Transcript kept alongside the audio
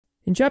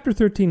In chapter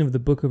 13 of the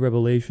book of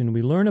Revelation,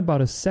 we learn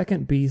about a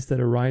second beast that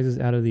arises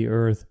out of the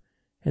earth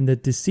and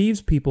that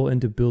deceives people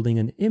into building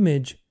an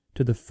image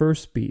to the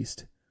first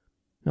beast.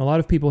 Now, a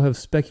lot of people have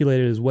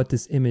speculated as what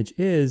this image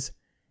is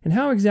and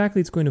how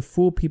exactly it's going to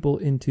fool people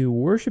into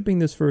worshiping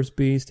this first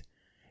beast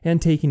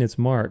and taking its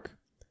mark.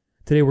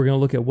 Today, we're going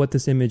to look at what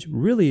this image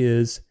really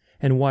is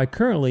and why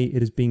currently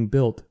it is being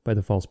built by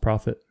the false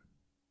prophet.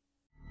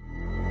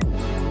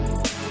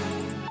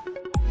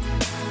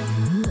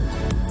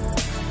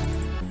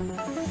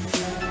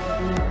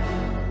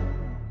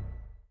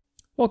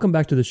 Welcome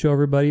back to the show,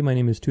 everybody. My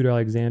name is Tudor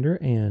Alexander,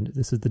 and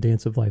this is the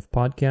Dance of Life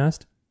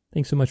podcast.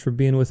 Thanks so much for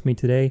being with me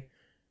today.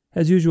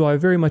 As usual, I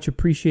very much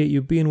appreciate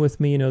you being with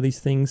me. You know, these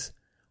things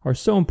are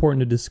so important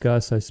to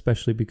discuss,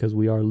 especially because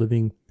we are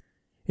living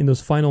in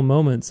those final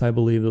moments, I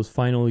believe, those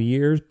final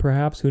years,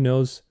 perhaps. Who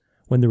knows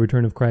when the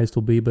return of Christ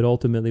will be, but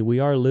ultimately we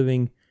are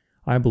living,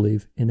 I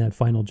believe, in that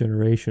final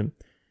generation.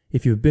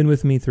 If you've been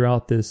with me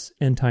throughout this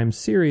End Time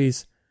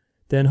series,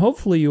 then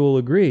hopefully you will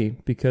agree,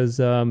 because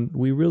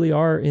we really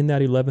are in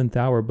that 11th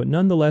hour. But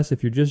nonetheless,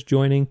 if you're just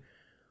joining,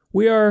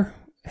 we are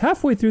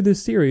halfway through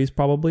this series,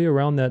 probably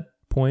around that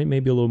point,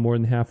 maybe a little more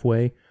than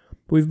halfway.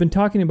 But we've been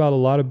talking about a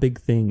lot of big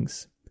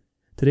things.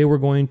 Today we're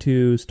going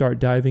to start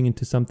diving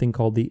into something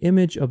called the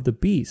image of the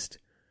beast.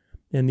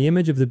 And the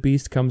image of the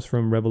beast comes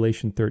from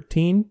Revelation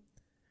 13.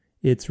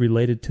 It's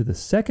related to the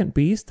second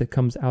beast that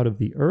comes out of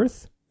the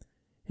earth.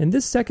 And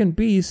this second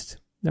beast,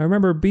 now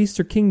remember, beasts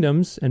are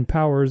kingdoms and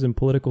powers and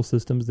political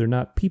systems. They're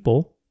not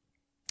people.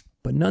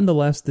 But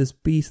nonetheless, this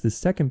beast, this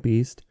second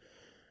beast,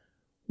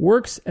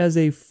 works as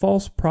a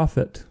false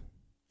prophet.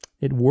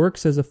 It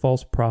works as a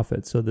false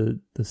prophet. So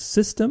the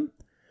system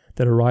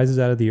that arises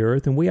out of the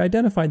earth, and we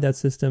identified that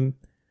system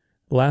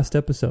last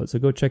episode. So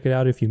go check it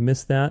out if you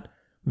missed that.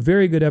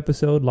 Very good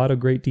episode. A lot of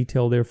great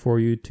detail there for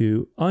you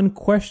to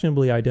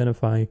unquestionably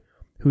identify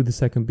who the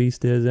second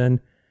beast is.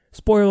 And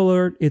spoiler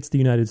alert, it's the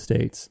United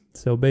States.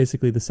 So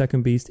basically, the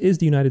second beast is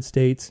the United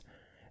States.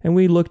 And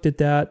we looked at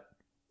that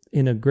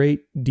in a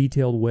great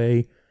detailed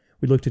way.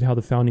 We looked at how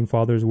the founding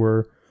fathers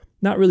were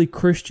not really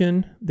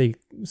Christian.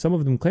 Some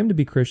of them claimed to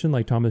be Christian,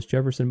 like Thomas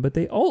Jefferson, but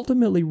they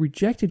ultimately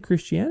rejected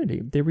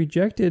Christianity. They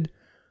rejected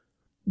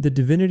the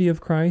divinity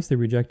of Christ. They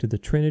rejected the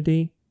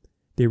Trinity.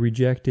 They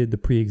rejected the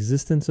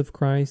preexistence of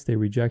Christ. They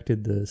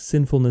rejected the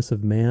sinfulness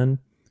of man.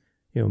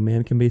 You know,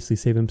 man can basically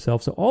save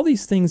himself. So all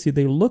these things,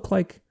 they look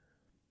like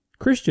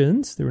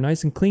Christians. They were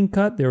nice and clean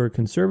cut. They were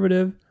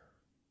conservative,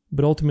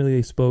 but ultimately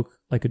they spoke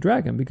like a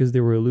dragon because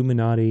they were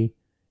Illuminati,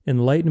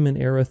 Enlightenment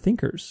era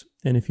thinkers.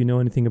 And if you know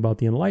anything about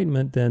the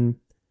Enlightenment, then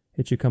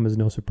it should come as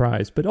no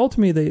surprise. But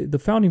ultimately, the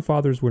founding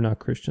fathers were not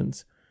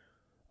Christians.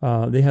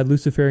 They had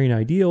Luciferian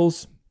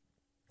ideals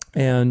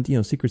and,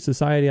 secret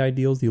society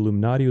ideals. The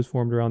Illuminati was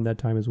formed around that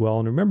time as well.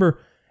 And remember,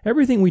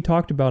 everything we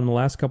talked about in the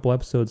last couple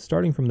episodes,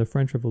 starting from the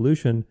French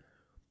Revolution,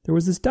 there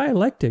was this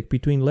dialectic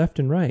between left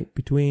and right,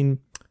 between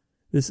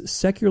this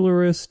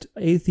secularist,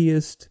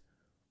 atheist,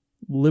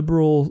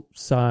 liberal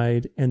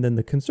side, and then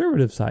the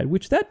conservative side,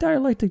 which that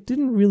dialectic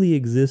didn't really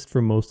exist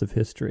for most of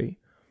history.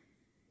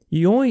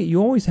 You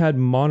always had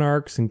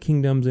monarchs and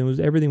kingdoms, and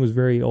everything was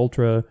very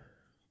ultra,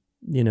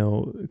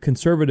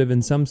 conservative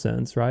in some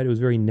sense, right? It was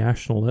very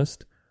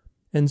nationalist.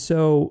 And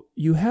so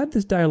you had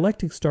this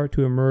dialectic start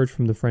to emerge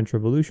from the French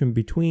Revolution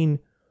between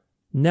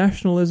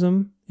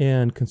nationalism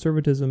and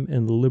conservatism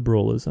and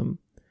liberalism,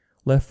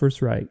 left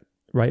versus right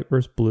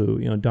versus blue,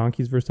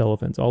 donkeys versus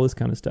elephants, all this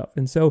kind of stuff.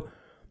 And so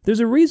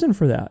there's a reason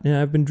for that. And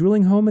I've been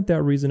drilling home at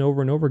that reason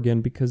over and over again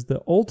because the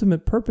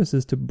ultimate purpose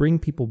is to bring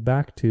people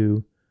back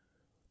to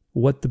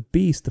what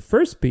the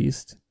first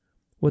beast,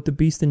 what the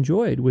beast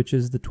enjoyed, which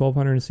is the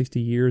 1260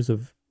 years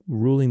of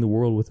ruling the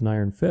world with an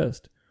iron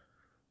fist.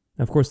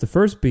 Now, of course, the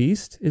first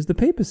beast is the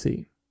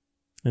papacy.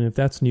 And if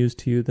that's news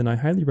to you, then I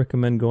highly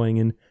recommend going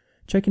and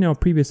checking out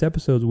previous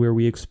episodes where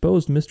we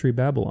exposed Mystery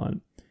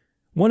Babylon.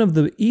 One of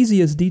the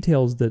easiest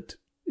details that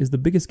is the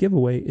biggest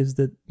giveaway is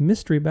that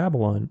Mystery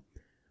Babylon,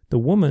 the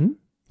woman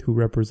who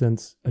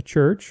represents a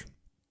church,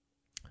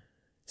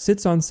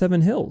 sits on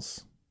 7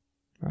 hills,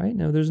 right?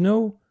 Now, there's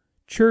no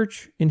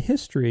church in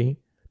history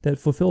that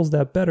fulfills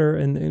that better,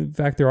 and in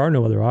fact, there are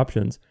no other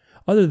options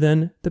other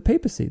than the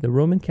papacy, the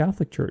Roman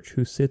Catholic Church,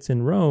 who sits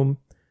in Rome,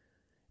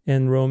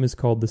 and Rome is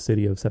called the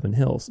City of 7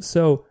 Hills.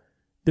 So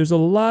there's a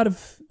lot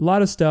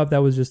of stuff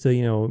that was just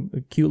a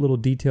cute little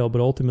detail,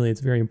 but ultimately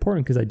it's very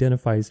important because it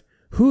identifies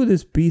who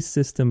this beast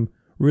system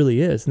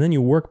really is, and then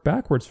you work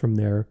backwards from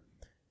there,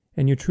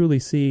 and you truly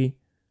see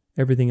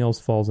everything else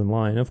falls in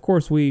line. Of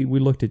course, we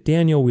looked at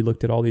Daniel, we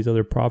looked at all these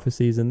other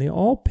prophecies, and they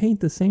all paint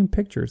the same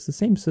picture. It's the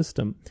same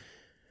system.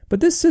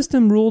 But this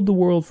system ruled the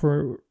world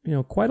for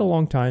quite a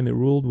long time. It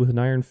ruled with an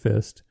iron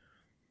fist.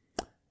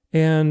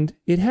 And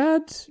it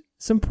had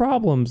some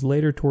problems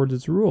later towards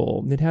its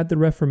rule. It had the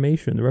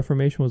Reformation. The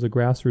Reformation was a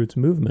grassroots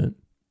movement.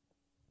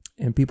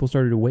 And people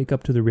started to wake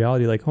up to the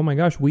reality like, oh my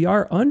gosh, we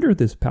are under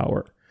this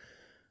power.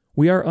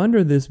 We are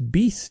under this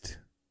beast,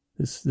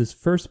 this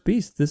first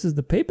beast. This is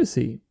the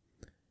papacy.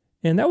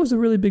 And that was a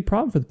really big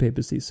problem for the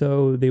papacy.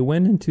 So they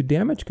went into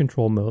damage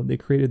control mode. They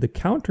created the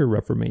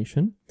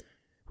Counter-Reformation,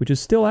 which is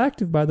still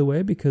active, by the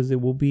way, because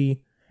it will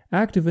be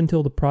active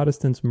until the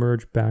Protestants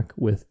merge back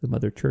with the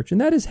Mother Church.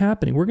 And that is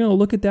happening. We're going to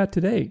look at that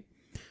today.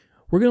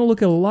 We're going to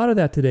look at a lot of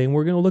that today, and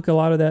we're going to look at a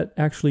lot of that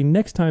actually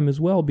next time as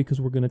well,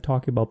 because we're going to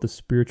talk about the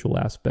spiritual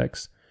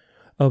aspects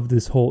of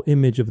this whole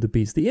image of the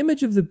beast. The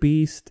image of the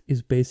beast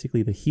is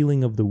basically the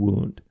healing of the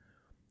wound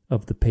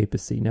of the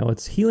papacy. Now,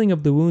 it's healing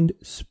of the wound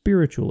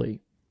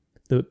spiritually.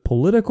 The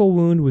political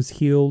wound was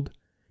healed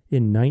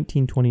in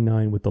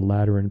 1929 with the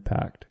Lateran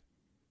Pact.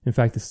 In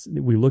fact,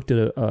 we looked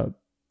at a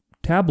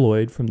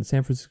tabloid from the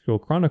San Francisco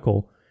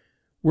Chronicle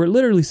where it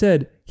literally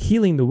said,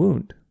 healing the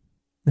wound,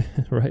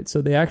 right?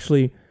 So they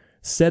actually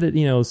said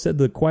it, said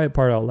the quiet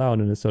part out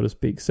loud, so to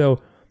speak. So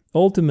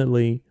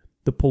ultimately,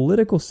 the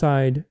political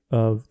side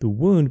of the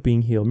wound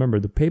being healed, remember,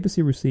 the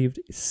papacy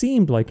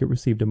seemed like it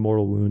received a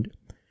mortal wound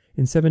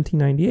in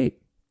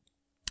 1798.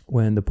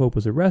 When the Pope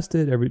was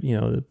arrested,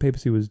 the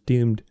papacy was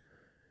deemed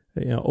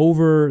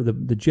over.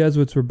 The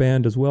Jesuits were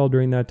banned as well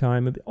during that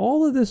time.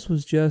 All of this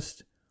was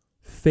just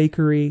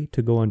fakery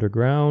to go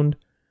underground,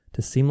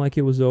 to seem like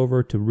it was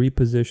over, to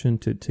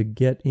reposition, to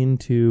get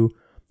into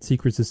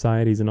secret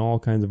societies and all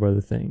kinds of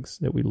other things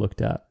that we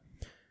looked at.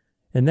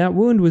 And that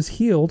wound was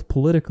healed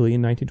politically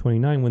in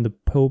 1929 when the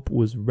Pope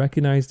was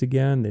recognized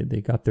again.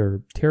 They got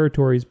their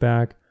territories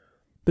back.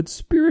 But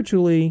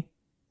spiritually,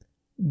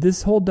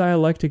 this whole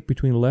dialectic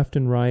between left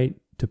and right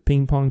to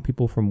ping pong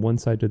people from one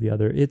side to the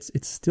other, it's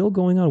still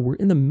going on. We're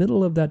in the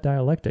middle of that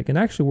dialectic. And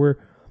actually, we're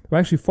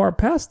actually far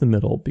past the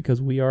middle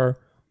because we are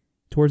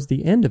towards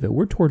the end of it.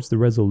 We're towards the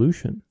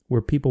resolution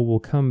where people will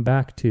come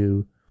back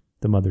to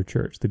the Mother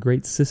Church, the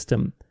great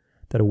system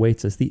that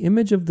awaits us. The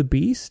image of the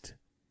beast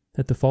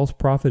that the false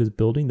prophet is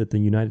building, that the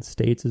United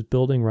States is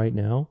building right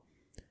now,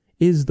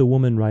 is the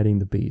woman riding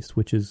the beast,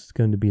 which is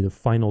going to be the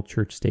final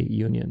church-state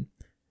union.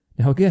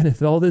 Now, again,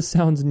 if all this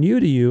sounds new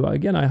to you,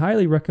 again, I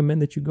highly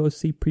recommend that you go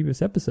see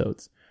previous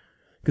episodes.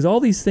 Because all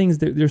these things,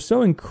 they're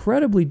so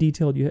incredibly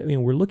detailed.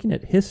 We're looking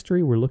at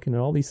history, we're looking at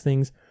all these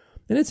things,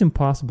 and it's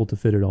impossible to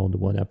fit it all into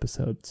one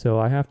episode. So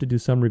I have to do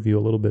some review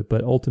a little bit,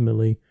 but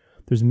ultimately,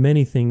 there's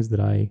many things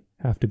that I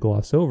have to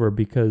gloss over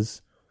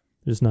because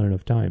there's not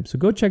enough time. So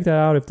go check that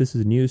out if this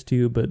is news to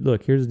you. But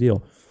look, here's the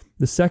deal.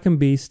 The second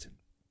beast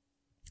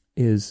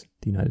is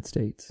the United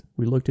States.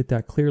 We looked at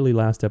that clearly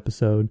last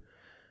episode.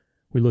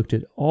 We looked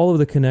at all of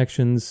the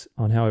connections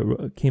on how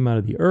it came out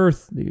of the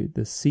earth,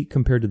 the sea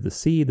compared to the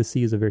sea. The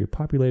sea is a very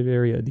populated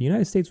area. The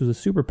United States was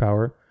a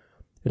superpower.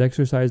 It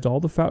exercised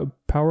all the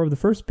power of the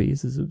first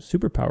beast as a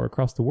superpower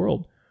across the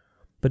world.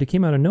 But it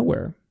came out of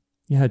nowhere.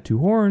 You had two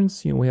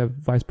horns. We have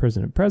vice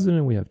president,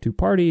 president. We have two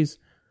parties.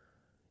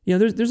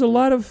 There's a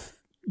lot of,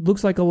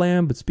 looks like a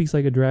lamb but speaks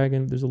like a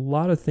dragon. There's a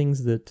lot of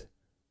things that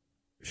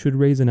should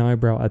raise an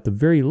eyebrow at the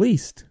very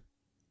least,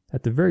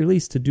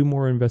 to do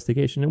more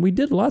investigation. And we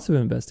did lots of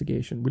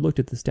investigation. We looked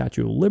at the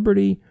Statue of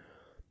Liberty,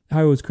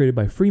 how it was created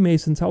by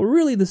Freemasons, how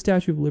really the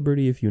Statue of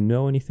Liberty, if you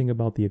know anything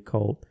about the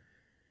occult,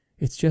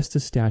 it's just a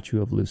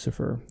statue of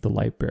Lucifer, the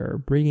light bearer,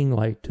 bringing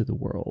light to the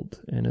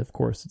world. And of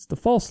course, it's the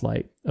false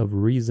light of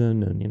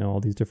reason and, all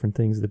these different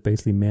things that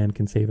basically man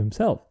can save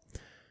himself.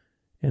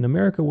 And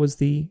America was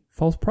the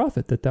false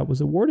prophet that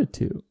was awarded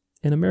to.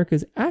 And America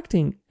is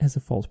acting as a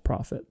false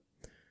prophet.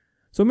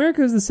 So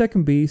America is the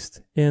second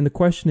beast, and the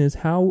question is,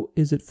 how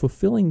is it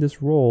fulfilling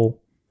this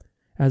role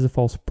as a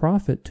false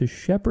prophet to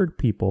shepherd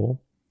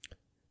people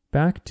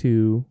back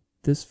to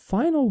this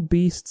final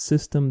beast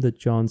system that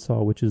John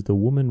saw, which is the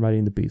woman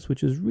riding the beast,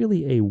 which is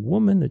really a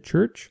woman, the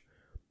church,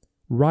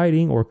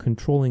 riding or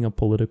controlling a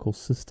political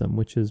system,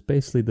 which is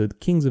basically the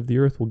kings of the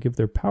earth will give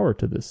their power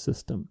to this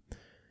system.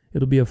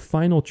 It'll be a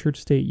final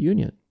church-state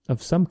union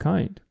of some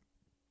kind.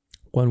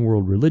 One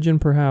world religion,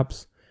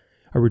 perhaps.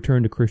 A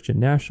return to Christian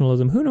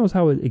nationalism. Who knows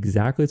how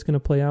exactly it's going to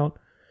play out?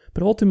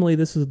 But ultimately,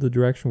 this is the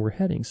direction we're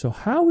heading. So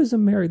how is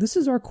America, this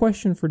is our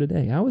question for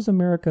today, how is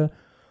America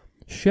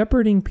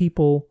shepherding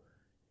people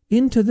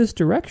into this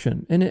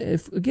direction? And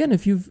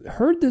if you've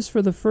heard this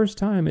for the first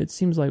time, it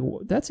seems like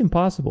that's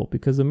impossible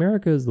because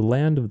America is the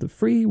land of the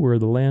free. We're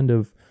the land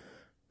of,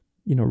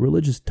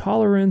 religious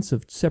tolerance,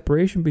 of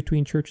separation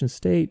between church and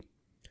state.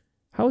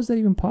 How is that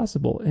even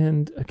possible?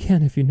 And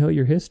again, if you know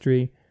your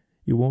history,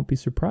 you won't be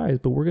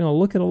surprised. But we're going to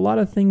look at a lot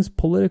of things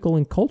political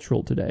and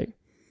cultural today.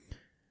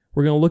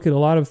 We're going to look at a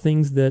lot of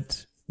things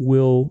that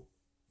will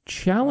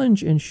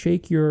challenge and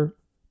shake your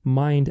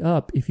mind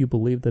up if you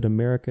believe that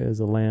America is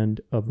a land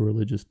of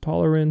religious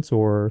tolerance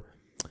or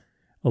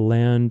a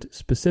land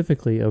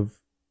specifically of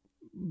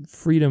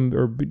freedom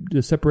or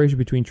the separation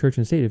between church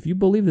and state. If you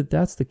believe that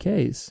that's the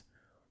case,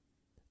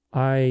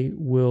 I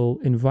will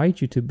invite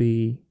you to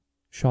be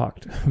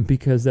shocked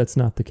because that's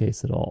not the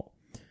case at all.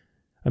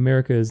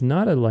 America is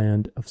not a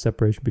land of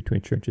separation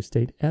between church and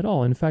state at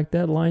all. In fact,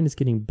 that line is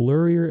getting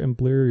blurrier and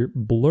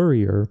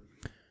blurrier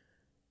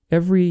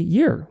every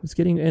year. It's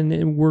getting,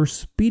 and we're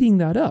speeding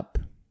that up.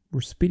 We're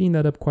speeding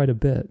that up quite a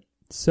bit.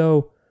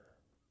 So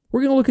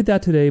we're going to look at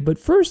that today. But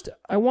first,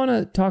 I want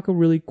to talk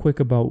really quick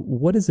about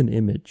what is an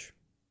image,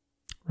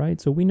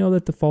 right? So we know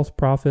that the false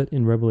prophet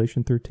in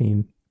Revelation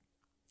 13,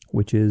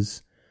 which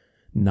is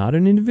not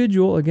an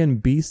individual, again,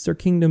 beasts are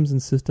kingdoms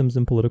and systems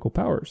and political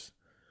powers.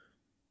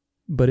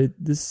 But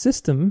this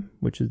system,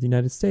 which is the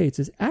United States,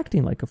 is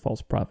acting like a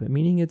false prophet,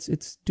 meaning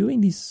it's doing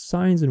these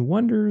signs and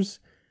wonders.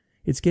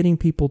 It's getting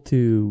people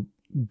to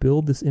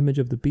build this image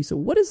of the beast. So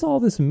what does all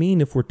this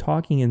mean if we're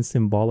talking in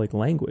symbolic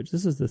language?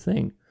 This is the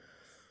thing.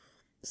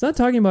 It's not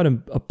talking about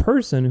a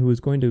person who is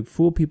going to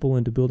fool people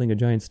into building a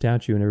giant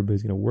statue and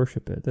everybody's going to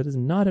worship it. That is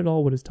not at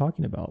all what it's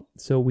talking about.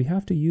 So we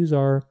have to use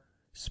our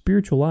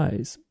spiritual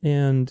eyes.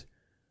 And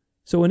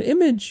so an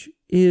image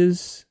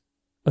is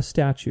a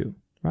statue,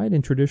 right?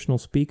 In traditional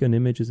speak, an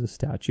image is a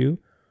statue.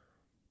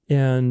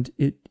 And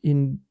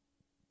in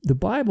the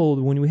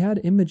Bible, when we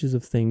had images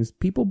of things,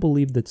 people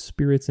believed that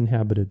spirits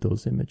inhabited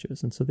those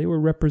images. And so they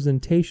were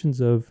representations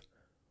of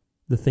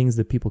the things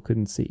that people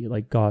couldn't see,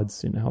 like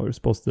gods and how they're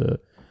supposed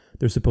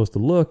to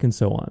look and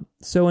so on.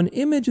 So an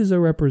image is a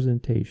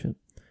representation.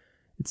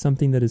 It's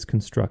something that is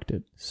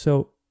constructed.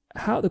 So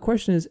the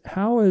question is,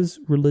 how has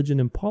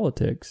religion and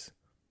politics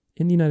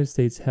in the United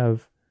States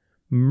have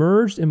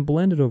merged and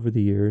blended over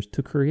the years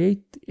to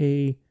create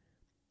a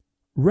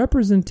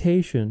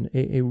representation,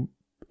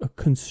 a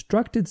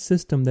constructed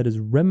system that is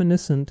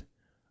reminiscent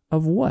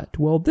of what?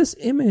 Well, this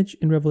image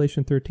in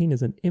Revelation 13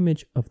 is an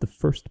image of the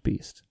first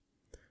beast.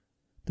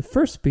 The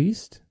first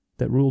beast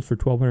that ruled for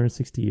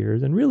 1260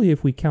 years, and really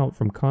if we count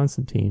from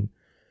Constantine,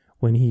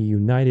 when he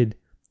united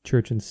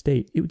church and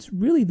state, it's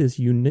really this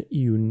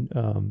unity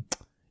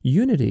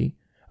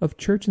of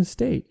church and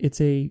state. It's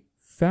a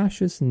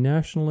fascist,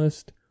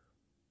 nationalist,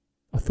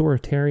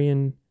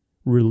 authoritarian,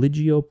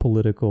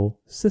 religio-political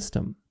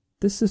system.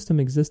 This system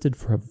existed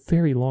for a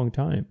very long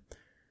time.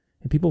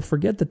 And people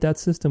forget that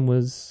system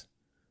was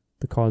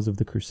the cause of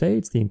the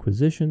Crusades, the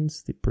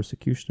Inquisitions, the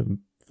persecution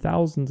of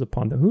thousands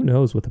upon who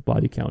knows what the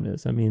body count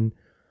is. I mean,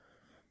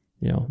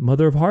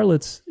 Mother of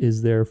Harlots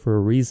is there for a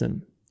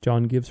reason.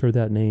 John gives her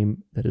that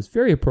name that is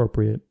very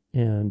appropriate.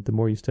 And the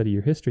more you study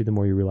your history, the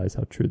more you realize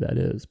how true that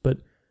is. But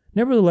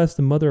nevertheless,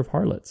 the Mother of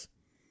Harlots.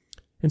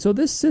 And so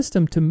this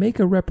system, to make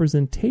a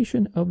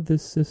representation of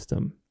this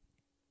system,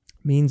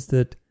 means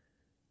that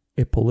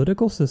a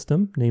political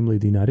system, namely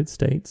the United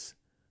States,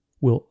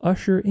 will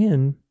usher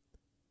in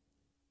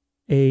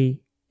a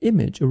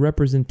image, a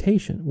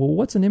representation. Well,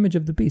 what's an image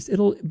of the beast?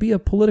 It'll be a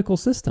political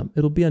system.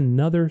 It'll be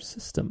another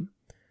system.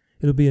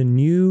 It'll be a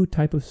new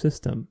type of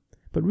system.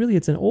 But really,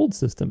 it's an old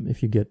system,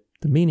 if you get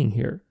the meaning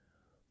here.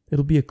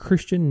 It'll be a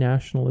Christian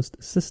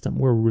nationalist system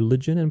where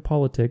religion and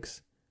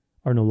politics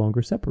are no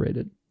longer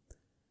separated.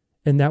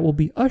 And that will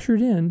be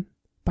ushered in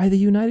by the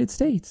United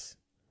States.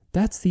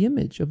 That's the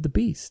image of the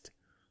beast.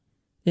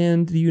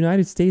 And the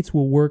United States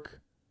will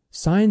work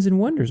signs and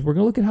wonders. We're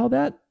going to look at how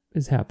that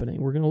is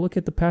happening. We're going to look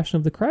at the Passion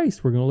of the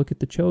Christ. We're going to look at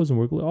the Chosen.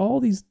 We're going to look at all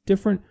these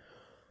different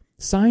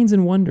signs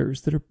and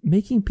wonders that are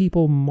making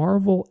people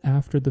marvel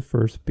after the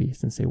first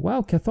beast and say,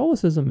 wow,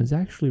 Catholicism is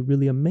actually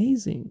really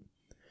amazing.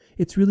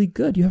 It's really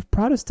good. You have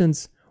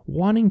Protestants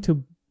wanting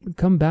to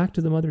come back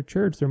to the Mother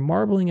Church. They're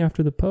marveling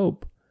after the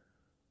Pope.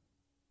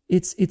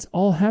 It's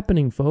all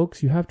happening,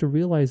 folks. You have to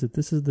realize that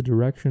this is the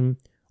direction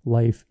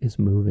life is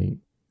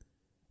moving.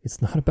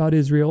 It's not about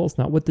Israel. It's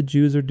not what the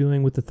Jews are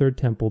doing with the Third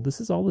Temple.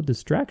 This is all a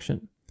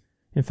distraction.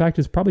 In fact,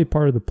 it's probably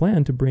part of the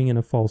plan to bring in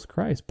a false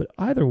Christ. But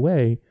either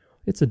way,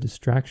 it's a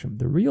distraction.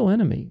 The real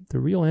enemy, the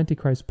real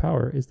Antichrist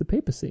power is the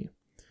papacy.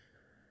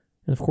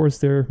 And of course,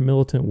 their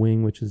militant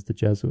wing, which is the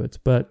Jesuits.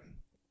 But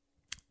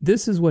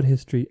this is what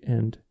history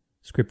and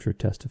scripture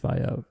testify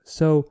of.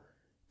 So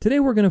today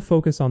we're going to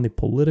focus on the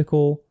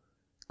political,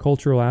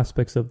 cultural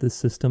aspects of this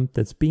system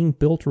that's being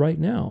built right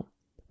now.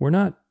 We're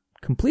not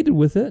completed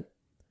with it,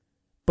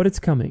 but it's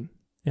coming.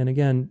 And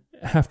again,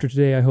 after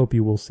today, I hope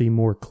you will see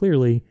more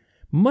clearly,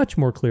 much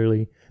more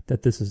clearly,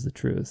 that this is the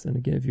truth. And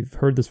again, if you've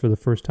heard this for the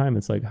first time,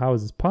 it's like, how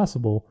is this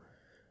possible?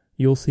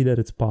 You'll see that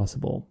it's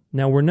possible.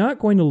 Now, we're not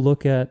going to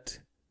look at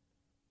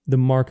the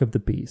mark of the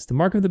beast. The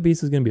mark of the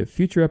beast is going to be a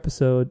future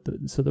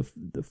episode. So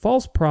the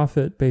false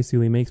prophet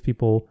basically makes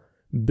people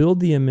build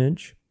the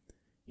image.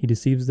 He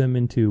deceives them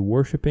into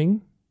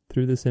worshiping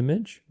through this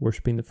image,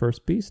 worshiping the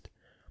first beast.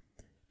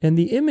 And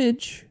the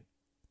image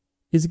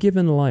is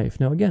given life.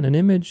 Now, again, an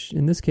image,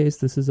 in this case,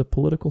 this is a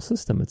political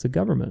system. It's a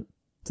government.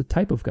 It's a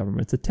type of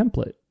government. It's a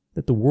template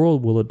that the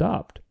world will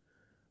adopt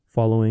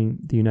following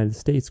the United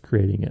States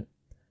creating it.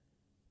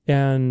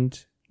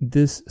 And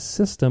this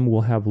system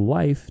will have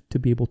life to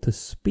be able to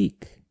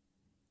speak.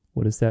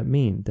 What does that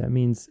mean? That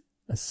means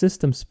a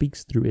system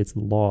speaks through its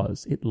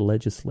laws. It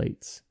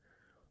legislates.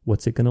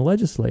 What's it going to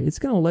legislate? It's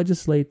going to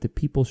legislate that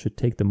people should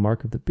take the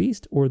mark of the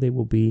beast or they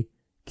will be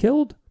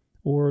killed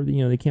or,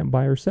 they can't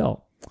buy or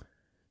sell.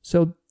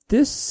 So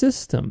this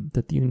system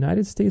that the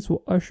United States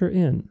will usher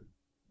in,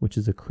 which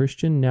is a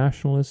Christian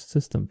nationalist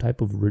system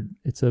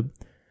it's a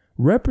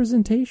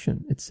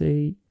representation. It's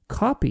a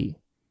copy,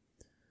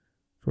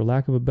 for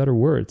lack of a better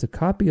word. It's a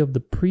copy of the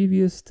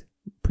previous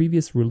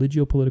previous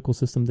religio-political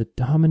system that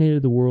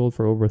dominated the world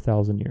for over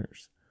 1,000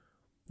 years.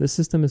 This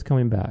system is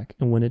coming back.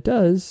 And when it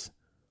does,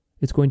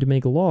 it's going to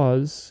make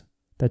laws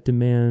that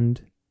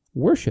demand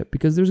worship,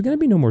 because there's going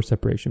to be no more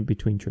separation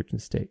between church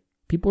and state.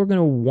 People are going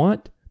to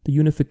want the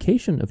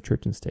unification of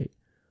church and state.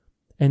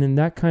 And in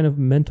that kind of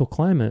mental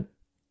climate,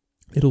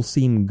 it'll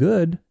seem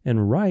good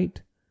and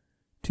right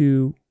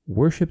to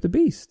worship the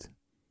beast,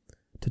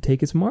 to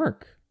take its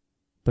mark.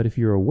 But if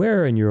you're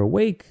aware and you're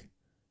awake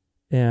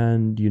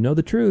and you know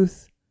the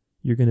truth,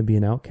 you're going to be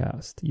an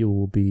outcast. You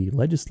will be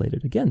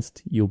legislated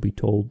against. You'll be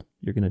told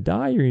you're going to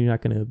die, or you're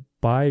not going to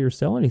buy or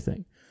sell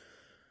anything.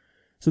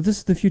 So this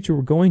is the future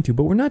we're going to.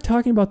 But we're not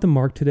talking about the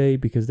mark today,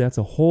 because that's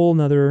a whole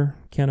nother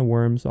can of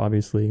worms,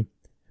 obviously.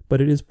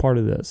 But it is part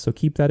of this. So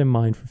keep that in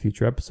mind for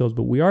future episodes.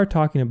 But we are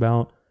talking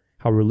about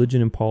how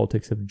religion and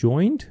politics have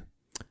joined.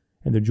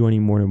 And they're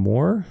joining more and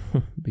more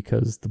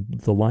because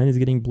the line is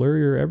getting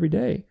blurrier every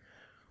day.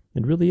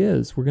 It really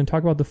is. We're going to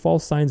talk about the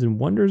false signs and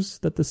wonders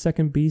that the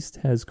second beast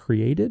has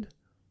created.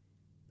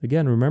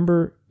 Again,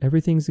 remember,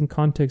 everything's in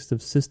context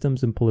of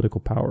systems and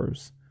political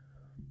powers.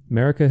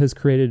 America has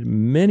created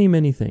many,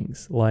 many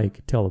things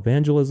like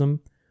televangelism,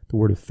 the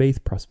Word of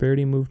Faith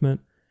prosperity movement.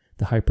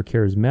 The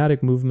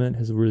hyper-charismatic movement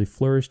has really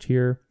flourished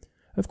here.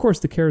 Of course,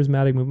 the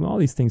charismatic movement, all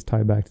these things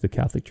tie back to the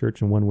Catholic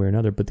Church in one way or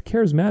another, but the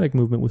charismatic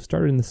movement was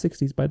started in the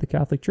 60s by the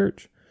Catholic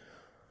Church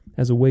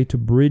as a way to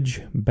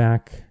bridge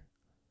back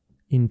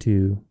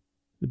into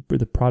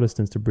the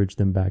Protestants, to bridge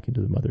them back into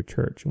the Mother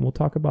Church. And we'll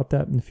talk about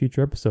that in a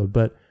future episode.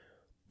 But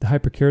the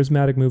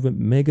hyper-charismatic movement,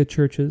 mega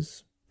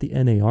churches, the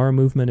NAR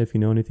movement, if you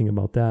know anything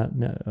about that,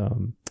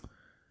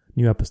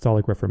 New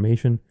Apostolic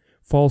Reformation,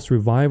 false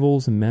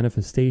revivals and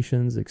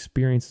manifestations,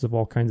 experiences of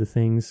all kinds of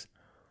things,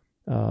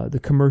 the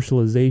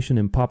commercialization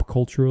and pop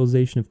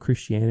culturalization of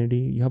Christianity.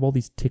 You have all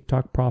these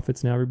TikTok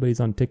prophets now. Everybody's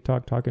on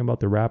TikTok talking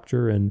about the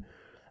rapture. And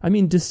I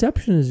mean,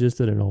 deception is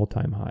just at an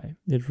all-time high.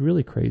 It's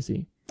really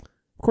crazy.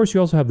 Of course,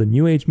 you also have the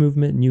New Age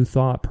movement, New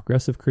Thought,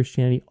 progressive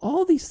Christianity.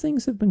 All these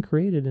things have been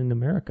created in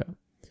America.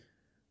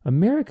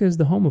 America is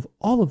the home of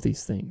all of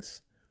these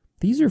things.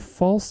 These are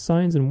false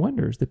signs and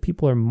wonders that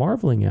people are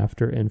marveling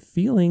after and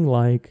feeling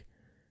like,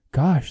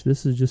 gosh,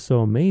 this is just so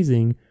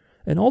amazing.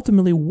 And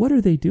ultimately, what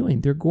are they doing?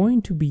 They're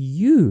going to be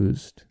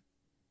used.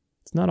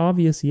 It's not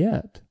obvious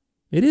yet.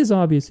 It is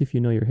obvious if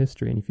you know your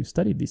history and if you've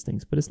studied these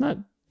things, but it's not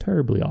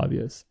terribly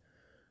obvious.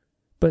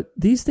 But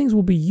these things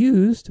will be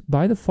used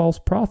by the false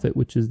prophet,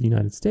 which is the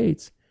United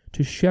States,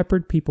 to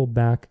shepherd people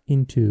back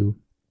into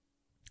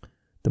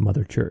the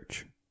Mother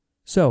Church.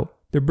 So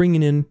they're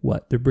bringing in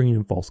what? They're bringing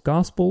in false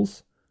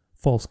gospels,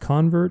 false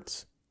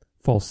converts,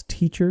 false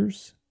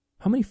teachers.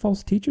 How many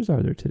false teachers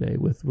are there today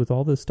with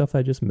all the stuff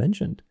I just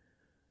mentioned?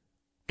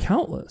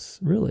 Countless,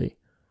 really.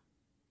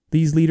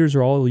 These leaders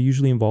are all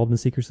usually involved in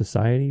secret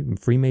society and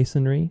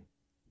Freemasonry.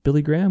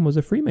 Billy Graham was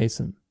a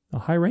Freemason, a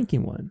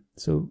high-ranking one.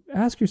 So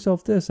ask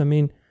yourself this. I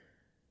mean,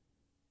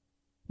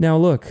 now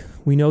look,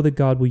 we know that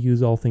God will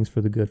use all things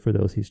for the good for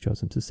those he's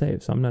chosen to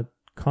save. So I'm not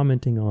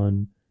commenting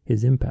on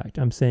his impact.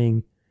 I'm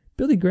saying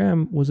Billy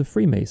Graham was a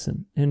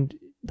Freemason. And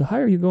the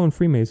higher you go in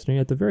Freemasonry,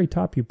 at the very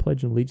top you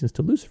pledge an allegiance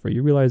to Lucifer.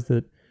 You realize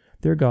that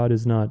their God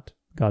is not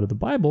God of the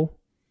Bible,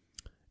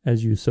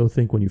 as you so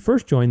think when you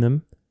first join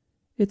them.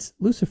 It's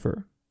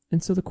Lucifer.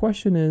 And so the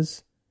question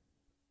is,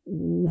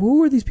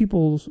 who are these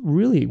people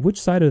really?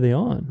 Which side are they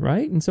on,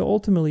 right? And so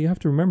ultimately you have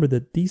to remember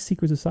that these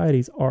secret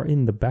societies are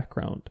in the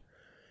background.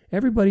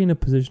 Everybody in a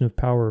position of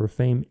power or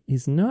fame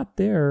is not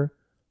there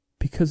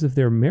because of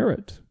their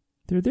merit.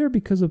 They're there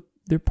because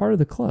they're part of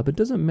the club. It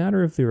doesn't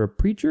matter if they're a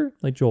preacher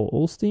like Joel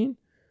Osteen,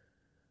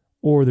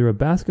 or they're a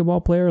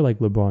basketball player like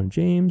LeBron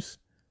James.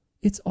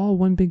 It's all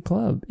one big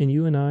club, and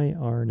you and I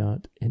are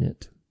not in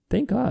it.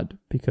 Thank God,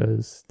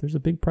 because there's a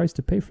big price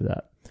to pay for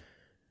that.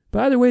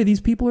 But either way, these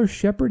people are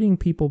shepherding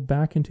people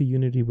back into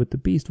unity with the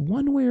beast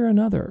one way or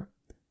another.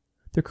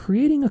 They're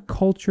creating a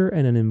culture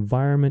and an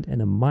environment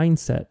and a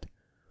mindset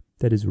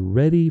that is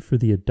ready for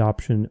the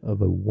adoption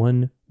of a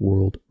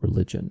one-world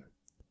religion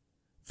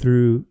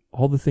through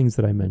all the things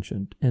that I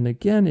mentioned. And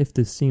again, if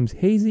this seems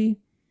hazy,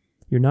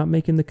 you're not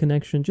making the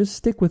connection, just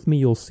stick with me.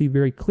 You'll see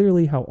very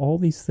clearly how all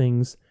these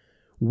things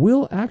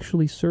will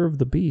actually serve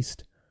the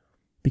beast,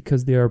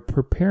 because they are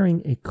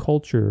preparing a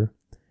culture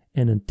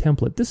and a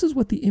template. This is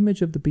what the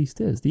image of the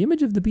beast is. The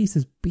image of the beast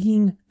is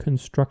being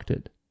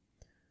constructed.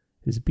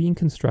 It is being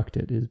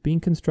constructed. It is being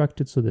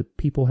constructed so that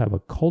people have a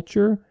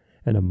culture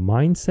and a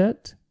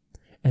mindset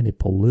and a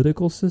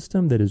political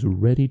system that is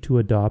ready to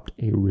adopt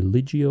a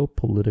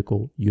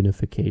religio-political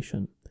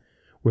unification,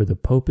 where the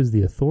Pope is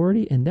the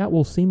authority, and that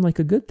will seem like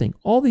a good thing.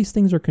 All these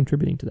things are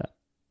contributing to that.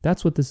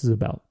 That's what this is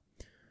about.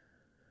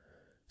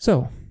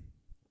 So,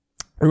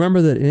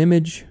 remember that an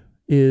image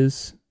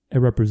is a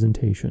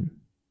representation.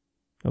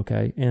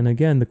 Okay? And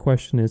again, the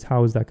question is,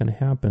 how is that going to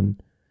happen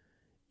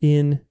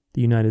in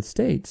the United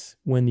States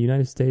when the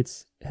United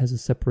States has a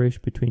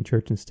separation between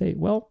church and state?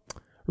 Well,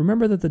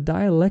 remember that the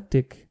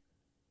dialectic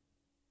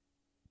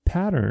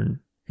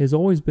pattern has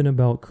always been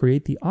about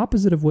create the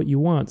opposite of what you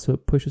want, so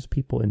it pushes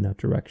people in that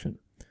direction.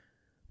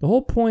 The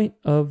whole point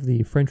of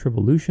the French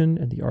Revolution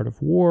and the art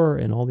of war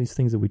and all these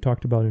things that we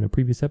talked about in a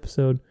previous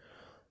episode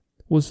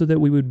was so that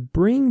we would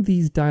bring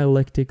these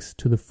dialectics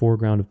to the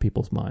foreground of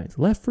people's minds.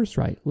 Left versus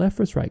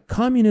right,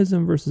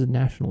 communism versus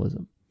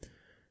nationalism.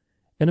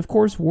 And of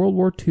course, World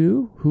War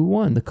II, who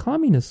won? The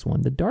communists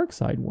won, the dark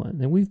side won.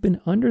 And we've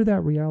been under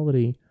that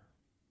reality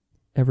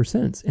ever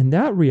since. And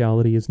that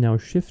reality is now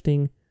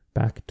shifting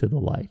back to the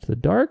light, the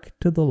dark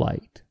to the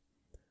light.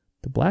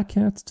 The black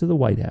hats to the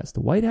white hats.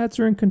 The white hats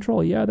are in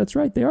control. Yeah, that's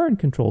right. They are in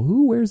control.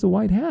 Who wears the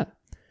white hat?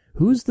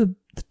 Who's the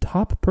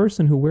top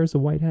person who wears a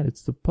white hat?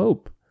 It's the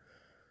Pope.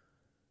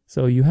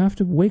 So you have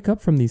to wake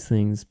up from these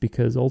things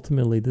because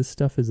ultimately this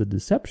stuff is a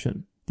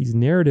deception. These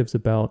narratives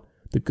about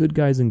the good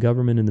guys in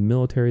government and the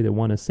military that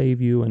want to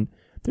save you, and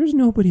there's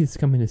nobody that's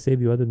coming to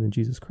save you other than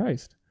Jesus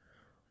Christ.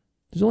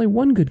 There's only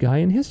one good guy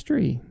in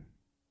history,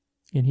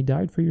 and he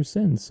died for your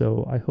sins.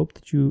 So I hope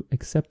that you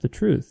accept the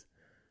truth,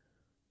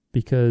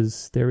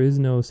 because there is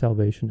no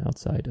salvation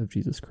outside of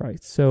Jesus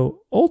Christ.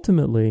 So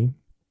ultimately,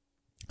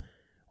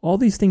 all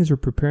these things are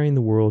preparing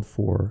the world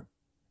for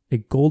a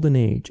golden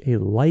age, a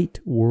light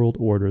world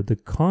order. The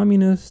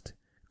communist,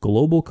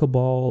 global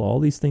cabal, all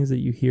these things that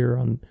you hear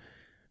on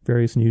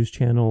various news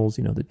channels,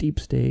 the deep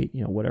state,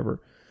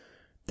 whatever.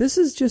 This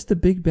is just the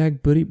big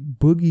bad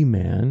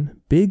boogeyman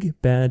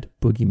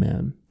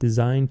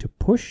designed to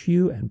push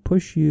you and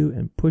push you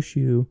and push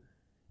you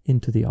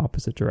into the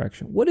opposite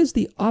direction. What is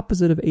the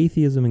opposite of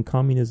atheism and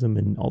communism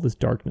and all this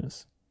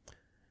darkness?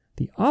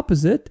 The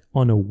opposite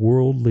on a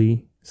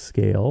worldly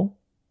scale,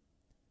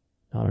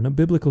 not on a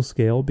biblical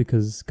scale,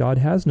 because God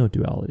has no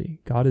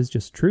duality. God is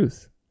just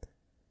truth.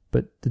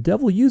 But the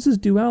devil uses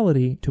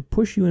duality to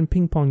push you and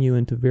ping-pong you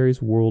into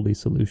various worldly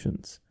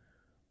solutions.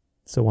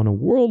 So on a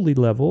worldly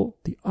level,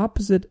 the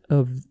opposite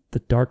of the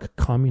dark,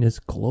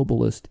 communist,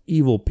 globalist,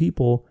 evil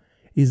people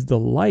is the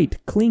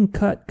light,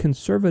 clean-cut,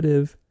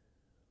 conservative,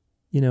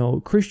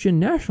 Christian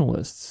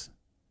nationalists.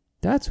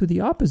 That's who the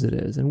opposite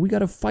is. And we got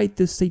to fight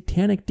this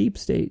satanic deep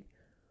state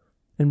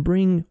and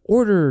bring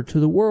order to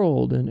the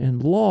world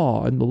and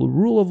law and the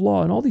rule of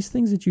law and all these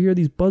things that you hear,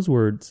 these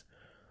buzzwords.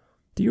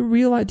 Do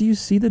you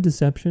see the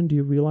deception? Do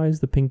you realize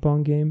the ping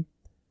pong game?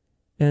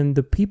 And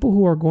the people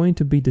who are going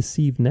to be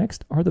deceived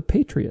next are the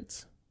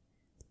patriots.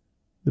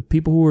 The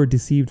people who were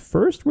deceived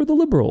first were the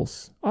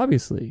liberals,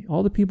 obviously.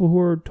 All the people who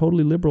are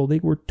totally liberal, they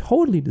were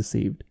totally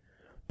deceived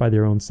by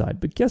their own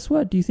side. But guess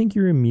what? Do you think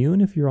you're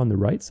immune if you're on the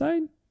right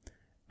side?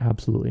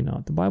 Absolutely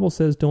not. The Bible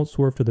says don't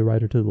swerve to the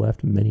right or to the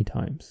left many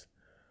times.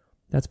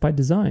 That's by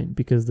design,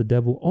 because the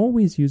devil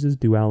always uses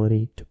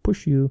duality to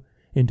push you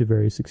into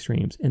various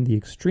extremes. And the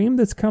extreme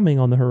that's coming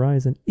on the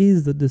horizon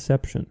is the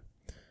deception.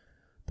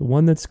 The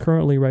one that's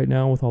currently right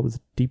now with all this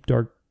deep,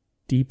 dark,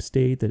 deep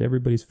state that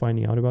everybody's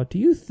finding out about. Do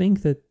you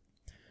think that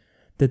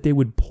they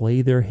would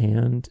play their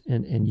hand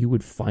and you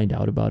would find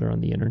out about it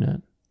on the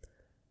internet?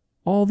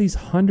 All these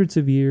hundreds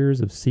of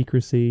years of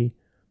secrecy,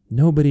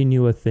 nobody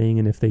knew a thing,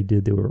 and if they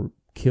did, they were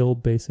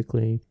killed,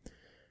 basically.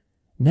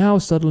 Now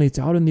suddenly it's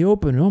out in the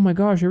open. Oh my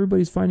gosh,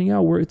 everybody's finding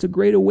out. It's a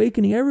great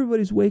awakening.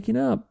 Everybody's waking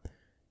up.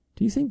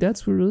 Do you think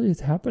that's what really is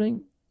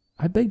happening?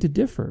 I beg to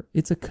differ.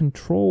 It's a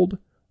controlled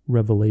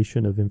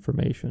revelation of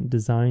information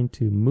designed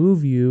to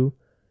move you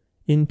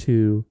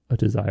into a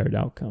desired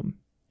outcome.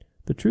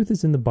 The truth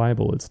is in the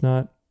Bible. It's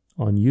not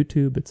on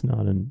YouTube. It's not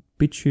on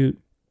BitChute.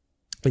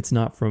 It's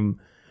not from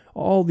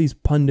all these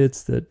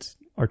pundits that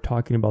are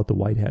talking about the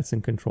white hats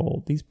in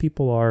control. These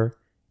people are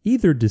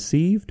either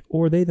deceived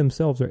or they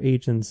themselves are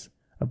agents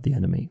of the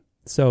enemy.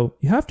 So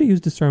you have to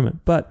use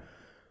discernment. But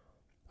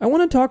I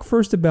want to talk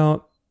first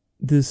about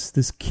this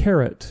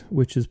carrot,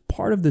 which is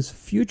part of this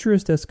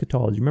futurist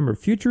eschatology. Remember,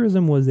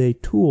 futurism was a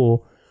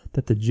tool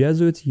that the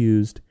Jesuits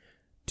used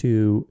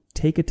to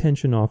take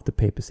attention off the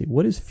papacy.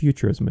 What is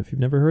futurism? If you've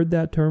never heard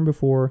that term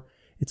before,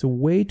 it's a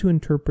way to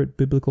interpret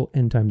biblical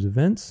end times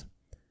events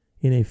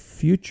in a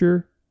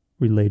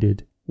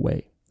future-related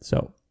way.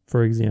 So,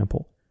 for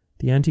example,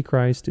 the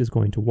Antichrist is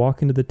going to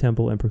walk into the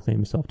temple and proclaim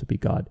himself to be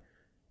God.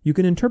 You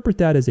can interpret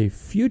that as a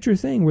future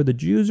thing where the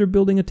Jews are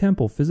building a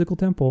temple, physical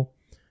temple,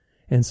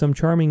 and some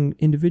charming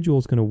individual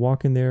is going to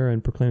walk in there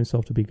and proclaim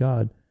himself to be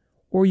God.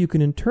 Or you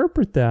can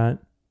interpret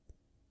that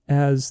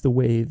as the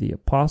way the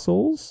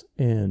apostles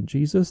and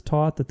Jesus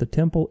taught that the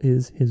temple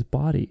is his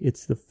body.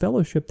 It's the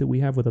fellowship that we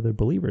have with other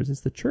believers.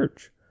 It's the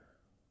church.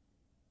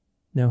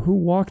 Now, who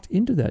walked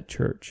into that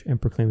church and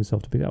proclaimed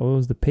himself to be God? Well, it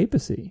was the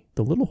papacy,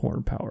 the little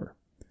horn power.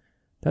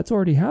 That's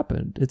already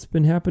happened. It's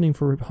been happening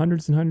for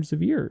hundreds and hundreds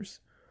of years.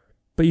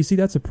 But you see,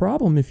 that's a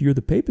problem if you're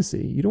the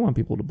papacy. You don't want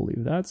people to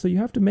believe that. So you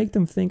have to make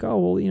them think, oh,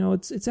 well,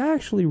 it's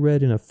actually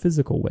read in a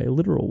physical way, a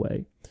literal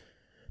way.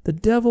 The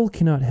devil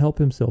cannot help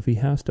himself. He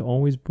has to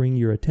always bring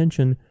your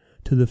attention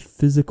to the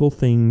physical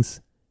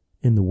things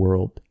in the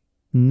world.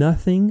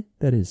 Nothing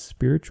that is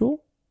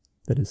spiritual,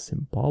 that is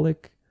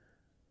symbolic,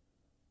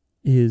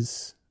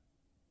 is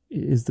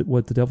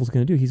what the devil's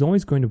going to do. He's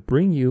always going to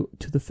bring you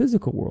to the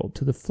physical world,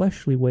 to the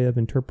fleshly way of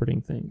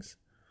interpreting things.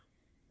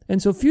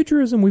 And so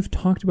futurism, we've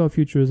talked about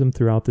futurism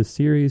throughout this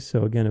series.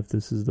 So again, if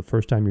this is the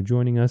first time you're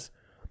joining us,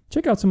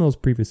 check out some of those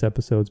previous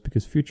episodes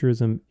because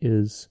futurism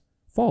is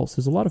false.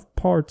 There's a lot of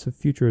parts of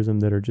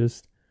futurism that are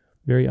just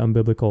very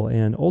unbiblical,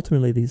 and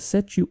ultimately they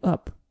set you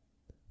up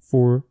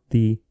for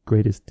the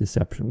greatest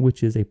deception,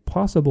 which is a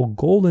possible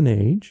golden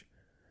age,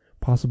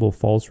 possible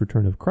false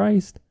return of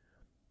Christ,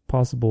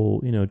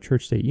 possible,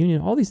 church-state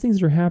union, all these things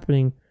that are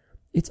happening.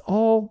 It's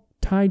all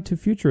tied to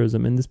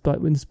futurism and this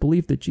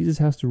belief that Jesus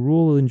has to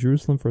rule in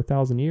Jerusalem for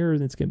 1,000 years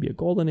and it's going to be a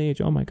golden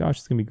age. Oh my gosh,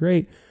 it's going to be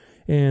great.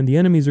 And the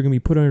enemies are going to be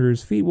put under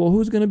his feet. Well,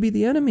 who's going to be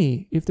the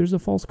enemy if there's a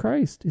false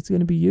Christ? It's going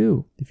to be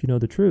you if you know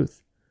the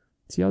truth.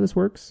 See how this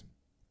works?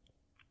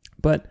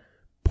 But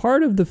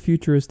part of the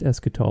futurist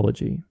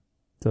eschatology,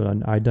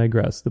 so I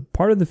digress, the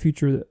part of the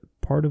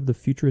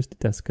futurist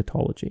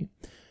eschatology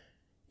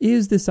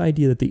is this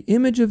idea that the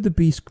image of the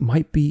beast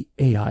might be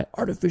AI,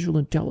 artificial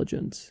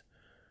intelligence.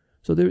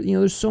 So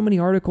there's so many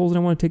articles, and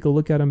I want to take a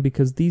look at them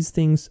because these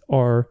things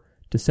are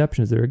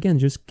deceptions. They're, again,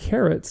 just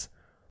carrots.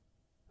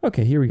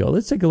 Okay, here we go.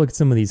 Let's take a look at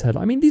some of these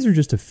headlines. I mean, these are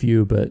just a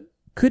few, but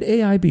could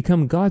AI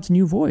become God's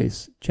new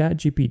voice?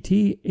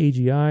 ChatGPT,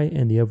 AGI,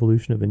 and the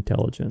evolution of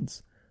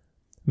intelligence.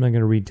 I'm not going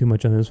to read too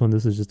much on this one.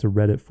 This is just a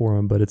Reddit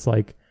forum, but it's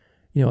like,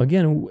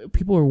 again,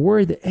 people are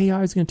worried that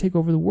AI is going to take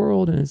over the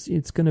world, and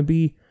it's going to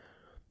be,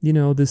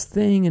 this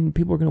thing, and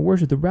people are going to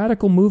worship. The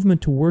radical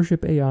movement to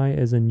worship AI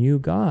as a new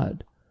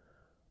god.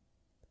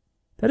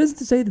 That isn't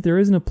to say that there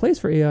isn't a place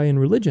for AI in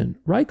religion.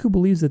 Reich, who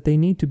believes that they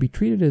need to be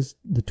treated as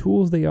the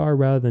tools they are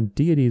rather than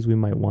deities we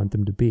might want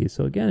them to be.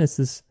 So again, it's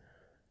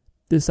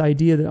this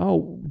idea that,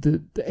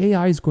 the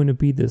AI is going to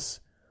be this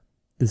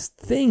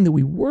thing that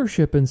we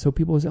worship, and so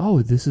people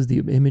say, this is the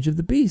image of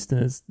the beast,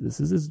 and this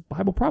is this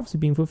Bible prophecy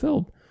being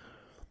fulfilled.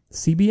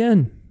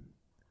 CBN.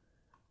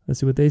 Let's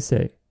see what they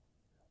say.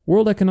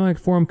 World Economic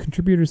Forum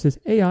contributor says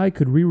AI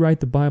could rewrite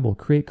the Bible,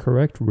 create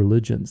correct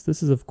religions.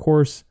 This is, of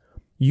course,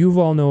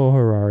 Yuval Noah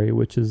Harari,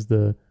 which is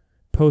the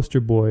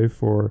poster boy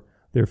for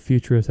their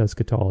futurist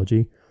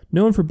eschatology,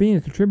 known for being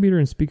a contributor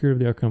and speaker of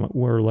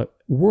the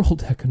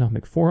World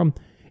Economic Forum,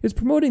 is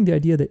promoting the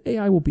idea that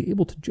AI will be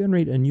able to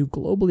generate a new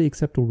globally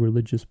acceptable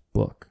religious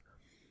book.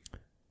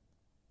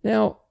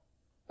 Now,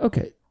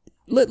 okay,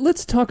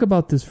 let's talk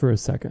about this for a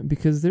second,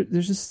 because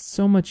there's just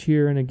so much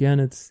here, and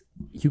again,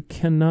 you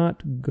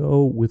cannot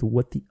go with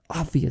what the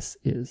obvious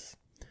is.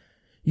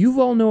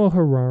 Yuval Noah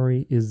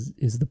Harari is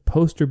the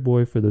poster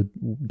boy for the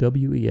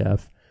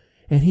WEF,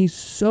 and he's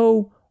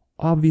so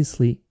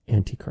obviously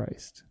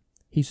Antichrist.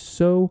 He's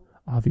so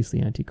obviously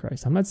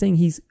Antichrist. I'm not saying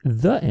he's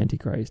the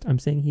Antichrist. I'm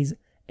saying he's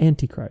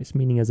Antichrist,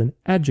 meaning as an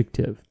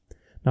adjective,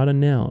 not a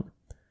noun.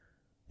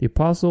 The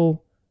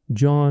Apostle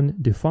John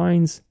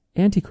defines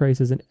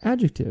Antichrist as an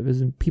adjective, as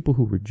in people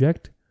who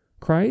reject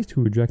Christ,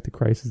 who reject the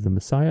Christ as the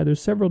Messiah.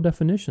 There's several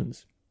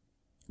definitions.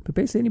 But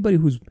basically anybody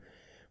who's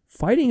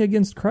fighting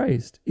against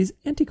Christ is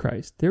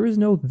Antichrist. There is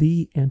no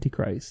the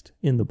Antichrist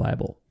in the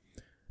Bible.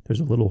 There's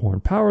a little horn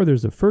power,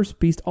 there's a first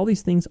beast. All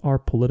these things are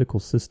political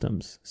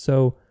systems.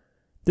 So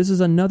this is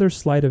another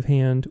sleight of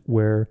hand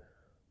where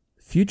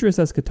futurist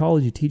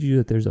eschatology teaches you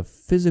that there's a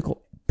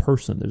physical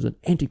person, there's an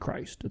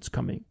Antichrist that's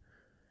coming.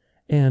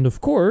 And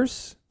of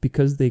course,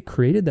 because they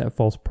created that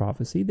false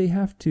prophecy, they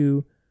have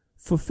to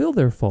fulfill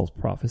their false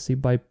prophecy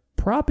by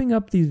propping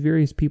up these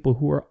various people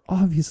who are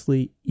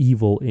obviously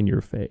evil in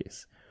your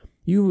face.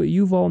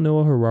 Yuval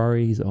Noah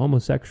Harari, he's a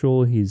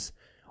homosexual. He's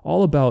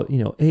all about,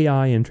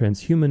 AI and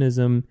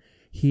transhumanism.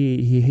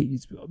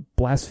 He's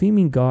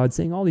blaspheming God,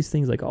 saying all these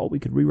things like, we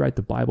could rewrite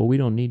the Bible. We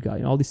don't need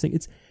God. All these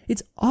things.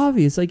 It's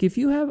obvious. Like, if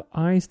you have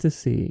eyes to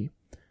see,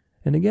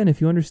 and again,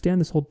 if you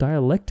understand this whole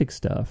dialectic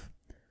stuff,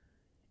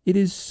 it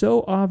is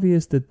so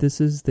obvious that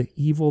this is the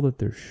evil that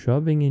they're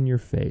shoving in your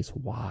face.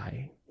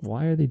 Why?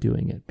 Why are they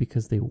doing it?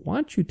 Because they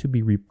want you to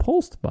be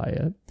repulsed by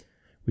it,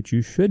 which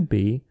you should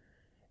be,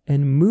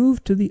 and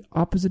move to the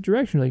opposite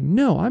direction. Like,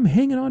 no, I'm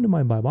hanging on to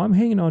my Bible. I'm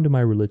hanging on to my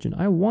religion.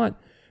 I want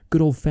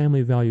good old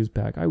family values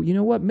back. You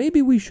know what?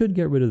 Maybe we should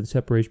get rid of the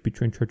separation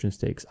between church and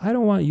state. I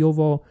don't want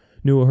Yuval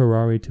Noah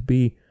Harari to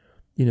be,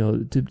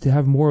 to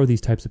have more of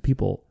these types of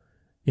people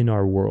in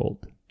our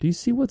world. Do you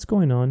see what's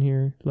going on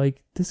here?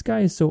 Like, this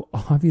guy is so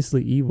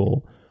obviously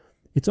evil.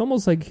 It's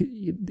almost like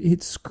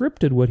it's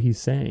scripted what he's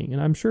saying,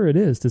 and I'm sure it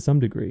is to some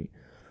degree.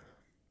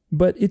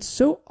 But it's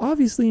so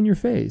obviously in your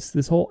face,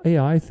 this whole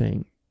AI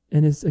thing.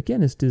 And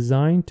it's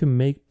designed to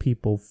make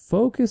people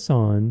focus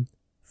on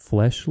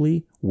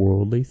fleshly,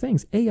 worldly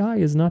things. AI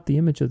is not the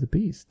image of the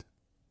beast.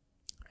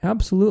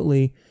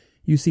 Absolutely,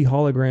 you see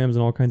holograms and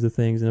all kinds of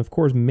things. And of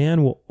course,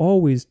 man will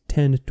always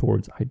tend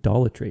towards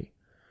idolatry.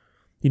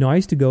 I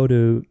used to go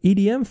to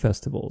EDM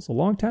festivals a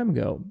long time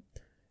ago.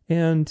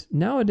 And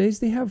nowadays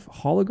they have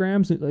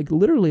holograms. Like,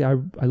 literally, I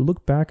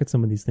look back at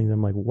some of these things.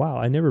 I'm like, wow,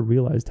 I never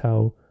realized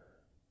how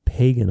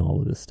pagan all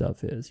of this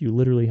stuff is. You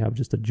literally have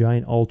just a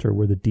giant altar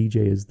where the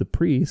DJ is the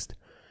priest,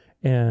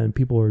 and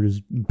people are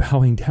just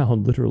bowing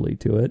down literally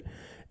to it,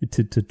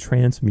 to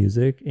trance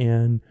music.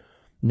 And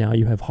now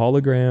you have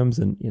holograms,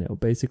 and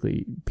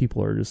basically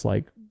people are just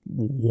like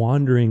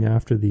wandering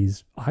after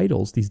these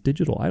idols, these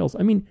digital idols.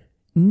 I mean,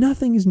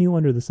 nothing is new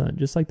under the sun,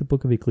 just like the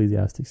book of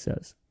Ecclesiastes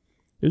says.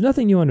 There's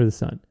nothing new under the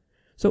sun.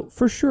 So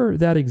for sure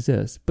that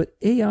exists, but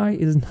AI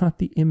is not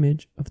the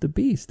image of the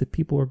beast that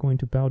people are going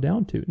to bow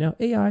down to. Now,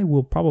 AI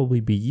will probably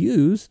be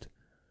used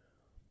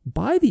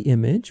by the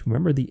image.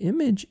 Remember, the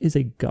image is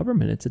a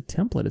government, it's a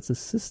template, it's a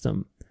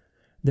system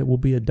that will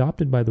be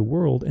adopted by the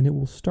world, and it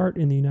will start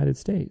in the United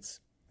States.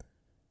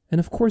 And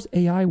of course,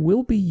 AI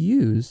will be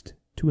used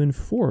to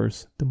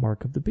enforce the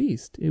mark of the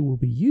beast. It will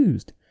be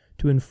used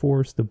to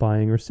enforce the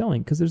buying or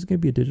selling, because there's going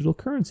to be a digital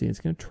currency. It's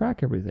going to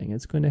track everything.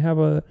 It's going to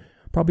have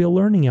probably a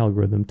learning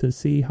algorithm to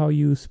see how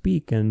you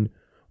speak and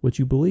what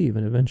you believe,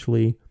 and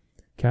eventually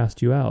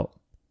cast you out.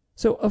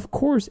 So of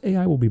course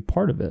AI will be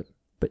part of it,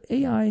 but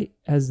AI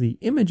as the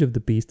image of the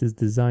beast is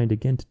designed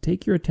again to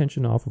take your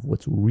attention off of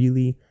what's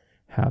really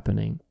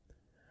happening.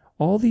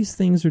 All these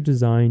things are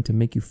designed to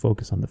make you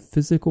focus on the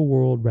physical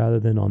world rather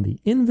than on the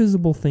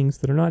invisible things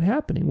that are not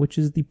happening, which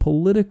is the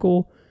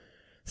political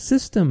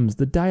systems,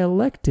 the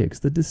dialectics,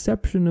 the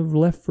deception of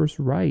left versus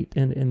right,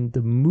 and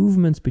the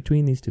movements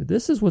between these two.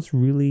 This is what's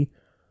really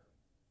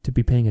to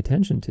be paying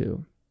attention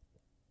to.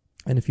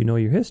 And if you know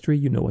your history,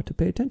 you know what to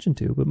pay attention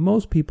to. But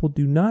most people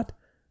do not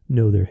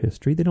know their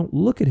history. They don't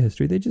look at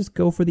history. They just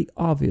go for the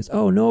obvious.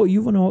 Oh, no,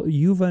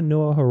 Yuval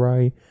Noah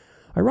Harari.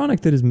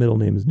 Ironic that his middle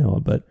name is Noah,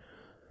 but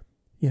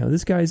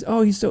this guy's,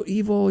 he's so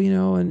evil,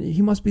 and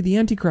he must be the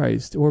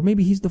Antichrist. Or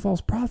maybe he's the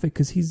false prophet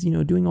because he's,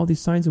 doing all these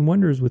signs and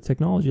wonders with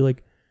technology.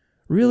 Like,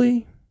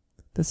 really?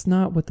 That's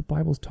not what the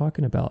Bible's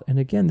talking about. And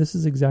again, this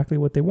is exactly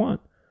what they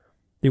want.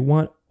 They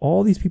want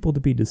all these people to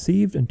be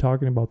deceived and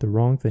talking about the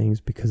wrong things,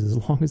 because as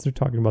long as they're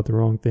talking about the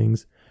wrong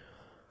things,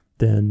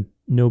 then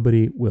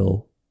nobody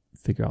will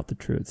figure out the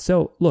truth.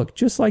 So look,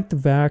 just like the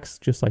vax,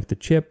 just like the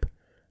chip,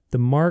 the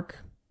mark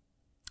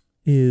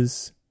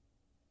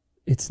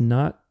it's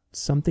not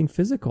something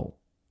physical.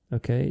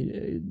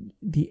 Okay?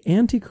 The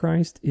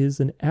Antichrist is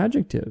an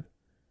adjective.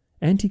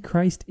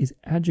 Antichrist is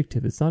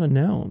adjective. It's not a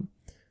noun.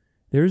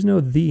 There is no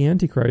the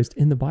Antichrist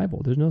in the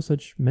Bible. There's no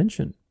such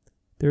mention.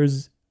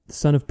 There's the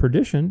son of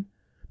perdition,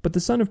 but the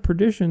son of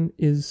perdition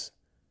is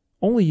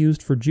only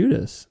used for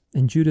Judas.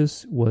 And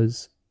Judas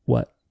was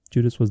what?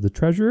 Judas was the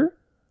treasurer.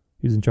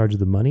 He was in charge of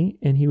the money,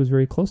 and he was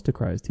very close to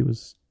Christ. He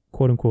was,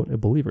 quote unquote, a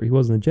believer. He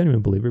wasn't a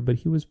genuine believer, but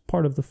he was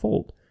part of the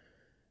fold.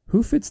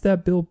 Who fits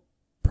that bill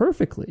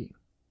perfectly?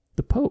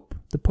 The Pope.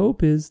 The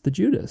Pope is the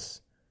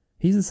Judas.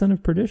 He's the son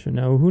of perdition.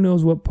 Now, who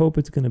knows what Pope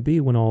it's going to be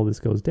when all this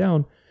goes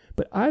down,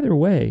 but either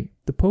way,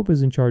 the Pope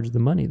is in charge of the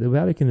money. The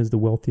Vatican is the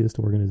wealthiest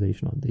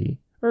organization on the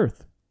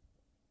earth.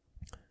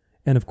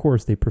 And of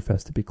course, they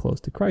profess to be close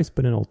to Christ,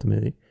 but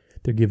ultimately,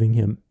 they're giving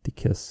him the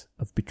kiss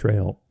of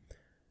betrayal.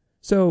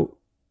 So,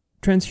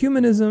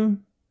 transhumanism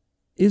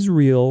is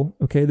real,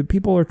 okay? The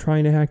people are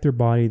trying to hack their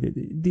body.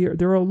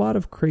 There are a lot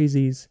of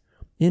crazies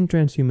in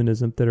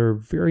transhumanism that are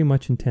very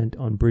much intent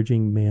on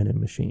bridging man and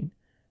machine.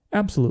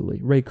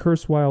 Absolutely. Ray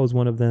Kurzweil is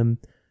one of them.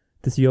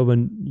 This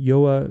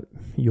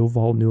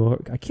Yuval Noah,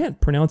 I can't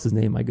pronounce his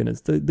name, my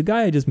goodness. The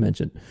guy I just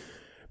mentioned.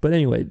 But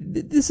anyway,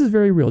 this is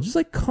very real. Just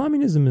like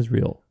communism is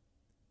real.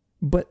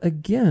 But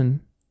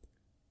again,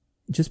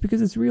 just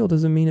because it's real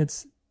doesn't mean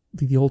it's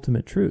the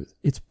ultimate truth.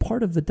 It's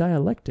part of the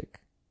dialectic.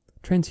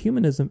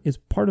 Transhumanism is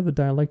part of the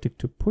dialectic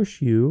to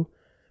push you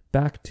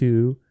back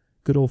to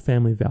good old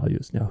family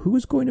values. Now,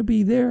 who's going to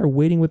be there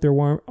waiting with their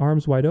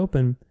arms wide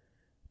open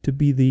to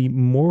be the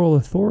moral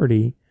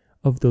authority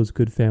of those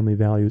good family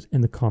values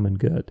and the common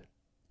good?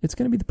 It's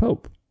going to be the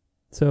Pope.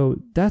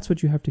 So that's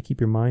what you have to keep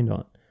your mind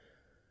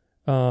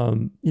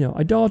on.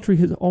 Idolatry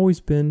has always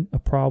been a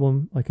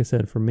problem, like I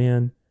said, for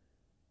man,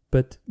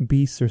 but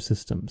beasts are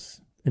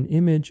systems. An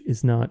image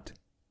is not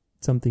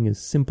something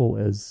as simple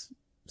as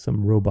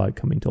some robot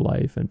coming to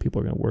life and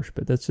people are going to worship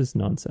it. That's just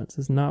nonsense.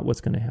 It's not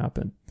what's going to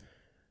happen.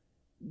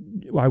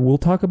 I will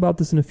talk about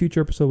this in a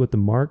future episode with the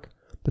mark,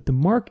 but the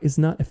mark is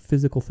not a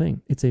physical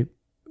thing. It's a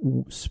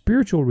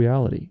spiritual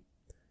reality.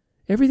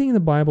 Everything in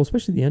the Bible,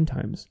 especially the end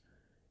times,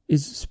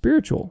 is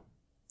spiritual.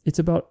 It's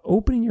about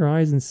opening your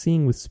eyes and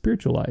seeing with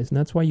spiritual eyes. And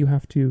that's why you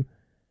have to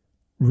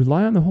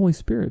rely on the Holy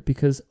Spirit,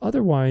 because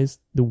otherwise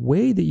the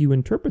way that you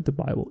interpret the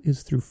Bible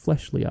is through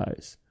fleshly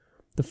eyes.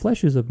 The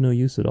flesh is of no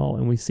use at all.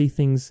 And we see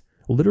things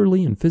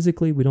literally and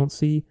physically. We don't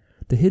see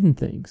the hidden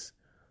things.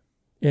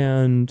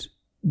 And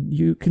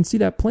you can see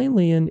that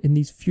plainly in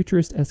these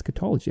futurist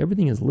eschatology.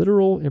 Everything is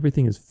literal.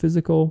 Everything is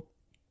physical.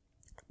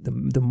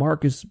 The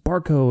mark is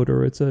barcode,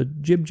 or it's a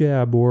jib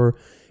jab, or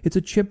it's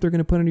a chip they're going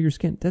to put under your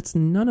skin. That's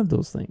none of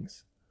those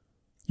things.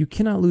 You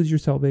cannot lose your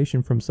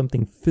salvation from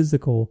something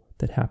physical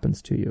that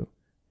happens to you.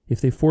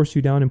 If they force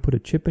you down and put a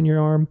chip in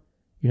your arm,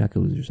 you're not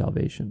going to lose your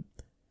salvation.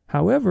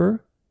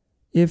 However,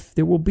 if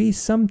there will be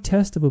some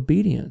test of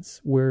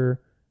obedience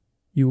where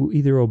you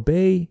either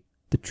obey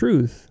the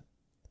truth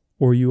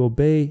or you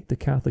obey the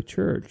Catholic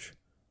Church,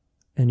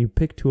 and you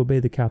pick to obey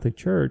the Catholic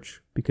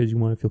Church because you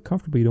want to feel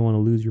comfortable, you don't want to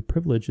lose your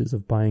privileges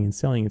of buying and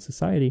selling in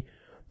society,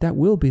 that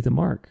will be the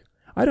mark.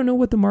 I don't know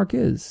what the mark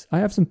is. I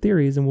have some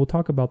theories, and we'll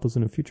talk about those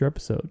in a future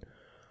episode.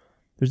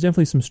 There's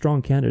definitely some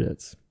strong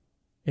candidates.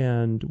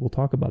 And we'll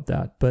talk about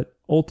that. But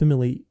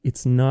ultimately,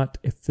 it's not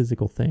a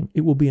physical thing.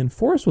 It will be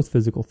enforced with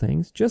physical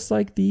things, just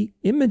like the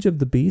image of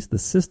the beast, the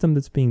system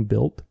that's being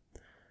built,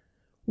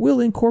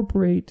 will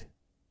incorporate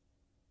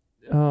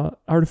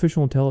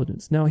artificial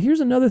intelligence. Now,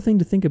 here's another thing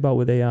to think about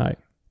with AI,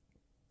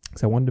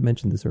 because I wanted to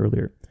mention this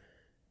earlier.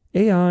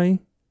 AI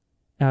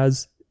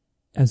as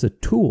a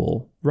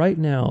tool right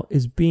now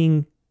is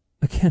being,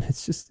 again,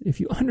 it's just, if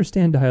you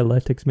understand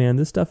dialectics, man,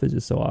 this stuff is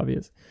just so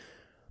obvious.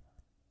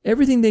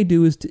 Everything they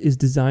do is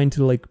designed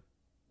to like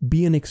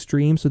be an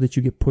extreme so that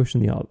you get pushed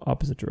in the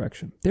opposite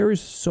direction. There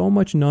is so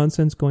much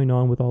nonsense going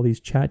on with all these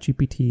chat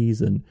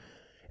GPTs and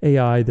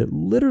AI that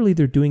literally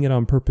they're doing it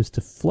on purpose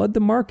to flood the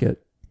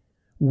market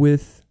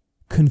with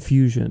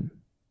confusion.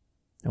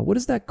 Now, what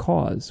does that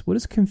cause? What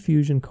does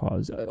confusion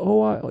cause?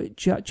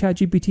 Chat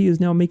GPT is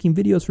now making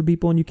videos for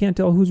people and you can't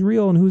tell who's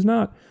real and who's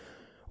not.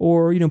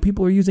 Or,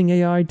 people are using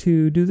AI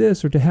to do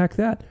this or to hack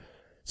that.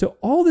 So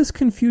all this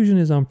confusion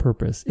is on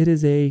purpose. It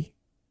is a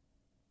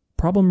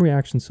problem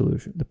reaction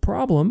solution. The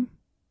problem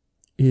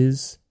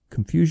is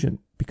confusion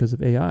because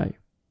of AI.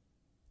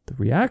 The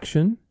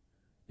reaction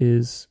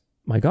is,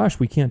 my gosh,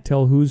 we can't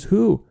tell who's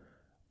who,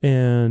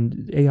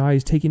 and AI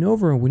is taking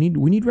over, and we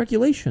need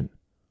regulation.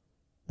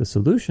 The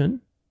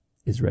solution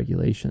is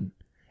regulation,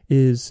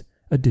 is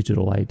a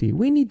digital ID.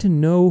 We need to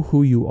know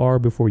who you are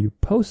before you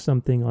post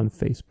something on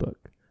Facebook,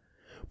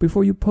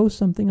 before you post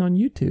something on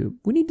YouTube.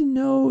 We need to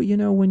know,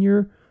 when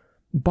you're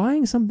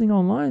buying something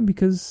online,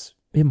 because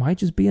it might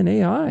just be an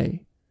AI.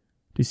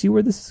 Do you see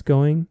where this is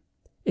going?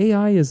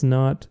 AI is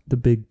not the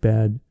big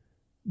bad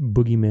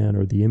boogeyman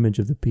or the image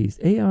of the beast.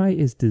 AI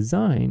is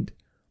designed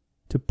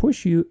to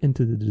push you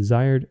into the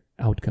desired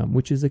outcome,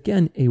 which is,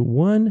 again, a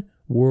one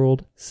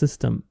world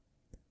system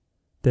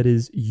that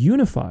is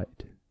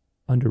unified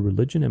under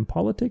religion and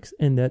politics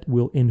and that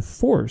will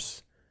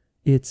enforce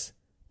its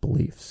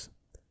beliefs.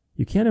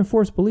 You can't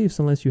enforce beliefs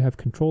unless you have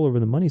control over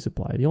the money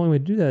supply. The only way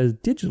to do that is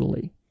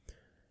digitally.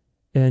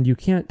 And you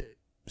can't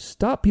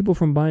stop people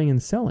from buying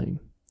and selling,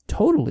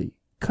 totally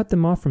cut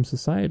them off from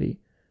society,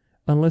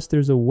 unless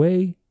there's a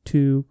way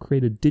to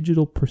create a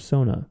digital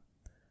persona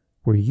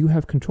where you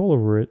have control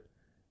over it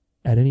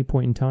at any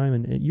point in time.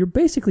 And you're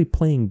basically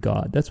playing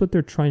God. That's what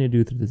they're trying to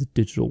do through this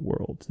digital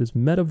world, this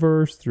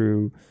metaverse,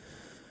 through,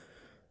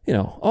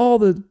 all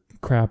the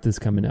crap that's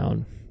coming out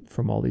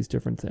from all these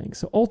different things.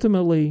 So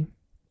ultimately,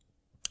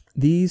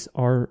 these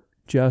are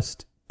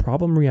just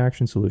problem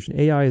reaction solution.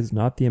 AI is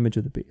not the image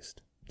of the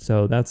beast.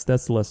 So that's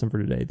the lesson for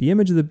today. The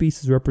image of the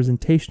beast is a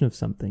representation of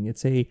something.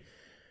 It's a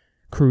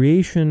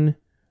creation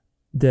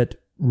that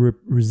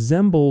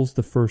resembles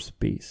the first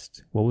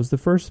beast. What was the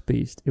first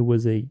beast? It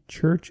was a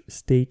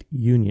church-state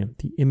union.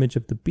 The image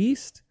of the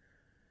beast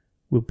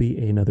will be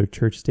another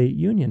church-state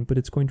union, but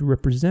it's going to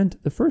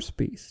represent the first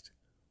beast.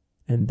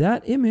 And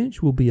that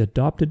image will be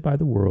adopted by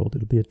the world.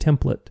 It'll be a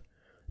template.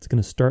 It's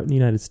going to start in the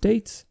United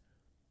States.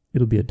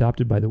 It'll be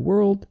adopted by the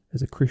world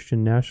as a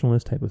Christian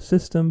nationalist type of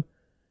system,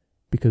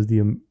 because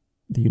the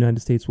United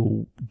States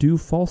will do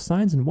false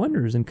signs and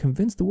wonders and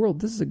convince the world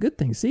this is a good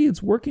thing. See,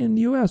 it's working in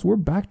the U.S. We're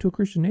back to a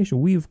Christian nation.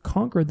 We've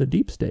conquered the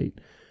deep state.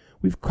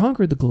 We've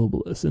conquered the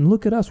globalists. And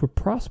look at us. We're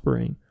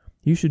prospering.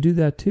 You should do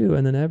that too.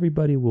 And then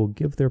everybody will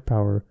give their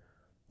power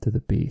to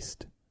the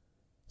beast.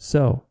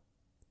 So,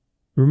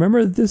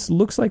 remember, this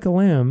looks like a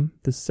lamb.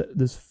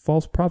 This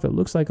false prophet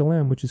looks like a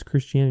lamb, which is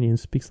Christianity, and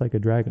speaks like a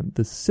dragon.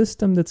 The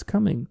system that's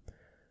coming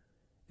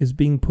is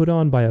being put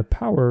on by a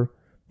power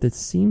that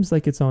seems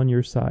like it's on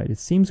your side. It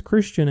seems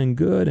Christian and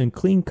good and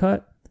clean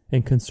cut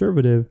and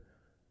conservative,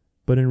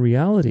 but in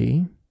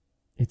reality,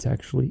 it's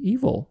actually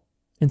evil.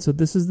 And so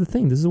this is the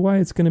thing. This is why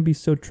it's going to be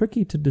so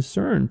tricky to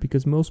discern,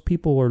 because most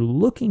people are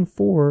looking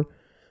for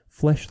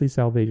fleshly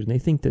salvation. They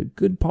think that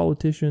good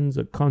politicians,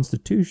 a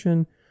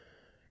constitution,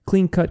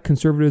 clean cut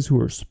conservatives who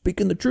are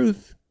speaking the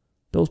truth,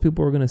 those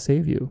people are going to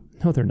save you.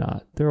 No, they're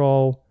not. They're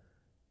all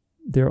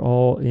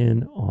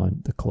in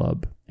on the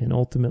club. And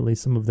ultimately,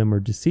 some of them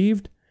are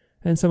deceived,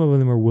 and some of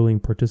them are willing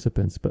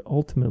participants, but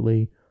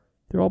ultimately,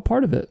 they're all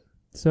part of it.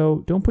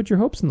 So don't put your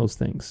hopes in those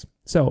things.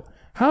 So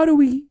how do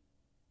we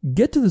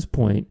get to this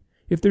point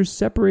if there's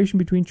separation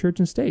between church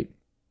and state?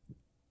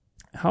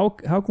 How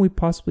can we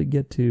possibly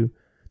get to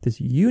this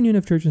union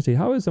of church and state?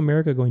 How is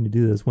America going to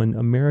do this when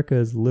America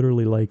is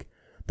literally like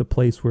the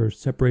place where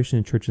separation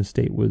in church and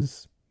state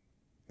was,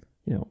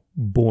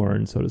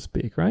 born, so to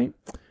speak, right?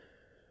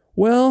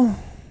 Well,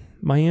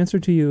 my answer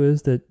to you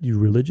is that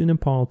religion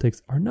and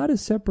politics are not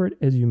as separate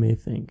as you may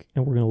think.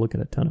 And we're going to look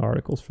at a ton of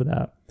articles for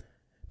that.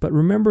 But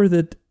remember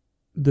that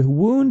the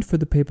wound for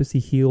the papacy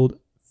healed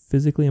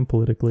physically and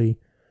politically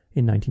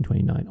in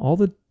 1929. All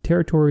the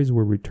territories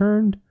were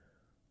returned.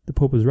 The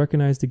Pope was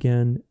recognized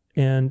again.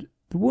 And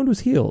the wound was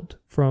healed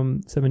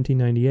from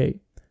 1798.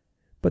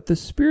 But the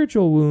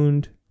spiritual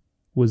wound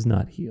was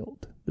not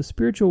healed. The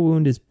spiritual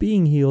wound is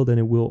being healed, and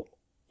it will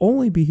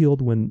only be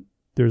healed when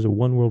there's a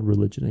one world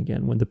religion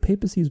again, when the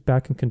papacy is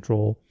back in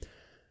control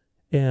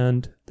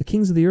and the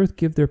kings of the earth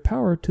give their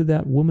power to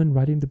that woman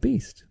riding the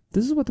beast.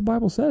 This is what the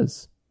Bible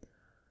says.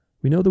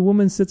 We know the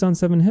woman sits on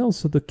 7 hills,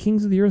 so the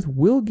kings of the earth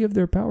will give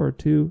their power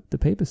to the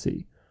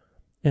papacy.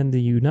 And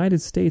the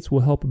United States will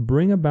help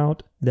bring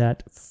about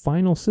that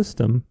final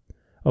system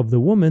of the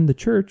woman, the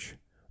church,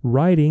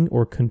 riding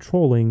or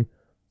controlling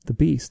the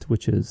beast,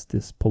 which is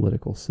this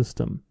political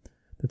system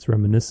that's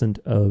reminiscent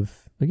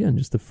of, again,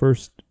 just the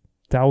first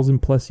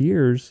 1,000+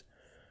 years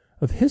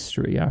of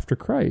history after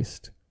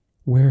Christ,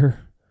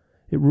 where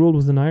it ruled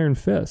with an iron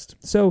fist.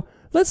 So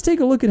let's take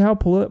a look at how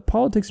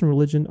politics and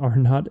religion are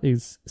not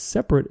as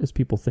separate as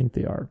people think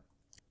they are.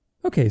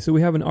 Okay, so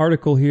we have an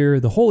article here,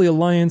 The Holy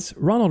Alliance,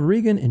 Ronald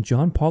Reagan and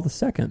John Paul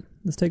II.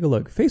 Let's take a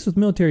look. Faced with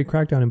military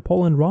crackdown in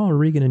Poland, Ronald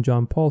Reagan and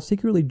John Paul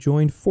secretly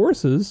joined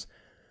forces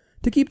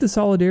to keep the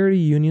Solidarity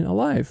Union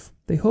alive.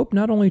 They hoped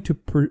not only to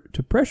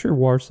pressure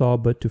Warsaw,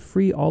 but to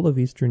free all of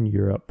Eastern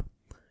Europe.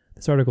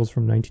 This article is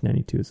from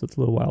 1992, so it's a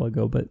little while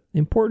ago, but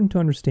important to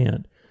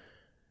understand.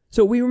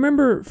 So we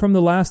remember from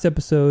the last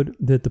episode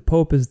that the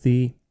Pope is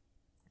the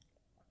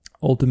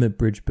ultimate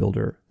bridge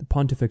builder, the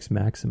Pontifex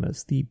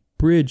Maximus, the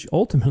bridge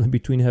ultimately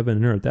between heaven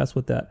and earth. That's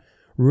what that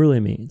really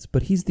means.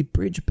 But he's the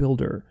bridge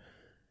builder.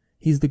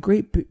 He's the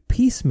great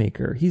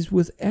peacemaker. He's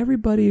with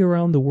everybody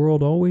around the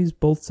world, always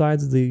both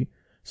sides of the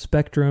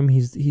spectrum.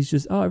 He's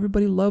just,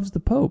 everybody loves the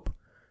Pope.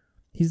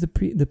 He's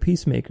the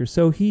peacemaker.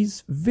 So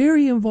he's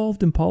very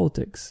involved in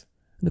politics.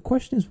 And the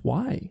question is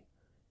why?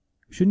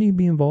 Shouldn't he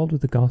be involved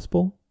with the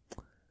gospel?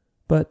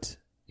 But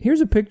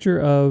here's a picture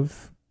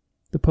of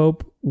the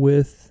Pope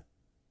with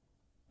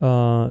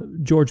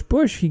George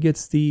Bush. He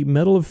gets the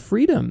Medal of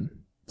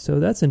Freedom. So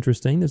that's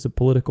interesting. There's a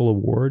political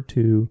award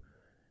to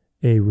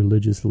a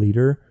religious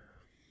leader.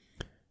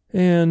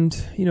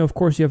 And, of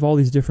course, you have all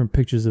these different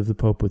pictures of the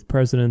Pope with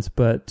presidents,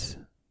 but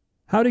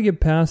how to get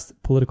past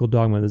political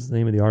dogma, this is the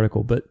name of the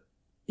article. But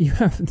you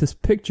have this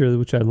picture,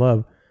 which I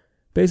love.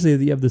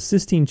 Basically, you have the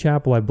Sistine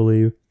Chapel, I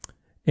believe,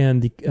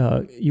 and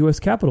the U.S.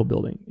 Capitol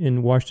building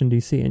in Washington,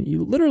 D.C. And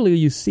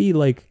you see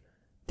like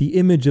the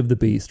image of the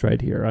beast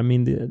right here. I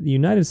mean, the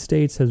United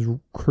States has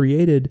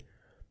created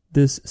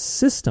this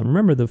system.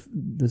 Remember,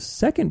 the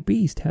second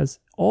beast has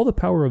all the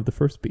power of the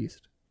first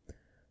beast.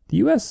 The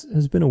U.S.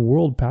 has been a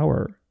world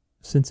power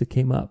since it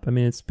came up. I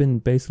mean, it's been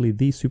basically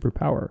the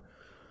superpower.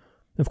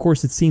 Of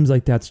course, it seems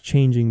like that's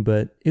changing,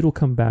 but it'll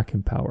come back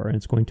in power, and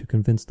it's going to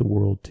convince the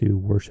world to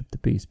worship the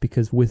beast,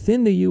 because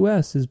within the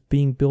U.S. is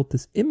being built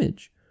this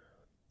image.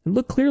 And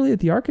look clearly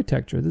at the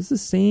architecture. This is the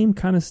same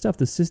kind of stuff.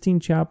 The Sistine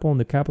Chapel and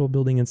the Capitol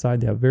building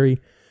inside, they have very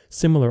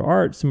similar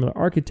art, similar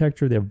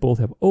architecture. They both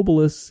have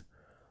obelisks,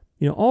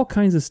 all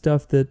kinds of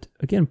stuff that,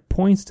 again,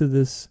 points to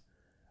this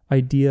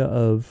idea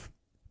of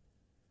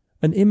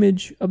an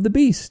image of the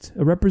beast,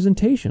 a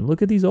representation.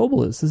 Look at these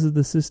obelisks. This is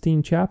the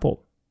Sistine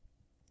Chapel.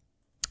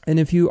 And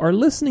if you are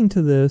listening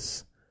to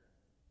this,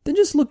 then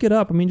just look it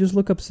up. I mean, just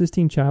look up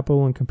Sistine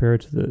Chapel and compare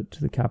it to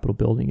the Capitol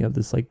building. You have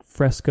this like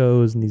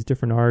frescoes and these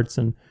different arts.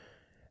 And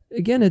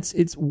again,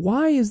 it's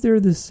why is there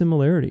this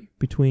similarity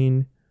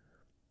between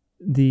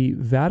the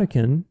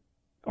Vatican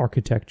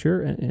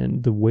architecture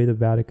and the way the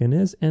Vatican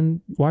is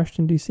and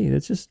Washington, D.C.?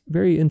 That's just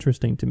very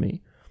interesting to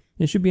me.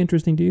 It should be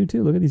interesting to you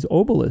too. Look at these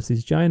obelisks,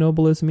 these giant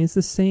obelisks. I mean, it's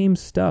the same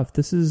stuff.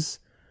 This is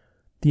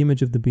the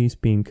image of the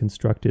beast being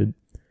constructed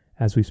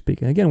as we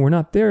speak. And again, we're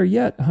not there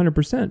yet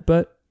 100%,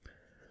 but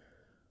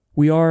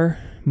we are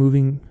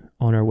moving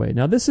on our way.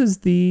 Now, this is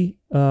the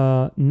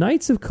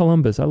Knights of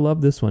Columbus. I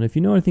love this one. If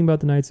you know anything about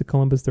the Knights of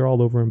Columbus, they're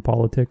all over in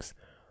politics.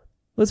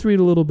 Let's read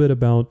a little bit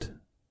about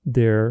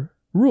their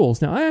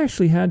rules. Now, I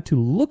actually had to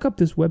look up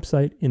this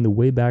website in the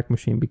Wayback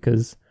Machine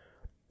because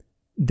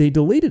they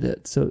deleted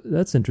it. So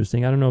that's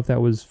interesting. I don't know if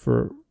that was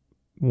for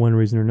one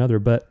reason or another,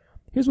 but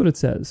here's what it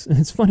says. And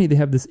it's funny, they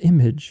have this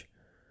image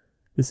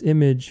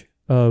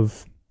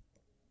of,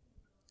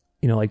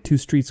 like two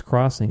streets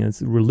crossing, and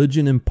it's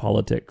religion and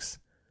politics.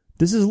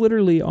 This is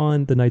literally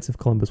on the Knights of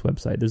Columbus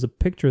website. There's a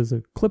picture, there's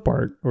a clip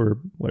art or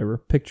whatever,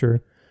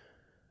 picture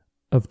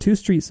of two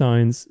street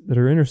signs that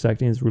are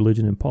intersecting as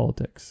religion and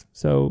politics.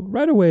 So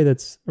right away,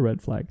 that's a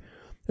red flag.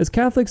 As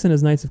Catholics and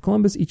as Knights of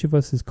Columbus, each of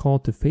us is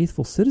called to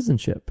faithful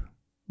citizenship.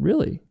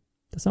 Really?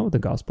 That's not what the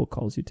gospel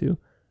calls you to.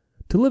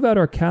 To live out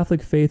our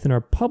Catholic faith in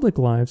our public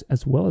lives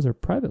as well as our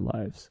private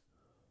lives.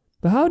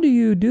 But how do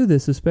you do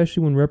this,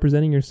 especially when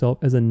representing yourself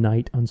as a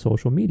knight on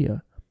social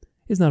media?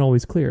 It's not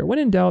always clear. When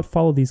in doubt,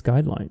 follow these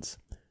guidelines.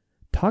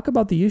 Talk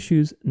about the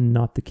issues,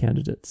 not the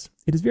candidates.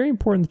 It is very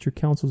important that your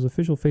council's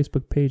official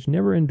Facebook page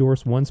never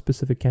endorse one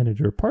specific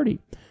candidate or party.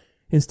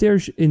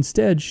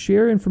 Instead,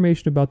 share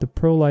information about the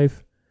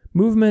pro-life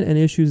movement and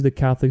issues that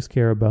Catholics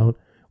care about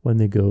when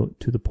they go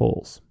to the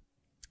polls.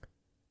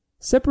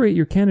 Separate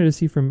your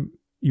candidacy from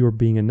your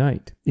being a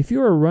knight. If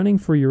you are running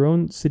for your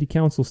own city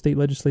council, state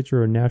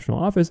legislature, or national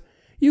office,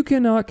 you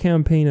cannot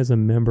campaign as a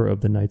member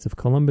of the Knights of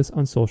Columbus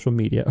on social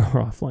media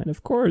or offline.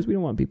 Of course, we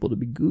don't want people to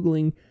be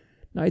Googling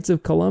Knights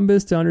of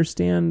Columbus to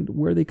understand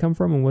where they come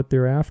from and what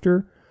they're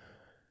after.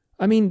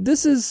 I mean,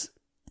 this is,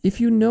 if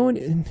you know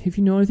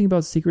anything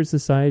about secret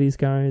societies,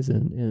 guys,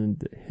 and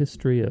the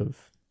history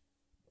of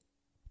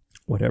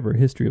whatever,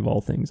 history of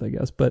all things, I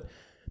guess, but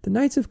The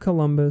Knights of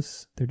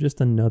Columbus, they're just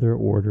another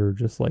order,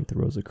 just like the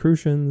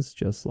Rosicrucians,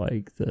 just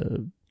like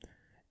the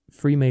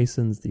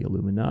Freemasons, the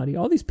Illuminati.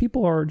 All these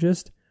people are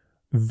just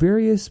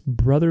various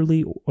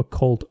brotherly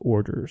occult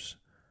orders.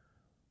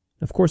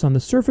 Of course, on the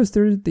surface,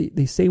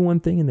 they say one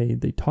thing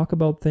and they talk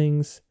about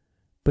things,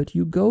 but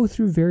you go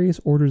through various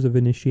orders of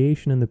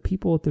initiation, and the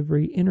people at the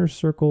very inner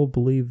circle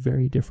believe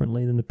very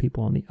differently than the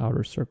people on the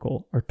outer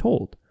circle are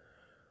told.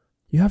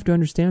 You have to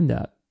understand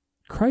that.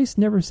 Christ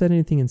never said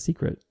anything in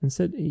secret.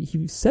 Instead,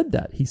 he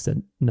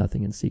said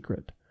nothing in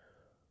secret.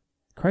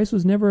 Christ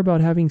was never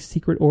about having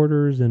secret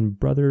orders and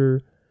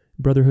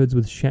brotherhoods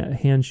with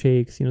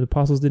handshakes. The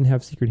apostles didn't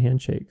have secret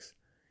handshakes.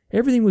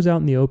 Everything was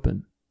out in the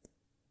open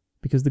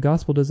because the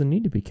gospel doesn't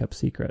need to be kept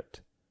secret.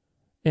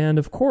 And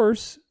of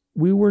course,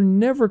 we were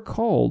never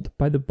called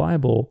by the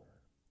Bible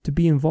to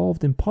be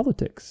involved in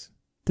politics.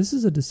 This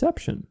is a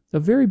deception, a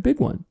very big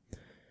one,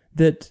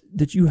 that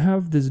you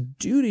have this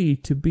duty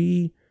to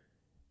be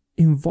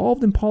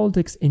involved in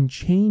politics and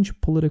change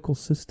political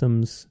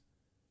systems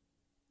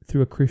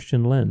through a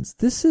Christian lens.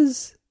 This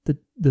is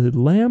the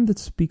lamb that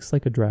speaks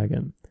like a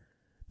dragon.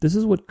 This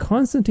is what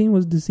Constantine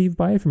was deceived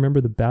by. If you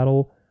remember the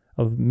Battle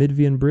of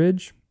Milvian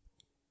Bridge,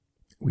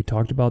 we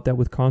talked about that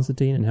with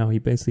Constantine and how he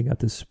basically got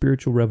this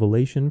spiritual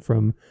revelation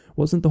from,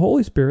 wasn't the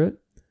Holy Spirit,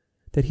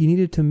 that he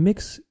needed to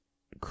mix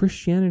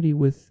Christianity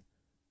with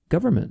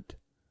government.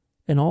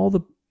 And all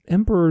the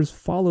emperors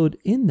followed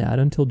in that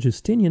until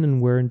Justinian, and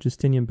where in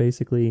Justinian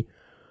basically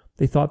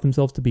they thought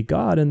themselves to be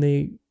God and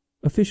they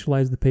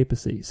officialized the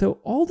papacy. So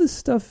all this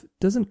stuff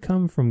doesn't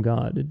come from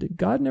God.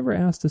 God never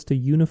asked us to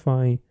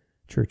unify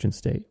church and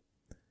state.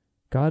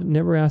 God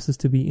never asked us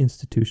to be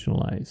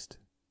institutionalized.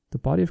 The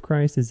body of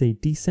Christ is a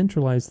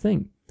decentralized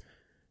thing.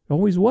 It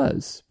always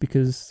was,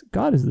 because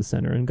God is the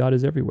center and God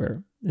is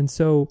everywhere. And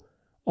so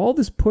all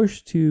this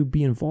push to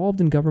be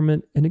involved in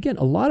government, and again,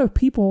 a lot of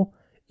people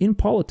in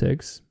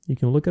politics, you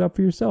can look it up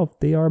for yourself,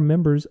 they are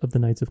members of the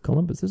Knights of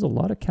Columbus. There's a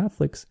lot of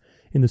Catholics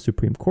in the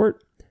Supreme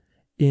Court,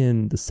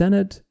 in the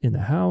Senate, in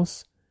the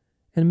House,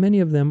 and many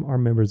of them are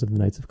members of the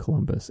Knights of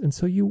Columbus. And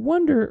so you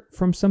wonder,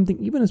 from something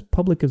even as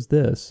public as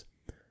this,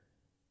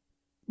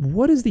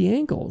 what is the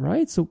angle,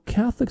 right? So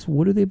Catholics,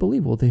 what do they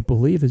believe? Well, they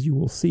believe, as you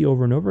will see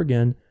over and over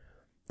again,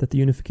 that the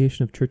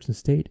unification of church and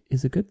state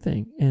is a good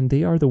thing. And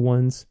they are the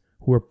ones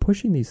who are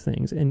pushing these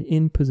things and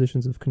in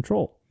positions of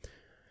control.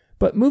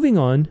 But moving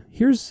on,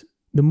 here's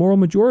the moral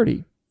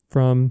majority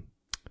from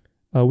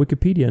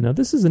Wikipedia. Now,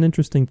 this is an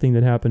interesting thing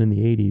that happened in the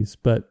 80s,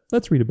 but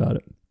let's read about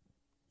it.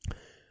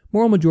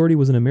 Moral Majority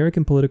was an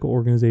American political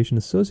organization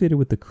associated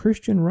with the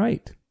Christian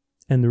right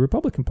and the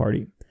Republican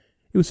Party.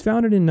 It was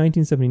founded in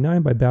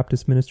 1979 by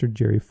Baptist minister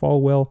Jerry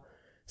Falwell,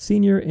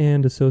 Sr.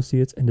 and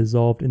Associates, and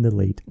dissolved in the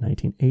late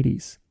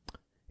 1980s.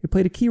 It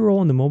played a key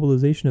role in the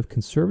mobilization of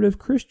conservative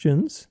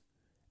Christians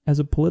as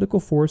a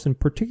political force, and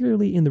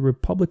particularly in the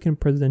Republican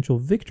presidential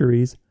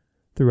victories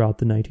throughout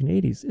the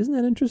 1980s. Isn't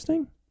that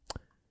interesting?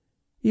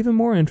 Even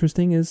more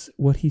interesting is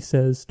what he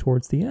says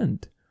towards the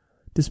end.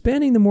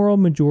 Disbanding the Moral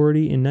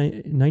Majority in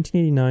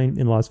 1989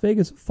 in Las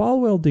Vegas,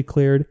 Falwell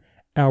declared,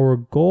 "Our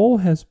goal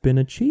has been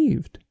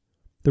achieved.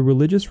 The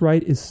religious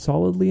right is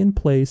solidly in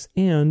place,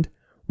 and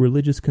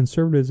religious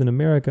conservatives in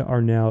America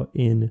are now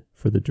in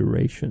for the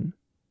duration."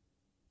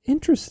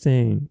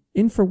 Interesting.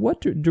 In for what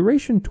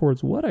duration?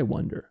 Towards what, I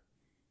wonder?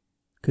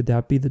 Could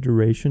that be the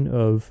duration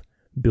of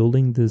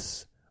building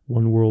this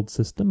one world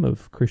system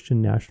of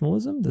Christian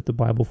nationalism that the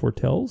Bible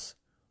foretells?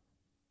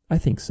 I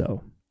think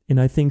so.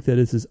 And I think that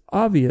it is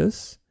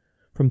obvious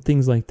from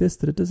things like this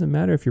that it doesn't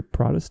matter if you're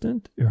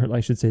Protestant, or I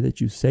should say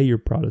that you say you're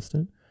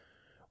Protestant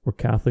or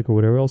Catholic or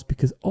whatever else,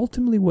 because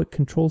ultimately what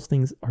controls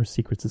things are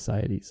secret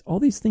societies. All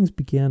these things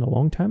began a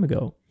long time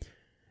ago,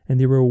 and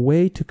they were a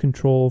way to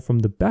control from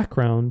the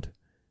background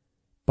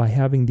by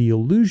having the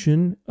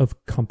illusion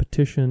of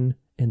competition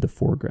in the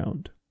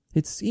foreground.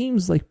 It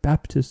seems like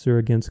Baptists are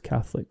against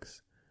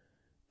Catholics,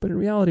 but in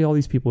reality, all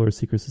these people are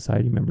secret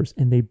society members,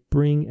 and they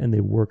bring and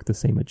they work the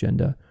same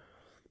agenda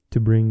to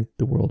bring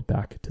the world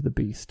back to the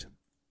beast.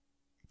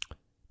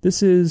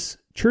 This is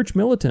Church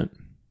Militant,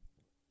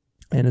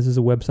 and this is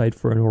a website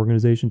for an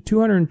organization.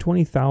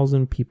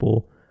 220,000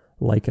 people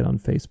like it on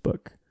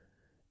Facebook.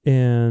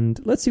 And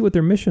let's see what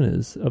their mission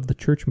is of the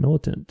Church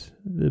Militant.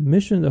 The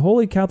mission, the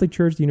Holy Catholic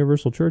Church, the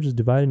Universal Church, is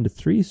divided into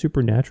 3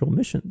 supernatural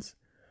missions.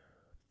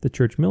 The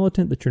Church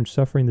Militant, the Church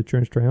Suffering, the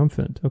Church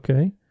Triumphant.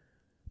 Okay.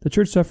 The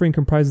Church Suffering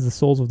comprises the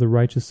souls of the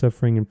righteous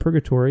suffering in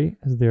purgatory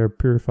as they are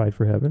purified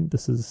for heaven.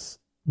 This is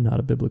not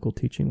a biblical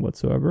teaching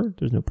whatsoever.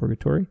 There's no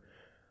purgatory.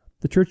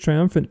 The Church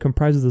Triumphant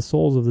comprises the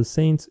souls of the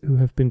saints who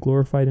have been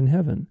glorified in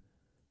heaven.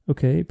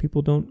 Okay,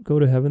 people don't go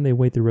to heaven, they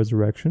wait the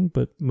resurrection,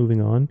 but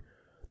moving on.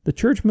 The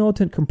Church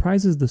Militant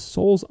comprises the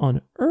souls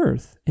on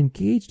earth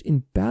engaged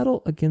in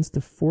battle against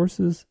the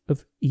forces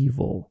of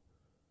evil.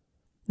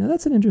 Now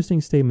that's an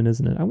interesting statement,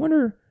 isn't it? I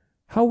wonder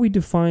how we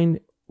define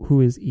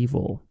who is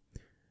evil.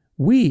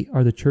 We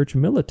are the Church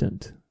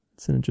Militant.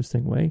 It's an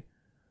interesting way.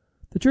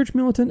 The Church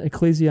Militant,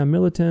 Ecclesia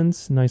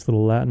Militans, nice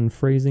little Latin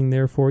phrasing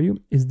there for you,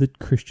 is the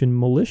Christian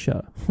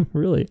militia.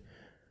 Really.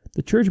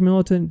 The church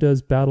militant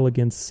does battle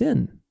against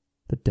sin,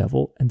 the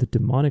devil, and the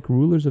demonic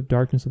rulers of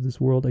darkness of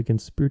this world,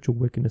 against spiritual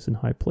wickedness in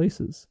high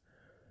places.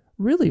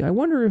 Really, I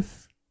wonder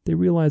if they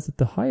realize that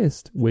the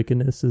highest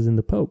wickedness is in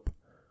the Pope.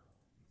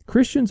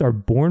 Christians are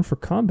born for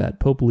combat,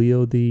 Pope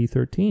Leo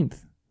XIII.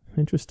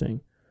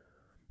 Interesting.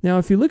 Now,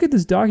 if you look at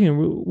this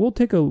document, we'll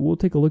take a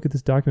look at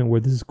this document where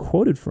this is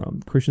quoted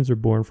from. Christians are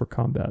born for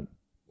combat.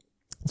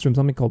 It's from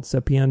something called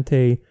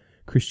Sapientiae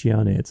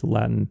Christianae. It's a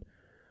Latin,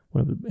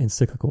 one of the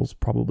encyclicals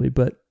probably.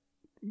 But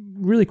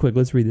really quick,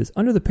 let's read this.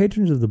 Under the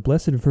patronage of the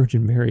Blessed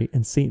Virgin Mary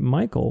and Saint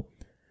Michael,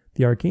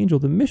 the Archangel,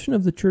 the mission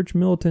of the Church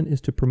militant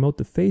is to promote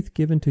the faith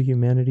given to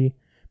humanity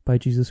by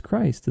Jesus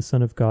Christ, the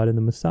Son of God and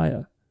the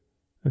Messiah.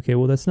 Okay,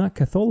 well, that's not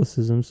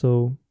Catholicism,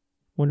 so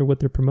wonder what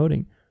they're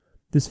promoting.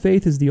 This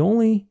faith is the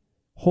only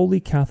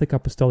Holy Catholic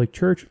Apostolic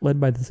Church led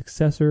by the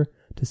successor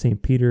to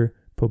St. Peter,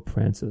 Pope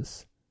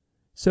Francis.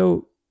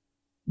 So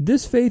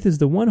this faith is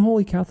the one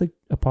Holy Catholic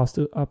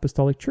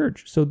Apostolic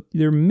Church. So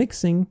they're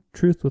mixing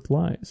truth with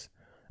lies.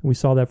 And we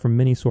saw that from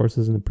many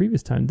sources in the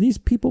previous time. These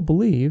people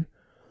believe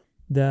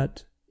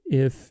that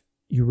if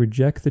you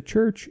reject the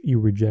church, you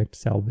reject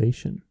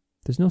salvation.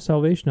 There's no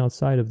salvation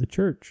outside of the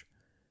church.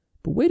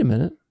 But wait a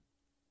minute.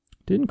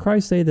 Didn't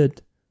Christ say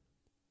that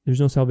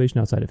there's no salvation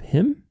outside of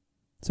him?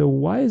 So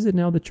why is it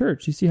now the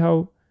church? You see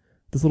how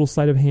this little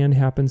sleight of hand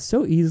happens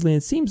so easily?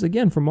 And it seems,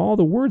 again, from all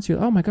the words here,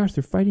 oh my gosh,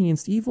 they're fighting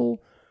against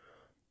evil,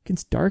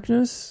 against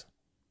darkness.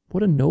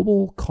 What a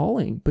noble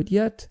calling. But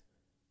yet,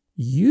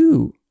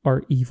 you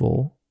are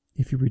evil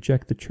if you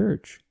reject the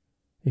church,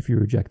 if you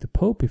reject the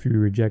Pope, if you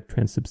reject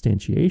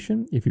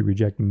transubstantiation, if you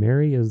reject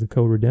Mary as the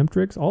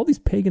co-redemptrix, all these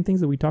pagan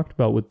things that we talked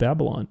about with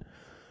Babylon.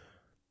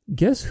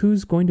 Guess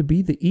who's going to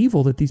be the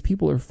evil that these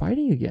people are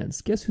fighting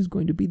against? Guess who's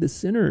going to be the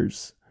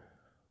sinners?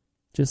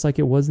 Just like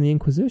it was in the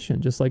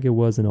Inquisition, just like it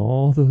was in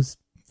all those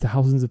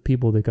thousands of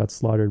people that got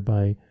slaughtered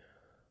by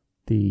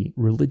the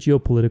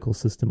religio-political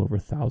system over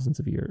thousands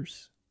of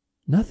years.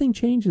 Nothing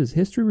changes.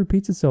 History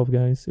repeats itself,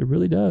 guys. It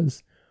really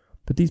does.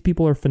 But these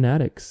people are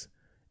fanatics,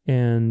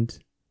 and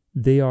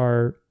they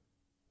are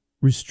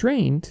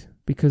restrained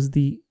because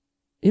the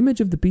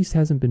image of the beast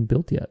hasn't been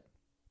built yet.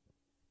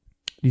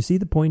 Do you see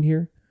the point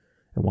here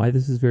and why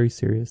this is very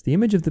serious? The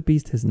image of the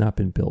beast has not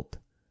been built.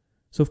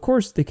 So, of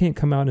course, they can't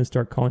come out and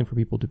start calling for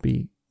people to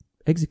be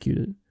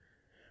executed.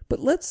 But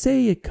let's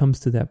say it comes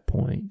to that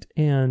point,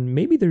 and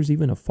maybe there's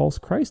even a false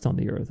Christ on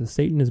the earth, as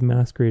Satan is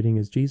masquerading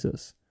as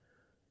Jesus.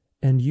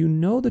 And you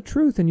know the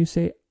truth, and you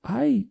say,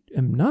 I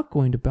am not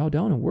going to bow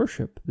down and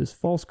worship this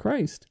false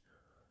Christ.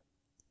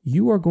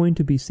 You are going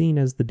to be seen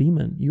as the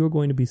demon. You are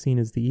going to be seen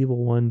as the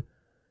evil one,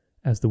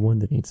 as the one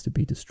that needs to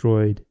be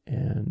destroyed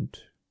and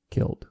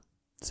killed.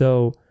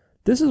 So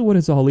this is what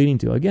it's all leading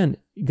to. Again,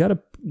 you got to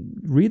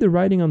read the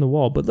writing on the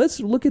wall. But let's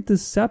look at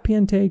this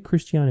Sapientiae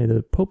Christianae,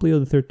 the Pope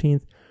Leo XIII,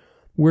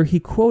 where he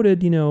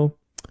quoted,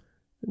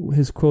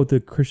 his quote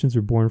that Christians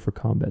are born for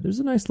combat. There's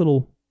a nice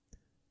little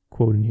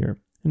quote in here.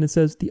 And it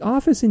says, the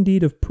office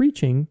indeed of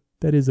preaching,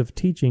 that is of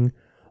teaching,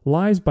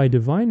 lies by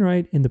divine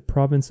right in the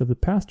province of the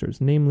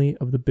pastors, namely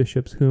of the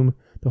bishops whom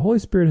the Holy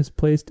Spirit has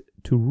placed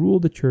to rule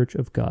the church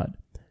of God.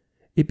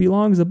 It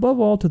belongs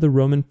above all to the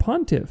Roman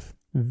pontiff,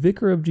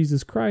 vicar of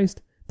Jesus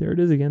Christ. There it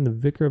is again, the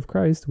vicar of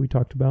Christ we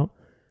talked about,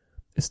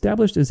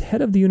 established as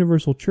head of the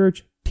universal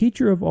church,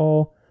 teacher of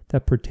all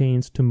that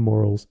pertains to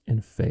morals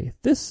and faith.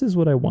 This is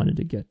what I wanted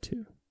to get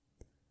to.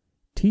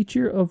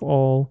 Teacher of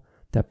all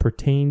that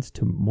pertains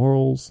to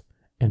morals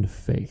and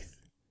faith.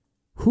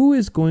 Who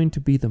is going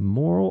to be the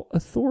moral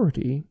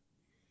authority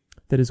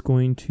that is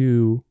going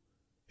to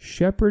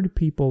shepherd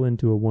people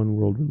into a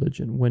one-world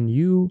religion? When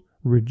you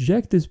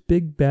reject this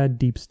big, bad,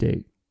 deep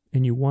state,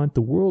 and you want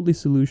the worldly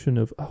solution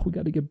of, we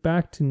got to get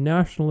back to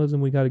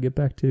nationalism, we got to get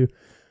back to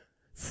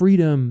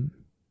freedom,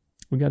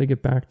 we got to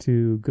get back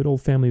to good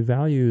old family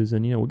values,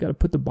 and, we got to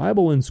put the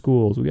Bible in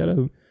schools, we got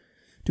to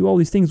do all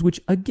these things, which,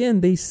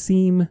 again, they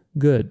seem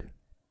good.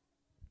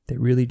 They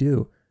really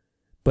do.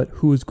 But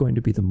who is going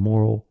to be the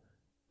moral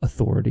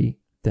authority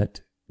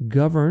that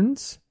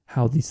governs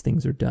how these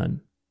things are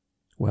done?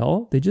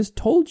 Well, they just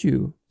told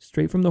you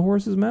straight from the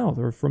horse's mouth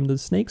or from the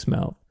snake's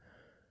mouth.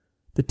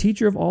 The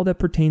teacher of all that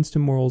pertains to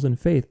morals and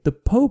faith. The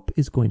Pope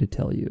is going to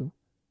tell you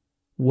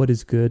what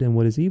is good and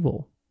what is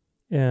evil.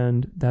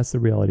 And that's the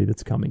reality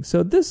that's coming.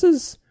 So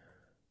these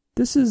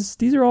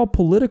are all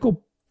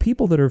political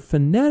people that are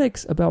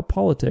fanatics about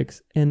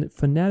politics and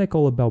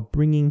fanatical about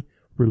bringing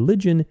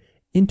religion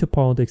into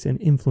politics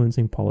and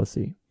influencing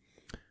policy.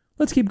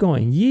 Let's keep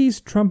going. Ye's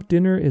Trump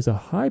dinner is a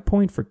high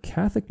point for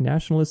Catholic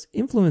nationalist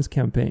influence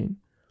campaign.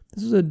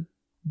 This is a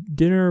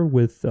dinner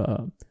with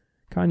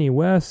Kanye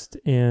West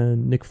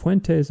and Nick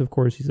Fuentes. Of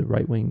course, he's a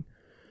right-wing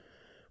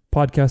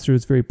podcaster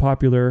who's very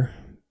popular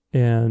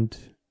and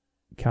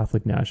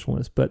Catholic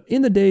nationalist. But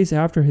in the days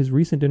after his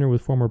recent dinner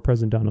with former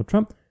President Donald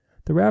Trump,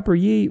 the rapper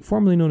Ye,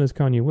 formerly known as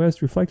Kanye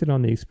West, reflected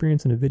on the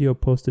experience in a video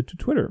posted to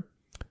Twitter.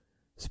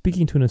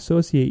 Speaking to an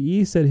associate,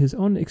 Ye said his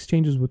own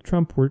exchanges with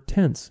Trump were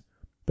tense,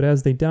 but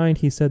as they dined,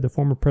 he said the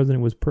former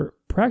president was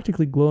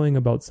practically glowing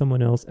about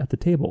someone else at the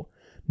table.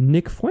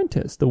 Nick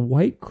Fuentes, the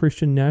white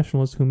Christian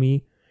nationalist whom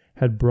he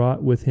had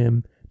brought with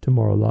him to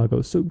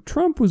Mar-a-Lago. So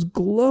Trump was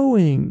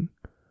glowing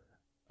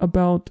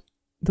about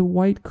the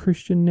white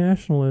Christian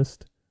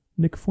nationalist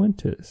Nick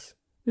Fuentes.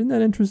 Isn't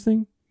that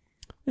interesting?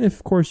 And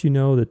of course, you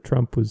know that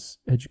Trump was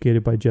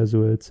educated by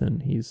Jesuits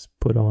and he's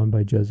put on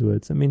by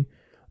Jesuits. I mean,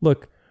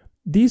 look,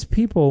 these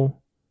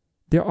people,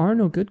 there are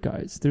no good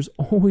guys. There's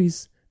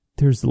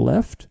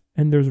left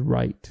and there's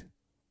right.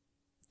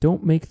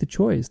 Don't make the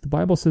choice. The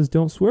Bible says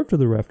don't swerve to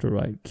the left or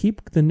right.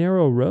 Keep the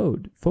narrow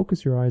road.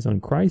 Focus your eyes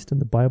on Christ and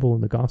the Bible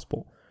and the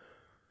gospel.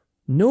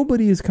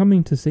 Nobody is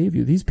coming to save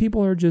you. These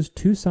people are just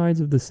two sides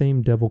of the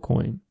same devil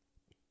coin.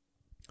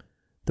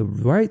 The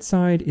right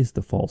side is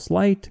the false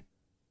light,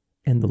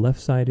 and the left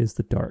side is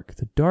the dark.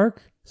 The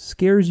dark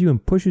scares you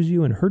and pushes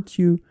you and hurts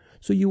you,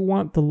 so you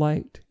want the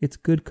light. It's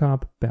good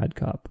cop, bad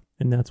cop,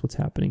 and that's what's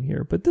happening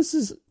here. But this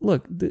is,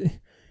 look,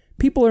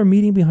 people are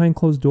meeting behind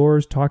closed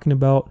doors talking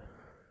about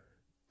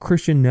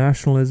Christian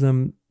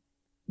nationalism.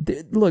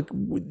 Look,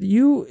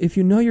 if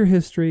you know your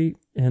history,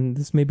 and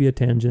this may be a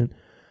tangent,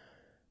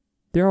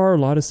 there are a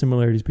lot of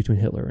similarities between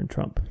Hitler and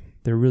Trump.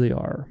 There really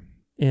are.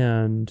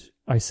 And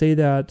I say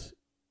that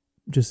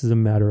just as a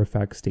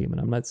matter-of-fact statement.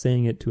 I'm not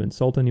saying it to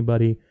insult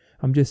anybody.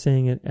 I'm just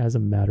saying it as a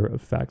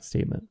matter-of-fact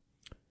statement.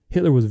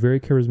 Hitler was very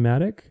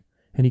charismatic,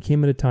 and he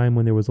came at a time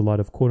when there was a lot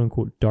of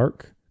quote-unquote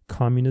dark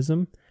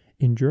communism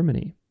in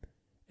Germany.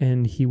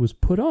 And he was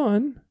put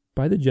on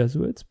by the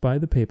Jesuits, by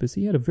the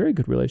papacy. He had a very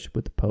good relationship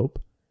with the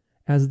Pope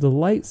as the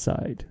light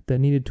side that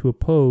needed to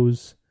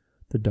oppose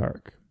the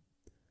dark.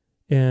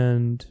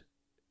 And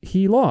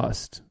he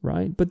lost,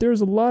 right? But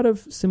there's a lot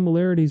of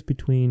similarities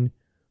between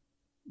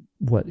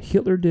what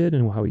Hitler did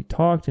and how he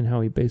talked and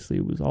how he basically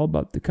was all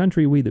about the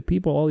country, we the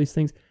people, all these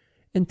things,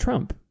 and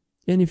Trump.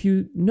 And if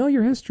you know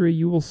your history,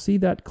 you will see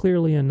that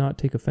clearly and not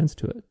take offense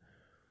to it.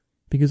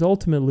 Because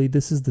ultimately,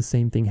 this is the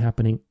same thing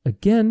happening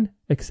again,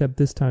 except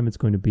this time it's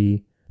going to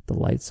be the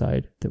light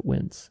side that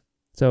wins.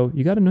 So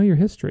you got to know your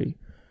history.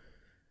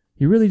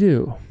 You really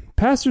do.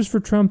 Pastors for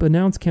Trump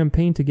announce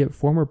campaign to get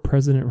former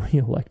president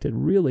reelected.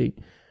 Really?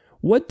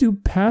 What do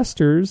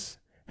pastors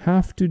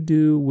have to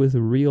do with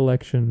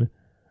re-election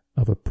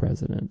of a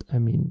president? I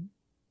mean,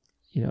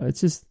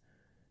 it's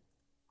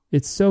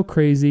so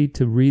crazy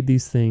to read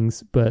these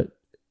things, but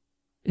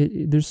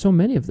there's so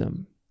many of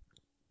them.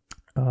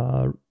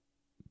 The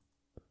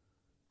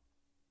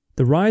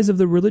rise of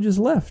the religious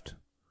left.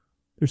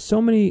 There's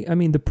so many. I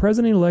mean, the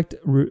president-elect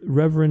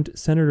Reverend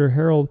Senator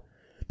Harold,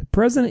 the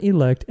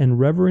president-elect and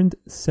Reverend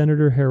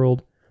Senator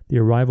Harold, the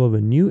arrival of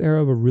a new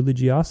era of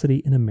religiosity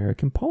in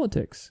American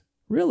politics.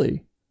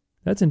 Really?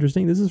 That's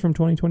interesting. This is from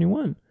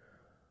 2021.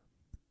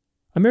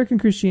 American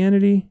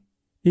Christianity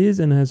is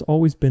and has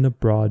always been a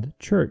broad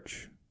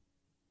church.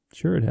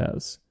 Sure it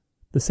has.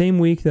 The same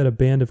week that a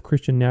band of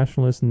Christian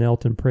nationalists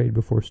knelt and prayed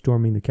before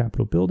storming the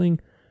Capitol building,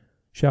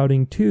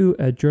 shouting too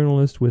at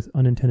journalists with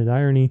unintended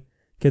irony,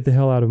 "Get the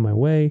hell out of my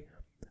way,"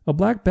 a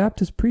black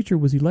Baptist preacher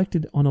was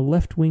elected on a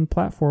left-wing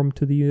platform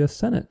to the U.S.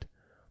 Senate.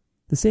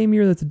 The same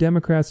year that the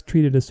Democrats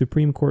treated a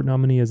Supreme Court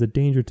nominee as a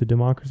danger to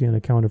democracy on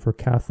account of her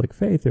Catholic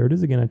faith, there it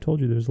is again, I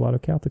told you there's a lot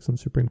of Catholics on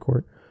the Supreme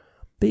Court,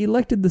 they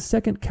elected the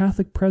second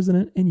Catholic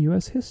president in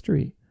U.S.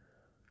 history.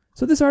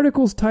 So this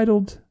article is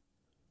titled,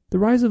 "The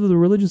Rise of the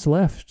Religious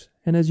Left,"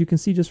 and as you can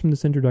see just from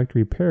this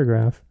introductory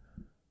paragraph,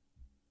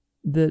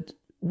 that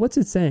what's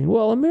it saying?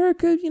 Well,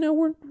 America,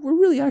 we're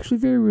really actually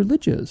very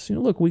religious.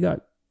 Look, we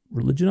got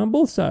religion on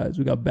both sides.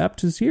 We got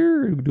Baptists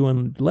here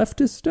doing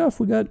leftist stuff.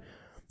 We got,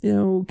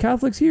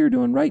 Catholics here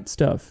doing right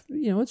stuff.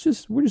 We're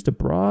just a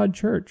broad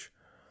church.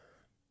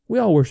 We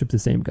all worship the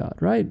same God,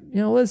 right?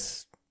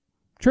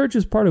 Church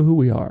is part of who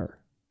we are.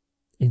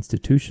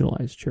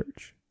 Institutionalized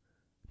church.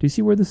 Do you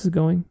see where this is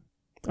going?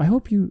 I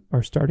hope you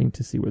are starting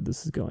to see where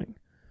this is going.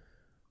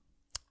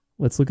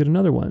 Let's look at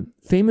another one.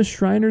 Famous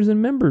Shriners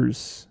and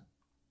members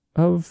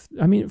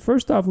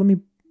first off, let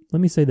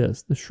me say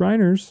this. The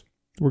Shriners,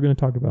 we're going to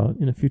talk about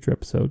in a future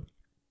episode.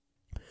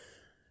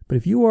 But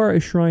if you are a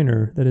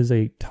Shriner that is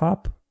a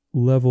top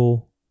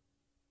level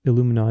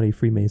Illuminati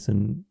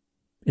Freemason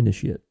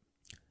initiate,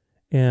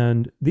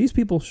 and these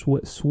people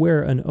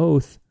swear an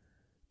oath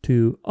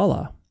to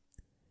Allah.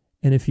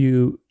 And if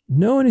you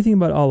know anything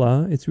about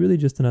Allah, it's really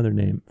just another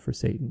name for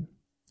Satan.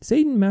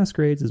 Satan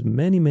masquerades as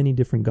many, many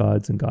different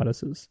gods and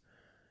goddesses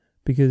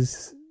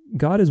because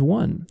God is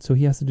one, so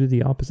he has to do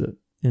the opposite.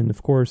 And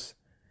of course,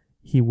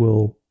 he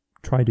will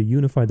try to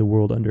unify the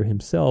world under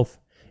himself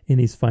in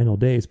these final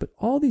days. But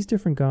all these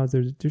different gods,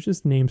 there's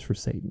just names for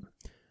Satan.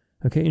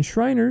 Okay, and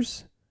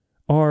Shriners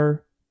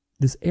are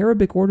this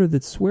Arabic order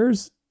that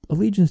swears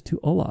allegiance to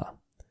Allah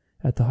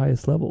at the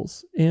highest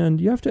levels. And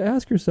you have to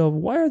ask yourself,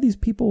 why are these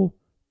people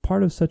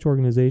part of such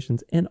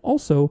organizations? And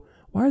also,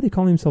 why are they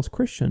calling themselves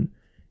Christian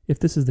if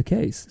this is the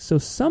case? So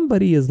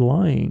somebody is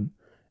lying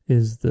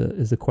is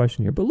the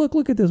question here. But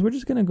look at this. We're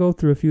just going to go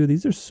through a few of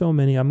these. There's so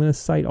many. I'm going to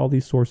cite all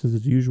these sources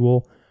as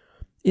usual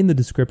in the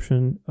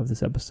description of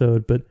this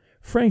episode. But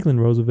Franklin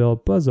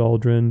Roosevelt, Buzz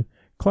Aldrin,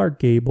 Clark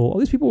Gable, all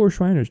these people were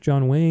Shriners.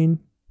 John Wayne,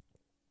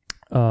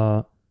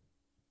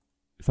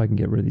 if I can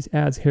get rid of these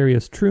ads, Harry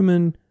S.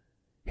 Truman,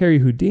 Harry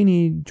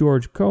Houdini,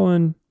 George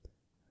Cohen,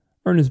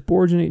 Ernest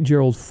Borgnine,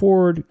 Gerald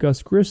Ford,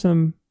 Gus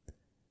Grissom.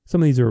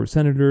 Some of these are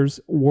senators,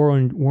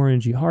 Warren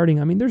G. Harding.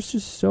 I mean, there's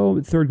just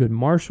Thurgood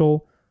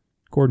Marshall,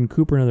 Gordon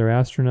Cooper, another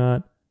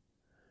astronaut.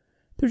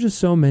 There's just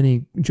so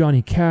many.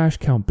 Johnny Cash,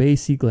 Count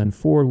Basie, Glenn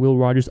Ford, Will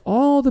Rogers,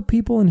 all the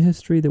people in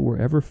history that were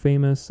ever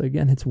famous.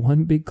 Again, it's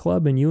one big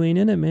club and you ain't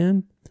in it,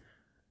 man.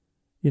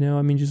 You know,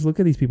 I mean, just look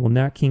at these people.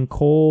 Nat King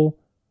Cole,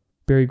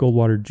 Barry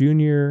Goldwater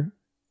Jr.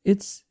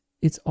 It's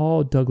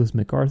all Douglas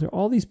MacArthur.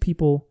 All these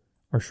people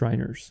are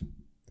Shriners.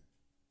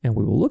 And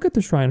we will look at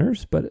the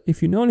Shriners, but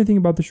if you know anything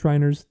about the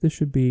Shriners, this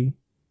should be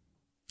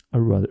a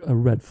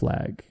red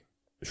flag.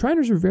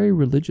 Shriners are very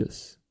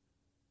religious.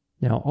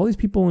 Now, all these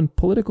people in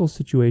political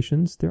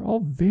situations, they're all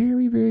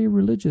very, very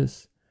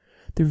religious.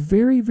 They're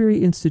very,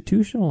 very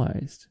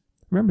institutionalized.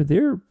 Remember,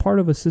 they're part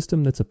of a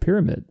system that's a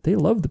pyramid. They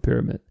love the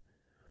pyramid.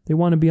 They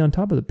want to be on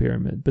top of the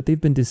pyramid, but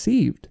they've been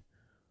deceived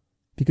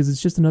because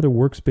it's just another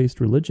works-based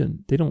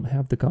religion. They don't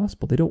have the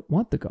gospel. They don't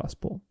want the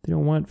gospel. They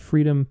don't want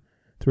freedom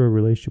through a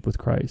relationship with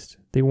Christ.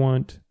 They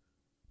want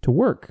to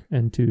work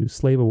and to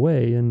slave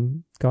away,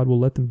 and God will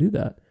let them do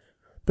that.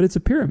 But it's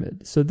a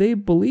pyramid. So they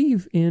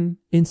believe in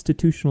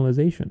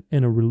institutionalization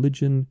and a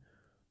religion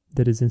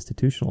that is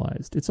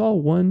institutionalized. It's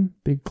all one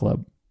big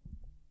club.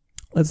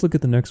 Let's look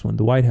at the next one,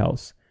 the White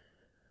House.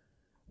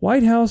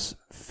 White House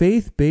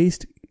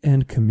Faith-Based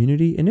and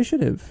Community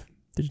Initiative.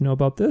 Did you know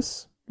about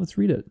this? Let's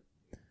read it.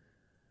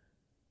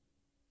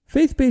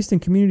 Faith-based and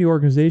community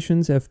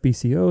organizations,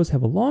 FBCOs,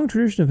 have a long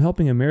tradition of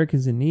helping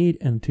Americans in need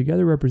and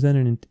together represent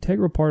an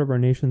integral part of our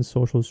nation's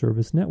social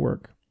service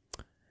network.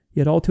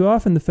 Yet all too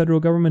often, the federal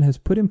government has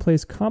put in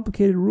place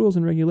complicated rules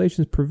and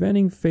regulations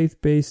preventing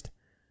faith-based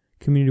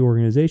community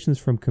organizations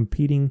from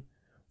competing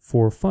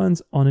for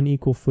funds on an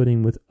equal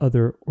footing with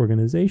other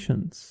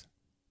organizations.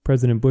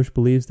 President Bush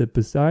believes that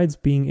besides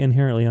being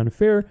inherently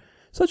unfair,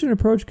 such an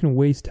approach can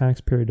waste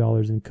taxpayer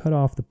dollars and cut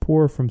off the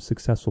poor from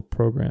successful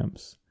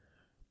programs.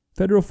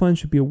 Federal funds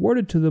should be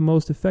awarded to the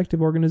most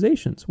effective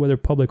organizations, whether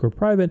public or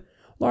private,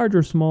 large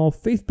or small,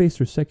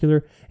 faith-based or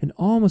secular, and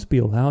all must be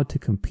allowed to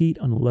compete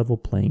on a level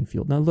playing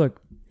field. Now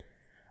look,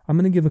 I'm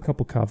going to give a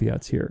couple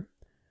caveats here.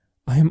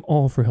 I am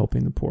all for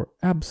helping the poor.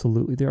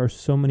 Absolutely. There are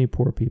so many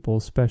poor people,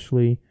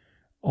 especially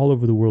all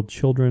over the world,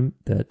 children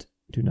that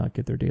do not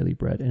get their daily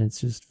bread, and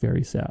it's just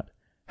very sad.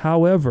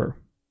 However,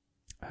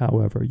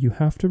 you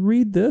have to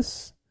read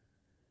this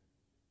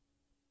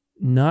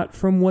not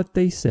from what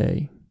they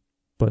say,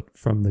 but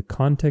from the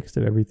context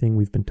of everything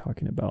we've been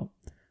talking about.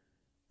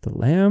 The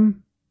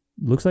lamb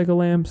looks like a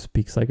lamb,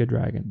 speaks like a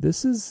dragon.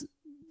 This is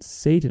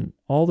Satan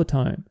all the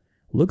time.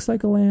 Looks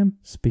like a lamb,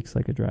 speaks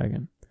like a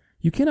dragon.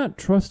 You cannot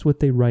trust what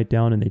they write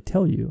down and they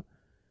tell you.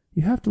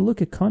 You have to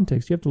look at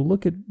context. You have to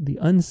look at the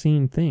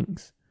unseen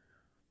things.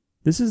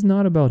 This is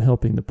not about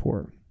helping the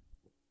poor.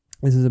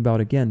 This is about,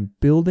 again,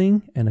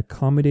 building and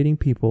accommodating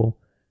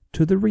people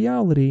to the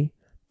reality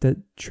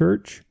that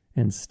church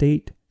and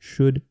state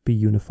should be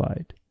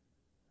unified.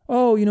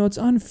 Oh, it's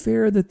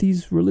unfair that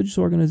these religious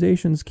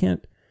organizations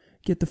can't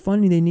get the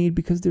funding they need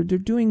because they're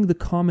doing the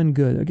common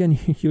good. Again,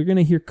 you're going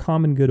to hear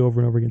common good over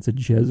and over again. It's a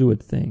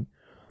Jesuit thing.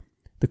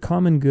 The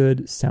common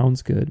good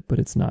sounds good, but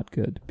it's not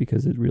good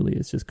because it really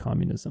is just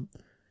communism.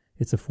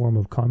 It's a form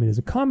of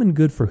communism. Common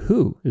good for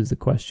who is the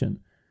question.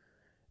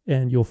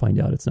 And you'll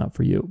find out it's not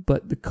for you.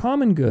 But the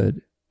common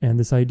good and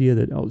this idea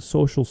that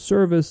social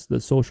service, the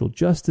social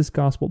justice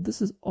gospel, this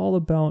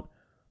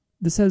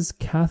has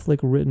Catholic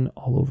written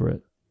all over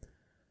it.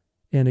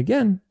 And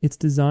again, it's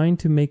designed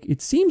to make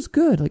it seems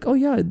good. Like, oh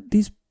yeah,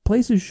 these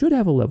places should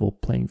have a level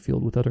playing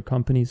field with other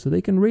companies so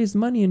they can raise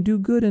money and do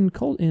good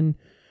in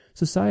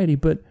society.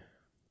 But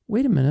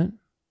wait a minute.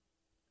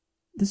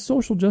 This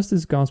social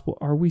justice gospel,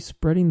 are we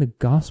spreading the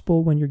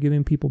gospel when you're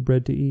giving people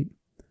bread to eat?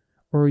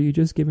 Or are you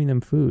just giving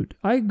them food?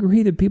 I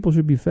agree that people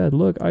should be fed.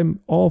 Look, I'm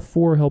all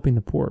for helping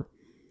the poor.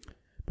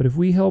 But if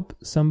we help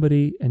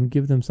somebody and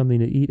give them something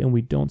to eat and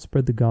we don't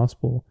spread the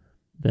gospel,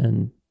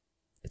 then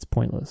it's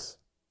pointless.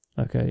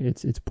 Okay,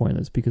 it's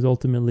pointless because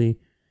ultimately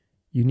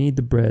you need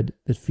the bread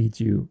that feeds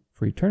you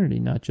for eternity,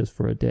 not just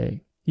for a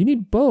day. You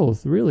need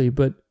both, really,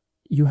 but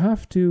you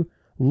have to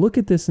look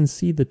at this and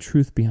see the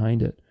truth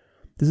behind it.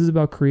 This is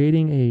about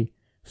creating a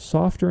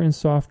softer and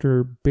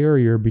softer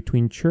barrier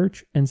between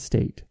church and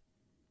state,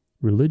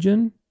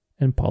 religion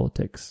and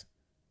politics.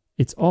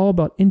 It's all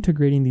about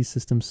integrating these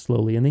systems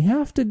slowly, and they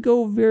have to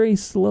go very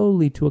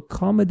slowly to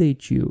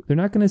accommodate you. They're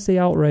not going to say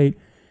outright,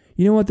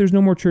 you know what, there's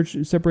no more church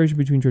separation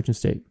between church and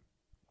state.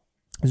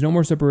 There's no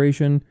more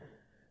separation,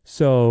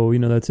 so,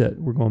 that's it.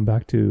 We're going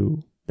back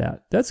to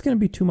that. That's going to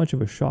be too much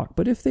of a shock.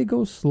 But if they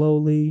go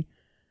slowly,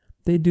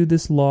 they do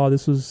this law.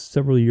 This was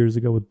several years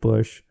ago with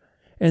Bush.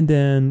 And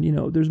then,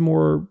 there's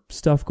more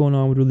stuff going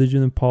on with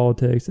religion and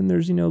politics. And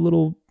there's,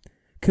 little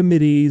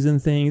committees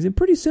and things. And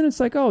pretty soon it's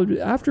like,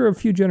 after a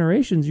few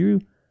generations,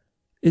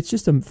 it's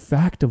just a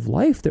fact of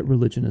life that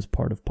religion is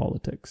part of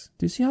politics.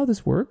 Do you see how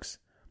this works?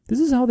 This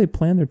is how they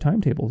plan their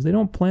timetables. They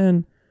don't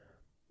plan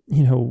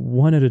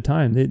one at a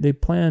time. They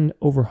plan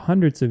over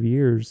hundreds of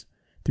years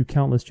through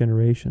countless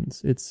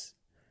generations. It's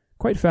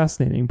quite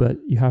fascinating, but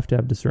you have to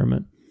have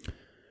discernment.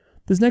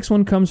 This next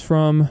one comes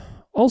from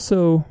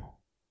also,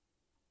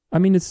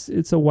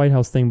 it's a White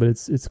House thing, but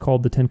it's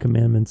called the Ten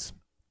Commandments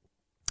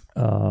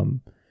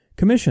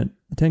Commission,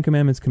 the Ten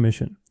Commandments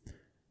Commission.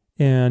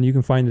 And you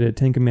can find it at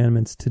 10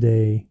 Commandments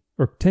Today,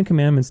 or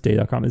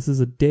 10commandmentsday.com. This is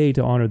a day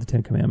to honor the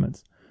 10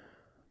 Commandments.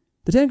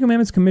 The Ten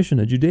Commandments Commission,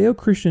 a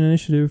Judeo-Christian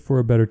initiative for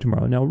a better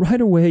tomorrow. Now,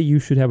 right away, you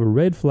should have a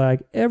red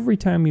flag every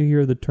time you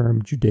hear the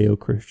term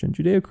Judeo-Christian.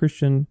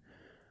 Judeo-Christian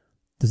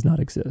does not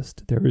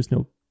exist. There is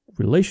no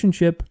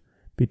relationship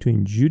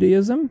between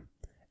Judaism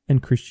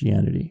and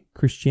Christianity.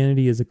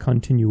 Christianity is a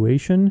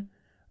continuation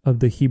of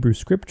the Hebrew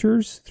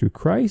Scriptures through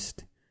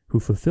Christ, who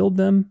fulfilled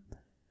them.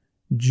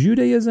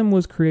 Judaism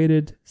was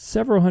created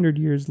several hundred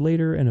years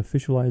later and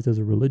officialized as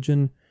a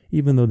religion,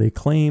 even though they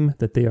claim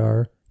that they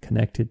are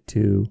connected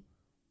to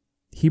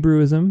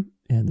Hebrewism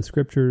and the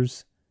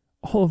Scriptures.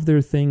 All of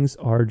their things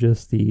are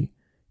just the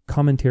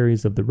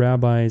commentaries of the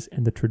rabbis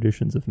and the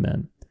traditions of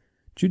men.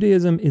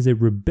 Judaism is a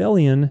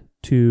rebellion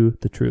to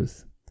the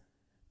truth,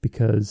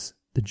 because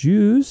the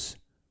Jews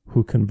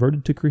who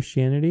converted to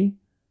Christianity,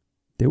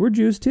 they were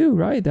Jews too,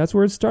 right? That's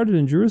where it started,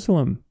 in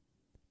Jerusalem.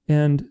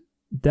 And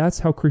that's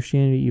how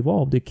Christianity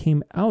evolved. It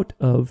came out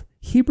of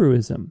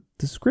Hebrewism,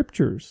 the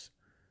Scriptures.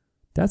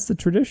 That's the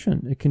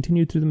tradition. It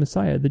continued through the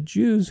Messiah. The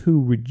Jews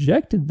who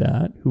rejected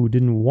that, who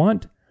didn't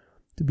want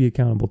to be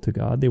accountable to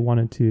God, they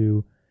wanted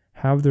to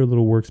have their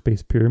little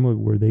works-based pyramid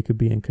where they could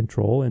be in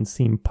control and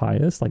seem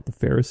pious, like the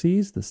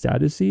Pharisees, the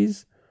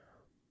Sadducees.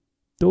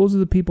 Those are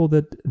the people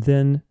that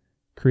then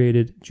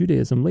created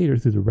Judaism later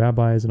through the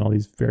rabbis and all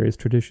these various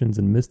traditions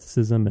and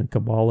mysticism and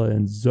Kabbalah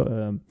and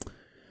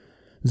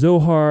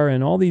Zohar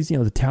and all these,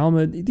 the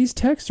Talmud. These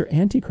texts are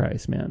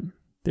Antichrist, man.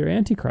 They're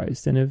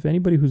Antichrist. And if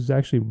anybody who's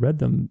actually read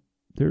them,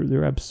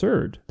 they're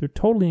absurd. They're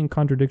totally in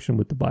contradiction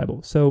with the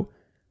Bible. So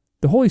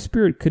the Holy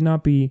Spirit could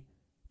not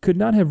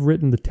have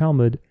written the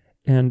Talmud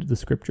and the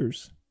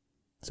Scriptures.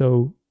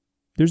 So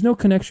there's no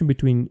connection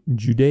between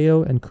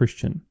Judeo and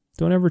Christian.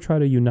 Don't ever try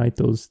to unite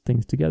those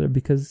things together,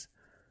 because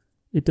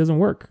it doesn't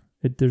work.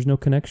 There's no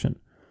connection.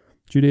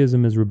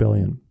 Judaism is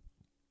rebellion.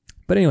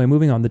 But anyway,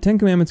 moving on. The Ten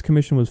Commandments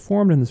Commission was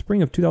formed in the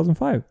spring of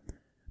 2005.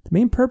 The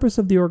main purpose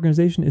of the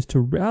organization is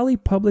to rally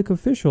public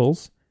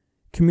officials,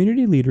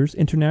 community leaders,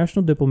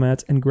 international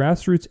diplomats, and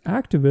grassroots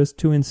activists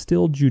to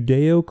instill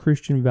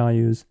Judeo-Christian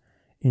values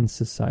in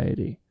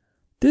society.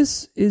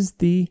 This is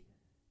the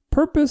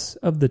purpose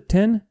of the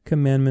Ten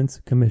Commandments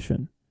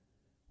Commission.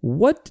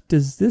 What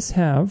does this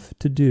have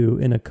to do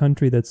in a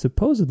country that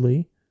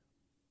supposedly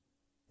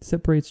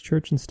separates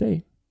church and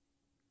state?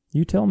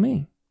 You tell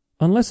me.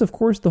 Unless, of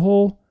course, the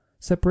whole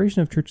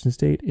separation of church and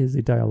state is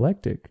a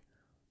dialectic,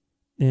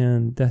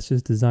 and that's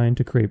just designed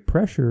to create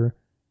pressure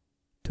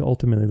to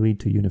ultimately lead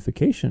to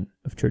unification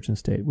of church and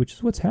state, which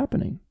is what's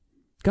happening.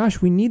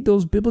 Gosh, we need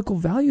those biblical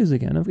values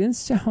again. It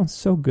sounds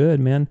so good,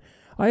 man.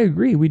 I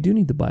agree, we do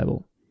need the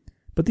Bible.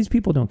 But these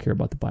people don't care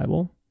about the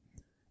Bible.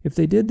 If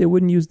they did, they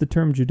wouldn't use the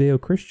term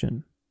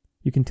Judeo-Christian.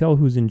 You can tell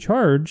who's in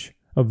charge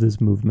of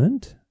this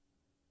movement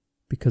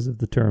because of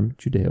the term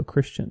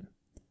Judeo-Christian.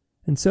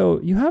 And so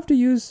you have to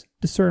use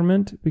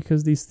discernment,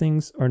 because these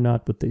things are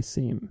not what they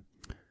seem.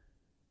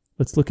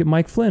 Let's look at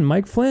Mike Flynn.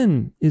 Mike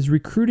Flynn is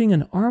recruiting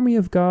an army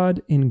of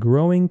God in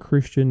growing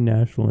Christian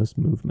nationalist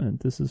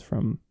movement. This is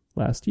from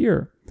last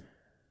year.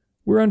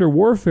 We're under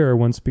warfare,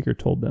 one speaker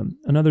told them.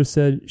 Another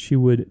said she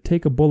would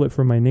take a bullet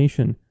for my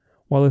nation,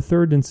 while a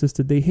third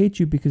insisted they hate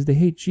you because they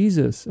hate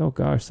Jesus. Oh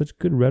gosh, such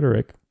good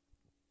rhetoric.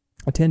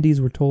 Attendees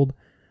were told,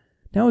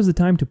 now is the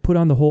time to put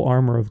on the whole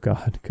armor of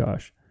God.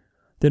 Gosh.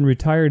 Then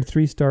retired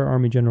 3-star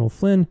Army General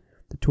Flynn,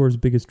 the tour's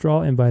biggest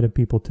draw, invited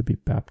people to be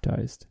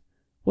baptized.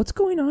 What's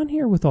going on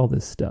here with all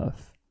this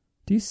stuff?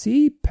 Do you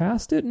see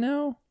past it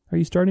now? Are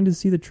you starting to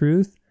see the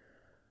truth?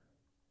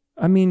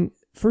 I mean,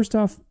 first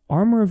off,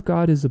 armor of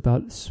God is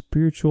about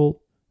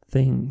spiritual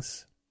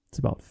things. It's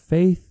about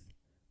faith,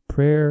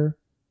 prayer,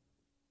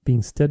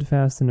 being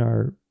steadfast in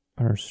our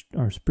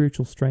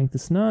spiritual strength.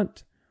 It's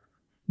not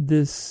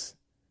this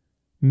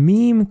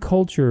meme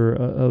culture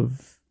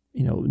of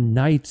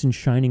knights in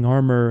shining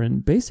armor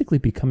and basically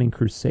becoming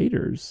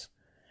crusaders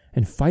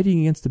and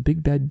fighting against the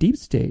big bad deep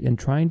state and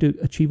trying to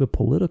achieve a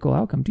political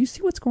outcome. Do you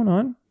see what's going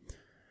on?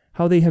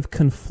 How they have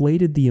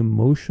conflated the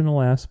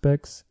emotional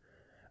aspects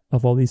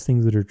of all these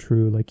things that are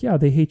true. Like, yeah,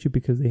 they hate you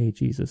because they hate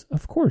Jesus.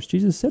 Of course,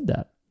 Jesus said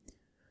that.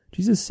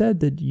 Jesus said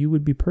that you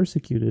would be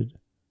persecuted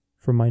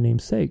for my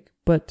name's sake.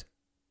 But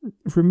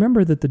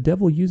remember that the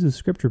devil uses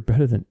Scripture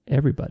better than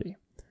everybody.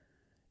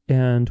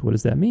 And what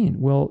does that mean?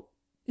 Well,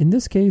 in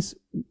this case,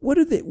 what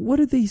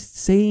are they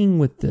saying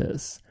with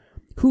this?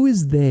 Who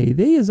is they?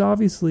 They is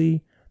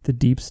obviously the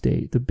deep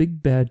state, the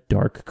big bad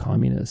dark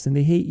communists, and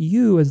they hate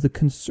you as the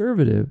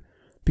conservative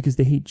because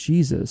they hate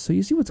Jesus. So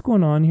you see what's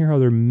going on here, how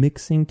they're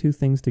mixing two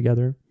things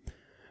together?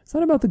 It's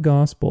not about the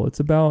gospel. It's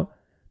about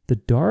the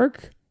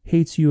dark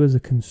hates you as a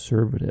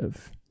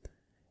conservative,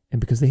 And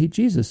because they hate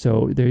Jesus.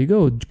 So there you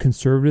go.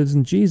 Conservatives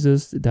and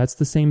Jesus, that's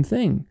the same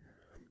thing.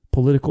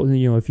 Political,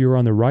 if you're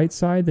on the right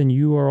side, then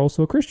you are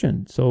also a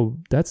Christian. So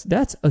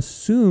that's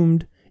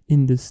assumed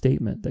in this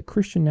statement, that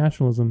Christian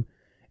nationalism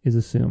is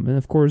assumed. And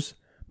of course,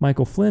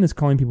 Michael Flynn is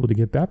calling people to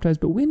get baptized,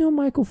 but we know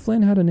Michael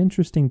Flynn had an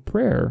interesting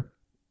prayer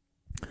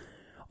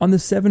on the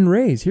 7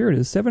 rays. Here it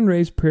is, 7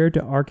 rays prayer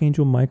to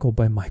Archangel Michael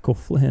by Michael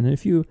Flynn.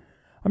 And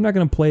I'm not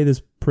going to play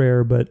this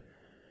prayer, but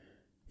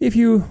if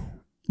you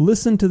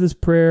listen to this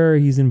prayer,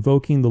 he's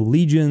invoking the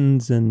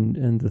legions and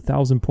the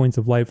 1,000 points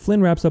of light.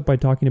 Flynn wraps up by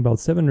talking about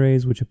 7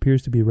 rays, which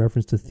appears to be a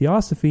reference to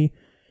Theosophy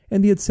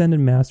and the ascended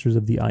masters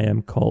of the I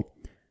Am cult.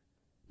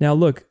 Now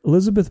look,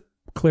 Elizabeth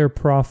Clare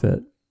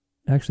Prophet,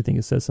 I actually think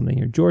it says something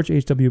here. George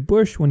H.W.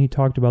 Bush, when he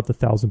talked about the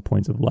 1,000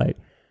 points of light.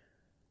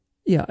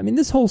 Yeah, I mean,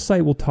 this whole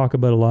site will talk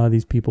about a lot of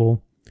these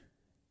people.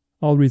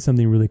 I'll read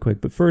something really quick.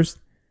 But first,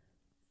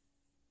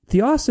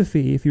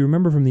 Theosophy, if you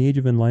remember from the Age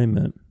of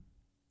Enlightenment,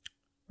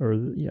 or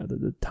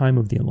the time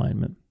of the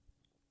Enlightenment,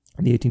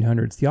 in the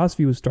 1800s,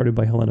 Theosophy was started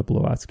by Helena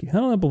Blavatsky.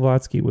 Helena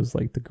Blavatsky was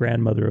like the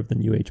grandmother of the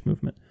New Age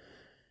movement.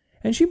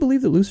 And she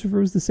believed that Lucifer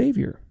was the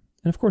savior.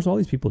 And of course, all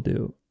these people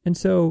do. And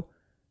so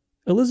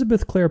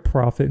Elizabeth Clare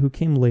Prophet, who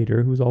came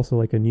later, who was also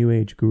like a New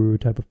Age guru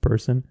type of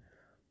person,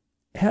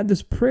 had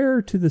this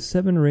prayer to the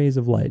 7 rays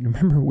of light.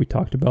 Remember, we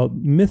talked about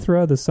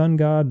Mithra, the sun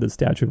god, the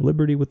Statue of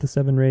Liberty with the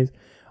 7 rays.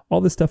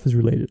 All this stuff is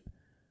related.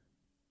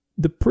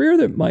 The prayer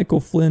that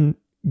Michael Flynn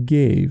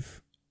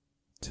gave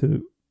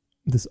to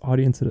this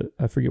audience at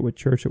I forget what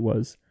church it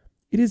was,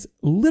 it is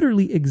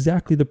literally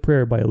exactly the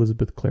prayer by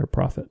Elizabeth Clare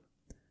Prophet.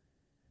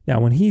 Now,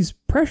 when he's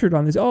pressured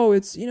on this,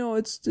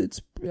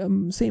 it's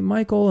St.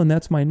 Michael and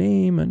that's my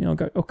name, and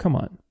God, come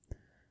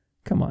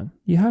on.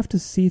 You have to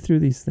see through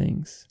these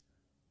things.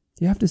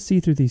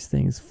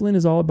 Flynn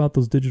is all about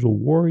those digital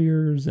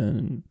warriors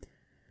and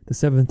the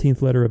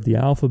 17th letter of the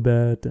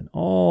alphabet and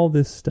all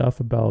this stuff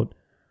about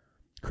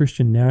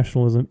Christian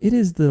nationalism. It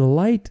is the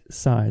light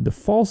side, the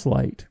false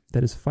light,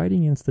 that is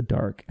fighting against the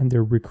dark, and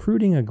they're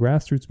recruiting a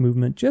grassroots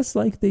movement just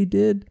like they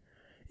did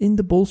in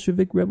the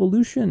Bolshevik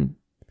Revolution.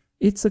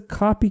 It's a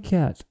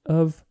copycat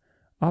of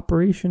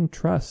Operation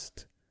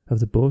Trust of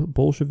the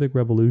Bolshevik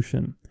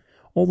Revolution.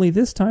 Only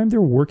this time they're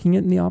working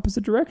it in the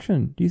opposite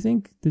direction. Do you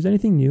think there's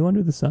anything new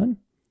under the sun?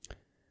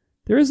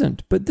 There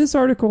isn't. But this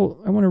article,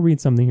 I want to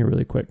read something here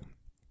really quick.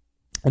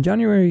 On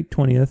January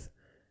 20th,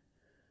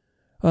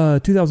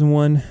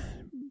 2001,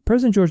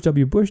 President George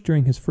W. Bush,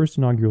 during his first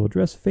inaugural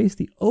address, faced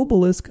the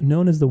obelisk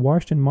known as the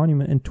Washington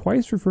Monument and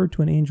twice referred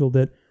to an angel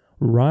that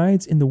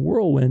rides in the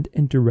whirlwind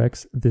and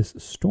directs this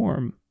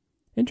storm.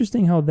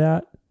 Interesting how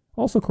that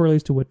also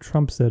correlates to what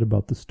Trump said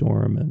about the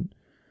storm, and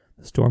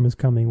the storm is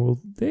coming. Well,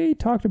 they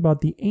talked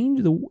about the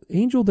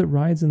angel that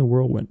rides in the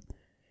whirlwind.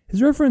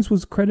 His reference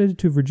was credited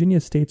to Virginia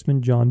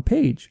statesman John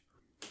Page,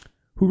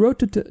 who wrote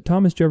to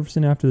Thomas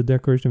Jefferson after the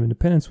Declaration of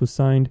Independence was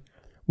signed,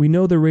 "We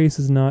know the race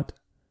is not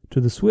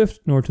to the swift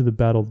nor to the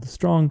battle of the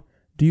strong.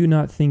 Do you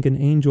not think an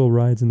angel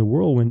rides in the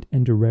whirlwind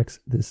and directs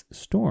this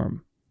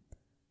storm?"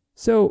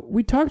 So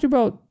we talked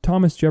about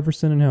Thomas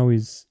Jefferson and how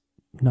he's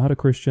not a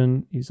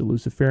Christian, he's a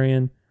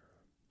Luciferian.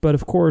 But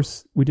of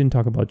course, we didn't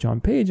talk about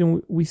John Page,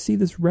 and we see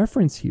this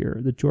reference here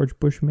that George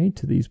Bush made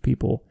to these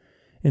people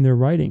in their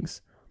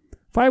writings.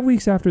 5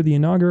 weeks after the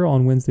inaugural,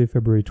 on Wednesday,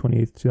 February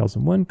 28th,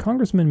 2001,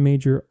 Congressman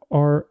Major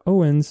R.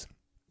 Owens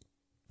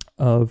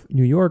of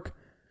New York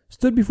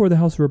stood before the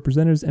House of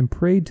Representatives and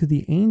prayed to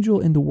the angel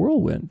in the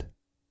whirlwind.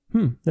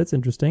 That's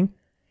interesting.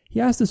 He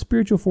asked the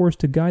spiritual force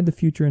to guide the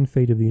future and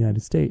fate of the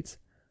United States.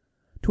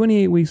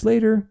 28 weeks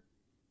later,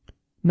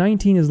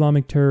 19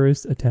 Islamic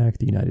terrorists attacked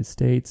the United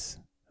States.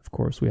 Of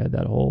course, we had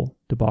that whole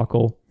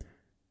debacle.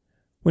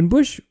 When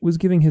Bush was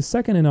giving his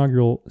second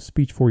inaugural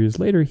speech 4 years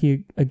later,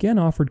 he again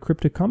offered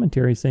cryptic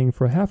commentary, saying,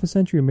 "For half a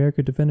century,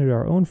 America defended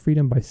our own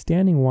freedom by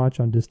standing watch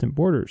on distant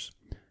borders.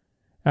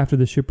 After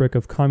the shipwreck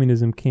of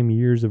communism came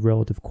years of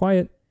relative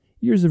quiet,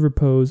 years of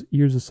repose,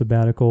 years of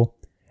sabbatical,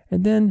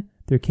 and then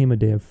there came a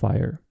day of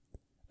fire."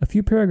 A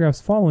few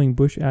paragraphs following,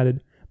 Bush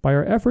added, "By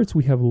our efforts,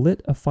 we have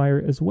lit a fire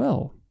as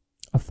well.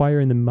 A fire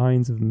in the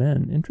minds of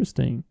men."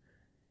 Interesting.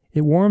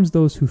 "It warms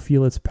those who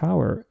feel its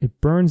power. It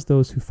burns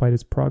those who fight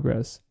its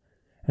progress.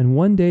 And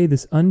one day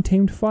this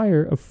untamed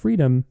fire of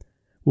freedom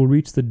will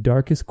reach the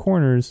darkest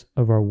corners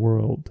of our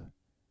world."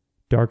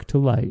 Dark to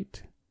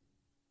light.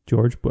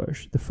 George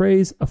Bush. The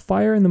phrase, "a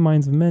fire in the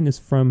minds of men," is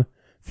from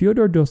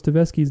Fyodor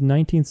Dostoevsky's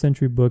 19th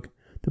century book,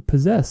 The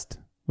Possessed,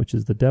 which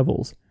is the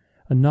Devils,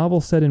 a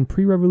novel set in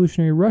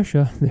pre-revolutionary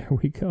Russia. There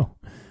we go.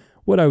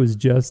 What I was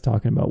just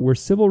talking about, where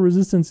civil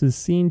resistance is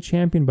seen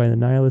championed by the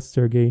nihilist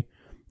Sergei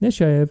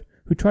Nechayev,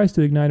 who tries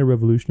to ignite a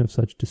revolution of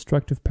such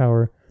destructive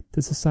power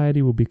that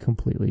society will be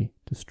completely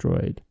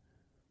destroyed.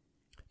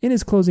 In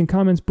his closing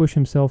comments, Bush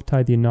himself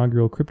tied the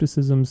inaugural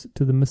crypticisms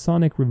to the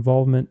Masonic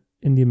involvement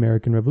in the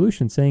American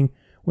Revolution, saying,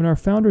 "When our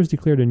founders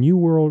declared a new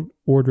world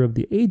order of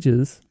the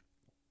ages,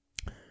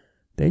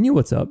 they knew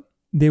what's up.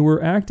 They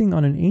were acting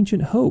on an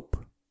ancient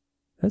hope."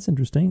 That's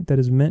interesting. "That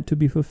is meant to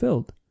be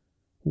fulfilled."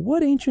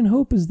 What ancient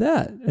hope is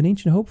that? An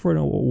ancient hope for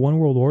a one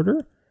world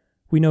order?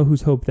 we know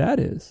whose hope that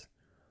is.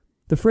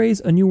 The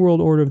phrase "a new world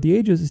order of the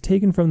ages" is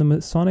taken from the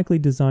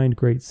Masonically designed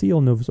Great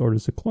Seal, Novus Ordo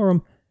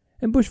Seclorum,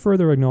 and Bush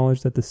further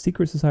acknowledged that the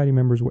secret society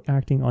members were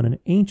acting on an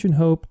ancient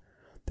hope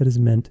that is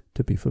meant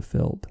to be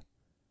fulfilled.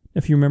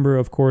 If you remember,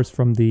 of course,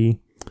 from the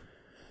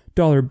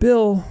dollar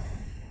bill,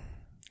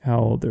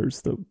 how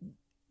there's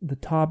the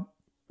top,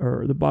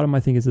 or the bottom, I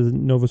think, is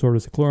Novus Ordo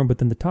Seclorum, but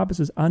then the top it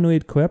says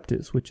 "Annuit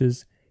Coeptis," which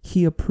is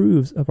 "He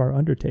approves of our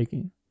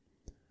undertaking."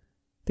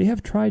 They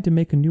have tried to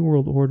make a new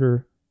world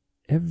order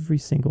every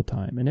single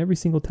time, and every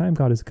single time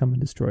God has come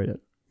and destroyed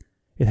it.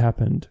 It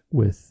happened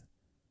with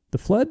the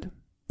flood,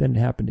 then it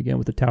happened again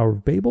with the Tower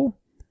of Babel,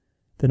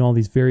 then all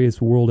these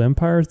various world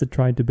empires that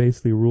tried to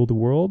basically rule the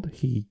world.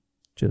 He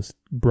just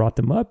brought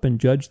them up and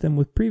judged them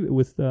with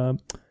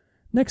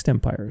next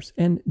empires.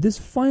 And this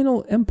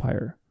final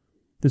empire,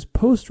 this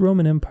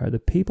post-Roman empire, the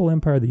papal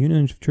empire, the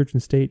union of church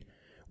and state,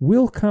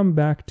 will come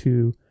back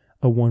to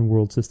a one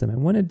world system.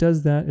 And when it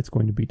does that, it's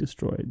going to be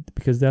destroyed,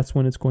 because that's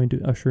when it's going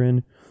to usher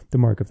in the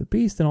mark of the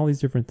beast and all these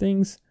different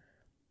things.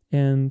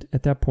 And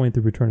at that point,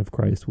 the return of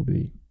Christ will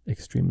be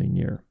extremely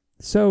near.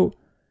 So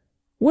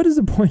what is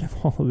the point of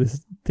all of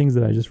these things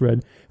that I just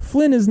read?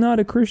 Flynn is not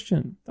a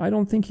Christian. I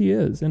don't think he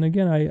is. And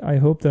again, I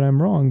hope that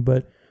I'm wrong,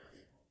 but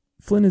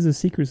Flynn is a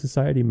secret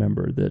society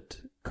member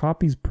that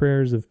copies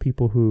prayers of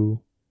people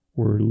who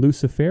were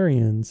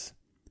Luciferians,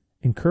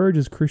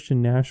 encourages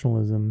Christian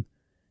nationalism,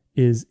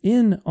 is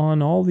in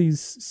on all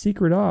these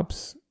secret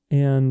ops,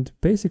 and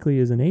basically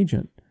is an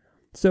agent.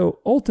 So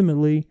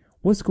ultimately,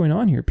 what's going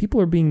on here?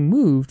 People are being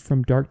moved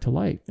from dark to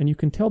light. And you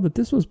can tell that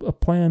this was a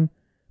plan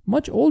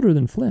much older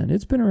than Flynn.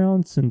 It's been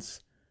around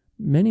since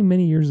many,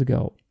 many years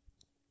ago.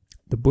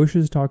 The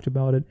Bushes talked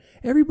about it.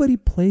 Everybody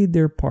played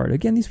their part.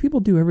 Again, these people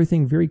do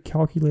everything very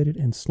calculated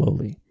and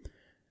slowly.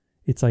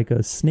 It's like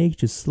a snake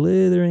just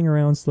slithering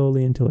around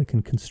slowly until it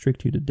can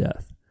constrict you to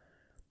death.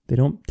 They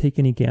don't take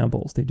any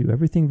gambles. They do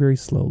everything very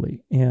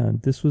slowly.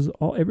 And this was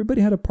all, everybody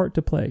had a part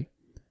to play.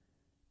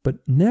 But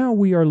now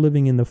we are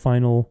living in the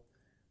final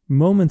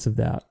moments of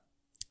that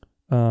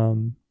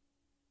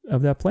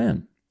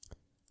plan.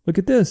 Look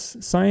at this.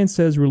 Science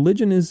says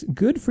religion is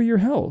good for your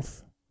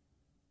health.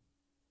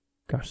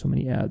 Gosh, so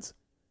many ads.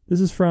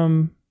 This is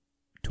from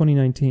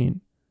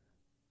 2019.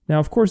 Now,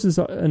 of course, it's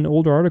an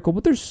older article,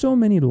 but there's so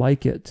many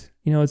like it.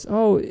 You know, it's,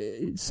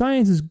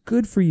 science is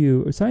good for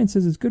you. Or science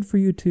says it's good for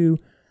you to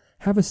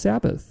have a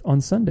Sabbath on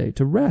Sunday,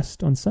 to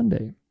rest on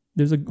Sunday.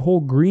 There's a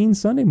whole Green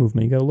Sunday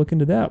movement. You got to look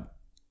into that,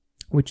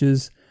 which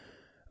is,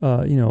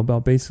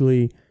 about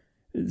basically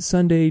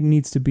Sunday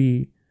needs to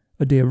be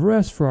a day of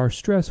rest for our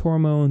stress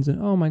hormones.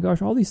 And oh my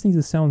gosh, all these things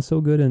that sound so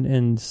good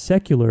and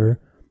secular,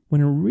 when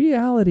in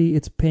reality,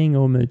 it's paying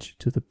homage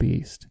to the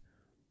beast.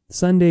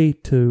 Sunday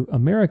to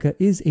America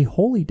is a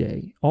holy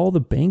day. All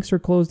the banks are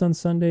closed on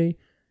Sunday.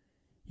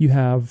 You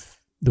have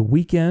the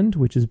weekend,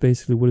 which is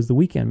basically, what does the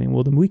weekend mean?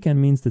 Well, the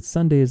weekend means that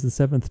Sunday is the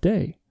seventh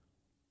day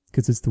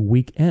because it's the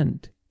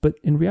weekend. But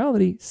in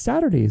reality,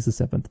 Saturday is the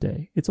seventh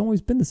day. It's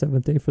always been the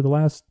seventh day for the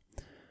last,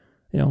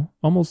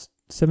 almost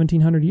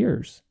 1700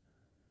 years.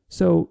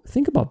 So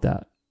think about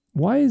that.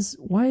 Why is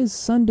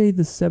Sunday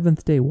the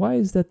seventh day? Why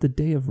is that the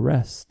day of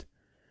rest?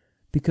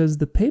 Because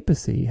the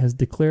papacy has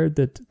declared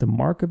that the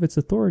mark of its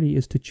authority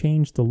is to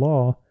change the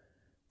law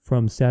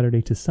from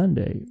Saturday to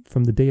Sunday,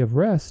 from the day of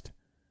rest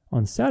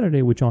on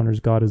Saturday, which honors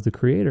God as the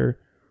creator,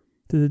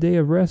 to the day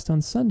of rest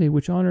on Sunday,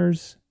 which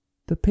honors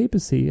the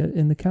papacy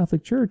in the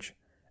Catholic Church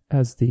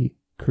as the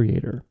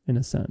creator, in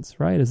a sense,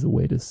 right? As the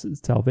way to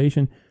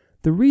salvation.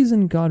 The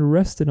reason God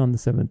rested on the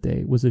seventh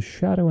day was a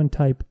shadow and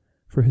type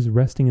for his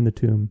resting in the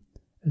tomb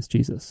as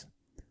Jesus.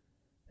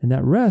 And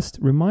that rest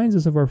reminds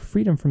us of our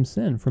freedom from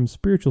sin, from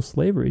spiritual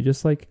slavery,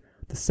 just like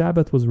the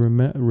Sabbath was a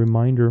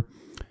reminder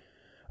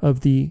of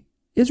the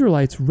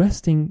Israelites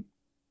resting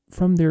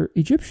from their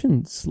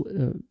Egyptian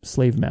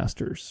slave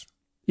masters.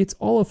 It's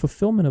all a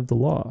fulfillment of the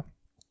law.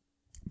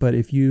 But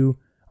if you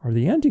are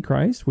the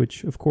Antichrist,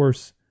 which of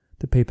course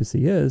the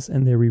papacy is,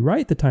 and they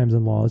rewrite the times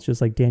and laws,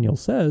 just like Daniel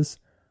says,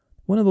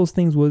 one of those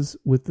things was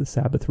with the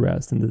Sabbath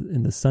rest,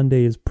 and the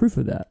Sunday is proof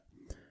of that.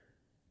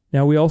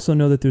 Now, we also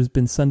know that there's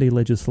been Sunday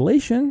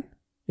legislation.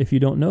 If you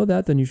don't know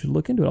that, then you should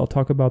look into it. I'll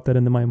talk about that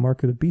in my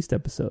Mark of the Beast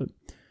episode.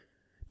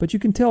 But you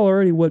can tell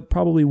already what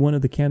probably one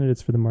of the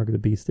candidates for the Mark of the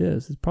Beast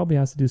is. It probably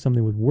has to do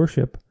something with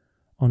worship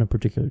on a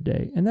particular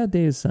day, and that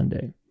day is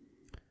Sunday.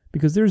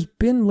 Because there's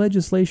been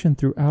legislation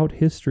throughout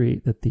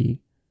history that the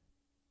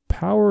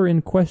power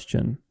in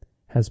question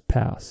has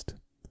passed.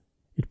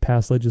 It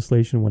passed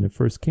legislation when it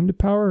first came to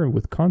power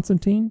with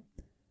Constantine.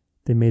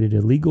 They made it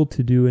illegal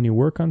to do any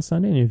work on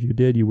Sunday, and if you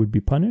did, you would be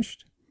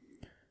punished.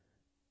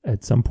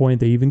 At some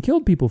point, they even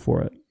killed people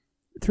for it.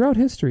 Throughout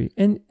history,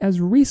 and as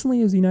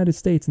recently as the United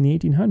States in the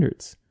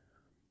 1800s,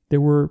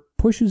 there were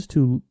pushes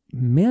to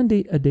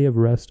mandate a day of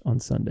rest on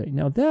Sunday.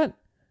 Now, that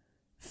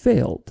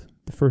failed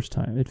the first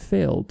time. It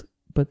failed,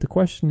 but the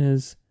question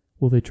is,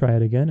 will they try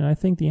it again? And I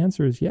think the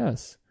answer is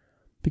yes,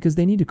 because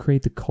they need to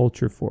create the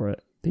culture for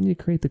it. They need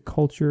to create the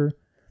culture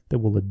that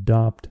will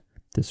adopt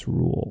this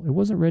rule. It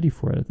wasn't ready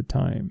for it at the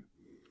time.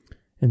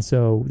 And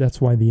so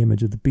that's why the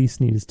image of the beast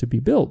needs to be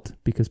built,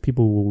 because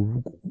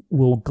people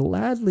will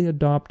gladly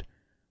adopt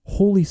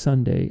Holy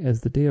Sunday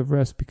as the day of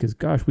rest, because,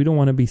 gosh, we don't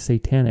want to be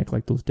satanic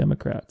like those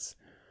Democrats.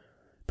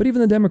 But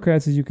even the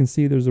Democrats, as you can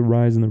see, there's a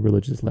rise in the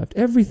religious left.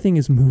 Everything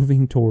is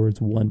moving towards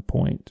one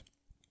point.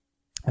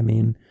 I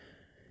mean,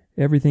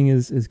 everything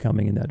is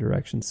coming in that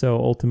direction. So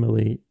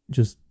ultimately,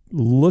 just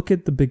look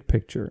at the big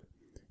picture.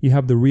 You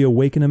have the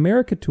Reawaken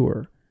America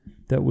tour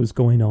that was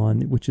going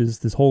on, which is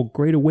this whole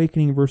Great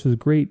Awakening versus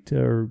Great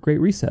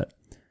Reset.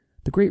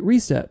 The Great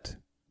Reset,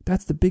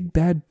 that's the big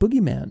bad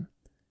boogeyman.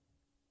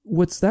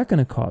 What's that going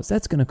to cause?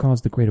 That's going to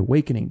cause the Great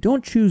Awakening.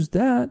 Don't choose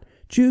that.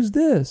 Choose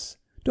this.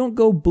 Don't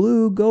go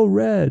blue, go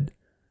red.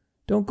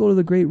 Don't go to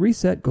the Great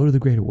Reset, go to the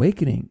Great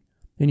Awakening.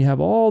 And you have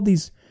all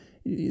these,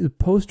 the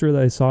poster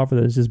that I saw for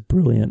that is just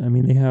brilliant. I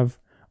mean, they have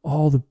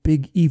all the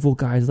big evil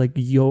guys like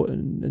Yuval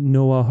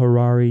Noah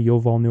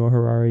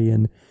Harari,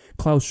 and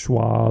Klaus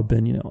Schwab,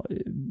 and,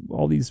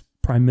 all these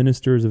prime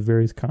ministers of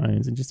various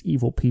kinds, and just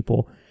evil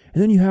people.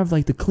 And then you have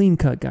like the clean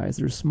cut guys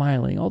that are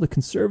smiling, all the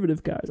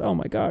conservative guys. Oh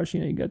my gosh,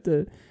 you got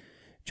the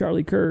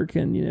Charlie Kirk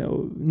and,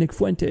 Nick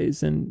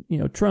Fuentes and,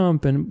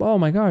 Trump, and oh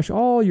my gosh,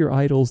 all your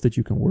idols that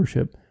you can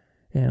worship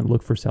and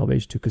look for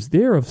salvation to, because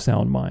they're of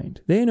sound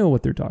mind. They know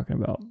what they're talking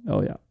about.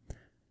 Oh yeah.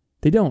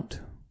 They don't.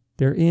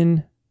 They're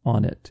in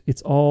on it.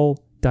 It's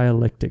all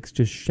dialectics,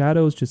 just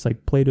shadows, just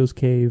like Plato's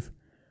cave,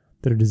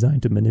 that are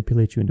designed to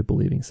manipulate you into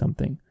believing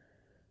something.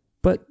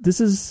 But this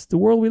is the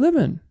world we live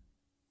in.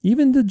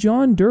 Even the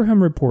John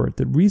Durham report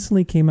that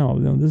recently came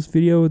out. This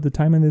video, the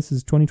time of this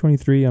is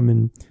 2023. I'm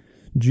in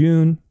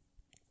June,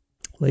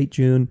 late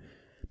June.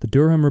 The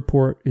Durham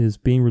report is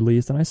being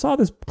released. And I saw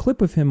this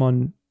clip of him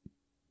on,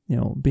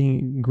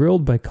 being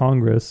grilled by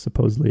Congress,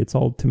 supposedly. It's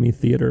all, to me,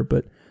 theater.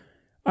 But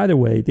either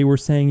way, they were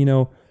saying,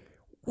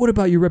 what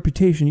about your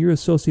reputation? You're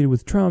associated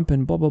with Trump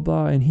and blah, blah,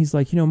 blah. And he's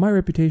like, my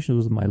reputation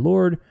was with my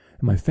Lord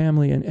and my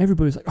family. And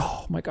everybody's like,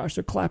 oh my gosh,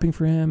 they're clapping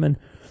for him. And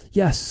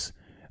yes,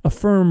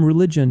 affirm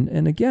religion.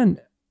 And again,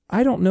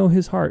 I don't know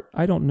his heart.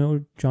 I don't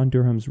know John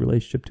Durham's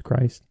relationship to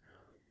Christ.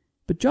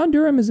 But John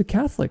Durham is a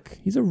Catholic.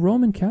 He's a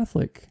Roman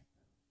Catholic.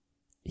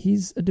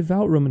 He's a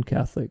devout Roman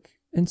Catholic.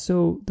 And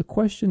so the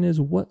question is,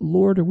 what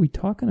Lord are we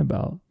talking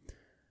about?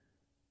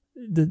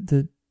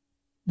 The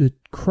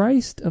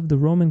Christ of the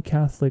Roman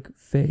Catholic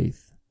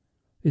faith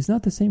is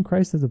not the same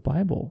Christ of the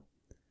Bible,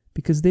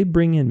 because they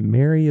bring in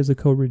Mary as a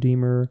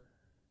co-redeemer.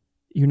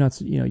 You're not,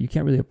 you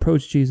can't really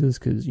approach Jesus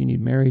because you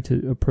need Mary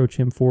to approach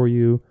him for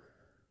you.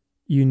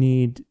 You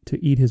need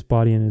to eat his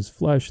body and his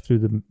flesh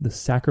through the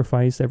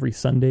sacrifice every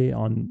Sunday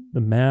on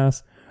the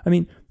Mass. I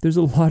mean, there's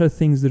a lot of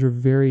things that are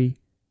very,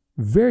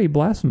 very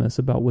blasphemous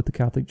about what the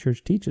Catholic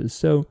Church teaches.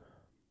 So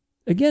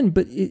again,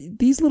 but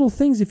these little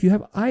things, if you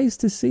have eyes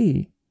to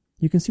see,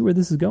 you can see where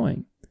this is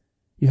going.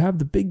 You have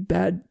the big,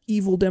 bad,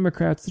 evil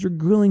Democrats that are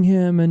grilling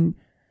him and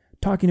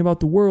talking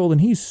about the world,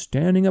 and he's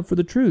standing up for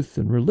the truth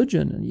and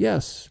religion. And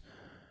yes,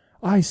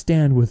 I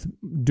stand with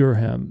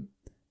Durham.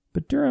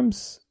 But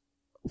Durham's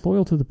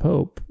loyal to the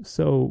Pope,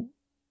 so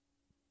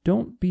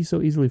don't be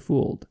so easily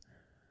fooled.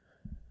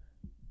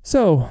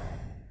 So,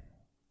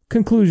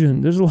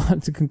 conclusion. There's a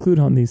lot to conclude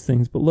on these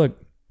things, but look,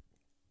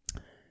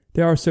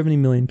 there are 70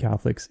 million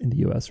Catholics in the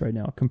U.S. right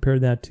now. Compare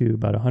that to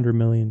about 100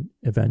 million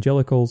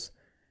evangelicals.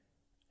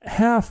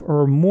 Half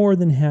or more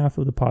than half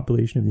of the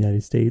population of the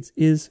United States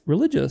is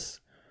religious.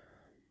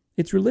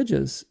 It's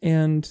religious.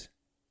 And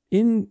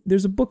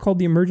there's a book called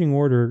The Emerging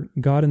Order,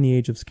 God in the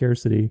Age of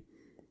Scarcity,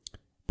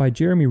 by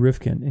Jeremy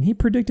Rifkin. And he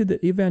predicted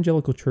that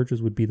evangelical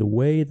churches would be the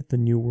way that the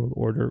New World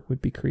Order would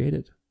be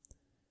created.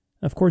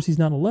 Of course, he's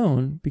not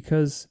alone,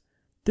 because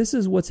this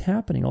is what's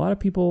happening. A lot of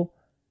people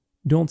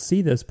don't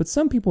see this, but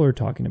some people are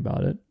talking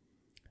about it.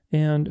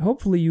 And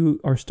hopefully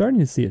you are starting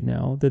to see it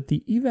now, that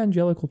the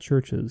evangelical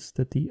churches,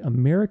 that the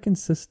American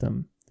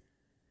system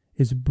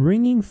is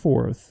bringing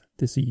forth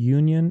this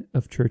union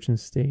of church and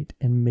state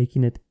and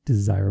making it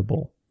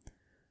desirable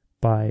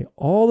by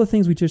all the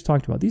things we just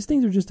talked about. These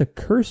things are just a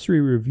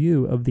cursory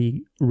review of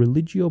the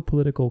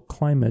religio-political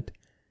climate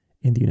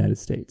in the United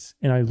States.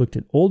 And I looked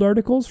at old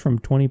articles from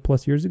 20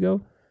 plus years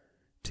ago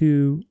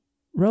to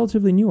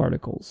relatively new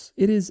articles.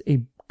 It is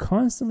a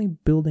constantly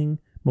building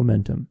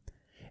momentum.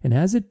 And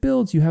as it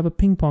builds, you have a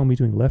ping pong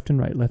between left and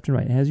right, left and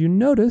right. And as you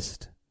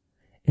noticed,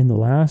 in the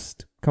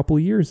last couple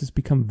of years, it's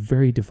become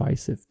very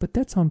divisive. But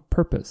that's on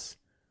purpose,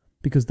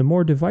 because the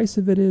more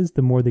divisive it is,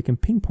 the more they can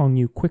ping pong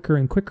you quicker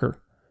and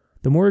quicker.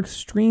 The more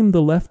extreme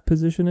the left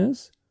position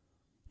is,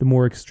 the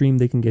more extreme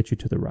they can get you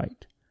to the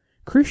right.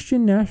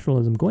 Christian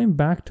nationalism, going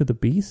back to the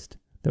beast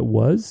that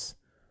was,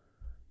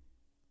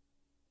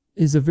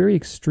 is a very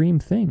extreme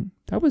thing.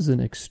 That was an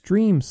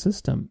extreme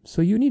system.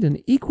 So you need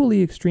an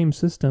equally extreme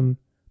system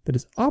that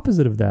is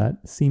opposite of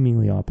that,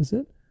 seemingly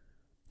opposite,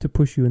 to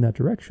push you in that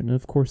direction. And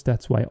of course,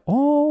 that's why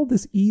all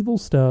this evil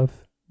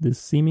stuff, this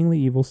seemingly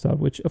evil stuff,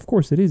 which of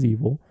course it is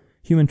evil,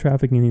 human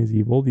trafficking is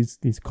evil,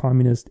 these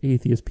communist,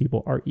 atheist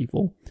people are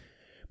evil,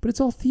 but it's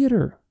all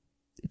theater.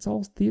 It's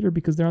all theater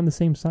because they're on the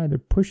same side. They're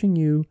pushing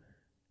you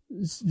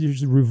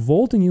just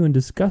revolting you and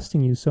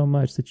disgusting you so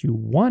much that you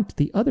want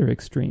the other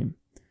extreme.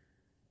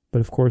 But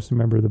of course,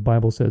 remember, the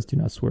Bible says, do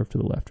not swerve to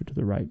the left or to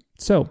the right.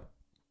 So,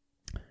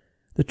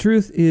 the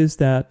truth is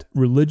that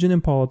religion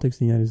and politics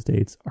in the United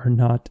States are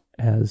not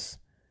as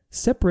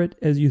separate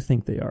as you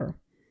think they are.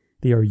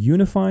 They are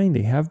unifying.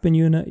 They have been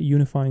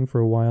unifying for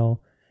a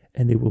while,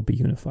 and they will be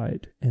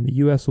unified. And the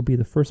U.S. will be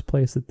the first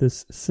place that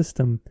this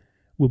system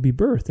will be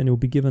birthed, and it will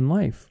be given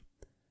life.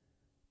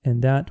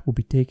 And that will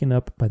be taken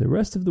up by the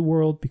rest of the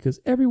world,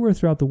 because everywhere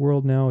throughout the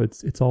world now,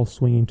 it's all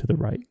swinging to the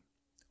right.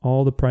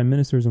 All the prime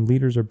ministers and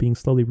leaders are being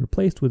slowly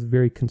replaced with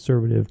very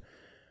conservative,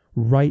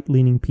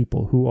 right-leaning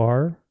people who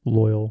are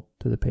loyal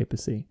to the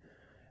papacy.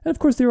 And of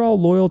course, they're all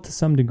loyal to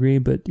some degree,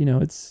 but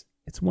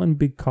it's one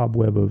big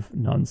cobweb of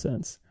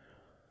nonsense.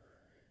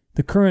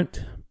 The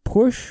current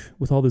push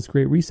with all this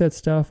great reset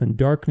stuff and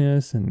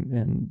darkness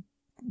and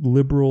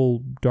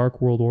liberal dark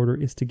world order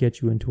is to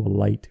get you into a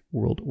light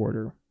world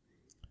order.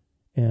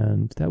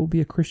 And that will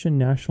be a Christian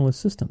nationalist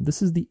system.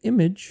 This is the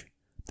image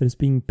that is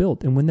being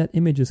built. And when that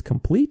image is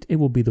complete, it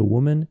will be the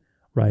woman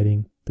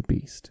riding the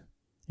beast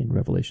in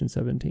Revelation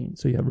 17.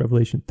 So you have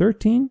Revelation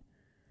 13,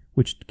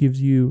 which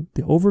gives you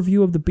the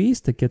overview of the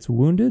beast that gets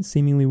wounded,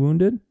 seemingly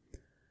wounded,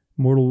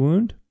 mortal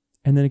wound,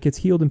 and then it gets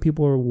healed and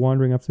people are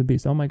wandering after the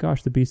beast. Oh my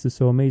gosh, the beast is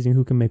so amazing.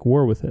 Who can make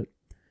war with it?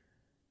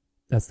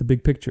 That's the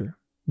big picture.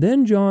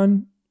 Then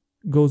John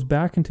goes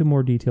back into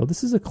more detail.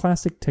 This is a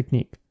classic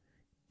technique.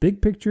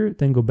 Big picture,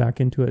 then go back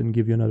into it and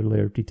give you another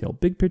layer of detail.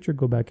 Big picture,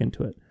 go back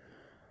into it.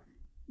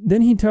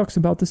 Then he talks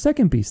about the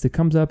second beast that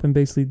comes up and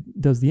basically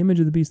does the image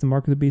of the beast, the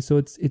mark of the beast. So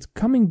it's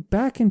coming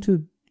back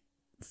into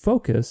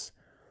focus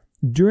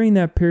during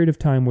that period of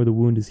time where the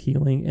wound is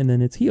healing, and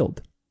then it's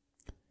healed.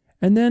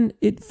 And then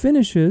it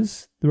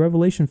finishes, the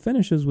Revelation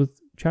finishes with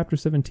chapter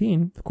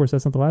 17. Of course,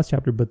 that's not the last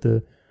chapter, but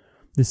the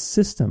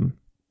system,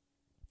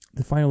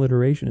 the final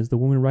iteration is the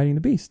woman riding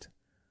the beast.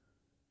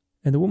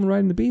 And the woman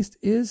riding the beast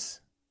is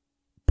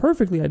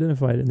perfectly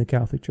identified in the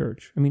Catholic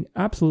Church. I mean,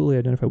 absolutely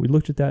identified. We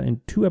looked at that in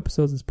 2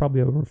 episodes. It's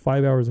probably over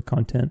 5 hours of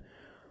content.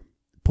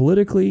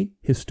 Politically,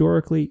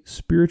 historically,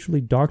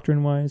 spiritually,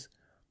 doctrine-wise,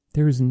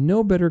 there is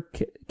no better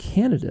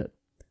candidate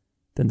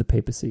than the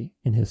papacy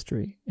in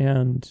history.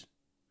 And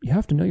you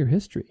have to know your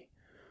history.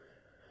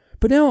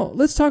 But now,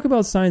 let's talk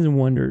about signs and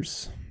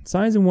wonders.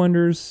 Signs and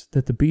wonders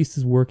that the beast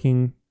is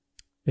working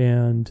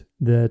and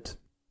that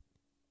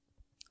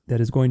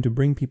is going to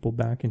bring people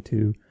back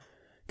into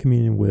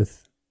communion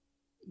with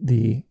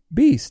the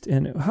beast.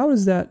 And how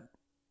does that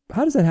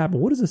happen?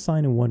 What is a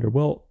sign and wonder?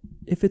 Well,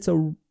 if it's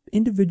a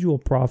individual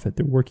prophet,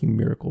 they're working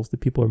miracles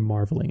that people are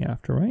marveling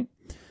after, right?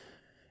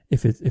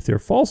 If they're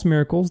false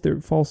miracles, they're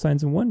false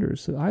signs and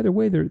wonders. So either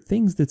way, they're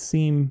things that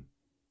seem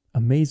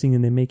amazing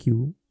and they make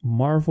you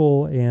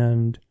marvel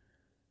and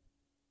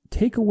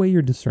take away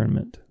your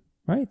discernment,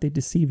 right? They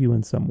deceive you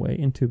in some way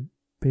into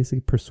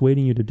basically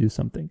persuading you to do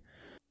something.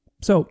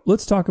 So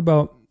let's talk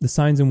about the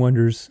signs and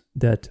wonders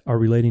that are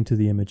relating to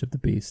the image of the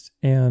beast.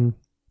 And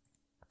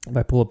if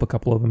I pull up a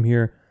couple of them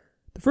here,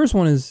 the first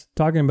one is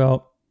talking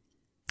about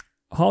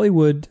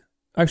Hollywood.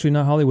 Actually,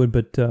 not Hollywood,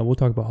 but we'll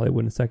talk about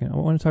Hollywood in a second. I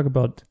want to talk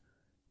about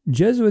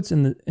Jesuits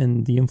and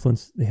the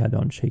influence they had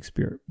on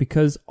Shakespeare,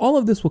 because all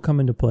of this will come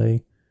into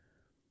play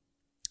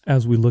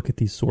as we look at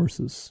these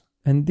sources.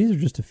 And these are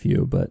just a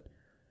few, but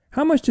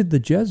how much did the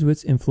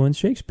Jesuits influence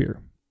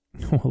Shakespeare?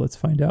 Well, let's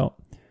find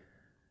out.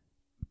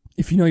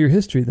 If you know your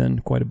history, then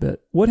quite a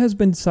bit. What has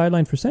been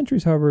sidelined for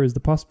centuries, however, is the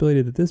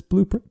possibility that this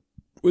blueprint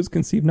was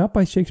conceived not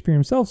by Shakespeare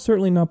himself,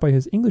 certainly not by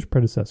his English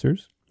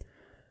predecessors,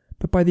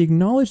 but by the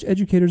acknowledged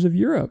educators of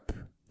Europe,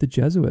 the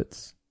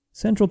Jesuits.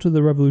 Central to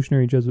the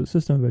revolutionary Jesuit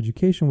system of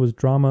education was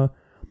drama,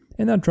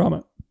 and that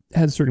drama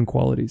had certain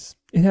qualities.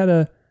 It had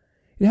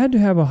to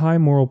have a high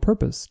moral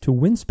purpose, to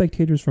win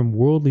spectators from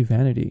worldly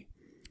vanity.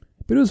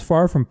 But it was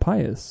far from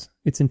pious.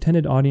 Its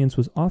intended audience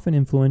was often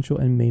influential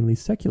and mainly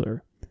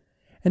secular,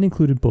 and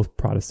included both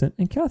Protestant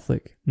and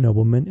Catholic,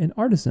 nobleman and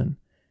artisan,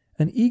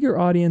 an eager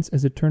audience,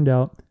 as it turned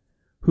out,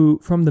 who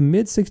from the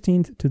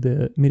mid-16th to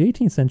the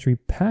mid-18th century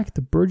packed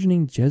the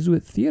burgeoning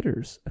Jesuit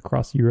theaters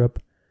across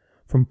Europe,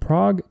 from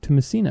Prague to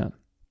Messina,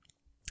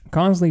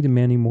 constantly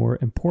demanding more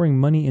and pouring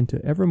money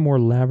into ever more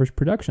lavish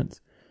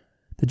productions.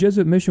 The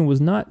Jesuit mission was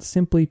not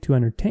simply to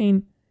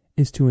entertain,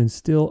 is to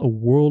instill a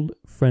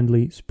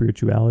world-friendly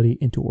spirituality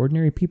into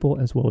ordinary people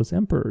as well as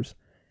emperors,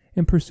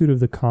 in pursuit of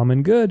the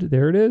common good.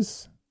 There it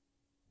is.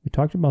 We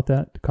talked about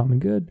that, the common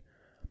good,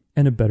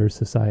 and a better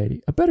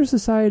society. A better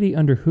society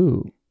under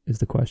who is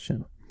the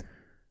question.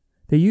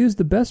 They used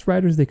the best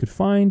writers they could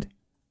find,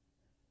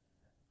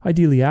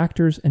 ideally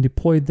actors, and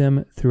deployed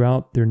them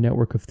throughout their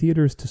network of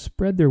theaters to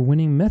spread their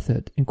winning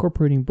method,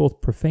 incorporating both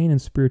profane and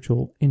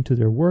spiritual into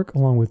their work,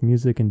 along with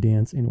music and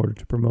dance, in order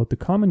to promote the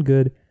common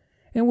good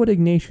and what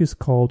Ignatius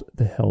called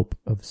the help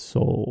of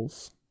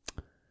souls.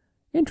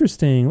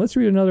 Interesting. Let's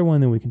read another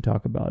one, then we can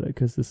talk about it,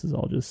 because this is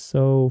all just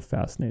so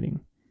fascinating.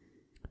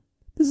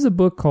 This is a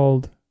book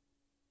called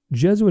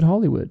Jesuit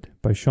Hollywood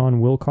by Sean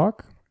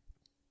Wilcock.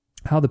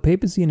 How the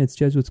papacy and its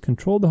Jesuits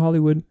controlled the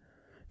Hollywood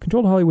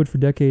controlled Hollywood for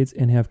decades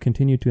and have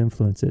continued to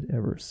influence it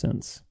ever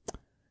since.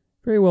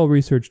 Very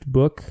well-researched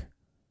book,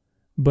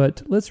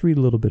 but let's read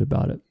a little bit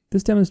about it.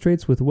 This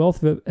demonstrates with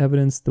wealth of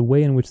evidence the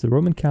way in which the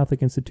Roman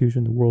Catholic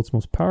institution, the world's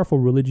most powerful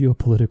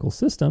religio-political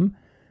system,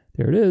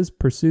 there it is,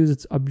 pursues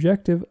its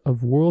objective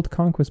of world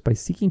conquest by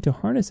seeking to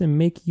harness and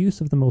make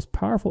use of the most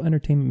powerful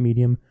entertainment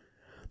medium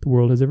the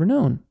world has ever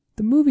known,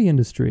 the movie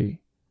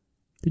industry.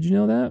 Did you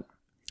know that?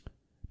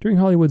 During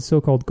Hollywood's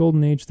so-called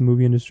golden age, the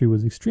movie industry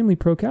was extremely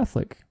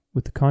pro-Catholic,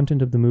 with the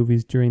content of the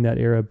movies during that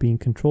era being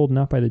controlled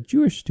not by the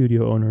Jewish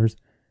studio owners,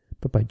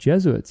 but by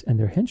Jesuits and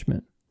their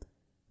henchmen.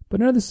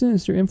 But another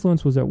sinister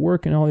influence was at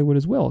work in Hollywood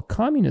as well,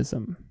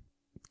 communism.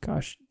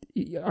 Gosh,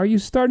 are you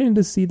starting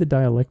to see the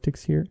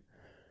dialectics here?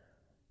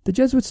 The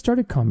Jesuits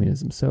started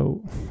communism,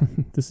 so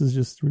this is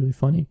just really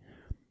funny.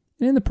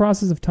 And in the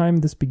process of time,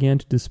 this began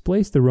to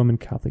displace the Roman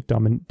Catholic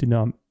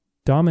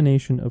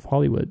domination of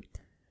Hollywood.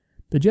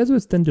 The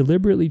Jesuits then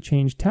deliberately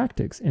changed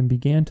tactics and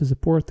began to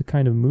support the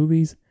kind of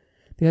movies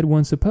they had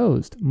once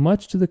opposed,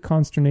 much to the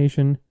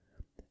consternation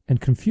and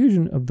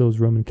confusion of those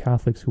Roman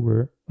Catholics who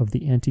were of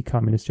the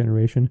anti-communist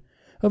generation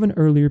of an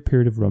earlier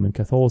period of Roman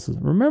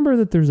Catholicism. Remember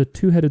that there's a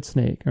two-headed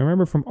snake. I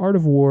remember from Art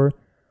of War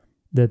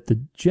that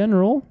the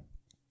general,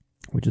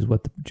 which is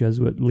what the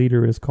Jesuit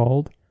leader is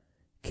called,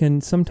 can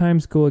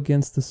sometimes go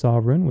against the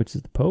sovereign, which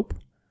is the Pope,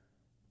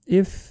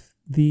 if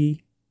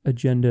the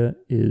agenda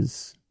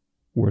is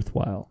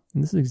worthwhile.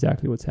 And this is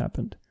exactly what's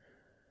happened.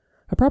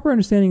 A proper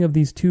understanding of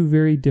these two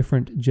very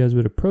different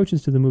Jesuit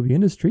approaches to the movie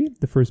industry,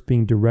 the first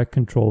being direct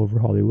control over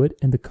Hollywood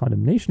and the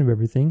condemnation of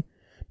everything,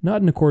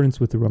 not in accordance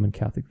with the Roman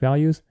Catholic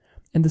values,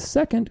 and the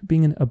second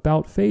being an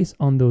about-face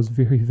on those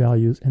very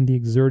values and the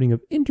exerting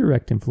of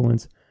indirect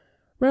influence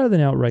rather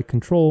than outright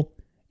control,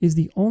 is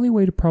the only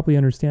way to properly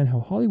understand how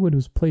Hollywood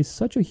has played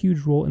such a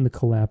huge role in the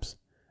collapse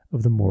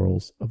of the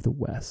morals of the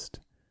West.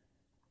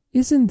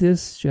 Isn't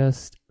this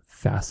just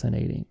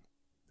fascinating?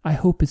 I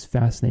hope it's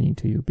fascinating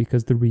to you,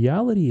 because the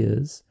reality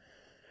is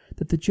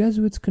that the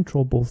Jesuits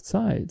control both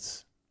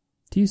sides.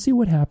 Do you see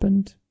what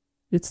happened?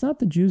 It's not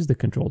the Jews that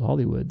controlled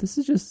Hollywood. This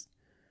is just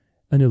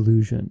an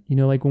illusion. You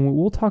know, like when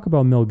we'll talk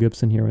about Mel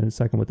Gibson here in a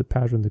second with The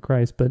Passion of the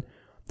Christ, but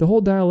the whole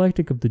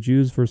dialectic of the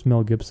Jews versus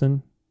Mel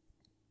Gibson,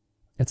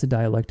 that's a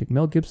dialectic.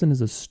 Mel Gibson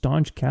is a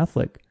staunch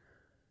Catholic.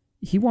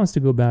 He wants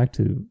to go back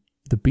to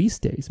the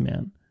beast days,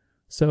 man.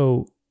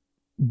 So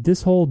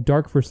this whole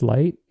dark versus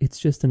light, it's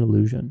just an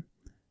illusion.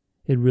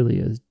 It really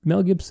is.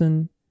 Mel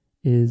Gibson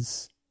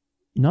is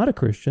not a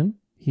Christian.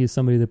 He is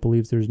somebody that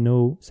believes there's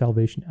no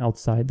salvation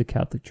outside the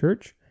Catholic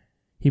Church.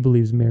 He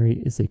believes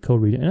Mary is a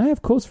co-redeemer. And I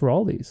have quotes for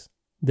all these,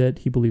 that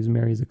he believes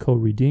Mary is a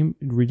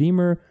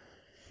co-redeemer.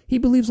 He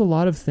believes a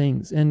lot of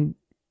things. And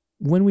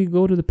when we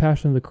go to The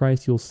Passion of the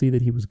Christ, you'll see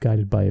that he was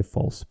guided by a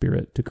false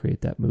spirit to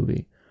create that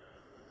movie.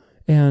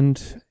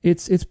 And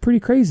it's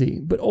pretty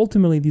crazy. But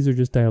ultimately, these are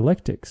just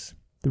dialectics.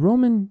 The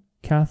Roman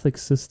Catholic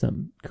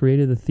system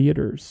created the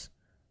theaters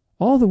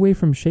all the way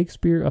from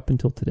Shakespeare up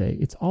until today.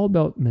 It's all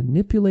about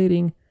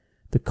manipulating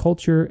the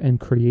culture and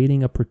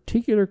creating a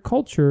particular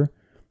culture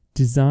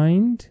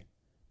designed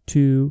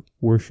to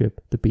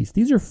worship the beast.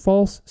 These are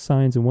false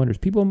signs and wonders.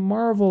 People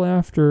marvel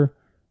after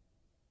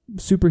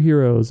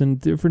superheroes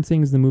and different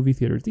things in the movie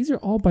theaters. These are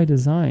all by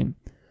design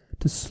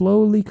to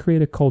slowly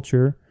create a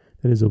culture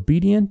that is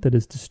obedient, that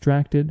is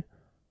distracted,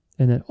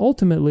 and that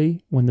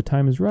ultimately, when the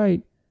time is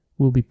right,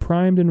 will be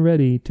primed and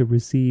ready to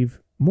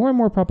receive more and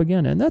more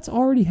propaganda. And that's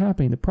already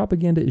happening. The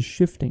propaganda is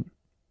shifting.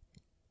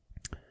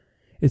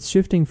 It's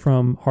shifting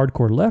from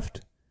hardcore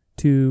left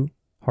to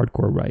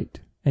hardcore right.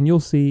 And you'll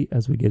see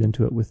as we get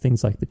into it with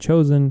things like The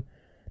Chosen,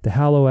 the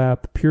Hallow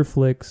app,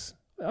 PureFlix.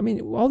 I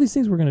mean, all these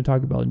things we're going to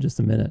talk about in just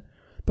a minute.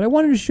 But I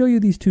wanted to show you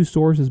these two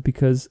sources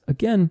because,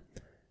 again,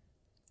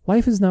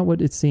 life is not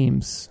what it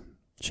seems.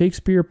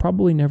 Shakespeare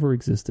probably never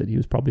existed. He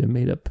was probably a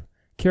made-up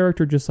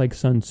character just like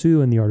Sun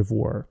Tzu in The Art of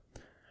War.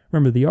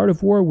 Remember, The Art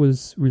of War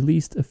was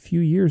released a few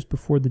years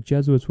before the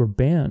Jesuits were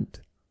banned.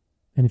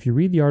 And if you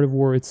read The Art of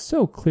War, it's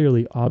so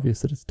clearly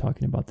obvious that it's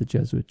talking about the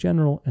Jesuit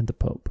general and the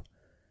Pope.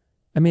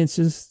 I mean,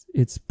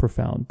 it's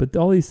profound. But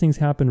all these things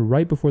happened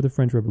right before the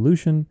French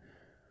Revolution.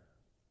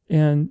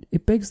 And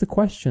it begs the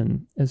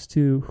question as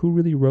to who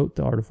really wrote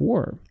The Art of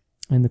War.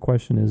 And the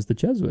question is the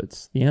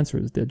Jesuits. The answer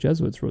is the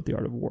Jesuits wrote The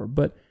Art of War.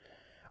 But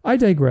I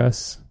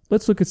digress.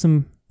 Let's look at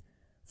some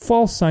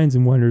false signs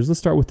and wonders. Let's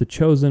start with The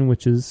Chosen,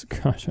 which is,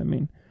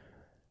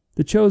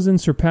 The Chosen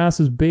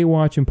surpasses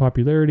Baywatch in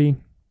popularity.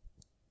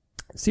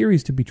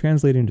 Series to be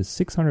translated into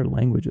 600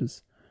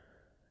 languages.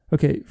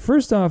 Okay,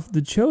 first off,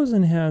 The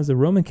Chosen has a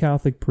Roman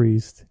Catholic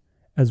priest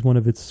as one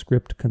of its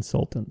script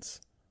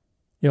consultants.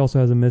 It also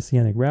has a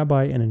Messianic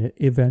rabbi and an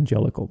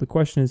evangelical. The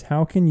question is,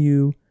 how can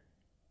you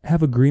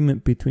have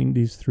agreement between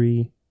these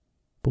three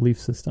belief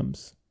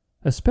systems,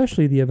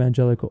 especially the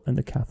evangelical and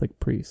the Catholic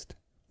priest?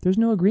 There's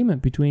no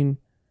agreement between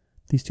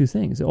these two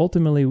things.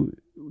 Ultimately,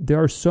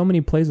 there are so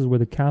many places where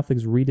the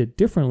Catholics read it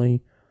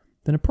differently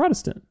than a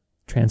Protestant.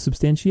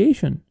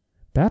 Transubstantiation,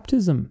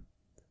 baptism,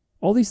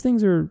 all these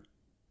things are,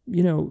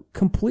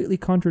 completely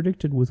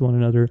contradicted with one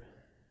another.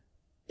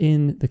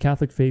 in the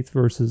Catholic faith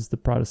versus the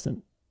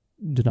Protestant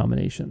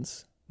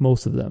denominations,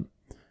 most of them.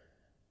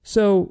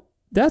 So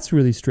that's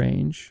really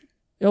strange.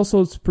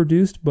 Also, it's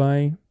produced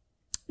by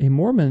a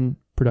Mormon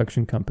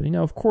production company.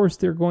 Now, of course,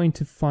 they're going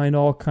to find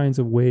all kinds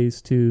of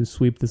ways to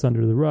sweep this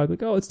under the rug.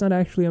 Like, oh, it's not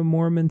actually a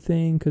Mormon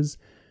thing because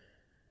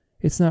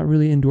it's not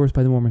really endorsed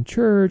by the Mormon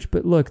Church.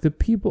 But look, the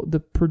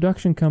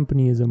production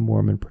company is a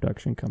Mormon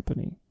production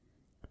company.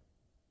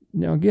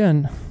 Now,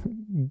 again,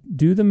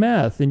 do the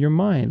math in your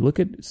mind. Look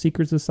at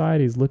secret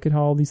societies. Look at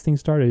how all these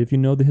things started. If you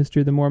know the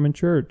history of the Mormon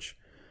Church,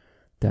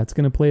 that's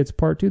going to play its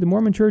part too. The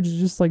Mormon Church is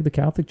just like the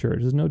Catholic Church.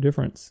 There's no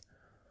difference.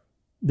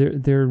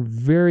 They're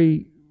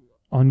very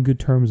on good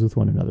terms with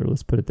one another.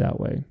 Let's put it that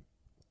way.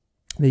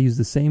 They use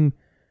the same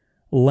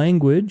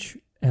language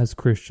as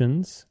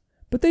Christians,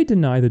 but they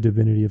deny the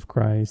divinity of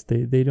Christ.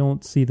 They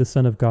don't see the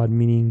Son of God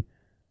meaning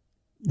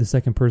the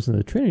second person of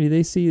the Trinity.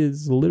 They see it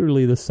as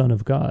literally the Son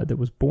of God that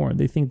was born.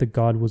 They think that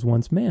God was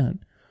once man.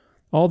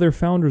 All their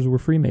founders were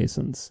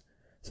Freemasons.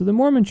 So the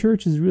Mormon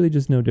Church is really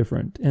just no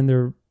different.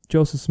 And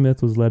Joseph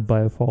Smith was led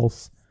by a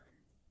false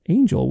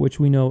angel, which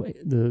we know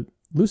the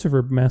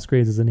Lucifer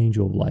masquerades as an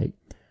angel of light.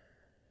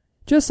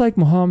 Just like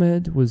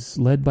Muhammad was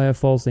led by a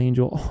false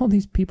angel, all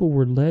these people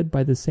were led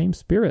by the same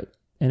Spirit,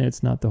 and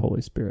it's not the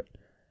Holy Spirit.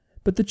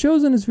 But The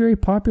Chosen is very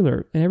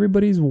popular, and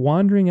everybody's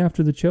wandering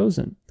after The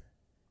Chosen.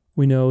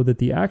 We know that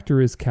the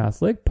actor is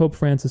Catholic. Pope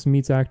Francis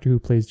meets actor who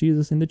plays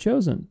Jesus in The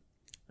Chosen.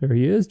 There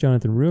he is,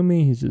 Jonathan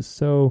Rumi. He's just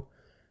so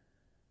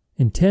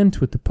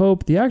intent with the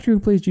Pope. The actor who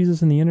plays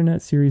Jesus in the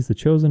internet series The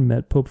Chosen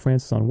met Pope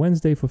Francis on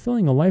Wednesday,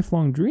 fulfilling a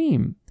lifelong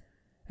dream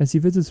as he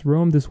visits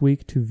Rome this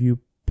week to view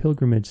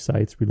pilgrimage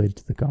sites related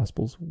to the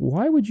Gospels.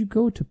 Why would you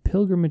go to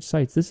pilgrimage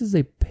sites? This is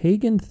a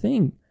pagan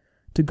thing,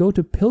 to go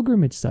to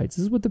pilgrimage sites.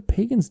 This is what the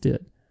pagans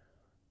did.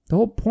 The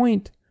whole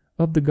point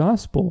of the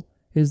Gospel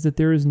is that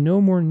there is no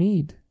more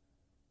need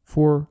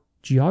for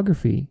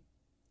geography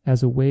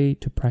as a way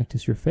to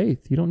practice your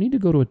faith. You don't need to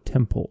go to a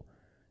temple.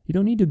 You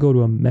don't need to go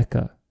to a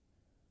Mecca.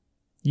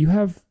 You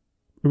have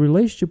a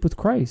relationship with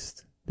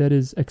Christ that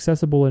is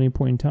accessible at any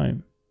point in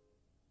time.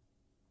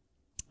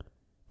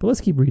 But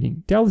let's keep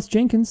reading. Dallas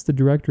Jenkins, the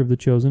director of The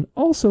Chosen,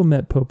 also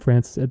met Pope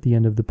Francis at the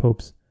end of the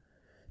Pope's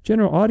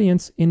general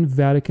audience in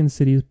Vatican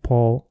City's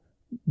Paul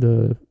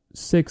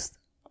VI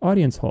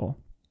audience hall.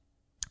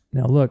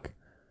 Now look,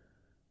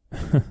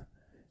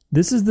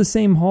 this is the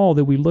same hall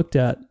that we looked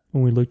at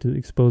when we looked at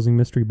Exposing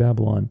Mystery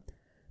Babylon,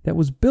 that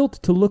was built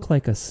to look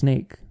like a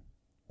snake.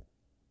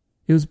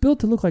 It was built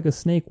to look like a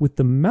snake with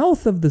the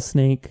mouth of the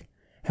snake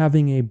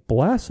having a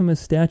blasphemous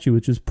statue,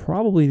 which is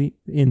probably,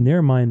 in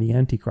their mind, the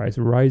Antichrist,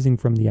 rising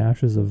from the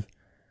ashes of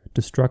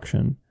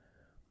destruction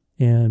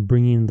and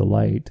bringing the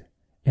light.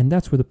 And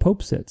that's where the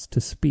Pope sits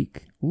to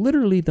speak.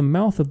 Literally, the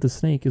mouth of the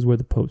snake is where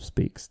the Pope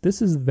speaks.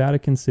 This is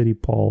Vatican City,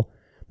 Paul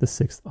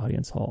VI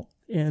audience hall.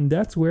 And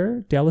that's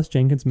where Dallas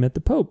Jenkins met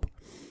the Pope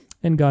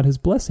and got his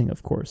blessing,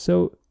 of course.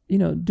 So,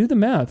 do the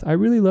math. I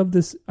really love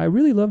this. I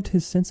really loved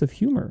his sense of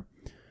humor,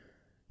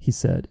 he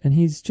said. And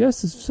he's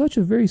just such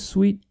a very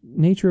sweet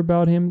nature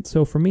about him.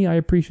 So for me, I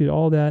appreciate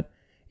all that,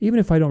 even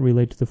if I don't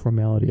relate to the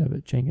formality of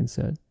it, Jenkins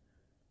said.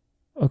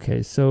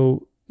 Okay,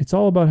 so it's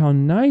all about how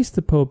nice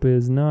the Pope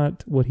is,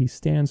 not what he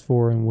stands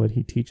for and what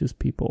he teaches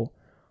people.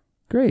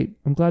 Great.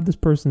 I'm glad this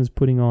person is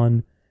putting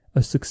on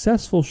a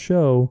successful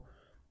show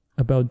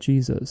about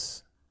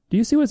Jesus. Do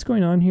you see what's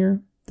going on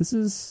here? This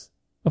is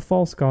a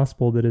false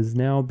gospel that is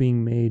now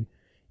being made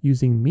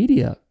using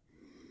media.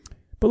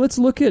 But let's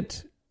look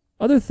at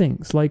other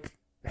things like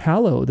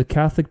Hallow, the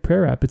Catholic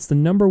prayer app. It's the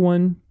number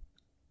one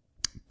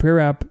prayer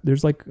app.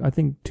 There's I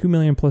think 2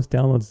 million plus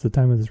downloads at the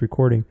time of this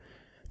recording.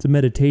 It's a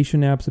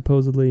meditation app,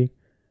 supposedly.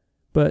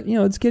 But,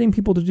 it's getting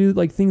people to do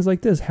things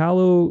like this.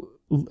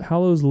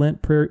 Hallow's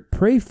Lent prayer,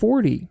 Pray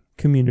 40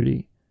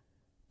 community.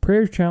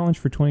 Prayer challenge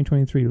for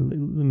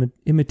 2023,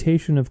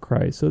 imitation of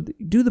Christ. So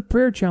do the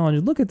prayer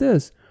challenge. Look at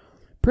this.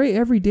 Pray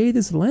every day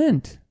this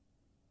Lent.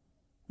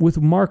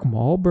 With Mark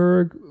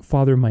Malberg,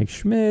 Father Mike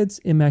Schmitz,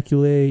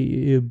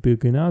 Immaculée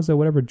Bugunaza,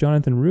 whatever,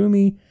 Jonathan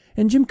Rumi,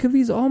 and Jim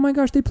Caviezel. Oh my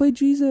gosh, they play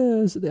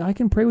Jesus. I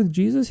can pray with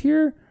Jesus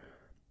here?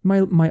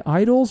 My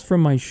idols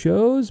from my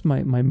shows,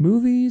 my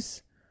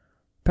movies,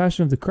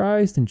 Passion of the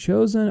Christ and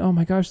Chosen. Oh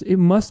my gosh, it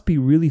must be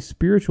really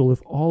spiritual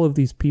if all of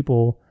these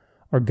people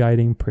are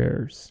guiding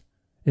prayers.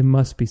 It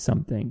must be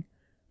something.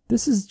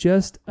 This is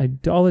just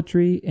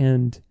idolatry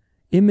and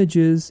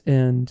images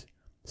and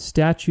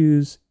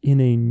statues in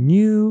a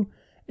new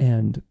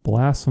and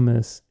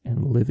blasphemous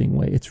and living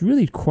way. It's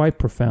really quite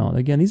profound.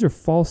 Again, these are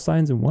false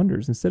signs and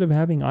wonders. Instead of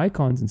having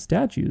icons and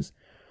statues,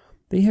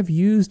 they have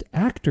used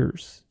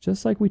actors,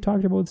 just like we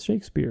talked about with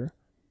Shakespeare,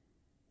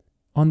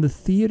 on the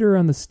theater,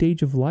 on the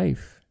stage of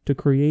life, to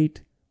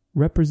create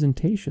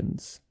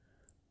representations,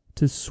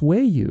 to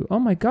sway you. Oh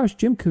my gosh,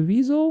 Jim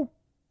Caviezel,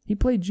 he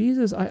played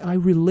Jesus. I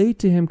relate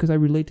to him because I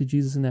relate to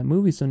Jesus in that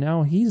movie. So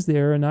now he's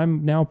there, and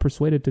I'm now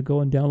persuaded to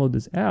go and download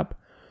this app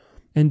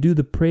and do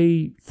the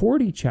Pray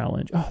 40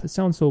 challenge. Oh, that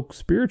sounds so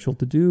spiritual,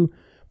 to do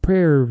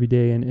prayer every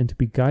day and to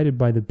be guided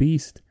by the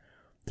beast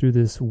through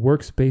this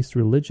works-based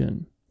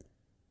religion.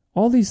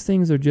 All these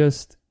things are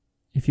just,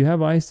 if you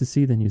have eyes to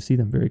see, then you see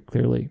them very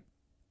clearly.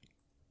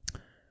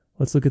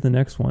 Let's look at the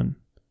next one.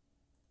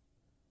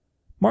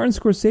 Martin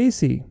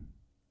Scorsese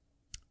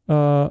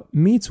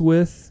meets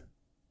with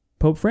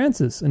Pope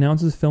Francis,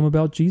 announces a film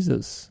about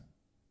Jesus.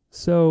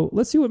 So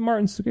let's see what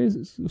Martin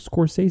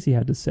Scorsese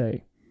had to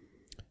say.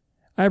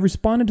 I have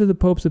responded to the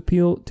Pope's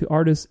appeal to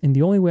artists in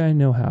the only way I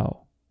know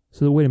how.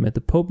 So wait a minute,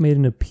 the Pope made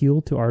an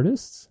appeal to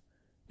artists?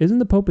 Isn't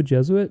the Pope a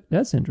Jesuit?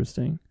 That's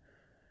interesting.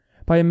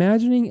 By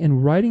imagining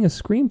and writing a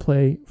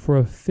screenplay for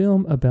a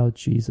film about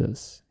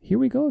Jesus. Here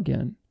we go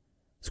again.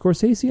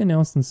 Scorsese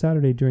announced on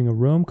Saturday during a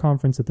Rome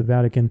conference at the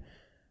Vatican,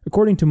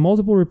 according to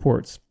multiple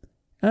reports,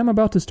 I'm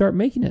about to start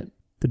making it,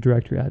 the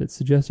director added,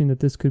 suggesting that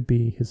this could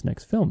be his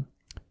next film.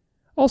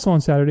 Also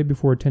on Saturday,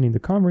 before attending the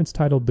conference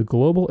titled The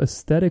Global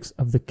Aesthetics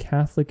of the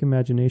Catholic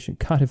Imagination.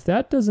 God, if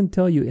that doesn't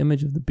tell you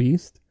Image of the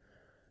Beast,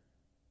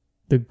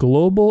 the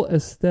global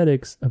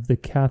aesthetics of the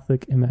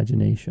Catholic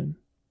imagination.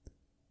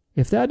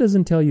 If that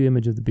doesn't tell you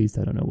Image of the Beast,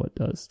 I don't know what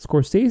does.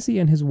 Scorsese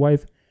and his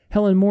wife,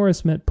 Helen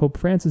Morris, met Pope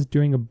Francis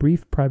during a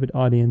brief private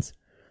audience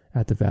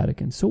at the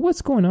Vatican. So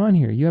what's going on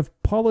here? You have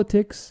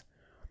politics,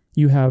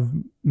 you have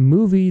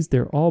movies,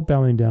 they're all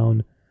bowing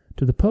down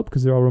to the Pope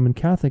because they're all Roman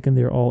Catholic and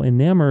they're all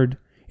enamored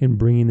in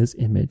bringing this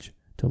image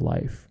to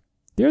life.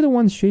 They're the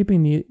ones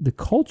shaping the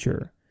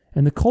culture,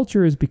 and the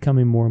culture is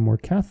becoming more and more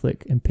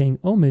Catholic and paying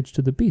homage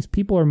to the beast.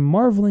 People are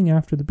marveling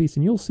after the beast,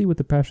 and you'll see with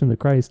the Passion of the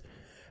Christ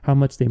how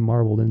much they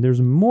marveled. And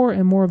there's more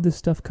and more of this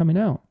stuff coming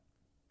out,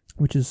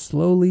 which is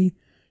slowly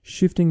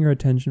shifting your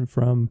attention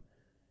from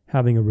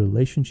having a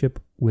relationship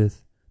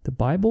with the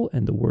Bible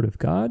and the Word of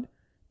God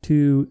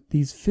to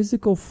these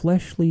physical,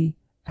 fleshly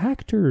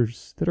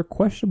actors that are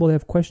questionable. They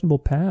have questionable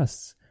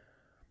pasts.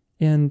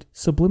 And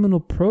subliminal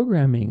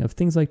programming of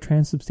things like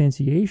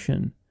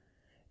transubstantiation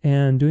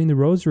and doing the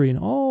rosary, and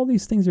all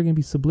these things are going to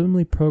be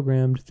subliminally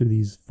programmed through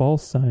these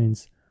false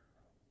signs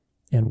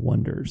and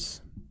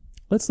wonders.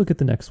 Let's look at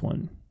the next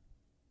one.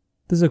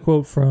 This is a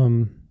quote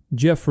from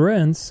Jeff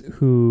Rense,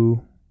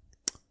 who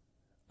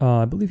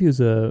I believe he was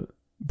a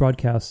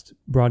broadcaster,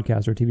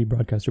 TV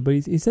broadcaster, but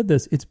he said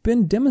this: it's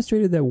been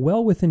demonstrated that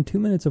well within 2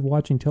 minutes of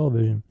watching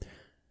television,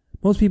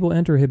 most people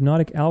enter a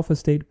hypnotic alpha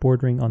state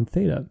bordering on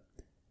theta.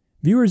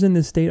 Viewers in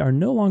this state are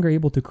no longer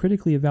able to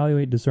critically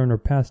evaluate, discern, or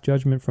pass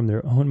judgment from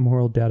their own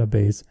moral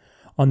database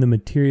on the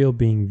material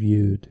being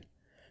viewed.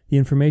 The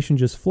information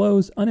just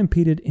flows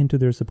unimpeded into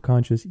their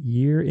subconscious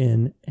year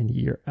in and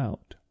year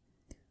out.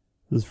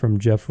 This is from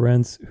Jeff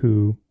Rense,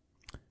 who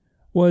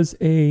was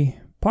a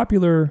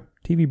popular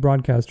TV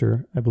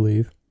broadcaster, I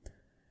believe.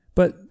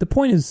 But the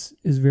point is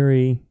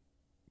very,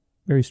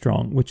 very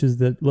strong, which is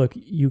that, look,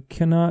 you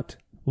cannot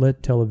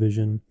let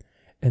television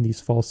and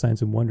these false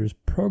signs and wonders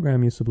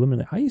program you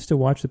subliminally. I used to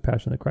watch The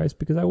Passion of the Christ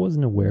because I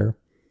wasn't aware.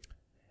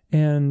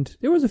 And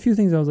there was a few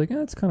things I was like,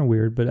 that's kind of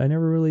weird, but I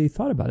never really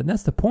thought about it. And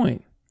that's the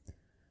point.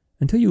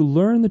 Until you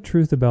learn the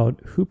truth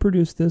about who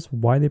produced this,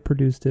 why they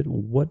produced it,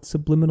 what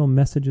subliminal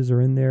messages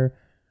are in there,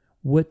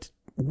 what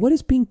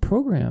is being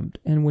programmed.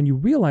 And when you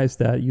realize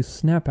that, you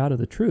snap out of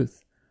the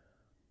truth.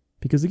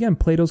 Because again,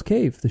 Plato's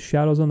cave, the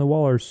shadows on the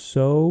wall are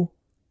so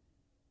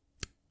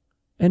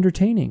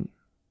entertaining.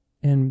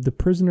 And the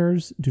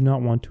prisoners do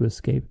not want to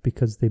escape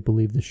because they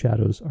believe the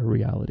shadows are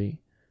reality.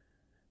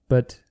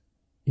 But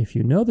if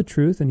you know the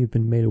truth and you've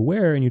been made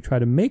aware and you try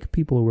to make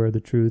people aware of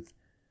the truth,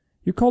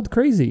 you're called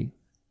crazy.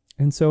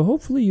 And so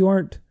hopefully you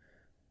aren't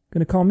going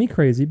to call me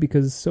crazy,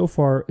 because so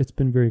far it's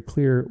been very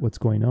clear what's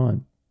going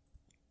on.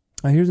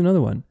 Here's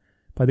another one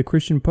by the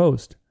Christian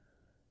Post.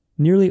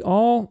 Nearly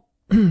all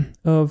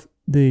of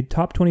the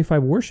top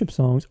 25 worship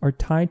songs are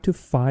tied to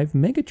 5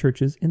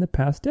 megachurches in the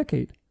past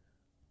decade.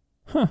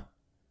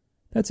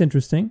 That's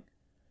interesting.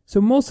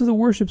 So most of the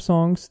worship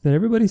songs that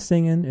everybody's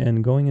singing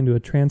and going into a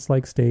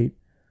trance-like state,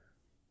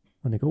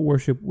 when they go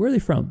worship, where are they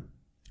from?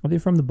 Are they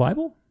from the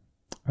Bible?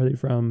 Are they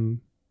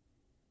from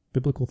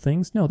biblical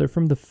things? No, they're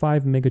from the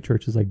 5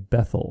 megachurches like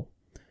Bethel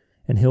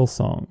and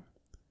Hillsong.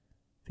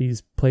 These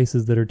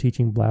places that are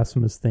teaching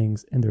blasphemous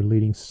things, and they're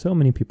leading so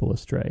many people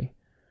astray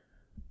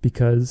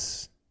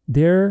because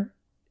they're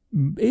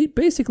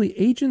basically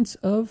agents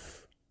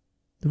of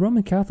the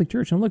Roman Catholic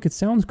Church. And look, it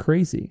sounds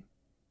crazy.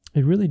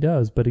 It really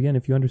does. But again,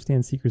 if you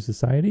understand secret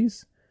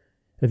societies,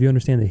 if you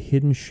understand the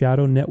hidden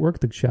shadow network,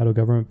 the shadow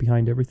government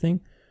behind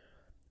everything,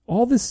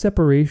 all this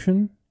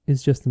separation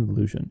is just an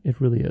illusion. It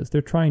really is.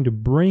 They're trying to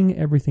bring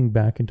everything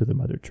back into the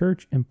Mother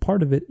Church, and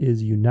part of it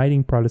is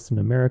uniting Protestant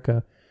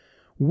America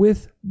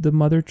with the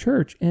Mother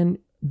Church. And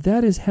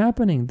that is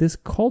happening. This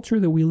culture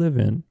that we live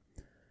in,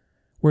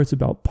 where it's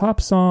about pop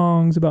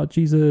songs about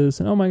Jesus,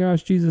 and oh my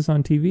gosh, Jesus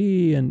on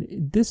TV, and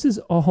this is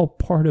all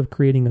part of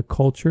creating a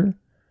culture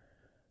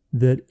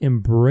that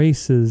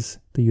embraces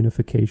the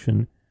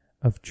unification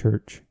of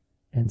church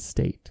and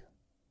state.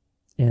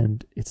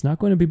 And it's not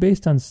going to be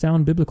based on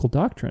sound biblical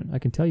doctrine, I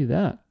can tell you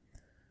that.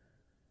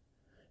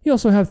 You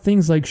also have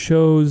things like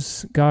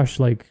shows,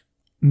 like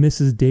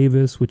Mrs.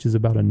 Davis, which is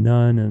about a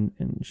nun,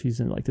 and she's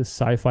in like this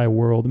sci-fi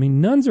world. I mean,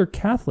 nuns are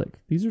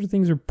Catholic. These are the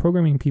things that are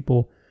programming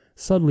people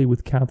subtly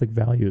with Catholic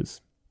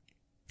values.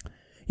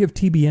 You have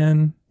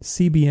TBN,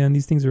 CBN,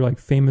 these things are like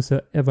famous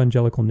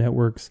evangelical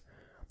networks.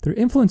 They're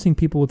influencing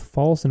people with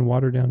false and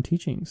watered-down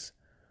teachings.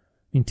 I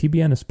mean,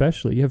 TBN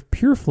especially. You have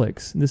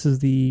PureFlix. This is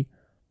the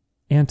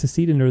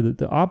antecedent or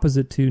the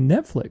opposite to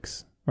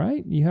Netflix,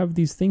 right? You have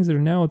these things that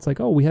are now, it's like,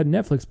 oh, we had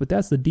Netflix, but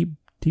that's the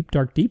deep,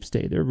 dark, deep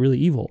state. They're really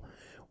evil.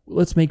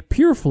 Let's make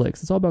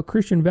PureFlix. It's all about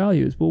Christian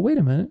values. Well, wait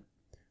a minute.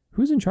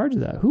 Who's in charge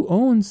of that? Who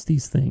owns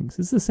these things?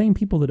 It's the same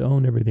people that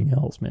own everything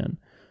else, man.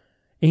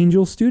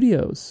 Angel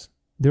Studios.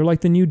 They're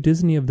like the new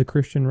Disney of the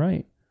Christian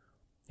right.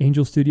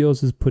 Angel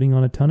Studios is putting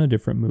on a ton of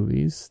different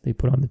movies. They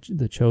put on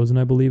the Chosen,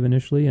 I believe,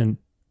 initially, and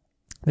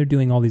they're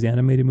doing all these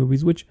animated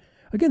movies, which,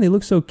 again, they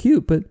look so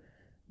cute, but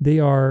they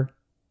are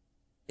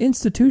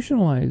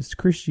institutionalized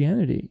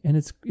Christianity. And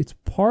it's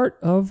part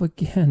of,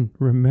 again,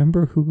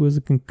 remember who was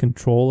in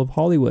control of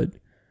Hollywood.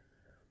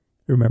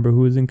 Remember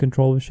who was in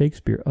control of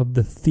Shakespeare, of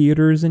the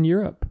theaters in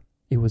Europe.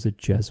 It was a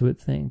Jesuit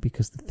thing,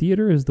 because the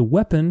theater is the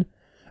weapon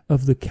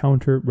of the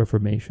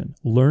Counter-Reformation.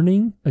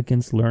 Learning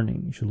against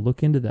learning. You should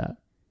look into that.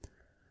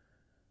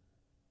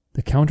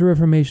 The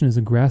Counter-Reformation is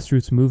a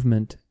grassroots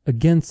movement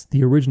against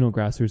the original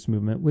grassroots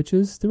movement, which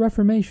is the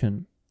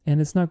Reformation. And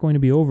it's not going to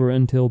be over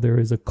until there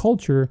is a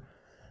culture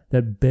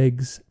that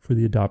begs for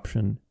the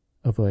adoption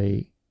of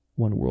a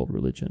one-world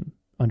religion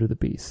under the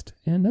beast.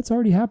 And that's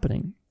already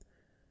happening.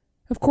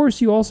 Of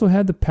course, you also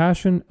had The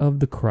Passion of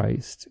the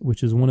Christ,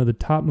 which is one of the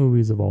top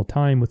movies of all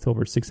time with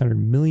over $600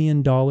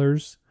 million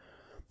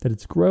that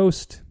it's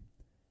grossed.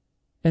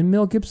 And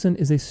Mel Gibson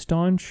is a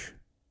staunch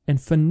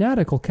and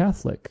fanatical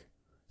Catholic.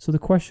 So the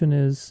question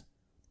is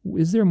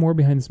there more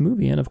behind this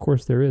movie? And of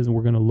course there is, and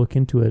we're going to look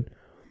into it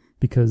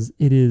because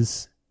it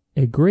is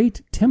a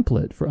great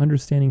template for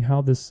understanding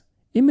how this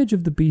image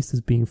of the beast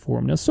is being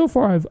formed. Now, so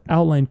far I've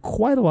outlined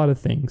quite a lot of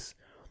things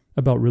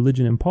about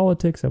religion and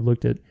politics. I've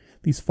looked at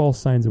these false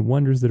signs and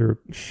wonders that are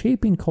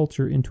shaping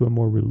culture into a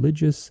more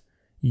religious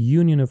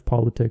union of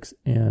politics,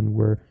 and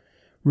where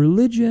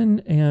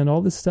religion and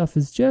all this stuff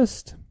is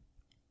just,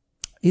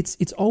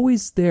 it's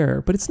always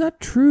there, but it's not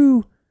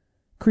true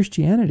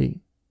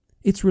Christianity.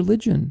 It's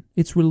religion.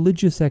 It's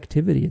religious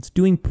activity. It's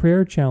doing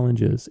prayer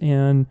challenges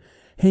and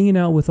hanging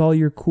out with all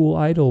your cool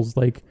idols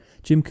like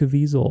Jim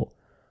Caviezel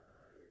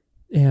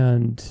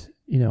and,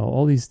 you know,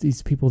 all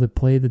these people that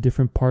play the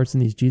different parts in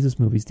these Jesus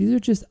movies. These are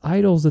just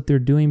idols that they're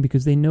doing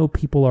because they know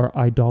people are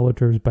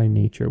idolaters by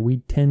nature. We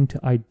tend to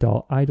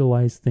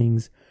idolize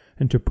things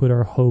and to put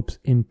our hopes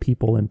in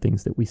people and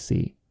things that we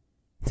see.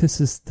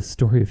 This is the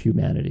story of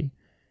humanity.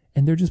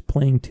 And they're just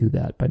playing to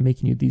that by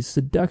making you these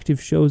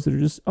seductive shows that are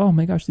just, oh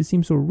my gosh, they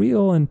seem so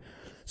real and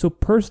so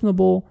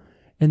personable.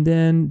 And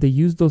then they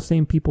use those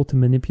same people to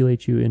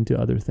manipulate you into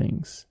other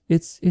things.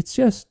 It's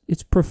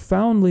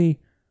profoundly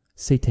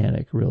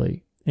satanic,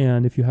 really.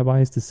 And if you have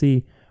eyes to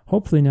see,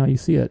 hopefully now you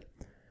see it.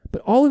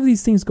 But all of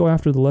these things go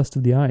after the lust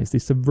of the eyes. They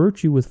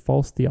subvert you with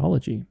false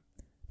theology.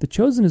 The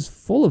Chosen is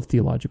full of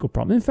theological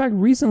problems. In fact,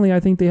 recently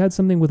I think they had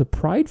something with a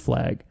pride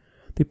flag.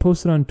 They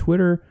posted on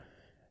Twitter,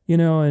 you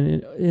know,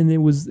 and it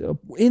was,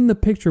 in the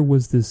picture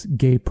was this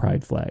gay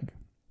pride flag.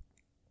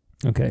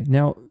 Okay,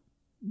 now,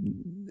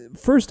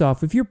 first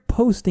off, if you're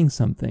posting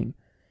something,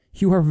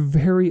 you are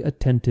very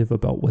attentive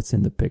about what's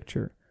in the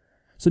picture.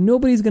 So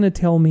nobody's going to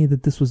tell me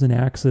that this was an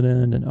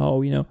accident and,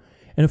 oh, you know,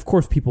 and of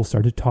course people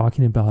started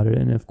talking about it.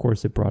 And of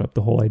course it brought up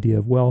the whole idea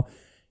of, well,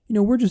 you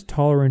know, we're just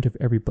tolerant of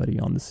everybody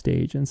on the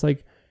stage. And it's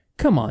like,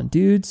 come on,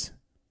 dudes,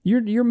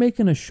 you're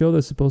making a show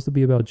that's supposed to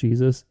be about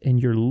Jesus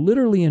and you're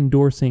literally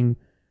endorsing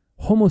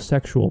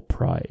homosexual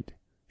pride.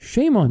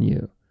 Shame on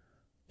you.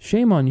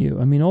 Shame on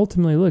you. I mean,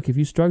 ultimately, look, if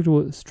you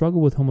struggle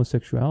with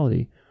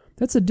homosexuality,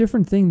 that's a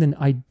different thing than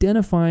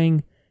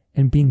identifying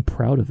and being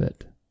proud of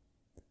it.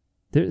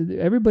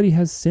 Everybody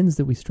has sins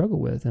that we struggle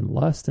with, and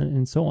lust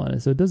and so on.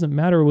 And so it doesn't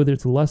matter whether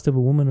it's the lust of a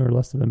woman or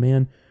lust of a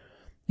man.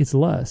 It's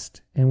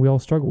lust, and we all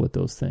struggle with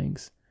those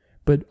things.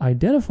 But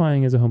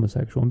identifying as a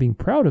homosexual and being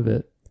proud of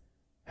it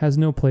has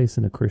no place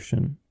in a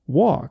Christian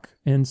walk.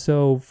 And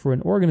so for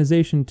an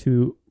organization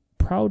to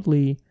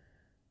proudly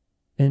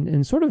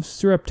and sort of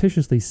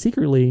surreptitiously,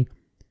 secretly,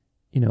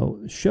 you know,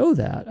 show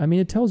that, I mean,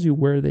 it tells you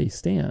where they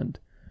stand.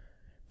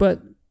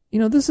 But, you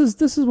know, this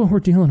is what we're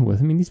dealing with.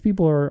 I mean, these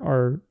people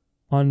are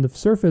on the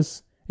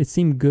surface, it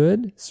seemed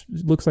good,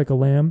 looks like a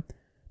lamb,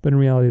 but in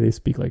reality, they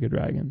speak like a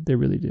dragon. They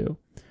really do.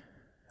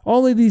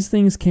 All of these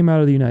things came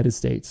out of the United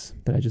States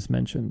that I just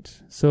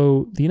mentioned.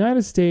 So the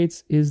United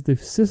States is the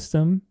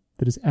system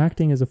that is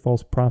acting as a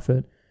false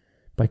prophet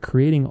by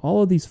creating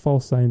all of these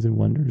false signs and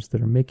wonders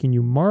that are making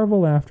you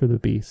marvel after the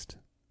beast,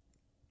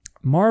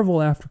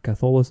 marvel after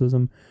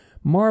Catholicism,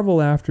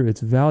 marvel after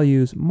its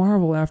values,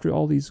 marvel after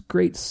all these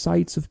great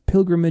sites of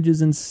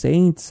pilgrimages and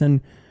saints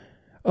and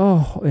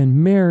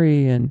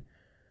Mary and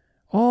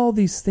all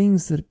these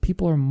things that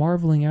people are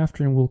marveling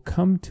after and will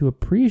come to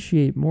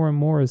appreciate more and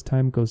more as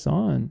time goes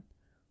on.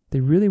 They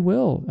really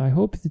will. I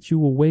hope that you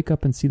will wake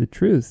up and see the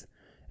truth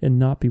and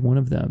not be one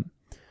of them.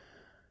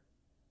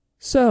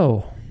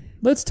 So,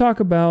 let's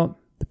talk about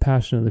the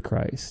Passion of the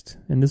Christ.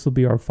 And this will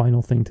be our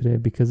final thing today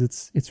because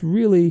it's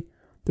really,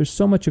 there's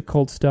so much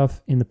occult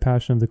stuff in the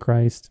Passion of the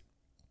Christ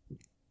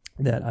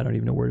that I don't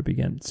even know where to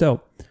begin.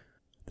 So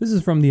this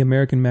is from the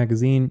American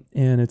Magazine,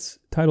 and it's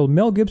titled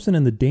Mel Gibson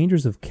and the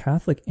Dangers of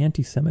Catholic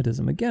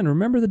Anti-Semitism. Again,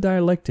 remember the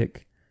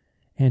dialectic.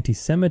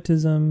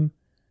 Anti-Semitism,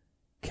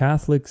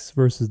 Catholics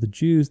versus the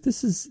Jews.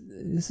 This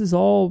is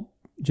all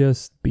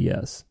just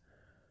BS.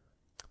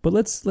 But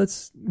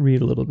let's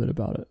read a little bit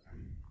about it.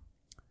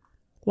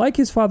 Like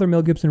his father,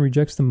 Mel Gibson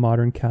rejects the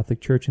modern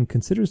Catholic Church and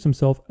considers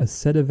himself a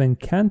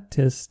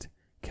sedevacantist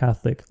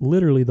Catholic.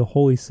 Literally, the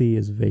Holy See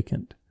is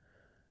vacant.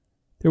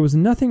 There was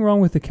nothing wrong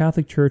with the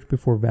Catholic Church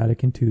before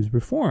Vatican II's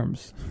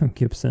reforms,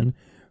 Gibson,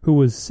 who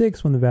was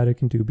 6 when the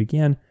Vatican II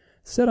began,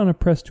 said on a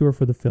press tour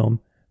for the film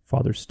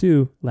Father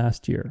Stu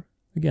last year.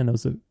 Again, that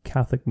was a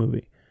Catholic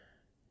movie.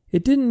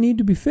 It didn't need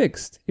to be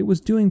fixed. It was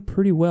doing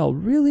pretty well.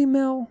 Really,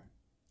 Mel?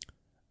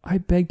 I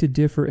beg to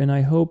differ, and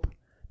I hope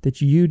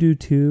that you do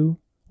too,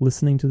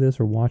 listening to this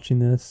or watching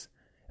this,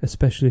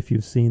 especially if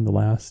you've seen the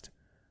last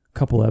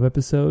couple of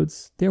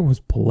episodes. There was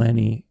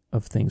plenty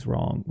of things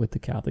wrong with the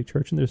Catholic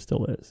Church, and there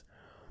still is.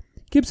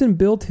 Gibson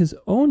built his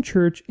own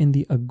church in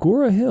the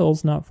Agoura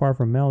Hills, not far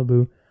from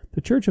Malibu,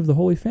 the Church of the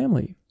Holy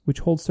Family, which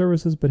holds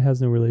services but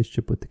has no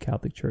relationship with the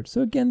Catholic Church.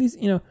 So again, these,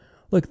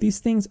 look, these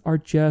things are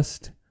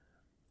just,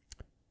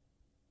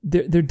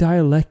 they're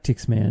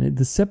dialectics, man.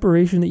 The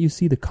separation that you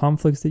see, the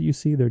conflicts that you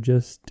see,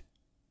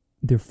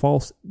 they're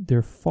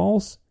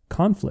false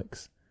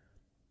conflicts.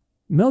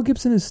 Mel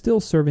Gibson is still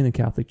serving the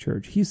Catholic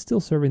Church. He's still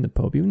serving the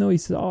Pope, even though he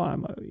says,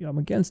 I'm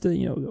against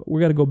it. We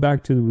got to go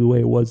back to the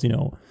way it was,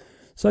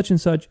 such and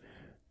such.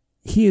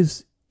 He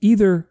is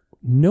either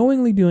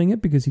knowingly doing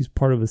it because he's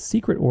part of a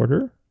secret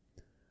order,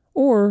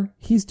 or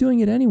he's doing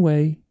it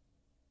anyway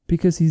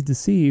because he's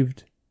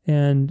deceived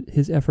and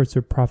his efforts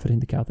are profiting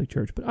the Catholic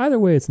Church. But either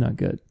way, it's not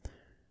good.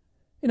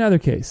 In either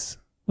case,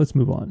 let's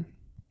move on.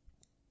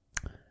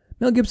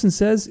 Mel Gibson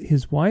says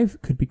his wife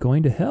could be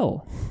going to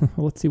hell.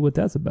 Let's see what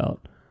that's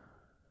about.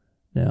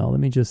 Now, let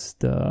me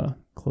just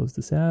close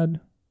this ad.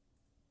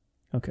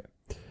 Okay.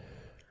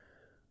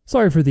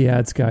 Sorry for the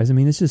ads, guys. I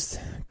mean, it's just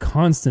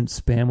constant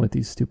spam with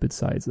these stupid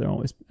sites. They're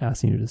always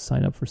asking you to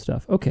sign up for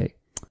stuff. Okay,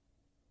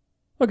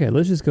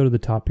 let's just go to the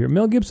top here.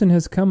 Mel Gibson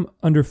has come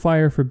under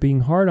fire for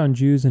being hard on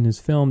Jews in his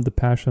film, The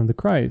Passion of the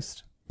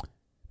Christ.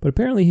 But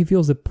apparently he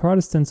feels that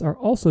Protestants are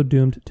also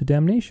doomed to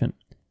damnation.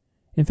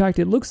 In fact,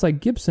 it looks like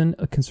Gibson,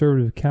 a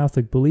conservative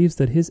Catholic, believes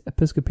that his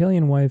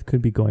Episcopalian wife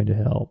could be going to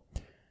hell.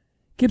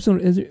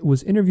 Gibson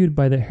was interviewed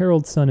by the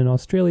Herald Sun in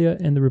Australia,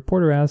 and the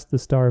reporter asked the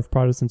star if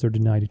Protestants are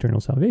denied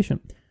eternal salvation.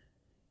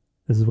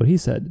 This is what he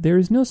said. There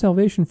is no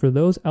salvation for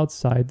those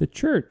outside the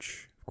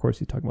church. Of course,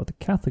 he's talking about the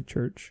Catholic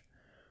Church.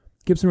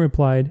 Gibson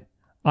replied,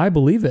 I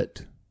believe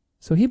it.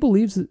 So he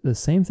believes the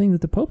same thing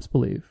that the popes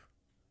believe.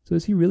 So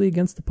is he really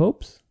against the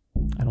popes?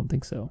 I don't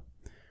think so.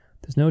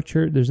 There's no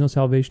church, there's no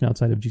salvation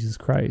outside of Jesus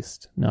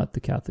Christ, not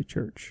the Catholic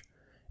Church.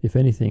 If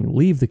anything,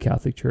 leave the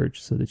Catholic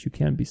Church so that you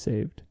can be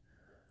saved.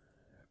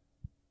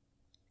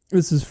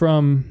 This is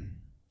from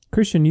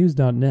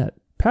ChristianNews.net.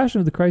 Passion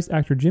of the Christ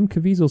actor Jim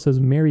Caviezel says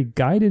Mary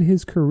guided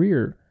his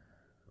career.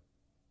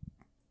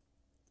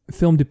 The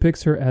film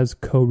depicts her as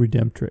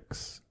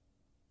co-redemptrix.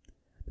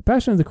 The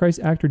Passion of the Christ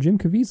actor Jim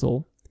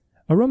Caviezel,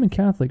 a Roman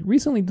Catholic,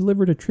 recently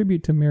delivered a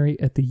tribute to Mary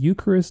at the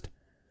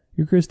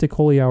Eucharistic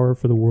Holy Hour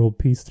for the World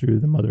Peace through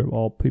the Mother of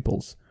All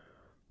Peoples.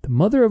 The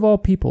Mother of All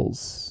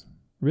Peoples.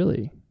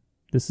 Really?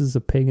 This is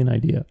a pagan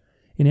idea.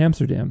 In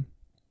Amsterdam,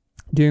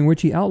 during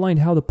which he outlined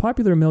how the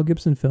popular Mel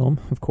Gibson film,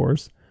 of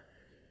course,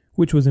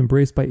 which was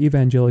embraced by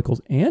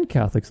evangelicals and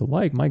Catholics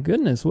alike. My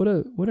goodness, what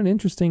an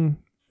interesting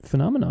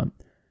phenomenon.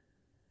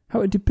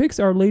 How it depicts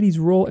Our Lady's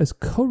role as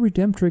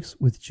co-redemptrix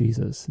with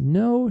Jesus.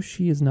 No,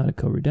 she is not a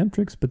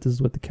co-redemptrix, but this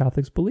is what the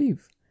Catholics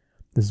believe.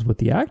 This is what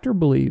the actor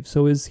believes.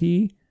 So is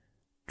he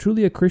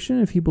truly a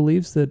Christian if he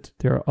believes that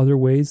there are other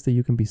ways that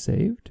you can be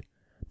saved?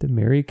 That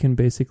Mary can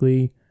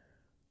basically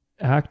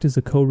act as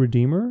a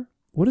co-redeemer?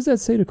 What does that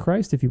say to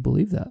Christ if you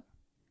believe that?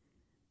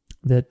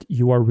 That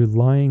you are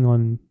relying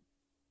on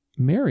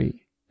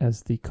Mary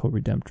as the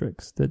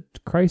co-redemptrix,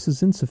 that Christ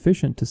is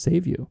insufficient to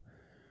save you.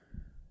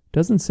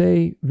 Doesn't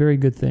say very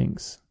good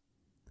things.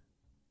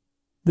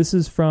 This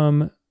is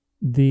from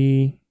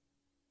this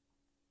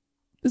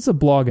is a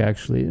blog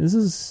actually. This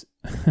is,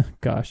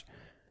 gosh,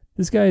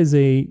 this guy is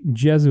a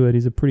Jesuit.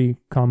 He's a pretty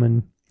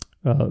common,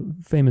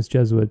 famous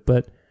Jesuit,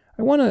 but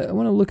I want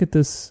to look at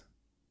this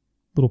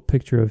little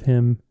picture of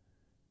him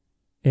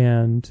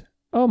and,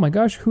 oh my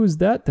gosh, who is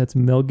that? That's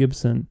Mel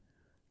Gibson.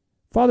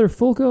 Father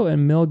Fulco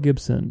and Mel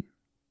Gibson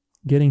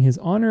getting his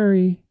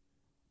honorary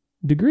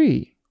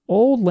degree.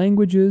 Old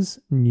languages,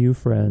 new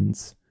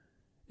friends.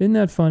 Isn't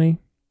that funny?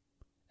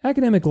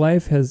 Academic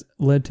life has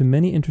led to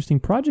many interesting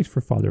projects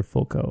for Father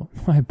Fulco.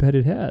 I bet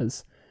it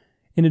has.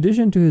 In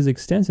addition to his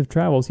extensive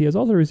travels, he has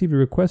also received a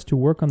request to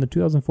work on the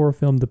 2004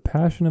 film The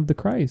Passion of the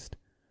Christ.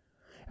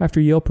 After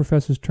Yale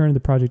professors turned the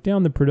project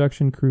down, the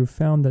production crew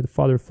found that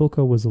Father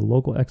Fulco was a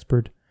local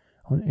expert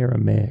on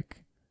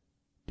Aramaic.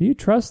 Do you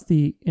trust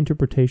the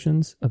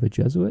interpretations of a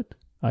Jesuit?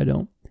 I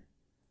don't.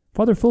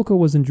 Father Fulco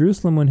was in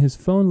Jerusalem when his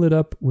phone lit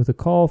up with a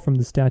call from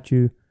the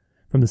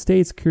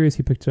States. Curious,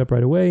 he picked it up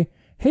right away.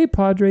 "Hey,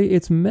 Padre,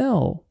 it's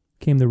Mel,"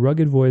 came the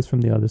rugged voice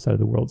from the other side of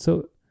the world.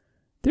 So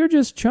they're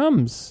just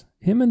chums,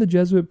 him and the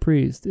Jesuit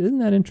priest. Isn't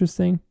that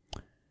interesting?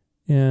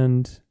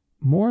 And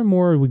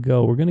more we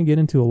go. We're going to get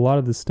into a lot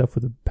of this stuff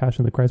with the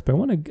Passion of the Christ, but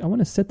I want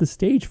to set the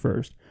stage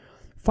first.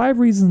 5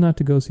 reasons not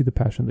to go see the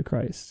Passion of the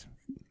Christ.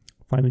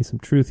 Finally, some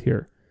truth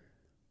here.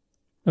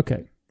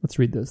 Okay, let's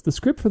read this. The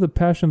script for the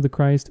Passion of the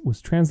Christ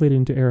was translated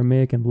into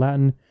Aramaic and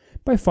Latin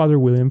by Father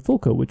William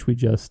Fulco, which we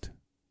just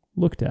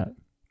looked at,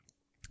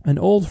 an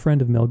old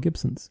friend of Mel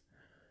Gibson's.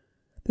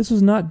 This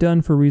was not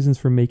done for reasons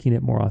for making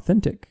it more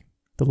authentic.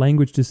 The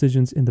language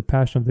decisions in the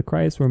Passion of the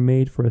Christ were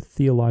made for a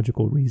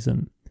theological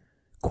reason.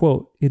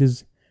 Quote, "It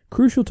is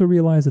crucial to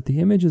realize that the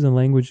images and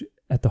language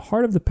at the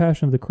heart of the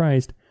Passion of the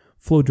Christ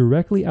flow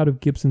directly out of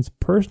Gibson's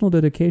personal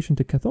dedication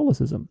to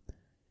Catholicism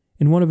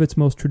in one of its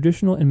most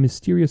traditional and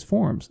mysterious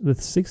forms, the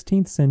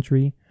 16th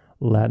century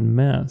Latin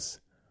Mass."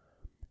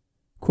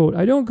 Quote,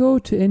 "I don't go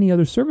to any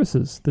other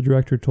services," the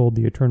director told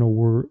the Eternal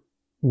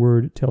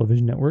Word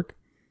television network.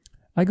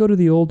 "I go to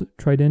the old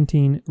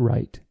Tridentine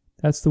Rite.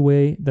 That's the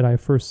way that I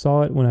first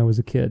saw it when I was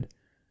a kid.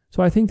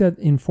 So I think that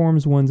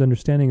informs one's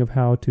understanding of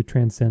how to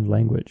transcend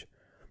language.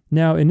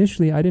 Now,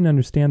 initially, I didn't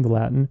understand the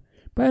Latin,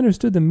 but I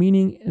understood the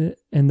meaning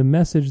and the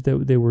message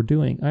that they were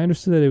doing. I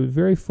understood that it was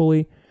very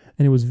fully,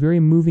 and it was very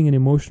moving and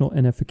emotional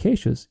and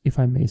efficacious, if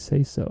I may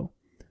say so.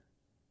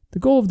 The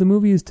goal of the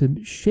movie is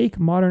to shake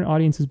modern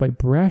audiences by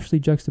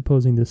brashly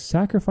juxtaposing the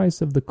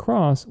sacrifice of the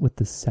cross with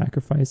the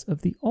sacrifice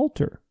of the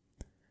altar,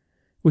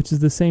 which is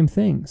the same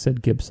thing,"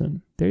 said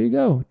Gibson. There you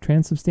go,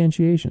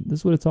 transubstantiation. This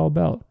is what it's all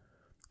about.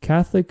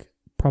 Catholic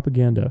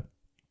propaganda.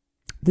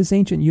 This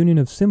ancient union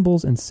of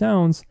symbols and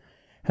sounds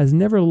has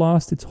never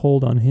lost its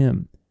hold on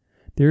him.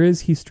 There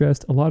is, he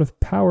stressed, a lot of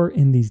power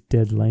in these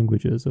dead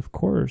languages, of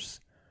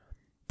course.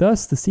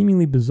 Thus, the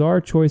seemingly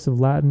bizarre choice of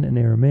Latin and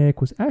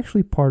Aramaic was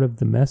actually part of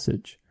the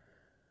message.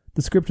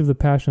 The script of the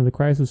Passion of the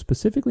Christ was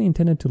specifically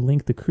intended to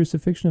link the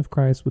crucifixion of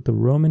Christ with what the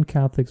Roman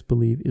Catholics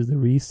believe is the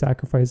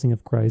re-sacrificing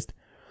of Christ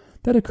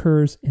that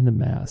occurs in the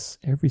Mass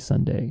every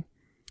Sunday.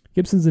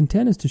 Gibson's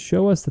intent is to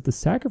show us that the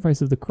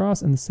sacrifice of the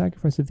cross and the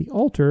sacrifice of the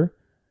altar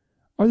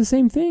are the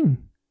same thing.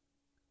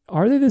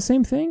 Are they the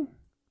same thing?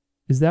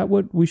 Is that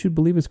what we should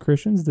believe as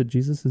Christians, that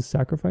Jesus is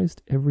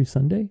sacrificed every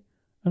Sunday?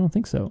 I don't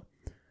think so.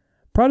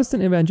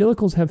 Protestant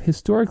evangelicals have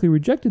historically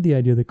rejected the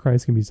idea that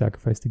Christ can be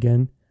sacrificed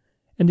again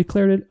and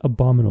declared it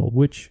abominable,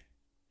 which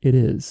it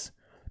is.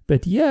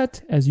 But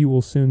yet, as you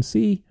will soon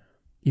see,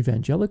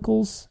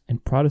 evangelicals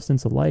and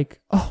Protestants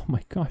alike, oh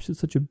my gosh, it's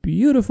such a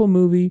beautiful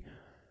movie.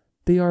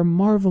 They are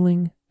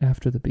marveling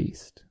after the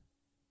beast,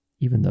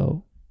 even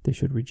though they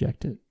should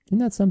reject it. Isn't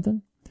that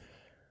something?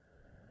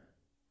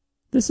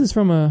 This is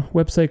from a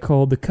website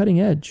called The Cutting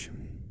Edge,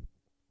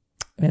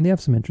 and they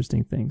have some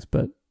interesting things,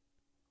 but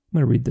I'm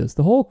going to read this.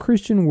 The whole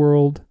Christian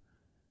world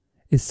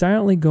is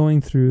silently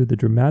going through the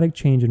dramatic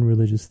change in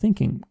religious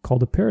thinking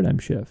called a paradigm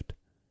shift.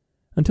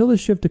 Until this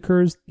shift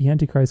occurs, the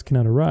Antichrist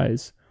cannot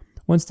arise.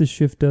 Once this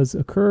shift does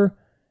occur,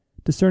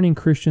 discerning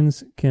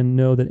Christians can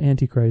know that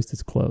Antichrist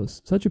is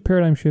close. Such a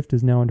paradigm shift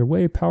is now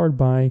underway, powered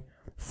by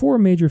 4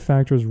 major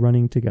factors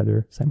running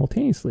together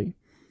simultaneously.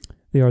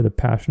 They are the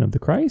Passion of the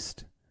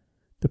Christ,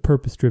 the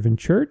purpose-driven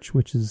church,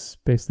 which is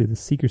basically the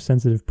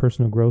seeker-sensitive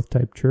personal growth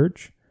type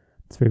church.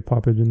 It's very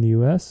popular in the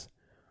U.S.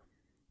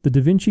 The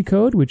Da Vinci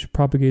Code, which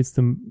propagates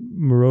the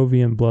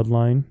Moravian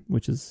bloodline,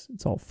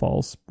 it's all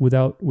false,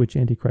 without which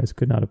Antichrist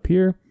could not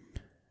appear.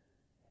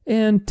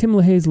 And Tim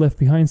LaHaye's Left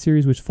Behind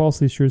series, which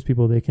falsely assures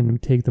people they can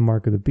take the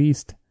mark of the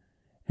beast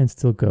and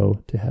still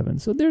go to heaven.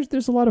 So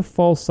there's a lot of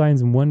false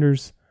signs and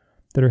wonders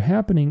that are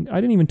happening.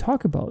 I didn't even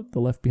talk about the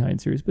Left Behind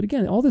series, but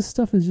again, all this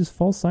stuff is just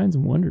false signs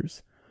and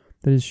wonders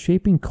that is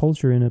shaping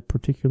culture in a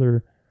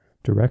particular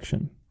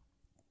direction.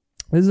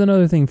 This is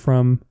another thing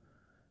from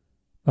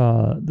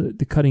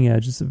the Cutting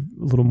Edge. It's a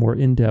little more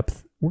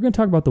in-depth. We're going to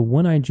talk about the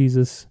one-eyed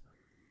Jesus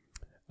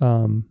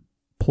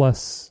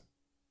plus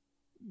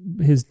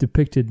his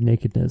depicted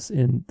nakedness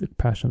in the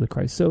Passion of the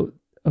Christ. So,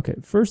 okay,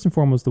 first and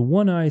foremost, the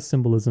one-eye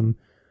symbolism,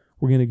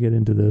 we're going to get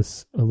into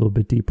this a little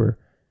bit deeper.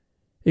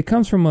 It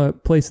comes from a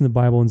place in the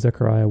Bible in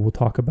Zechariah. We'll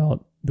talk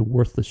about the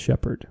worthless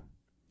shepherd.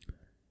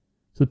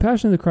 So the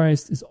Passion of the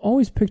Christ is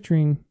always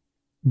picturing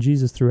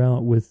Jesus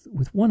throughout with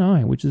one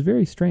eye, which is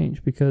very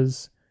strange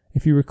because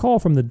if you recall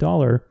from the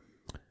dollar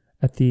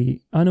at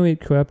the Anno et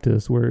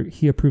Coeptus, where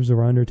he approves of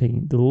our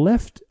undertaking, the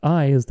left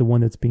eye is the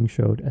one that's being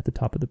showed at the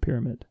top of the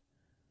pyramid.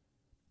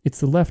 It's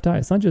the left eye.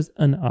 It's not just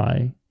an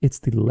eye. It's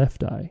the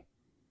left eye.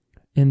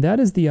 And that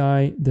is the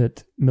eye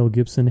that Mel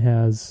Gibson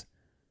has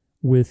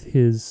with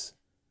his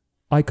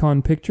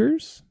icon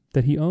pictures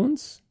that he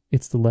owns.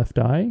 It's the left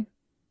eye,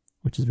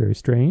 which is very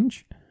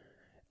strange.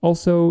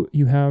 Also,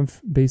 you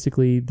have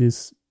basically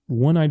this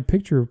one-eyed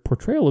picture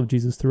portrayal of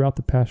Jesus throughout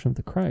the Passion of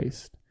the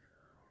Christ.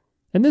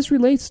 And this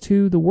relates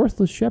to the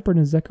worthless shepherd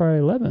in Zechariah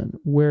 11,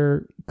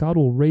 where God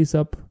will raise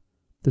up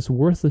this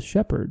worthless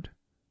shepherd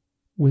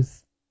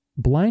with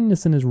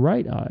blindness in his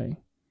right eye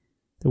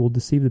that will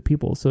deceive the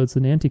people. So it's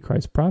an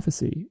Antichrist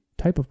prophecy,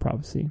 type of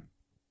prophecy.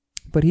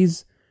 But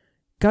he's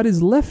got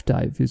his left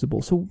eye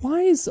visible. So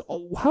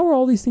how are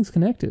all these things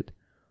connected?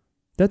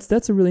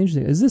 That's a really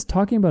interesting. Is this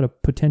talking about a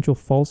potential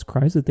false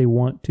Christ that they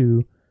want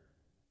to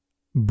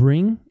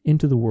bring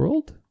into the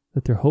world,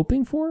 that they're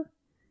hoping for?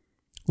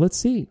 Let's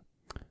see.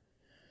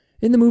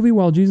 In the movie,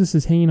 while Jesus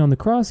is hanging on the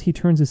cross, he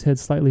turns his head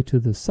slightly to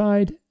the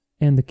side,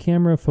 and the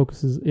camera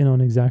focuses in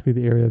on exactly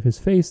the area of his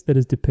face that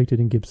is depicted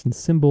in Gibson's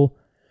symbol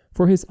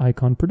for his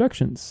Icon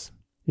Productions.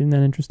 Isn't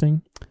that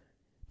interesting?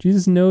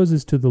 Jesus' nose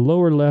is to the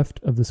lower left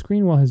of the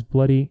screen, while his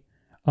bloody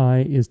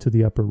eye is to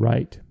the upper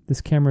right.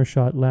 This camera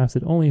shot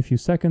lasted only a few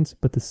seconds,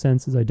 but the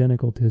sense is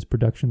identical to his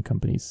production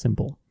company's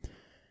symbol.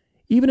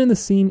 Even in the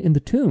scene in the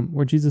tomb,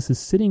 where Jesus is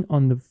sitting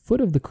on the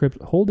foot of the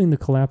crypt holding the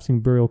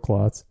collapsing burial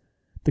cloths,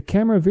 the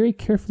camera very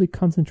carefully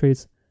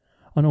concentrates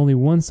on only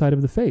one side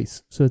of the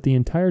face, so that the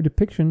entire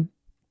depiction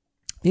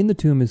in the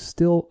tomb is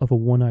still of a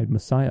one-eyed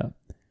Messiah.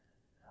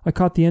 I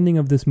caught the ending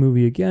of this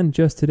movie again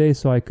just today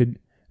so I could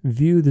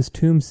view this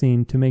tomb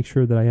scene to make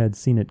sure that I had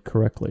seen it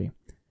correctly.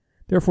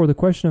 Therefore, the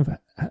question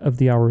of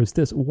the hour is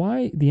this: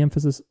 why the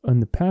emphasis on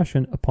the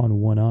passion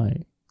upon one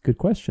eye? Good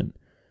question.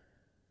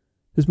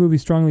 This movie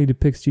strongly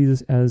depicts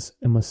Jesus as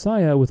a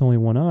Messiah with only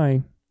one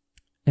eye,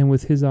 and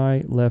with his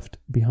eye left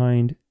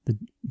behind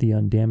the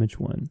undamaged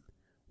one.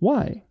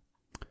 Why?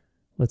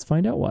 Let's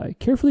find out why.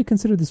 Carefully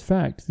consider this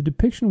fact. The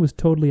depiction was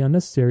totally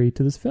unnecessary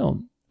to this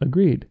film.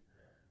 Agreed.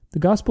 The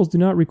Gospels do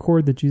not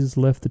record that Jesus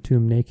left the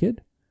tomb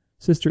naked.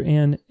 Sister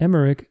Anne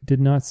Emmerich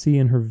did not see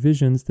in her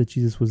visions that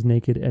Jesus was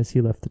naked as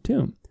he left the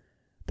tomb.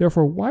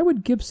 Therefore, why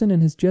would Gibson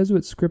and his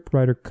Jesuit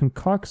scriptwriter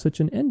concoct such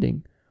an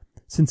ending?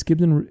 Since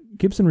Gibson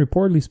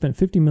reportedly spent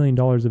 $50 million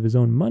of his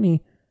own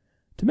money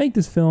to make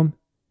this film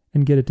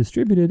and get it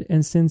distributed,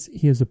 and since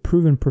he is a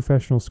proven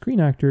professional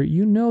screen actor,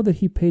 you know that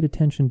he paid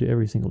attention to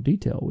every single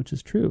detail, which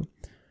is true,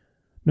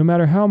 no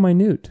matter how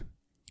minute.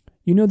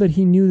 You know that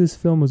he knew this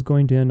film was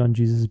going to end on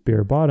Jesus'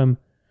 bare bottom,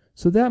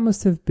 so that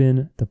must have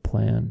been the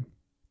plan.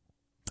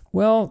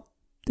 Well,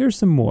 there's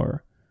some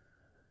more.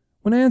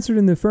 When I answered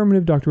in the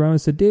affirmative, Dr.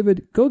 Ramos said,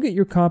 "David, go get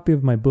your copy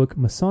of my book,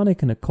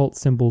 Masonic and Occult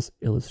Symbols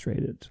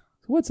Illustrated."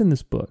 So what's in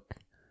this book?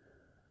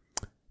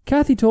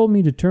 Kathy told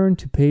me to turn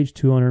to page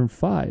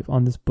 205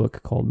 on this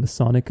book called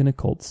Masonic and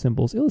Occult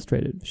Symbols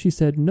Illustrated. She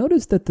said,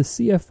 "Notice that the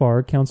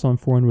CFR, Council on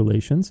Foreign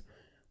Relations,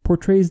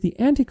 portrays the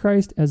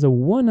Antichrist as a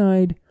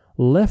one-eyed,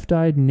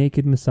 left-eyed,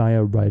 naked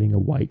Messiah riding a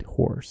white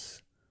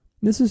horse."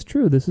 This is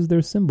true. This is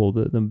their symbol,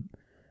 the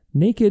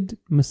naked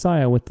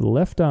Messiah with the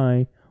left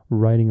eye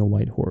riding a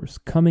white horse,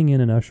 coming in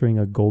and ushering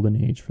a golden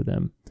age for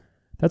them.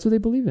 That's what they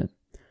believe in.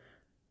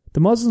 The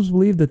Muslims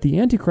believe that the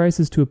Antichrist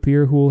is to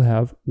appear who will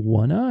have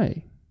one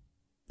eye.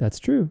 That's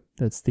true.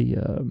 That's the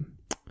I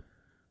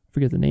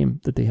forget the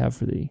name that they have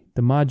for the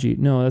Mahdi.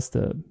 No, that's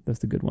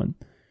the good one.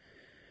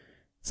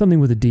 Something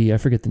with a D. I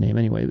forget the name.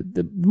 Anyway,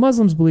 the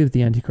Muslims believe that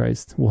the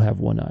Antichrist will have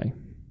one eye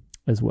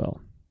as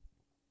well.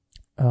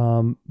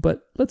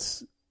 But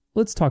let's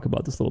talk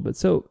about this a little bit.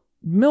 So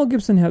Mel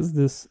Gibson has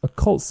this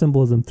occult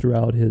symbolism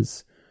throughout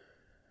his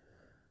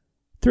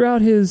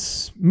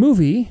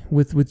movie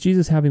with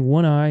Jesus having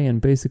one eye,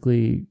 and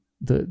basically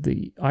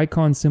the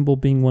icon symbol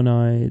being one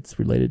eye. It's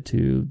related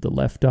to the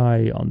left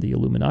eye on the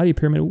Illuminati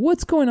pyramid.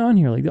 What's going on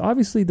here? Like,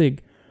 obviously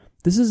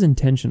this is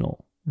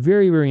intentional,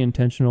 very, very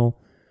intentional.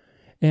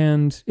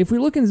 And if we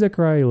look in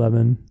Zechariah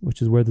 11,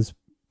 which is where this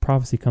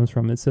prophecy comes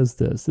from, it says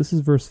this. This is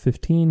verse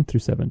 15 through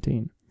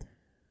 17.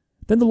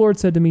 "Then the Lord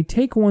said to me,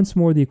 take once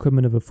more the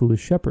equipment of a foolish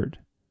shepherd.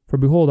 For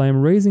behold, I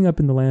am raising up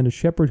in the land a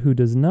shepherd who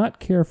does not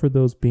care for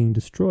those being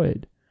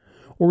destroyed,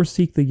 or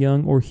seek the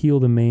young, or heal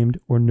the maimed,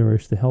 or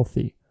nourish the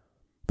healthy,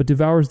 but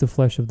devours the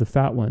flesh of the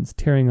fat ones,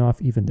 tearing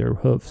off even their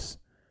hoofs.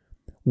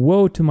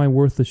 Woe to my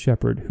worthless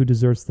shepherd who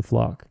deserts the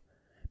flock.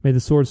 May the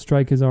sword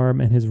strike his arm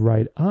and his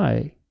right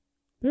eye."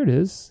 There it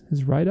is,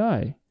 his right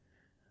eye.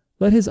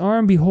 "Let his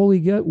arm be wholly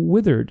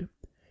withered,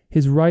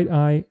 his right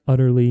eye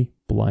utterly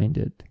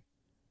blinded."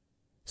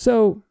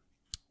 So,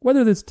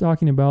 whether that's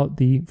talking about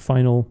the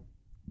final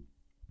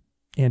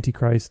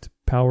Antichrist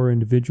power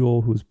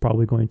individual who's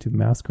probably going to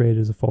masquerade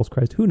as a false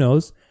Christ, who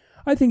knows?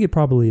 I think it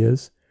probably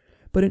is.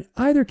 But in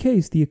either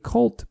case, the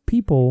occult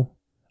people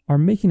are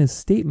making a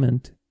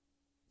statement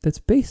that's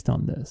based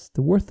on this.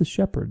 The worthless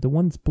shepherd, the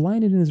one that's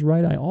blinded in his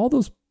right eye. All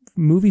those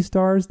movie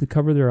stars that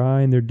cover their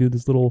eye and they do their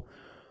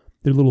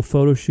little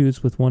photo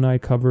shoots with one eye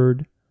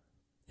covered,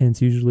 and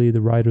it's usually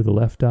the right or the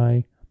left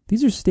eye.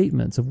 These are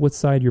statements of what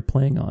side you're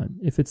playing on.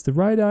 If it's the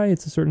right eye,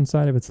 it's a certain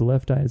side. If it's the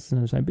left eye, it's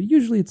another side. But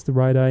usually it's the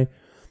right eye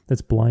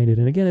that's blinded.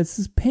 And again, it's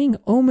just paying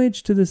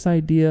homage to this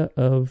idea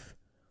of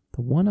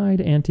the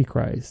one-eyed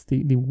Antichrist.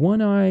 The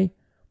one eye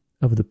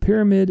of the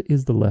pyramid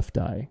is the left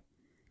eye.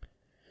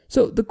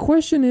 So the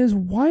question is,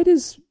 why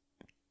does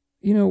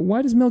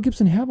Mel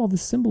Gibson have all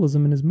this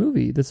symbolism in his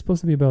movie that's supposed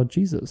to be about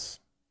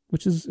Jesus?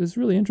 Which is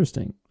really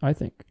interesting, I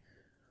think.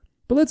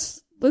 But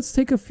let's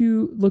take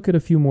look at a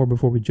few more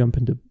before we jump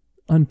into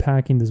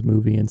unpacking this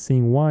movie and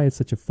seeing why it's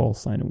such a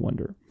false sign and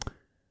wonder.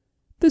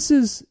 This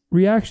is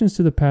Reactions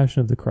to the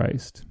Passion of the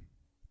Christ.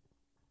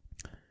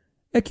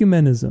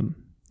 Ecumenism.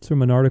 It's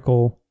from an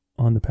article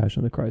on the Passion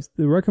of the Christ.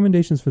 The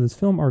recommendations for this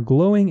film are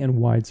glowing and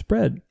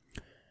widespread.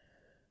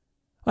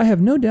 I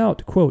have no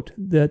doubt, quote,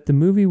 that the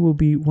movie will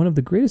be one of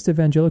the greatest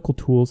evangelical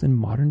tools in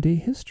modern-day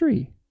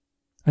history.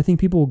 I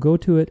think people will go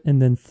to it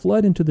and then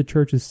flood into the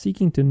churches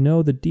seeking to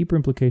know the deeper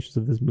implications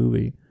of this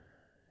movie.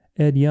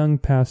 Ed Young,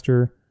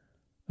 pastor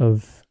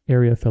of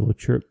Area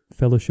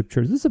Fellowship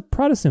Church. This is a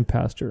Protestant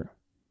pastor.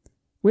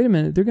 Wait a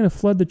minute, they're going to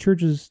flood the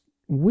churches.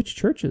 Which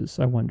churches,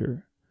 I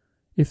wonder?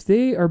 If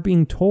they are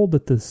being told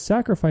that the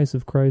sacrifice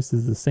of Christ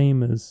is the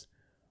same as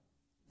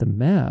the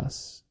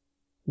Mass,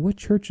 what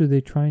church are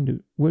they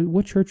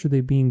what church are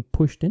they being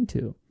pushed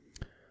into?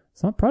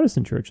 It's not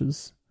Protestant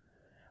churches.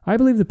 I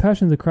believe the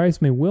Passion of the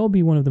Christ may well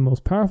be one of the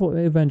most powerful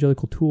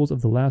evangelical tools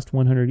of the last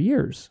 100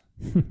 years.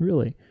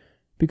 Really.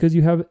 Because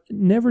you have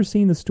never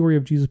seen the story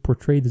of Jesus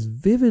portrayed this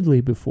vividly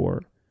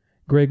before.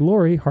 Greg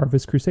Laurie,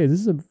 Harvest Crusade.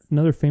 This is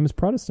another famous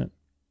Protestant.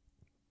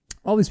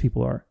 All these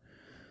people are.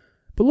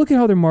 But look at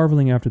how they're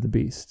marveling after the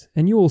beast.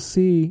 And you will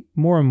see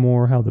more and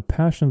more how the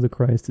Passion of the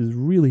Christ is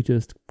really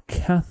just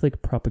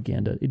Catholic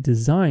propaganda. It's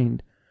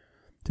designed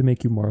to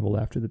make you marvel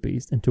after the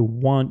beast and to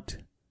want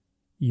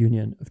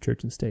union of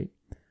church and state.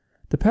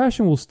 The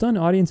Passion will stun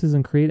audiences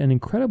and create an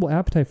incredible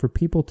appetite for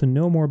people to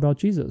know more about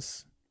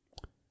Jesus.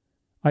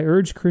 I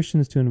urge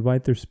Christians to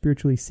invite their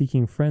spiritually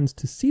seeking friends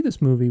to see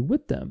this movie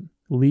with them.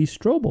 Lee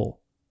Strobel.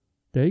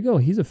 There you go.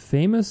 He's a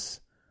famous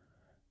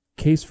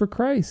case for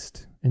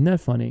Christ. Isn't that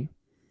funny?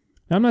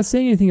 Now, I'm not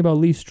saying anything about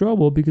Lee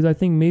Strobel because I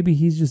think maybe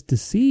he's just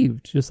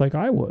deceived, just like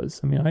I was.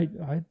 I mean,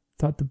 I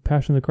thought the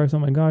Passion of the Christ, oh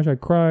my gosh, I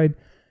cried.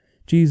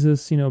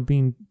 Jesus,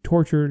 being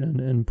tortured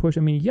and pushed.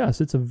 I mean, yes,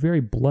 it's a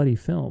very bloody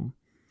film.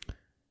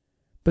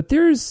 But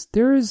there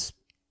is,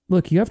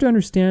 look, you have to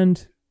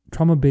understand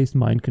trauma-based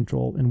mind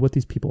control and what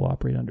these people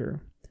operate under.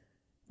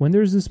 When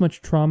there's this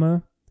much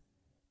trauma,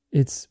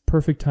 it's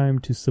perfect time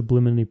to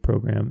subliminally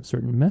program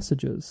certain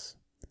messages.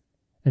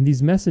 And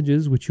these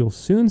messages, which you'll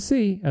soon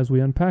see as we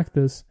unpack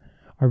this,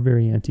 are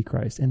very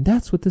antichrist. And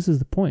that's what this is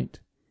the point.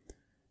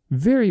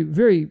 Very,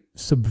 very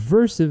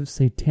subversive,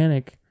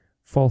 satanic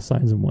false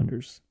signs and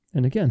wonders.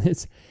 And again,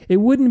 it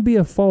wouldn't be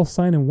a false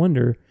sign and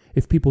wonder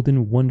if people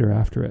didn't wonder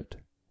after it.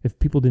 If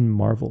people didn't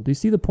marvel. Do you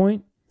see the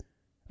point?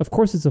 Of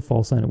course it's a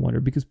false sign of wonder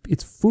because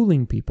it's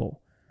fooling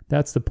people.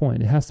 That's the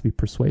point. It has to be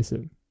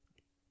persuasive.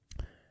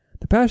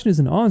 The Passion is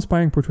an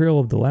awe-inspiring portrayal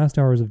of the last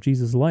hours of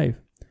Jesus' life.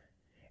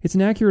 It's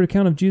an accurate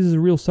account of Jesus'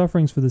 real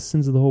sufferings for the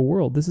sins of the whole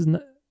world. This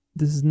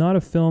is not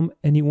a film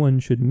anyone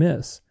should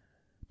miss.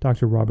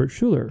 Dr. Robert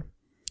Schuller,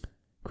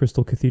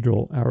 Crystal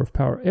Cathedral, Hour of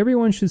Power.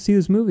 Everyone should see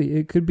this movie.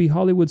 It could be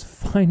Hollywood's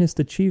finest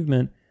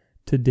achievement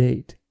to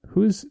date.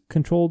 Who's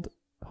controlled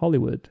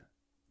Hollywood?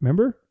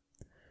 Remember?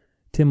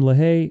 Tim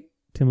LaHaye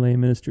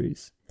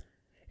Ministries.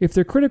 If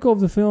they're critical of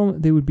the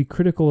film, they would be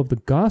critical of the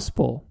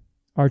gospel.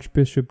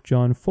 Archbishop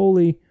John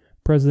Foley,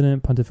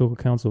 President, Pontifical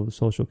Council of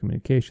Social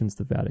Communications,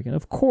 the Vatican.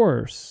 Of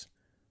course.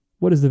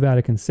 What does the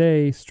Vatican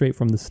say? Straight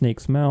from the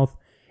snake's mouth.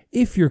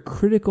 If you're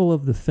critical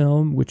of the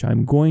film, which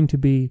I'm going to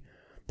be,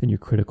 then you're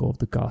critical of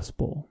the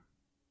gospel.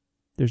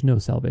 There's no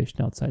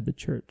salvation outside the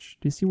church.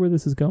 Do you see where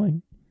this is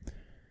going?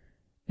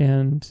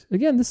 And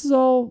again, this is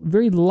all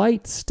very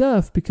light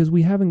stuff because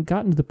we haven't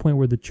gotten to the point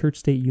where the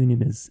church-state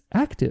union is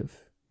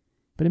active.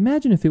 But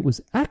imagine if it was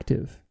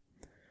active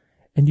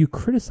and you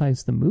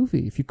criticize the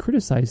movie. If you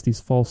criticize these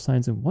false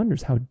signs and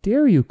wonders, how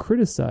dare you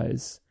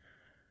criticize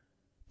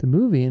the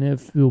movie? And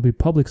if there will be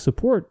public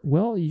support,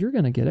 well, you're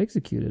going to get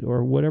executed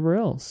or whatever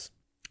else.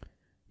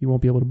 You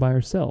won't be able to buy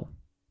or sell.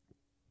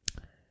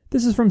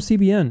 This is from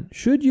CBN.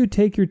 Should you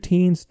take your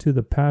teens to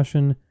the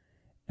Passion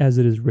as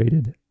it is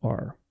rated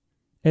R?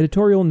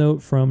 Editorial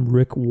note from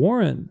Rick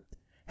Warren.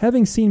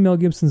 Having seen Mel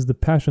Gibson's The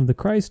Passion of the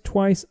Christ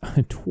twice,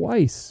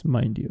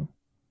 mind you,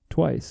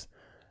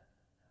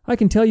 I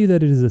can tell you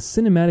that it is a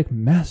cinematic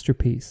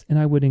masterpiece, and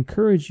I would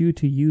encourage you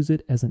to use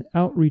it as an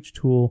outreach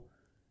tool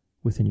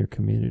within your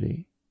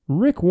community.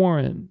 Rick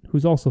Warren,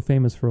 who's also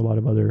famous for a lot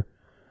of other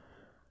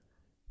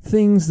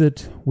things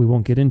that we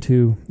won't get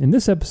into in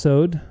this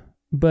episode,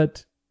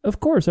 but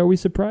of course, are we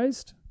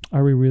surprised?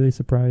 Are we really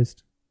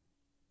surprised?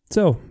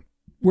 So,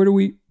 where do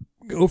we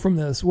go from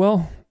this?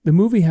 Well, the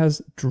movie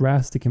has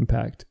drastic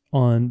impact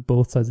on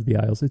both sides of the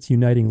aisles. It's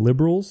uniting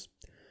liberals,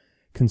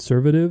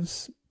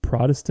 conservatives,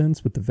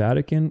 Protestants with the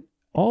Vatican,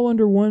 all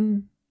under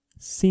one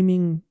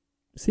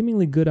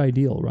seemingly good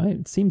ideal, right?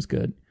 It seems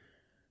good.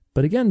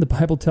 But again, the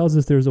Bible tells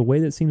us there's a way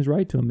that seems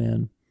right to a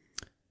man,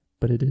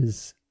 but it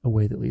is a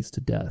way that leads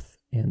to death.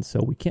 And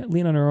so we can't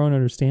lean on our own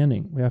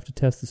understanding. We have to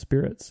test the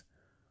spirits.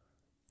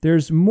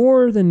 There's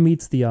more than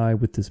meets the eye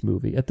with this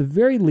movie. At the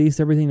very least,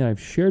 everything that I've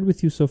shared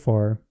with you so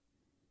far,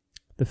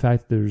 the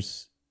fact that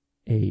there's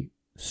a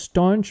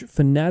staunch,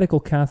 fanatical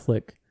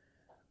Catholic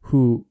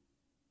who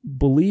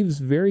believes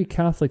very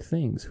Catholic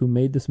things who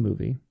made this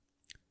movie,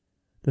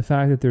 the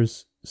fact that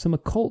there's some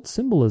occult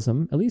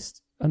symbolism, at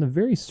least on the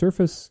very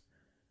surface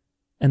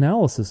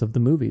analysis of the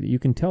movie that you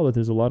can tell that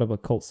there's a lot of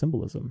occult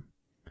symbolism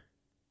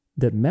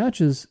that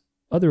matches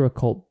other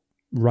occult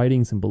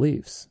writings and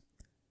beliefs.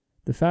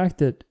 The fact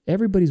that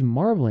everybody's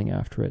marveling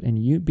after it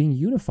and being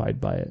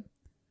unified by it,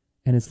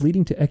 and it's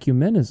leading to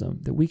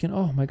ecumenism, that we can,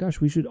 oh my gosh,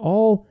 we should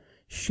all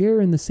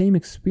share in the same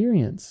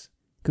experience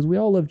because we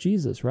all love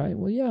Jesus, right?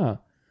 Well, yeah,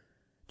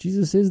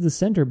 Jesus is the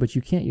center, but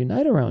you can't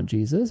unite around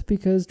Jesus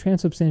because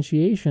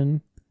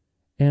transubstantiation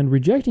and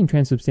rejecting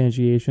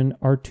transubstantiation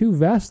are two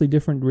vastly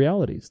different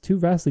realities, two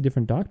vastly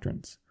different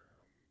doctrines.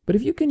 But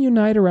if you can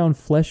unite around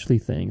fleshly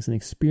things and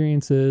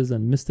experiences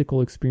and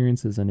mystical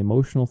experiences and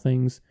emotional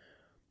things,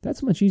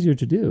 that's much easier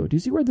to do. Do you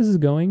see where this is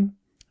going?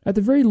 At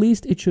the very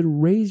least, it should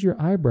raise your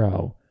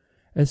eyebrow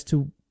as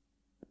to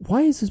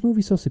why is this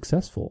movie so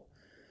successful?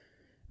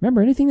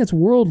 Remember, anything that's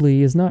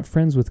worldly is not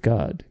friends with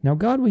God. Now,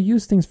 God will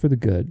use things for the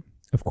good,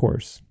 of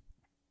course.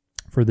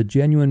 For the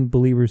genuine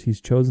believers he's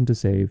chosen to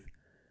save,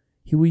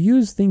 he will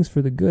use things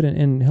for the good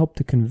and help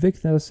to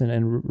convict us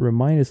and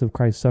remind us of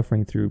Christ's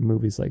suffering through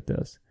movies like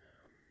this.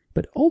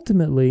 But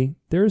ultimately,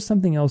 there is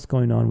something else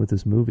going on with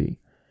this movie.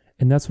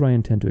 And that's what I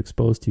intend to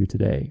expose to you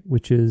today,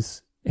 which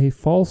is a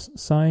false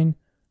sign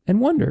and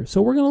wonder.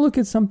 So we're going to look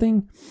at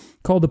something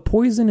called The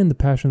Poison in the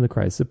Passion of the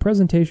Christ, a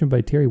presentation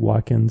by Terry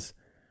Watkins.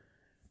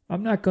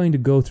 I'm not going to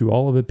go through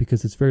all of it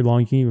because it's very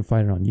long. You can even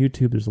find it on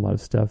YouTube. There's a lot of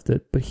stuff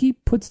but he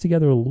puts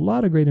together a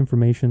lot of great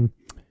information.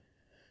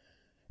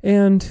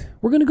 And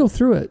we're going to go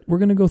through it. We're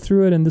going to go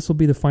through it, and this will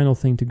be the final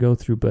thing to go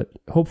through, but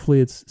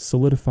hopefully it's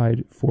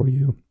solidified for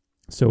you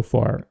so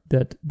far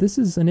that this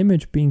is an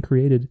image being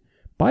created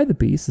by the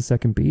beast, the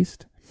second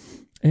beast,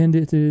 and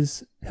it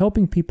is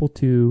helping people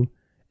to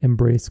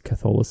embrace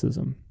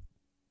Catholicism.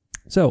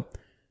 So,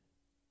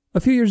 a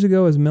few years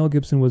ago, as Mel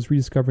Gibson was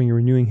rediscovering and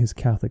renewing his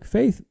Catholic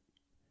faith,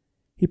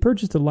 he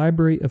purchased a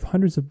library of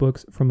hundreds of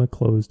books from a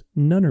closed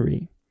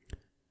nunnery.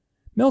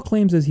 Mel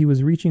claims as he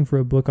was reaching for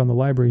a book on the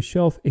library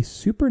shelf, a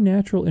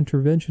supernatural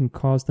intervention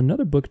caused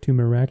another book to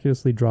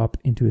miraculously drop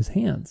into his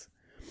hands.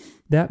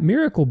 That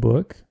miracle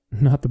book,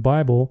 not the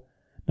Bible,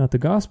 not the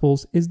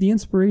Gospels, is the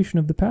inspiration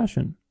of the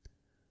Passion.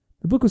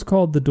 The book was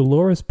called The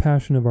Dolorous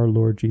Passion of Our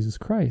Lord Jesus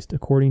Christ,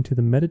 according to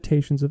the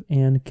Meditations of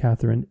Anne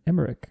Catherine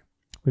Emmerich.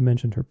 We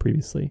mentioned her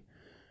previously.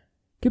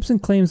 Gibson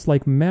claims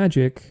like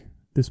magic,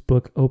 this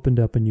book opened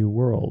up a new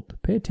world.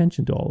 Pay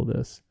attention to all of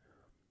this.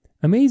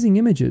 Amazing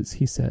images,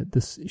 he said.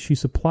 She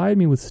supplied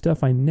me with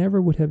stuff I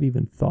never would have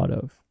even thought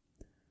of.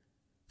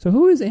 So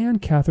who is Anne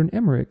Catherine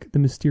Emmerich, the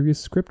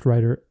mysterious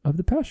scriptwriter of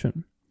the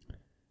Passion?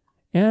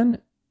 Anne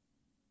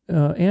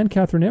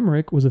Catherine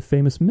Emmerich was a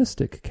famous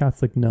mystic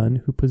Catholic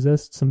nun who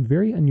possessed some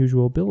very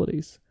unusual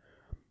abilities.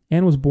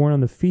 Anne was born on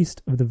the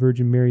feast of the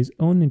Virgin Mary's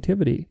own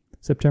nativity,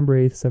 September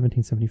 8,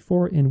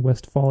 1774, in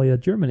Westphalia,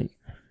 Germany.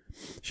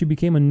 She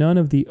became a nun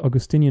of the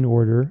Augustinian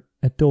order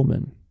at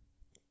Dülmen.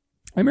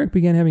 Emmerich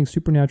began having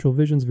supernatural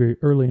visions very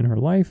early in her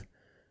life.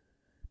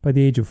 By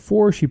the age of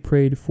 4, she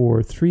prayed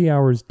for 3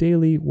 hours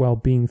daily while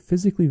being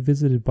physically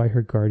visited by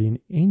her guardian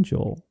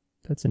angel.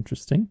 That's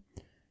interesting.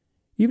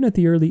 Even at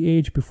the early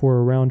age before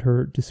around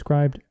her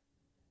described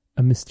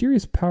a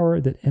mysterious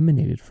power that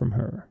emanated from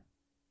her.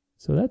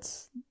 So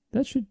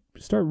that should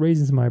start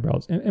raising some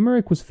eyebrows.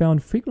 Emmerich was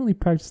found frequently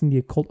practicing the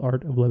occult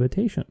art of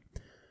levitation.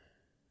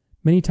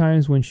 Many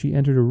times when she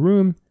entered a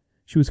room,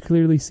 she was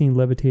clearly seen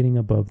levitating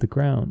above the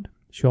ground.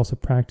 She also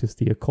practiced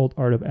the occult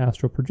art of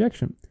astral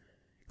projection,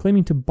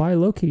 claiming to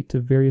bilocate to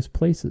various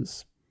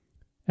places.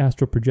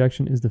 Astral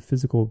projection is the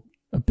physical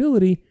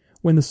ability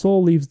when the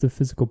soul leaves the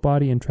physical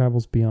body and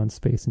travels beyond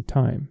space and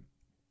time.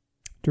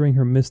 During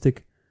her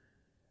mystic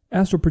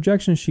astral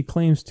projection, she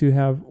claims to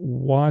have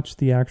watched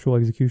the actual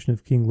execution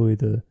of King Louis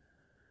the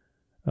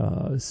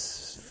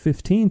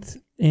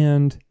 15th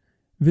and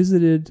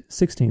visited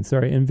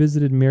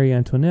Marie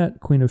Antoinette,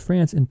 Queen of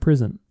France, in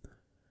prison.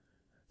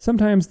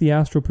 Sometimes the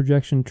astral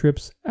projection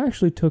trips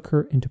actually took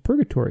her into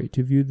purgatory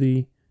to view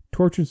the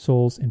tortured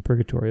souls in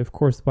purgatory. Of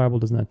course, the Bible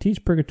does not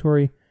teach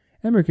purgatory.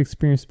 Emmerich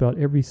experienced about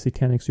every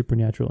satanic,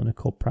 supernatural, and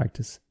occult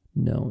practice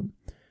known.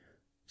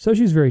 So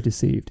she's very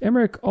deceived.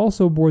 Emmerich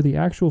also bore the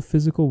actual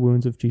physical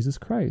wounds of Jesus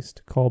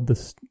Christ, called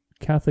the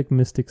Catholic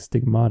mystic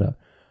stigmata,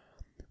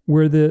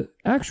 where the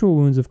actual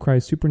wounds of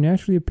Christ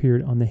supernaturally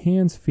appeared on the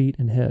hands, feet,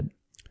 and head.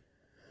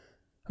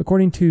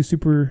 According to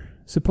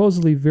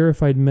supposedly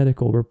verified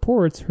medical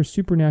reports, her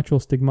supernatural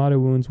stigmata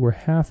wounds were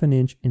 1/2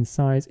 inch in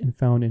size and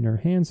found in her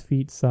hands,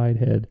 feet, side,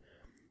 head,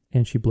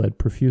 and she bled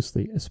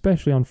profusely,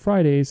 especially on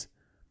Fridays,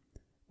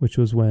 which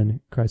was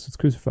when Christ was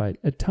crucified.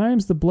 At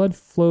times, the blood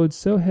flowed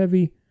so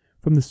heavy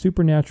from the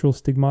supernatural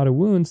stigmata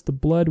wounds, the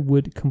blood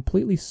would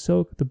completely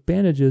soak the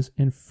bandages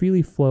and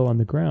freely flow on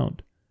the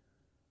ground.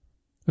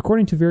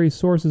 According to various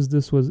sources,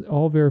 this was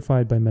all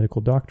verified by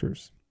medical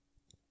doctors.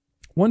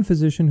 One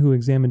physician who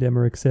examined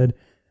Emmerich said,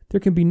 "There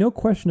can be no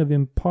question of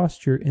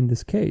imposture in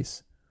this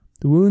case.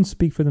 The wounds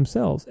speak for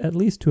themselves, at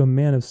least to a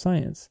man of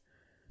science.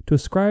 To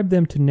ascribe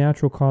them to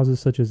natural causes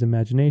such as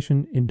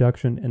imagination,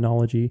 induction,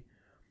 analogy,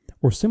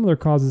 or similar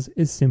causes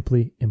is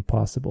simply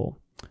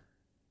impossible."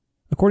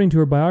 According to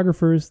her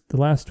biographers, the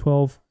last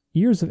 12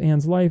 years of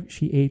Anne's life,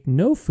 she ate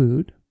no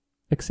food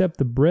except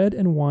the bread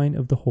and wine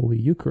of the Holy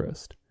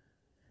Eucharist.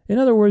 In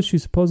other words, she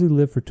supposedly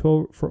lived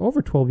for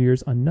over 12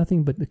 years on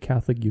nothing but the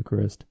Catholic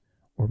Eucharist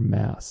or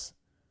Mass.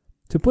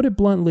 To put it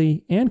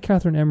bluntly, Anne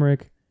Catherine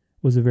Emmerich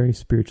was a very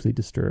spiritually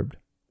disturbed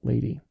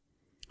lady.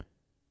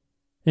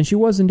 And she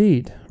was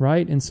indeed,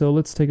 right? And so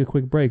let's take a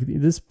quick break.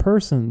 This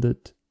person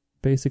that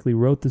basically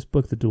wrote this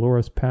book, The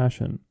Dolorous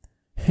Passion,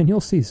 and you'll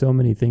see so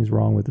many things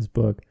wrong with this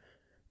book.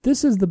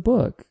 This is the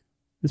book.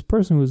 This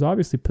person who was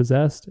obviously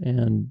possessed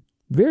and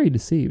very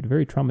deceived,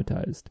 very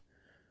traumatized.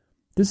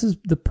 This is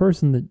the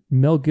person that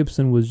Mel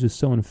Gibson was just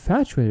so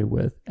infatuated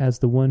with as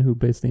the one who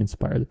basically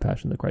inspired the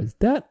Passion of the Christ.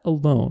 That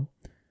alone,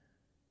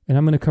 and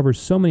I'm going to cover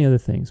so many other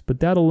things, but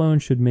that alone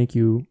should make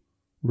you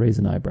raise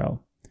an eyebrow.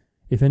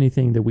 If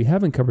anything that we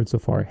haven't covered so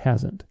far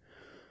hasn't.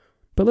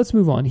 But let's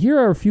move on. Here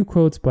are a few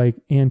quotes by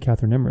Anne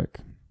Catherine Emmerich.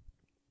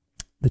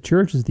 The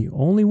Church is the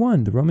only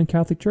one, the Roman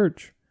Catholic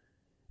Church.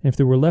 And if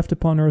there were left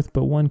upon earth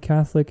but one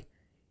Catholic,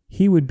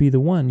 he would be the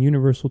one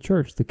universal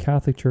church, the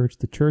Catholic Church,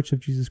 the Church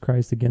of Jesus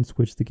Christ, against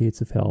which the gates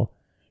of hell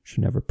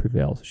should never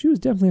prevail. So she was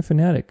definitely a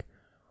fanatic.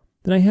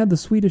 Then I had the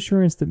sweet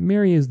assurance that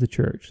Mary is the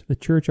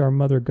Church our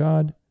Mother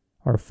God,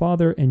 our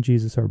Father, and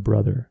Jesus our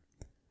brother.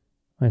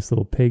 Nice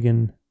little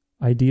pagan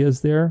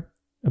ideas there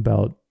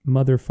about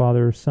Mother,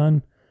 Father,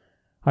 Son.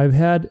 I've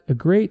had a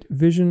great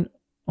vision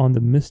on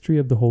the mystery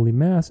of the Holy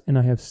Mass, and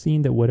I have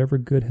seen that whatever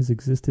good has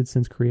existed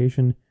since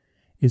creation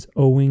is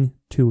owing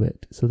to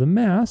it. So the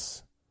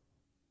Mass,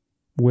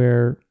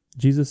 where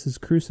Jesus is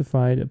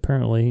crucified,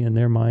 apparently, in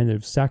their mind,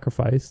 they've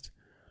sacrificed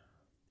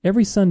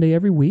every Sunday,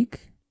 every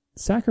week,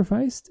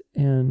 sacrificed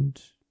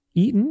and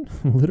eaten,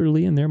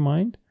 literally in their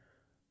mind.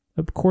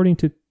 According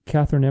to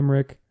Catherine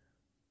Emmerich,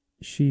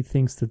 she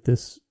thinks that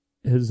this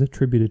is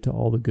attributed to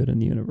all the good in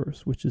the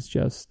universe, which is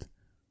just,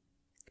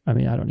 I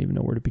don't even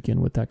know where to begin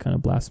with that kind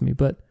of blasphemy.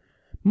 But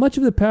much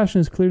of the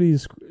Passion is clearly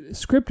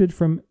scripted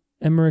from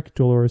Emmerich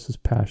Dolores'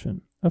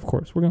 Passion. Of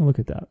course, we're going to look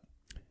at that.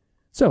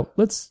 So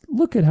let's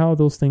look at how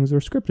those things are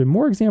scripted.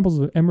 More examples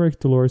of Emmerich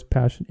Dolores'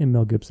 Passion in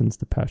Mel Gibson's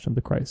The Passion of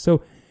the Christ.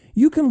 So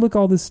you can look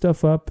all this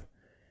stuff up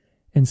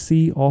and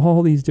see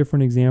all these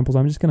different examples.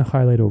 I'm just going to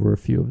highlight over a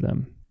few of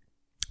them.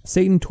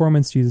 Satan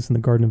torments Jesus in the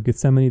Garden of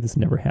Gethsemane. This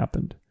never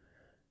happened.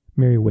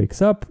 Mary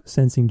wakes up,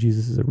 sensing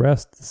Jesus'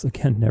 arrest. This,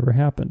 again, never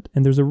happened.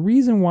 And there's a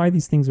reason why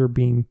these things are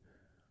being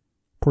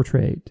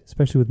portrayed,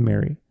 especially with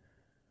Mary.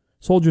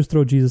 Soldiers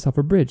throw Jesus off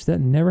a bridge. That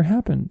never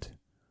happened.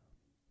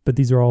 But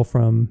these are all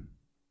from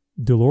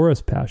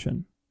Dolores'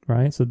 Passion,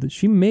 right? So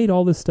she made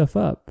all this stuff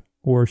up,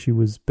 or she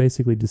was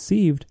basically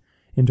deceived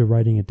into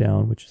writing it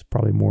down, which is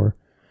probably more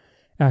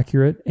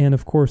accurate. And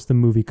of course, the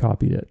movie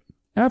copied it.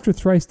 After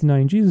thrice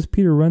denying Jesus,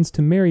 Peter runs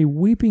to Mary,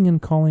 weeping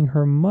and calling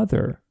her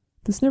mother.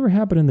 This never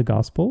happened in the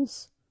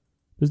Gospels.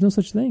 There's no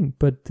such thing,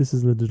 but this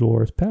is the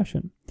Dolores'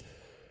 Passion.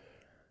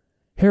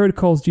 Herod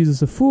calls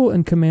Jesus a fool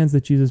and commands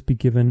that Jesus be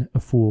given a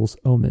fool's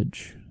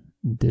homage.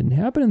 Didn't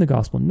happen in the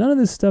Gospel. None of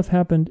this stuff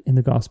happened in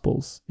the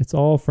Gospels. It's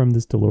all from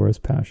this Dolores'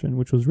 Passion,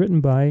 which was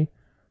written by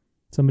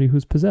somebody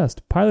who's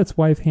possessed. Pilate's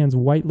wife hands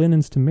white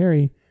linens to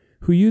Mary,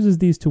 who uses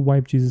these to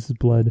wipe Jesus'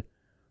 blood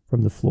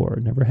from the floor.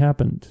 It never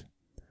happened.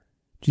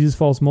 Jesus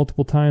falls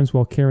multiple times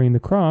while carrying the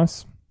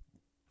cross.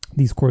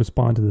 These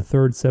correspond to the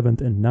 3rd,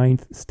 7th, and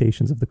 9th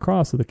stations of the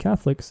cross of the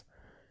Catholics.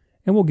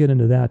 And we'll get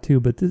into that too,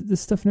 but this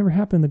stuff never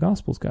happened in the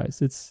Gospels, guys.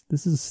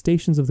 This is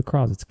stations of the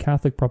cross. It's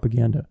Catholic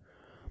propaganda.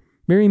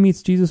 Mary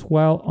meets Jesus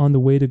while on the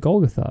way to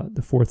Golgotha,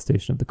 the 4th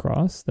station of the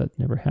cross. That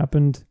never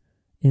happened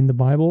in the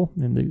Bible,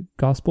 in the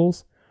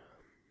Gospels.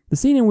 The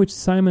scene in which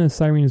Simon of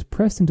Cyrene is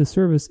pressed into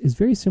service is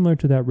very similar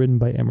to that written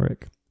by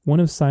Emmerich. One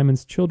of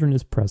Simon's children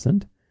is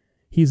present.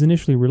 He is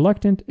initially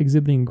reluctant,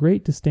 exhibiting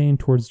great disdain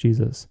towards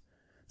Jesus.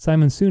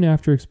 Simon soon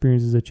after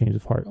experiences a change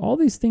of heart. All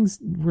these things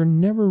were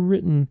never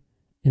written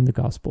in the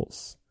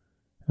Gospels.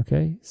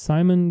 Okay?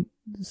 Simon's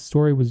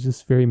story was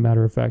just very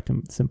matter-of-fact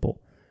and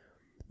simple.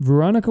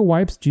 Veronica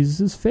wipes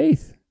Jesus'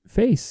 face,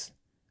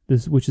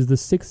 which is the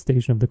 6th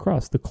station of the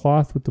cross. The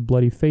cloth with the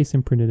bloody face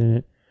imprinted in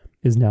it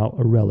is now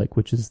a relic,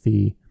 which is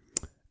the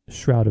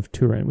Shroud of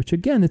Turin, which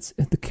again, it's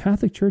at the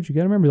Catholic Church. You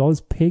got to remember all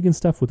this pagan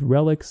stuff with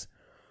relics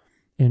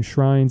and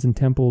shrines and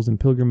temples and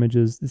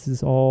pilgrimages. This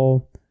is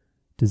all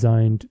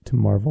designed to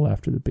marvel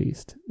after the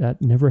beast.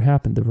 That never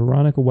happened. The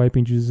Veronica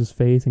wiping Jesus'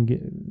 face and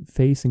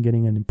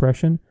getting an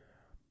impression,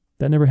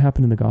 that never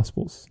happened in the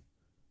Gospels.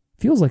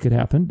 Feels like it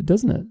happened,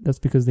 doesn't it? That's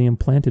because they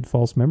implanted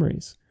false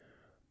memories.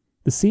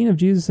 The scene of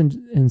Jesus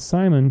and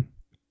Simon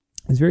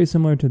is very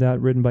similar to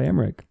that written by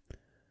Emmerich.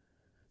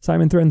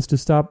 Simon threatens to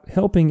stop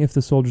helping if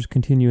the soldiers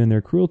continue in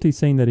their cruelty,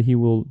 saying that he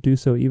will do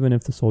so even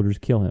if the soldiers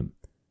kill him.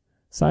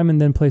 Simon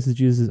then places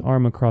Jesus'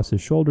 arm across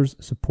his shoulders,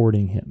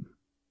 supporting him.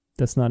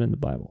 That's not in the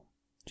Bible.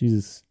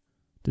 Jesus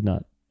did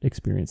not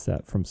experience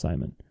that from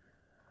Simon.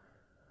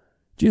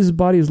 Jesus'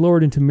 body is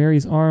lowered into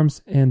Mary's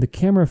arms, and the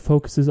camera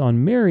focuses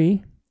on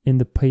Mary in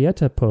the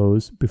Pieta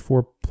pose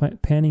before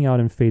panning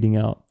out and fading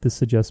out. This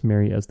suggests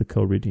Mary as the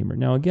co-redeemer.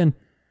 Now again,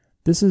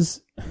 this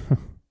is,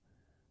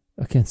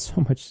 again,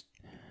 so much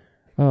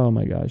Oh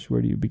my gosh,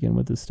 where do you begin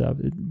with this stuff?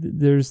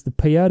 There's the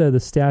Pieta, the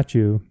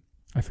statue.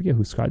 I forget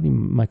who sculpted it. I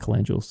think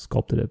Michelangelo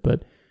sculpted it,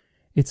 but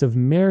it's of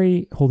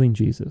Mary holding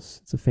Jesus.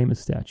 It's a famous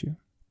statue.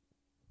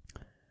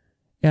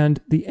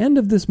 And the end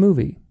of this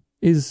movie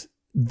is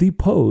the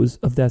pose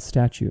of that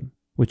statue,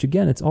 which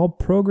again, it's all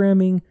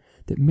programming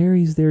that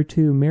Mary's there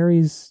too.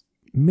 Mary's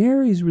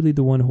really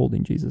the one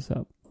holding Jesus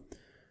up.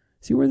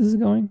 See where this is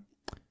going?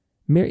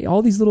 Mary,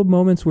 all these little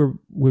moments where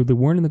they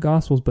weren't in the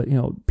Gospels, but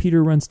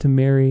Peter runs to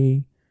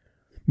Mary.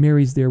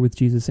 Mary's there with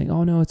Jesus saying,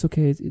 "Oh no, it's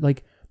okay."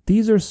 Like,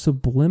 these are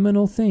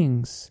subliminal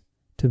things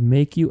to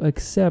make you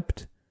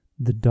accept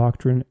the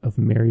doctrine of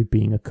Mary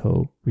being a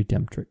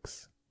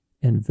co-redemptrix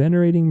and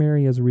venerating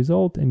Mary as a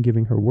result and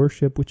giving her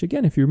worship, which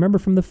again, if you remember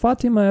from the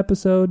Fatima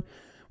episode,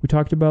 we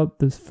talked about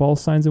the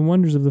false signs and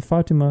wonders of the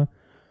Fatima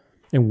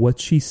and what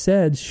she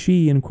said,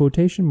 she in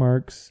quotation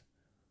marks,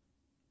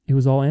 it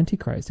was all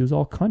Antichrist. It was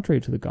all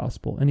contrary to the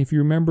gospel. And if you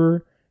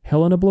remember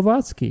Helena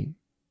Blavatsky,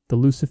 the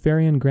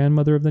Luciferian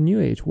grandmother of the New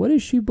Age, what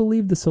did she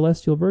believe the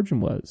celestial virgin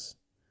was?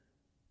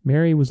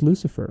 Mary was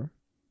Lucifer.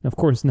 Of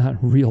course, not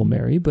real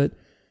Mary, but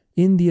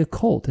in the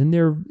occult, in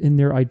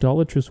their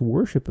idolatrous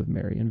worship of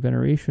Mary and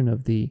veneration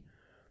of the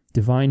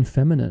divine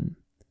feminine.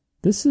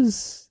 This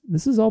is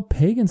all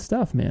pagan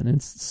stuff, man. And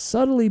it's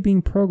subtly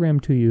being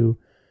programmed to you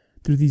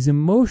through these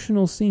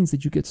emotional scenes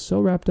that you get so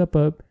wrapped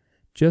up,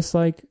 just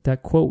like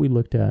that quote we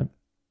looked at,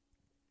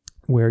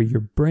 where your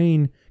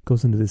brain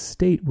goes into this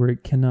state where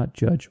it cannot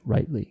judge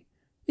rightly.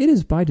 It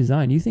is by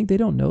design. You think they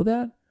don't know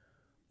that?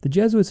 The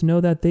Jesuits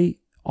know that. They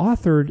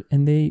authored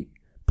and they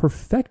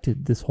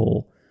perfected this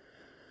whole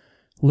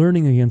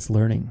learning against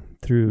learning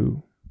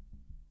through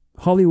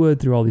Hollywood,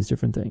 through all these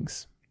different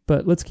things.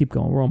 But let's keep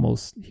going. We're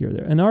almost here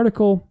there. An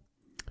article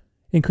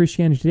in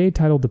Christianity Today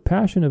titled "The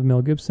Passion of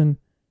Mel Gibson"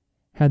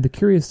 had the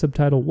curious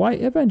subtitle, "Why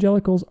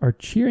Evangelicals Are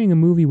Cheering a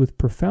Movie with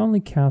Profoundly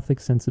Catholic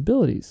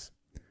Sensibilities."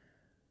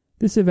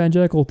 This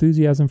evangelical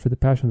enthusiasm for the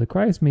Passion of the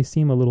Christ may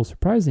seem a little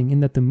surprising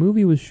in that the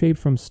movie was shaped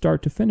from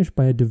start to finish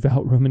by a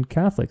devout Roman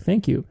Catholic,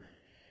 thank you,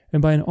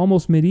 and by an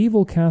almost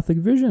medieval Catholic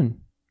vision,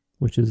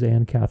 which is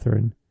Anne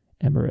Catherine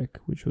Emmerich,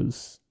 which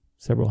was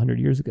several hundred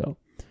years ago,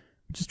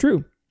 which is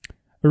true.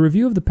 A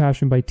review of The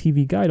Passion by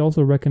TV Guide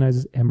also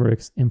recognizes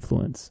Emmerich's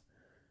influence.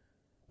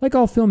 Like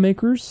all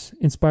filmmakers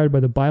inspired by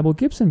the Bible,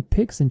 Gibson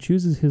picks and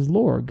chooses his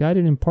lore,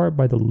 guided in part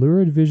by the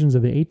lurid visions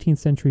of the 18th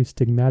century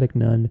stigmatic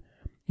nun,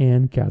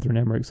 Anne Catherine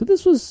Emmerich. So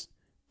this was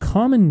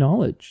common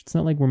knowledge. It's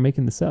not like we're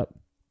making this up.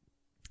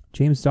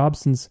 James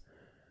Dobson's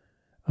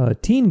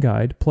teen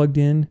guide, Plugged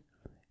In,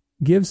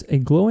 gives a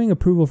glowing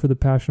approval for The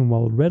Passion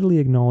while readily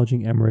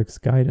acknowledging Emmerich's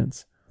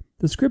guidance.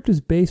 The script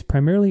is based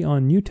primarily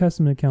on New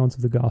Testament accounts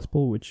of the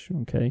gospel,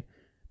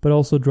 but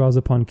also draws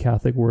upon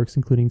Catholic works,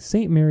 including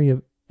St. Mary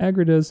of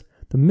Agreda's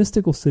The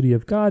Mystical City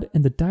of God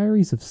and the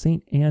Diaries of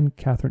St. Anne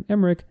Catherine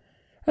Emmerich,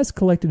 as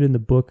collected in the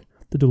book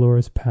The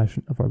Dolorous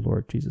Passion of Our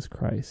Lord Jesus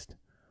Christ.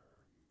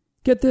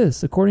 Get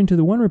this, according to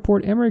the one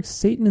report, Emmerich's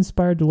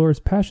Satan-inspired Dolorous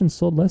Passion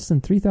sold less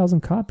than 3,000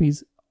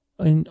 copies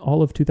in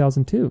all of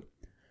 2002.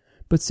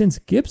 But since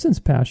Gibson's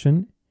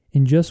Passion,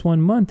 in just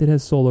 1 month, it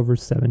has sold over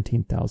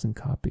 17,000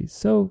 copies.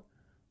 So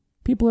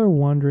people are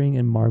wandering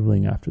and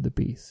marveling after the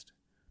beast.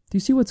 Do you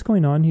see what's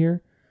going on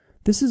here?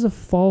 This is a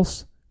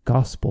false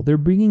gospel. They're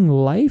bringing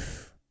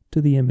life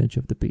to the image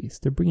of the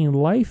beast. They're bringing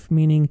life,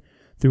 meaning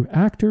through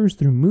actors,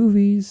 through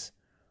movies.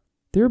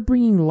 They're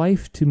bringing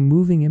life to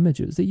moving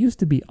images. It used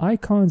to be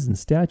icons and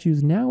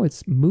statues. Now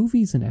it's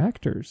movies and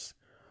actors.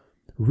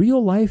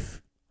 Real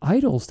life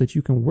idols that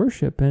you can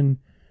worship and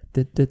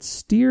that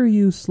steer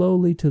you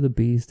slowly to the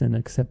beast and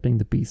accepting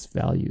the beast's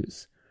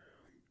values.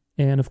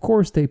 And of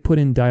course, they put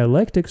in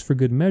dialectics for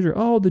good measure.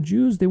 Oh, the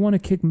Jews, they want to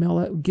kick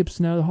Mel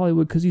Gibson out of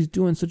Hollywood because he's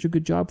doing such a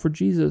good job for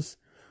Jesus.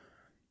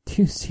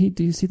 Do you see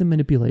the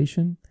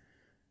manipulation?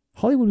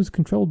 Hollywood was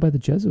controlled by the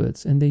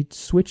Jesuits, and they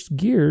switched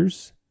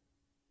gears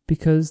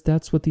because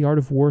that's what the art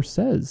of war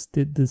says.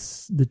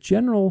 The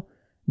general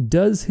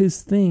does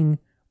his thing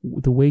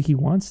the way he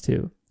wants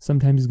to.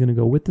 Sometimes he's going to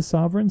go with the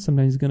sovereign.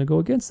 Sometimes he's going to go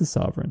against the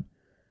sovereign.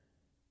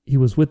 He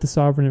was with the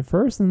sovereign at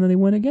first, and then they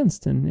went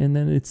against, and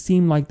then it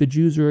seemed like the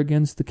Jews are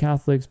against the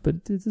Catholics.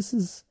 But this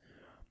is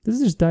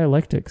just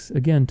dialectics,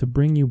 again, to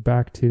bring you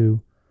back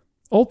to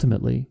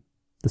ultimately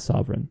the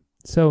sovereign.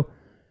 So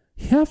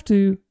you have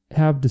to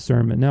have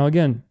discernment. Now,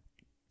 again,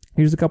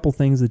 here's a couple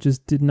things that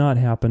just did not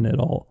happen at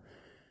all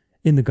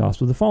in the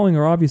gospel. The following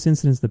are obvious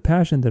incidents of the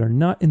Passion that are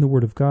not in the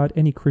Word of God.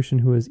 Any Christian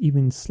who has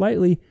even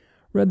slightly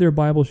read their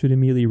Bible should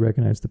immediately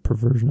recognize the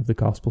perversion of the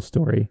gospel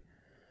story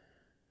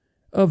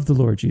of the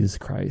Lord Jesus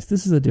Christ.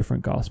 This is a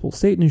different gospel.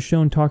 Satan is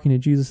shown talking to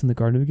Jesus in the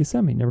Garden of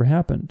Gethsemane. Never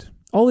happened.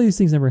 All of these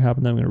things never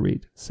happened. I'm going to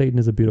read. Satan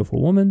is a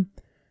beautiful woman.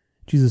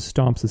 Jesus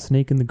stomps a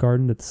snake in the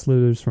garden that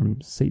slithers from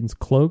Satan's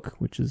cloak,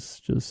 which is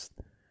just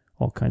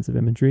all kinds of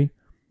imagery.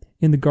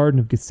 In the Garden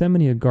of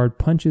Gethsemane, a guard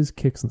punches,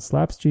 kicks, and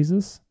slaps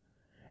Jesus.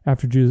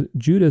 After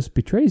Judas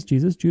betrays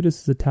Jesus,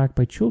 Judas is attacked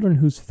by children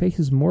whose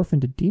faces morph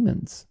into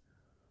demons.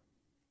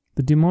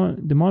 The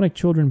demonic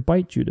children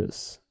bite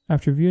Judas.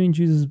 After viewing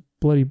Jesus'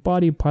 bloody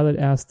body, Pilate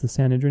asked the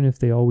Sanhedrin if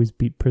they always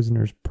beat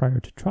prisoners prior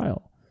to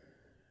trial.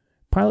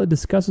 Pilate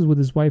discusses with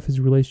his wife his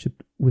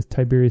relationship with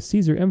Tiberius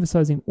Caesar,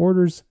 emphasizing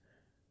orders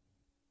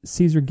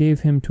Caesar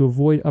gave him to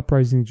avoid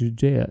uprisings in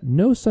Judea.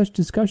 No such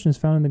discussion is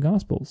found in the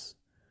Gospels.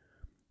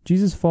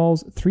 Jesus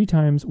falls 3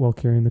 times while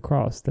carrying the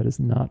cross. That is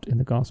not in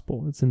the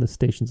Gospel. It's in the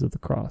Stations of the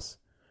Cross.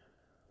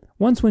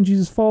 Once when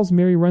Jesus falls,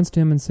 Mary runs to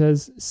him and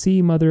says,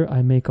 "See, Mother,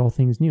 I make all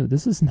things new."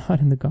 This is not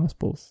in the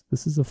Gospels.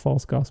 This is a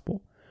false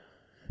gospel.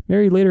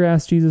 Mary later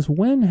asks Jesus,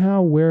 "When,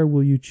 how, where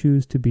will you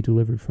choose to be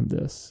delivered from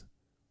this?"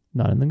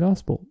 Not in the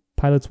Gospel.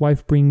 Pilate's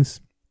wife brings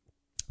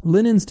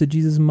linens to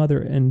Jesus' mother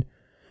and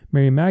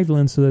Mary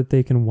Magdalene so that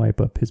they can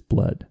wipe up his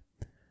blood.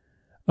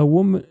 A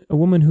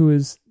woman who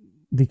is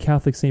the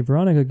Catholic Saint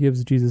Veronica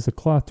gives Jesus a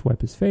cloth to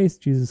wipe his face.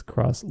 Jesus'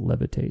 cross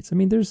levitates. I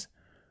mean, there's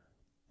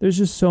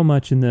just so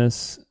much in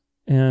this,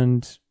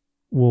 and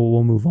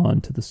we'll move on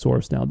to the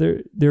source now.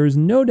 There is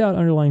no doubt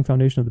underlying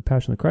foundation of the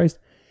Passion of the Christ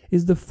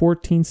is the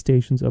 14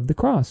 stations of the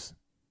cross.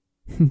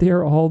 They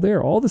are all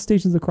there. All the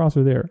stations of the cross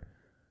are there.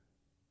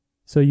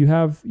 So you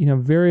have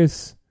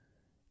various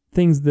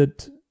things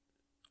that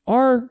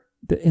are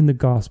in the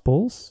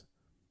Gospels,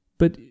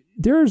 but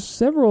there are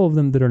several of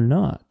them that are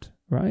not,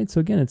 right? So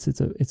again, it's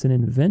an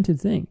invented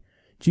thing.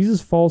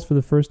 Jesus falls for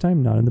the first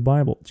time, not in the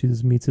Bible.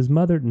 Jesus meets his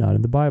mother, not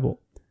in the Bible.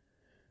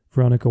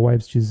 Veronica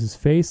wipes Jesus'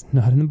 face,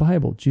 not in the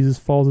Bible. Jesus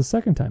falls a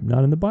second time,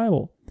 not in the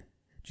Bible.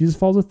 Jesus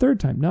falls a third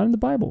time, not in the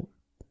Bible.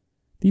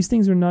 These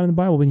things are not in the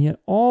Bible, but yet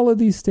all of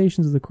these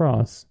stations of the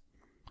cross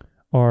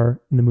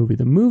are in the movie.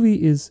 The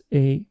movie is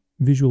a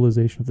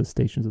visualization of the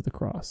stations of the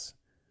cross.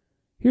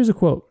 Here's a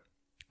quote.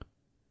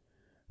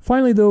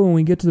 Finally, though, when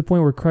we get to the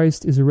point where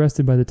Christ is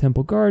arrested by the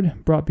temple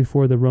guard, brought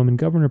before the Roman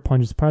governor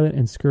Pontius Pilate,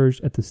 and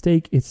scourged at the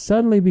stake, it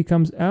suddenly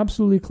becomes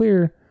absolutely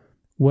clear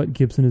what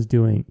Gibson is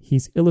doing.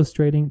 He's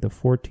illustrating the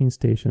 14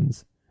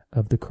 stations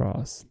of the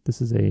cross.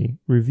 This is a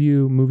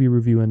movie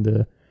review in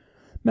the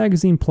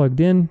magazine Plugged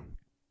In,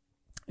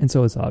 and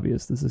so it's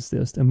obvious this is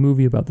just a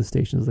movie about the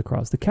stations of the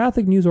cross. The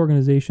Catholic news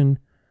organization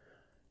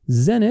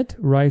Zenit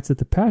writes that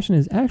the Passion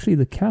is actually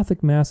the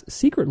Catholic Mass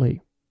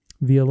secretly,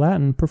 via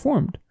Latin,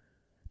 performed.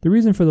 The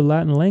reason for the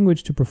Latin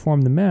language to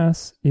perform the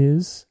Mass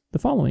is the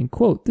following,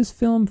 quote, "This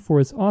film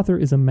for its author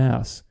is a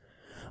Mass.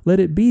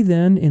 Let it be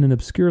then in an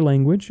obscure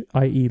language,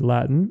 i.e.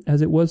 Latin,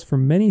 as it was for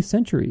many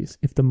centuries.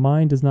 If the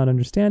mind does not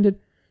understand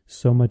it,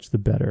 so much the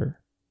better."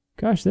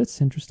 Gosh,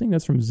 that's interesting.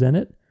 That's from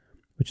Zenit,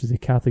 which is a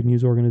Catholic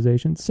news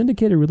organization.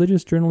 Syndicated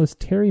religious journalist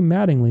Terry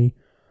Mattingly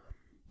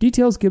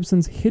details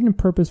Gibson's hidden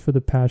purpose for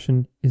the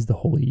Passion is the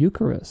Holy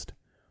Eucharist.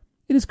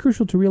 It is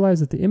crucial to realize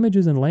that the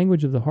images and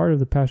language of the heart of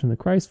the Passion of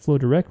the Christ flow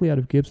directly out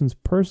of Gibson's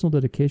personal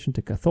dedication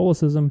to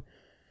Catholicism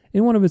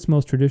in one of its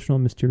most traditional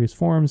and mysterious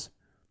forms,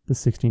 the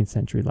 16th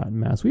century Latin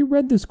Mass. We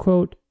read this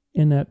quote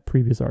in that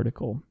previous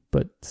article,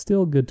 but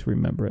still good to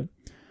remember it.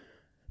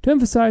 To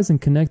emphasize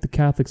and connect the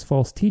Catholics'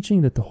 false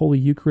teaching that the Holy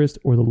Eucharist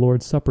or the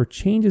Lord's Supper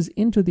changes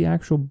into the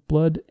actual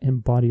blood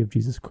and body of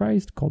Jesus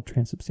Christ, called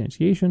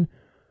transubstantiation,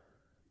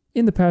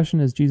 in the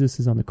Passion as Jesus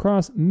is on the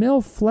cross, Mel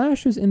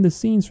flashes in the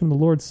scenes from the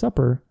Lord's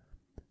Supper.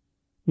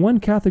 One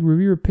Catholic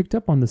reviewer picked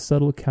up on the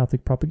subtle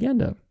Catholic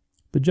propaganda.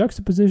 The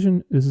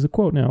juxtaposition, this is a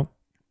quote now,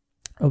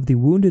 of the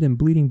wounded and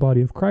bleeding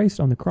body of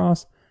Christ on the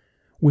cross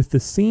with the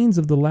scenes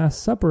of the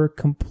Last Supper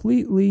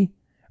compellingly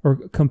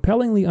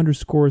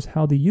underscores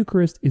how the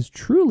Eucharist is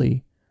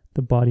truly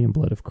the body and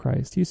blood of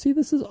Christ. You see,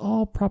 this is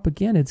all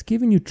propaganda. It's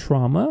giving you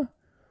trauma.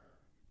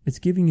 It's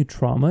giving you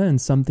trauma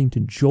and something to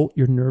jolt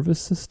your nervous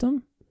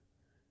system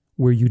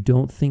where you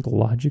don't think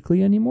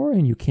logically anymore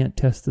and you can't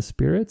test the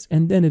spirits.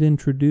 And then it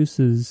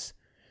introduces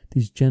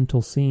these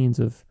gentle scenes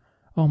of,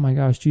 oh my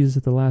gosh, Jesus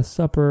at the Last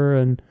Supper,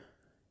 and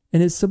it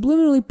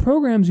subliminally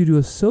programs you to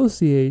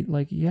associate,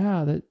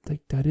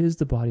 that is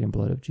the body and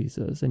blood of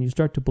Jesus, and you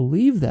start to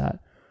believe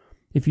that.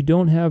 If you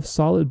don't have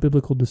solid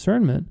biblical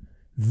discernment,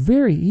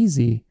 very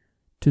easy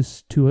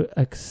to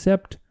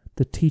accept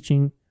the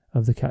teaching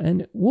of the Catholic.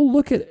 And we'll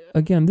look at,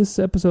 again, this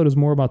episode is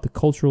more about the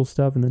cultural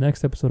stuff. In the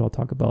next episode, I'll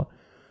talk about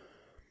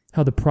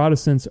how the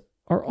Protestants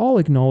are all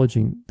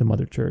acknowledging the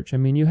Mother Church. I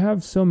mean, you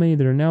have so many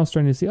that are now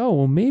starting to say, oh,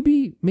 well,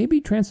 maybe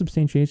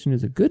transubstantiation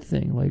is a good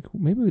thing. Like,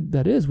 maybe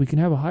that is. We can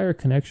have a higher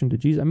connection to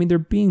Jesus. I mean, they're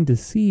being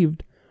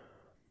deceived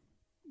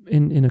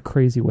in a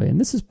crazy way. And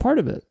this is part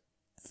of it.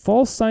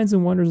 False signs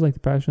and wonders like the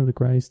Passion of the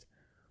Christ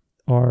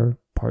are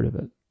part of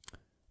it.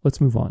 Let's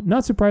move on.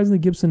 Not surprisingly,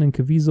 Gibson and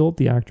Caviezel,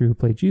 the actor who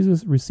played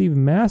Jesus, received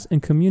Mass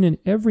and communion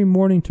every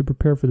morning to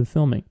prepare for the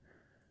filming.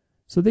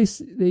 So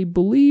they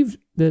believed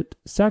that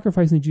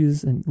sacrificing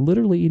Jesus and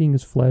literally eating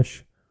his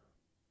flesh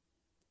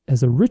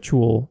as a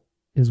ritual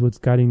is what's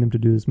guiding them to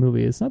do this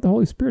movie. It's not the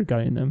Holy Spirit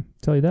guiding them,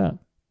 I'll tell you that.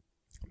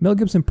 Mel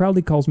Gibson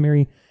proudly calls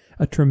Mary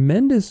a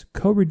tremendous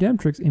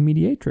co-redemptrix and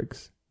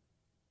mediatrix.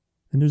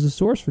 And there's a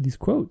source for these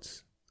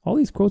quotes. All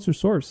these quotes are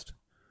sourced.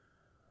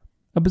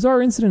 A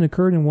bizarre incident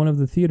occurred in one of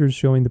the theaters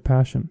showing The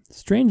Passion.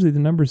 Strangely, the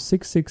number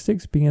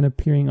 666 began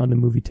appearing on the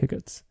movie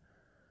tickets.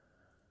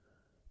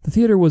 The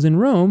theater was in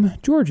Rome,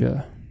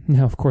 Georgia.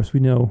 Now, of course,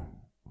 we know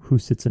who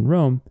sits in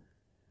Rome.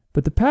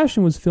 But the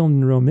Passion was filmed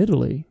in Rome,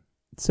 Italy.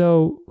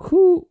 So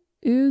who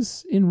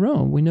is in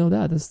Rome? We know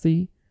that. That's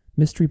the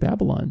Mystery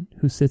Babylon,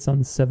 who sits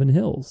on 7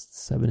 hills.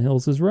 7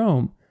 hills is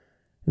Rome.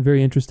 A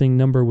very interesting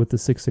number with the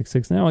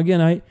 666. Now,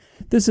 again,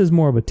 this is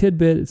more of a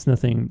tidbit. It's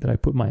nothing that I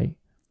put my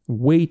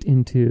weight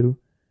into.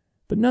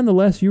 But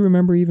nonetheless, you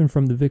remember even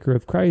from the Vicar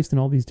of Christ and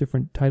all these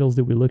different titles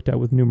that we looked at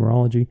with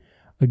numerology.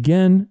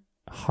 Again,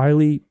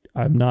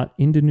 I'm not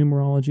into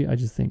numerology. I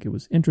just think it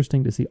was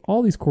interesting to see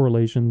all these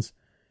correlations.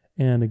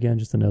 And again,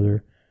 just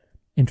another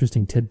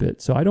interesting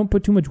tidbit. So I don't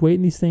put too much weight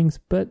in these things,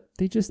 but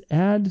they just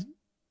add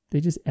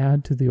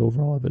to the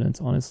overall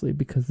evidence, honestly,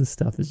 because this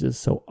stuff is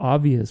just so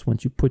obvious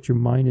once you put your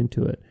mind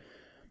into it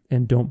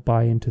and don't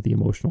buy into the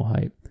emotional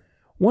hype.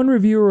 One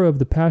reviewer of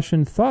The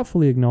Passion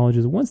thoughtfully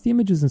acknowledges once the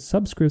images and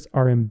subscripts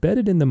are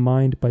embedded in the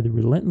mind by the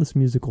relentless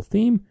musical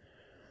theme,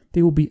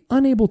 they will be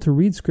unable to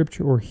read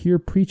scripture or hear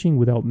preaching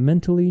without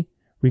mentally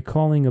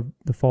recalling of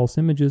the false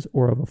images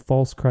or of a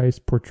false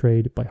Christ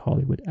portrayed by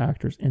Hollywood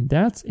actors. And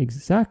that's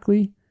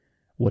exactly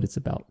what it's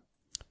about.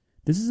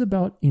 This is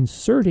about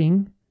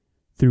inserting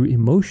through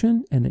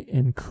emotion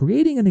and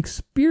creating an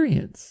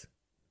experience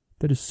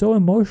that is so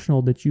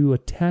emotional that you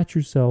attach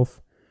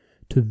yourself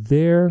to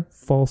their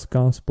false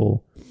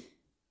gospel.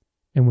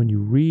 And when you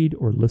read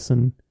or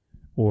listen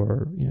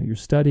or you're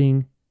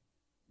studying,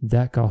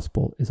 that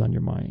gospel is on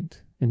your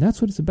mind. And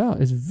that's what it's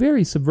about. It's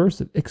very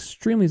subversive,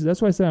 extremely.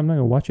 That's why I said I'm not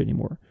going to watch it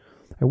anymore.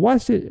 I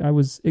watched it. I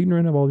was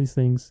ignorant of all these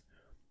things.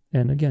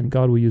 And again,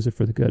 God will use it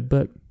for the good.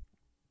 But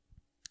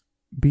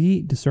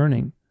be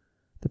discerning.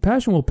 The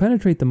Passion will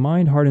penetrate the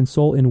mind, heart, and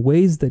soul in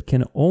ways that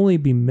can only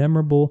be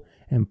memorable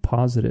and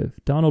positive.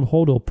 Donald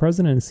Hodel,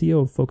 president and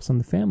CEO of Focus on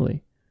the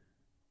Family.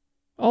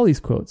 All these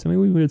quotes. I mean,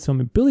 we read some.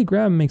 Billy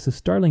Graham makes a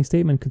startling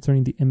statement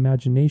concerning the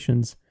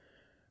imaginations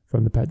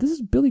from the past. This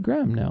is Billy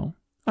Graham now.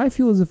 I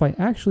feel as if I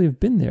actually have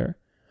been there.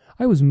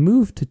 I was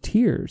moved to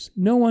tears.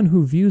 No one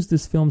who views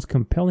this film's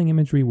compelling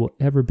imagery will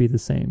ever be the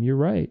same. You're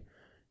right.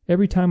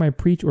 Every time I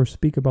preach or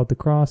speak about the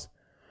cross,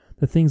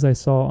 the things I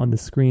saw on the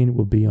screen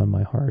will be on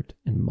my heart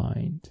and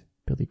mind.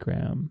 Billy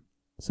Graham.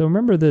 So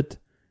remember that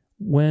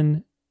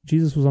when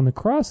Jesus was on the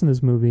cross in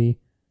this movie,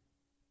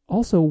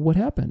 also what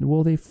happened?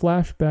 Well, they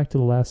flashed back to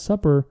the Last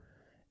Supper,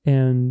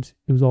 and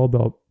it was all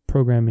about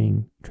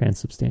programming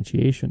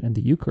transubstantiation and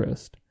the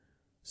Eucharist.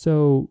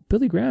 So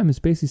Billy Graham is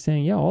basically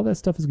saying, yeah, all that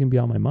stuff is going to be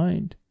on my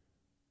mind.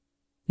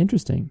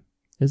 Interesting,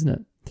 isn't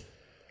it?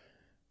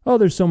 Oh,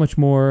 there's so much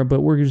more,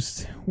 but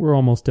we're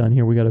almost done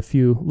here. We got a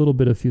few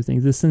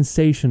things. The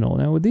sensational.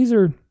 Now, these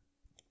are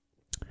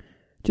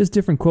just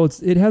different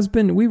quotes.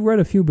 We've read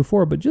a few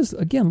before, but just,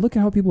 again, look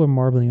at how people are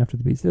marveling after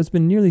the beast. It's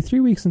been nearly 3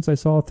 weeks since I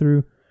saw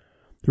through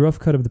the rough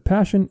cut of The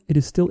Passion. It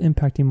is still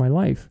impacting my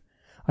life.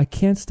 I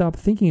can't stop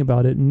thinking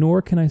about it,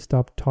 nor can I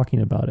stop talking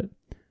about it.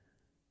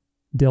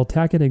 Dale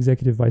Tackett,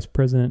 Executive Vice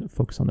President,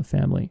 Focus on the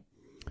Family.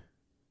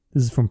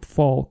 This is from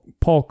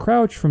Paul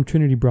Crouch from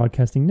Trinity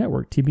Broadcasting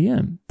Network,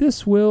 TBN.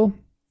 This will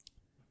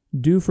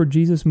do for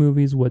Jesus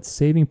movies what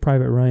Saving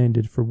Private Ryan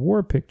did for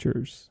war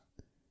pictures.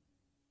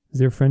 Is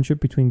there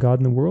friendship between God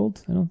and the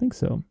world? I don't think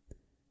so.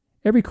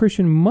 Every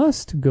Christian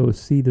must go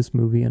see this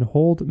movie and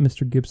hold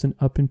Mr. Gibson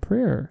up in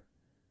prayer.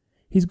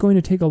 He's going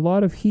to take a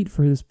lot of heat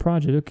for this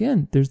project.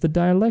 Again, there's the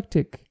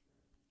dialectic.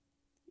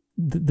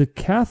 The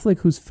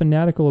Catholic who's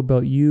fanatical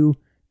about you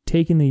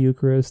taking the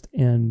Eucharist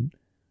and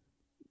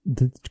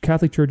the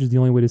Catholic Church is the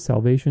only way to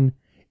salvation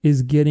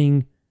is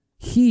getting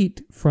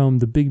heat from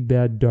the big,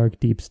 bad, dark,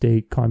 deep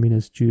state,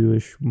 communist,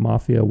 Jewish,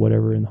 mafia,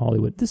 whatever in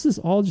Hollywood. This is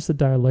all just a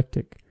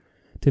dialectic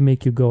to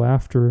make you go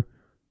after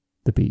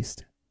the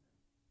beast.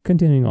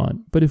 Continuing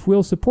on. But if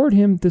we'll support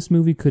him, this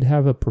movie could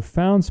have a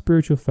profound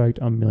spiritual effect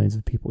on millions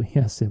of people.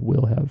 Yes, it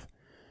will have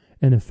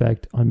an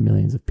effect on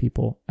millions of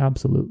people.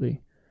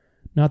 Absolutely.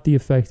 Not the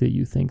effect that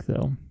you think,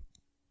 though.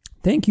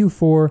 Thank you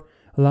for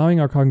allowing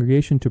our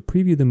congregation to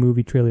preview the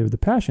movie trailer of The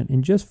Passion.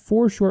 In just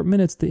 4 short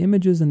minutes, the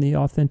images and the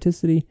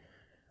authenticity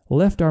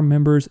left our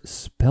members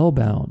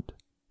spellbound.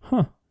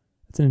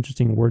 That's an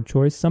interesting word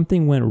choice.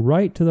 Something went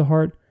right to the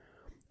heart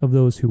of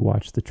those who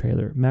watched the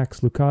trailer. Max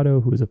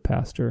Lucado, who is a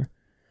pastor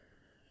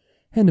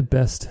and a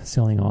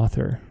best-selling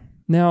author.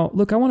 Now,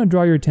 look, I want to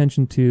draw your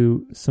attention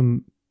to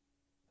some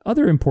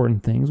other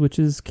important things, which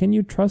is, can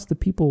you trust the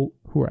people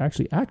who are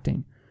actually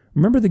acting?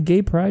 Remember the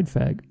gay pride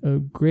flag, a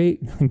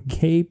great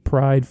gay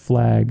pride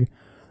flag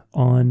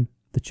on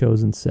the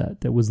Chosen set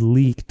that was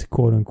leaked,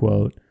 quote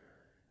unquote.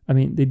 I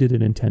mean, they did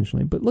it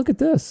intentionally, but look at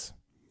this.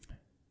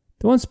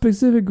 The one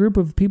specific group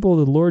of people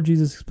the Lord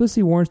Jesus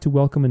explicitly warns to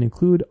welcome and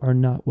include are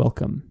not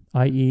welcome,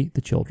 i.e.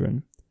 the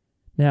children.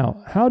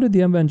 Now, how did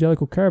the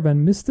evangelical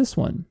caravan miss this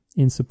one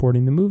in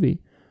supporting the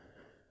movie?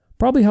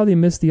 Probably how they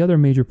missed the other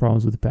major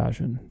problems with The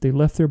Passion. They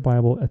left their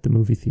Bible at the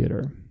movie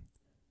theater.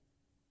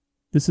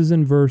 This is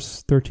in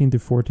verse 13 to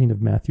 14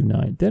 of Matthew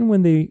 9. Then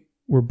when they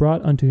were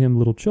brought unto him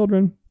little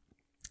children,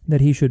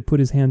 that he should put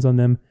his hands on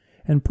them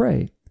and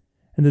pray.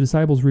 And the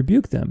disciples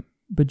rebuked them.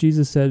 But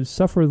Jesus said,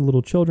 Suffer the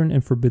little children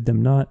and forbid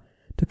them not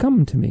to come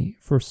unto me,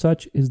 for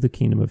such is the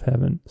kingdom of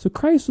heaven. So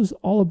Christ was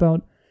all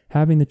about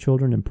having the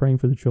children and praying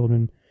for the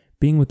children,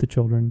 being with the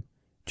children.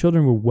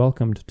 Children were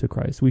welcomed to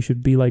Christ. We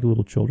should be like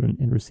little children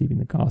in receiving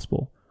the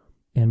gospel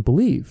and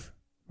believe,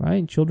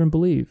 right? Children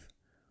believe.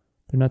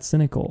 They're not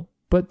cynical.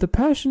 But The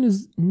Passion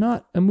is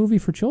not a movie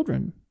for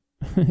children.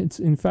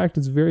 In fact,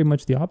 it's very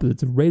much the opposite.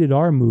 It's a rated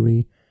R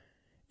movie,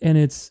 and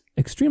it's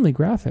extremely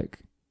graphic.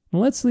 Now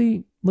let's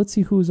see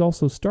who is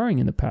also starring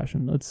in The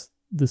Passion.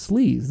 The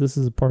sleaze. This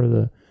is a part of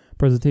the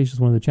presentation,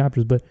 is one of the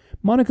chapters. But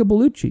Monica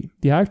Bellucci,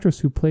 the actress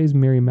who plays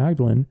Mary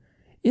Magdalene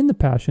in The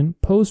Passion,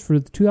 posed for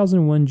the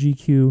 2001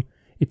 GQ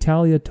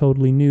Italia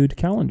Totally Nude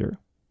calendar.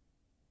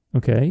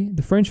 Okay,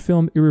 the French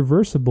film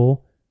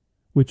Irreversible,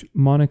 which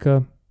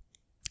Monica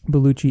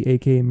Bellucci,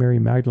 aka Mary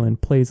Magdalene,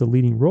 plays a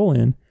leading role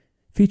in,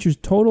 features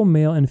total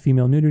male and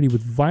female nudity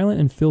with violent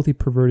and filthy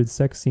perverted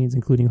sex scenes,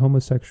 including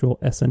homosexual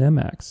S&M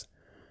acts.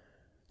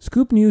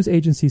 Scoop News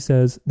Agency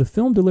says the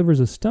film delivers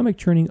a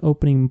stomach-churning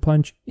opening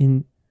punch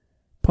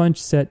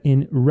set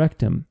in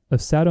Rectum, a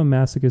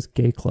sadomasochist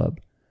gay club.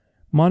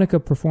 Monica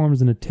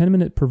performs in a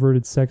 10-minute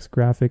perverted sex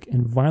graphic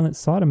and violent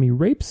sodomy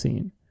rape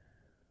scene.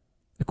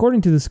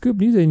 According to the Scoop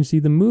News Agency,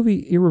 the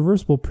movie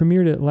Irreversible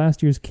premiered at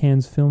last year's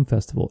Cannes Film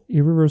Festival.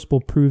 Irreversible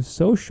proved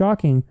so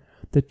shocking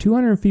that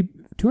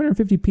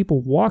 250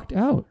 people walked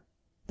out.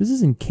 This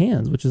is in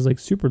Cannes, which is like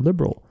super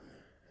liberal.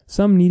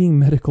 Some needing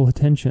medical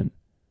attention.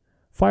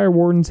 Fire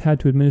wardens had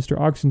to administer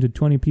oxygen to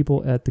 20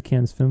 people at the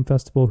Cannes Film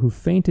Festival who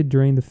fainted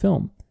during the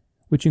film,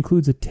 which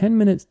includes a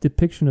 10-minute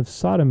depiction of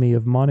sodomy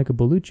of Monica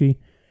Bellucci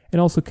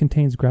and also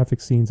contains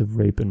graphic scenes of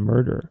rape and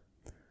murder.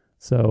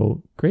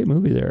 So, great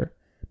movie there.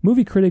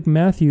 Movie critic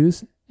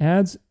Matthews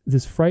adds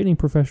this frightening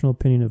professional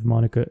opinion of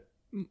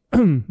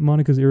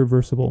Monica's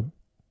Irreversible.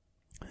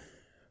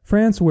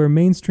 France, where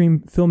mainstream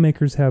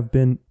filmmakers have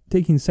been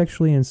taking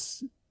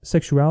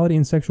sexuality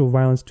and sexual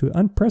violence to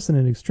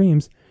unprecedented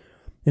extremes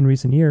in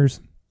recent years,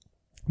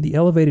 the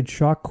elevated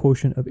shock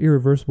quotient of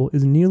Irreversible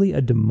is nearly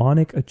a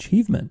demonic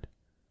achievement.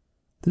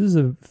 This is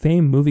a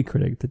famed movie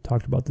critic that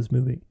talked about this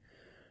movie.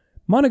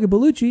 Monica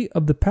Bellucci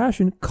of The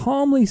Passion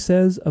calmly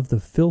says of the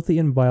filthy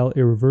and vile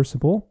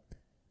Irreversible,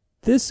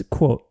 this,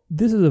 quote,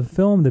 "This is a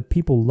film that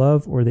people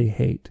love or they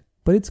hate,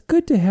 but it's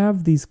good to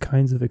have these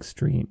kinds of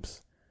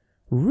extremes."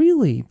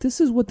 Really?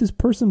 This is what this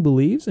person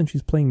believes, and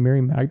she's playing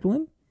Mary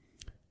Magdalene?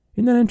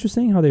 Isn't that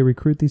interesting how they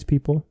recruit these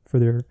people for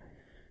their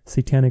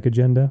satanic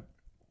agenda?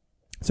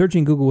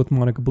 Searching Google with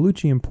Monica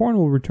Bellucci and porn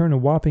will return a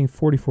whopping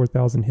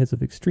 44,000 hits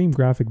of extreme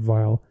graphic,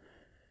 vile,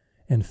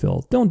 and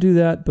filth. Don't do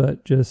that,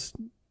 but just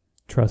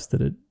trust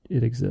that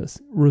it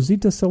exists.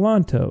 Rosita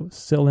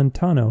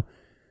Celentano,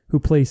 who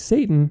plays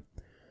Satan,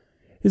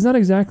 is not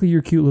exactly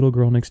your cute little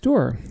girl next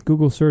door.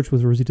 Google search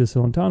with Rosita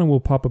Celentano will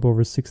pop up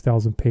over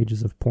 6,000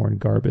 pages of porn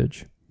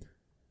garbage.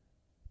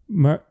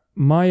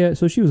 Maya,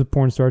 so she was a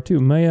porn star too.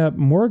 Maya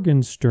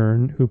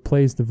Morgenstern, who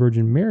plays the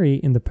Virgin Mary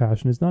in The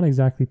Passion, is not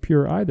exactly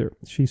pure either.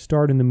 She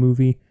starred in the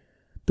movie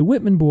The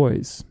Whitman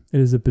Boys. It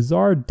is a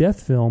bizarre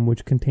death film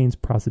which contains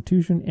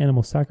prostitution,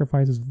 animal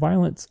sacrifices,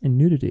 violence, and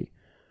nudity.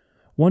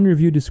 One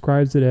review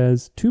describes it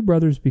as two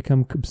brothers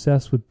become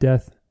obsessed with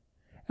death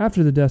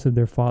after the death of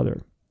their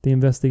father. They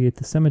investigate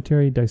the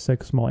cemetery,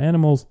 dissect small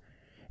animals,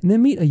 and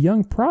then meet a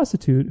young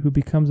prostitute who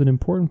becomes an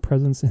important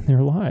presence in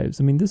their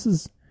lives. I mean,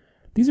 these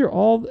are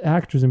all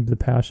actors in The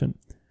Passion.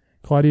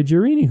 Claudia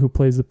Girini, who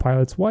plays the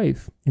pilot's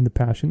wife in The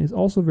Passion, is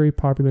also very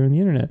popular on the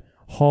internet.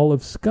 Hall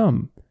of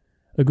Scum.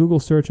 A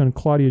Google search on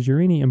Claudia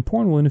Girini and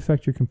porn will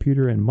infect your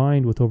computer and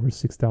mind with over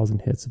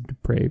 6,000 hits of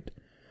depraved,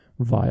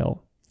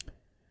 vile.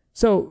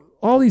 So,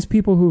 all these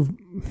people who've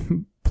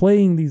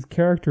playing these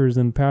characters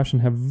in Passion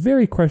have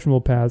very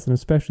questionable paths, and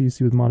especially you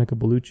see with Monica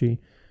Bellucci,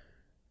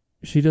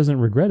 she doesn't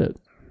regret it.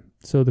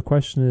 So the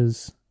question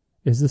is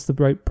this the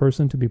right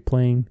person to be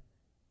playing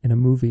in a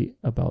movie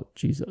about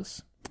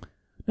Jesus?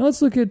 Now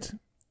let's look at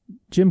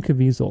Jim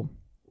Caviezel.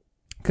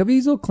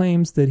 Caviezel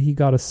claims that he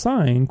got a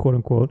sign, quote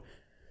unquote,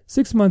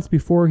 6 months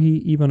before he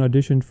even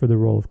auditioned for the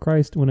role of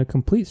Christ, when a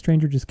complete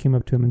stranger just came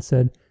up to him and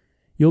said,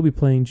 "You'll be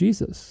playing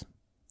Jesus."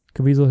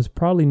 Caviezel has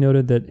proudly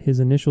noted that his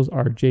initials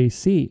are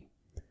JC,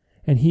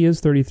 and he is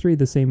 33,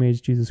 the same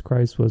age Jesus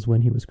Christ was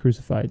when he was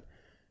crucified.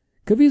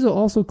 Caviezel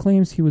also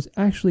claims he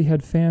actually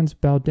had fans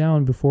bow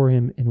down before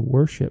him in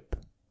worship.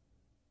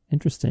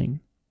 Interesting.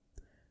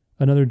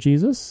 Another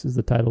Jesus is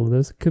the title of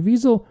this.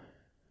 Caviezel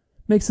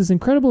makes this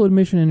incredible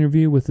admission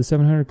interview with the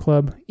 700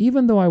 Club.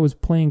 Even though I was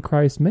playing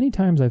Christ, many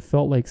times I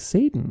felt like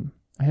Satan.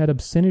 I had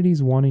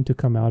obscenities wanting to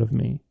come out of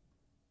me.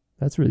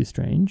 That's really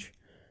strange.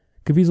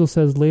 Caviezel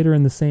says later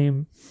in the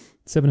same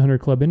 700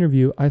 Club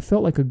interview, I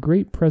felt like a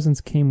great presence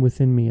came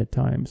within me at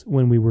times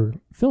when we were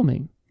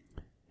filming.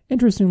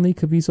 Interestingly,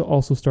 Caviezel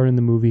also starred in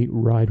the movie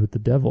Ride with the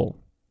Devil.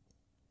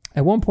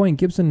 At one point,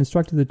 Gibson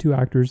instructed the two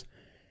actors,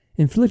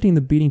 inflicting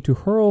the beating, to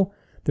hurl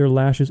their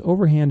lashes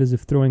overhand as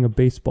if throwing a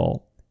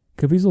baseball.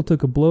 Caviezel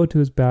took a blow to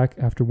his back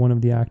after one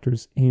of the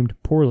actors aimed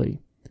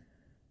poorly.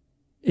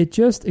 It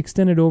just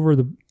extended over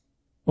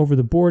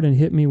the board and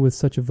hit me with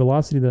such a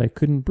velocity that I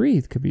couldn't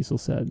breathe, Caviezel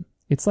said.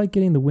 It's like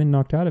getting the wind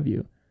knocked out of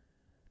you.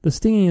 The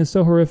stinging is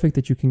so horrific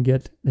that you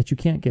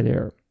can't get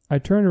air. I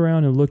turned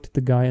around and looked at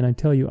the guy, and I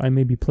tell you, I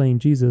may be playing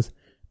Jesus,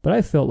 but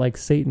I felt like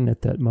Satan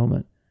at that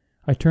moment.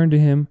 I turned to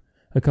him.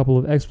 A couple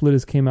of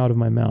expletives came out of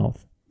my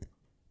mouth.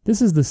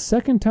 This is the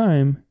second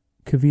time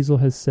Caviezel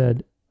has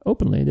said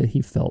openly that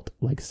he felt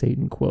like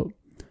Satan, quote.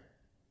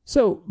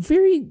 So,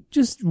 very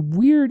just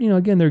weird,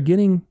 again, they're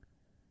getting,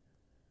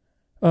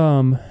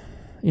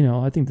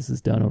 I think this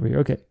is done over here.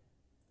 Okay.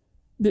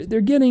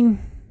 They're getting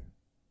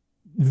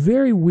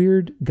very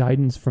weird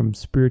guidance from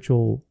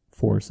spiritual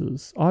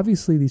forces.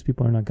 Obviously, these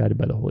people are not guided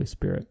by the Holy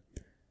Spirit.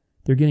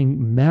 They're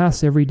getting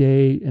mass every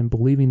day and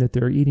believing that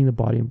they're eating the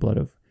body and blood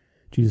of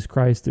Jesus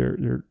Christ.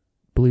 They're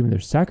believing they're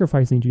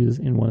sacrificing Jesus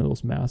in one of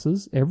those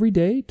masses every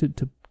day to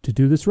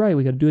do this right.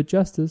 We got to do it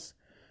justice.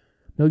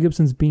 Mel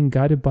Gibson's being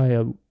guided by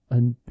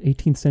an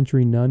 18th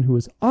century nun who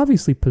is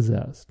obviously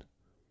possessed.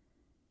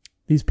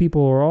 These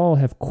people all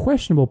have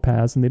questionable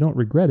paths and they don't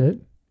regret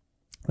it,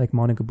 like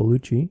Monica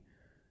Bellucci,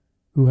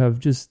 who have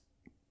just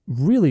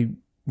really,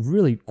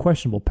 really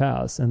questionable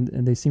paths, and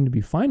they seem to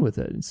be fine with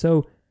it. And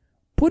so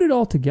put it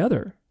all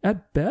together.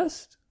 At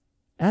best,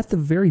 at the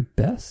very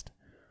best,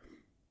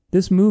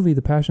 this movie,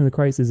 The Passion of the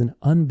Christ, is an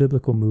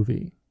unbiblical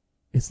movie.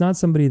 It's not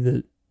some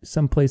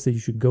place that you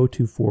should go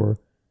to for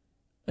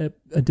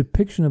a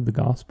depiction of the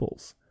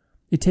Gospels.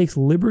 It takes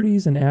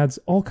liberties and adds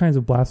all kinds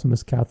of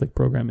blasphemous Catholic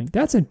programming.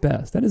 That's at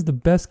best. That is the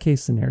best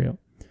case scenario.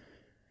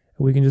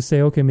 We can just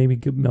say, okay, maybe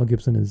Mel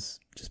Gibson is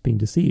just being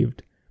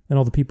deceived, and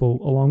all the people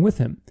along with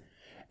him.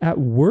 At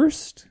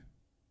worst,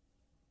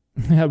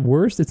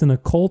 it's an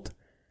occult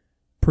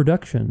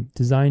production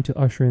designed to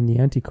usher in the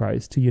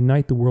Antichrist, to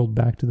unite the world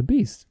back to the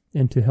beast,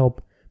 and to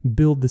help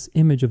build this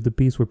image of the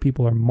beast where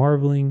people are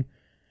marveling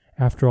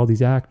after all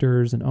these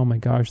actors, and oh my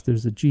gosh,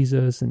 there's a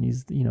Jesus, and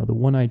he's, the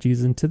one-eyed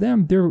Jesus. And to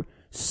them, they're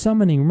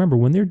summoning, remember,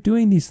 when they're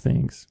doing these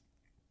things,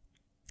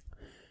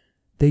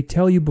 they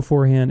tell you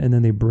beforehand and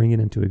then they bring it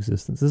into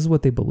existence. This is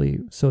what they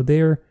believe. So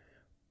they're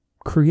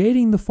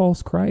creating the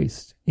false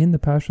Christ in the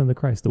Passion of the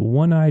Christ, the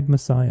one-eyed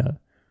Messiah,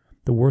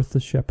 the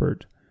worthless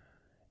shepherd.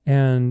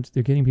 And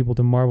they're getting people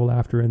to marvel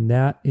after, and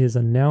that is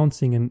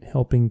announcing and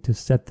helping to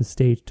set the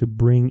stage to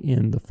bring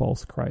in the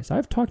false Christ.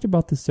 I've talked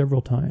about this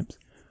several times.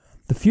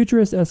 The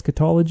futurist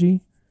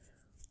eschatology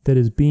that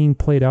is being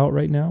played out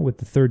right now with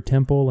the third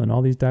temple and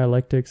all these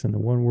dialectics and the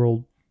one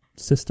world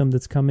system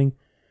that's coming,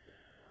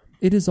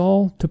 it is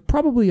all to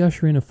probably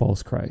usher in a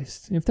false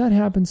Christ. If that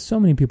happens, so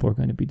many people are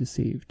going to be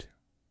deceived.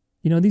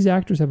 These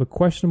actors have a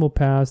questionable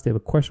past. They have a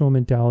questionable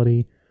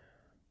mentality.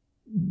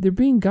 They're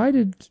being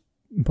guided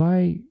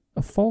by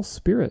a false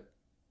spirit.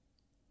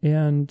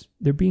 And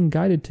they're being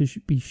guided to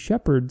be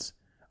shepherds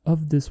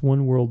of this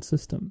one world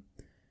system.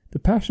 The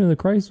Passion of the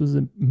Christ was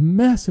a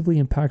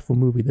massively impactful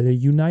movie that are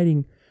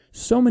uniting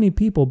so many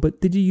people.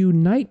 But did you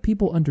unite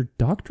people under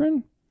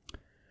doctrine?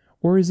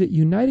 Or is it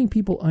uniting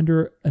people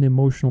under an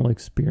emotional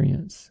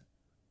experience?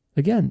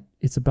 Again,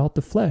 it's about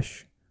the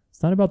flesh.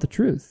 It's not about the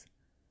truth.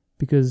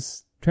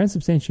 Because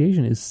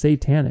transubstantiation is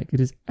satanic. It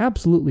is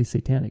absolutely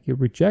satanic. It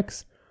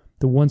rejects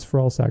the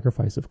once-for-all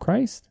sacrifice of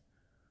Christ.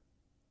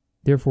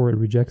 Therefore, it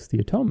rejects the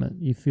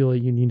atonement. You feel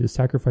like you need to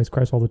sacrifice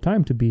Christ all the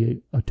time to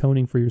be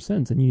atoning for your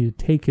sins. And you need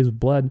to take his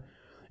blood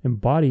and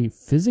body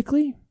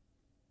physically?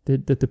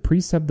 That the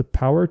priests have the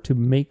power to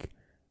make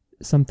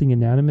something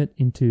inanimate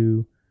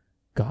into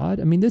God?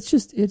 I mean,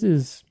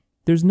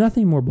 there's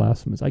nothing more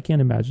blasphemous. I can't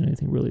imagine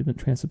anything really than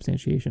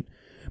transubstantiation.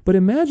 But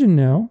imagine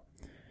now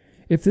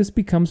if this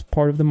becomes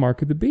part of the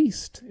mark of the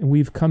beast, and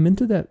we've come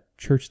into that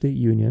church-state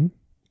union.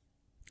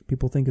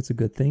 People think it's a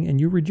good thing,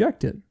 and you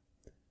reject it.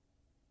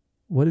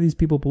 What do these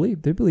people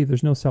believe? They believe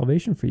there's no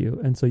salvation for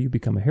you, and so you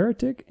become a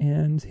heretic,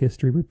 and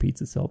history repeats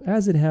itself,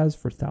 as it has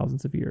for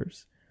thousands of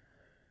years.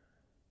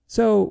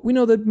 So we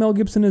know that Mel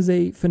Gibson is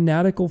a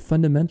fanatical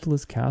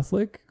fundamentalist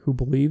Catholic who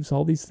believes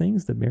all these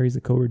things, that Mary's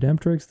the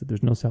co-redemptrix, that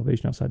there's no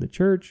salvation outside the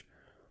church.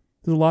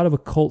 There's a lot of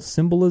occult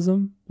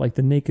symbolism, like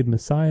the naked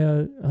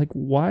Messiah. Like,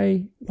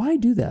 why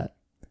do that?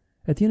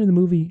 At the end of the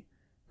movie,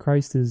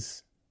 Christ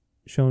is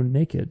shown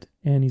naked,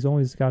 and he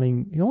always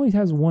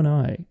has one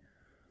eye.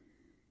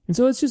 And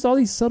so it's just all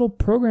these subtle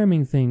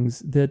programming things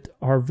that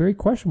are very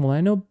questionable.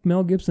 I know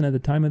Mel Gibson at the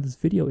time of this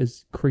video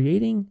is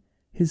creating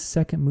his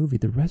second movie,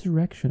 The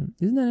Resurrection.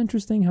 Isn't that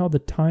interesting how the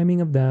timing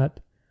of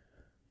that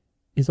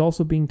is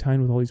also being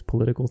timed with all these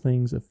political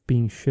things of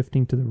being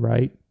shifting to the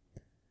right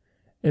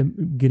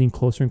and getting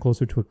closer and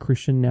closer to a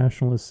Christian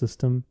nationalist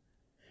system.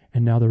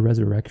 And now the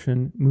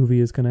Resurrection movie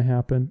is going to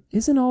happen.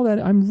 Isn't all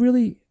that? I'm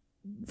really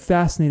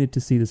fascinated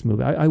to see this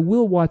movie. I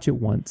will watch it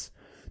once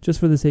just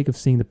for the sake of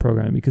seeing the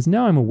programming, because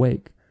now I'm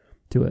awake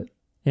to it.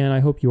 And I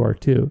hope you are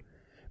too.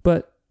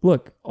 But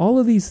look, all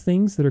of these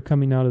things that are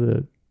coming out of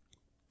the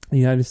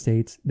United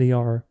States, they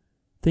are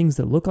things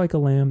that look like a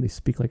lamb, they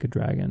speak like a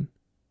dragon.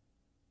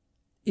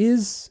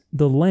 Is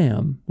the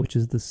lamb, which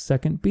is the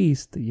second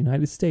beast, the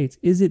United States,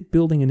 is it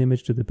building an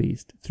image to the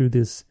beast through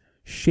this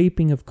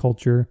shaping of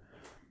culture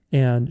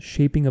and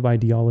shaping of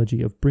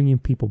ideology, of bringing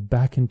people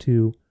back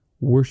into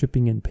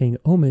worshiping and paying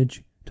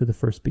homage to the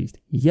first beast?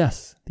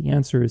 Yes, the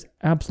answer is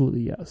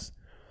absolutely yes.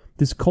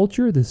 This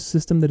culture, this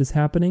system that is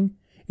happening,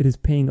 It is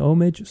paying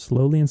homage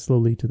slowly and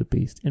slowly to the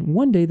beast. And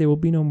one day there will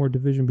be no more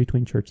division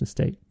between church and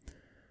state.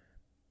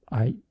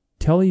 I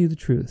tell you the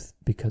truth,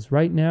 because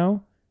right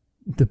now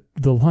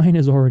the line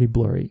is already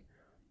blurry.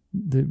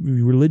 The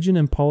religion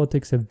and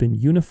politics have been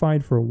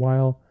unified for a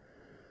while,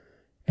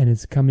 and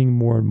it's coming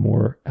more and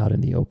more out in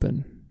the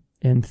open.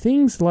 And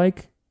things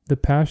like the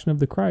Passion of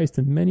the Christ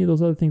and many of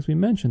those other things we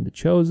mentioned, the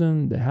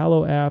Chosen, the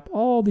Hallow app,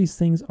 all these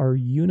things are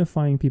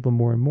unifying people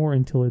more and more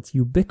until it's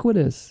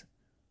ubiquitous.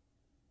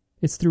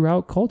 It's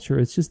throughout culture.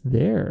 It's just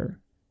there.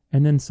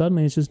 And then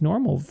suddenly it's just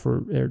normal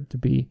for there to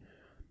be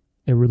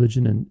a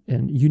religion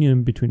and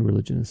union between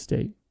religion and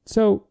state.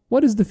 So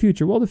what is the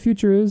future? Well, the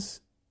future is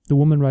the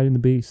woman riding the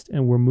beast,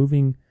 and we're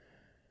moving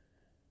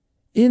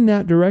in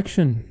that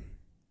direction.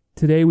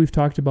 Today we've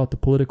talked about the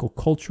political,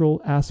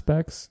 cultural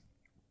aspects.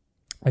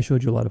 I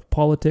showed you a lot of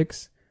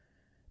politics,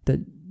 that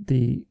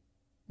the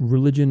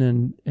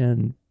religion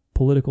and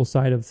political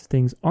side of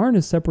things aren't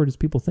as separate as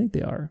people think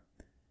they are.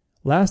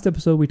 Last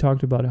episode, we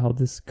talked about how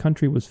this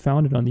country was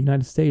founded on the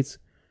United States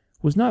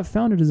was not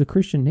founded as a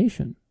Christian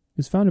nation. It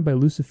was founded by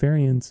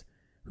Luciferians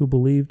who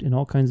believed in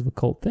all kinds of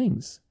occult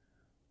things.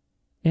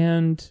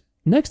 And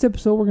next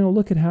episode, we're going to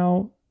look at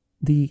how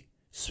the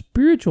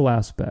spiritual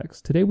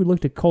aspects. Today, we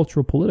looked at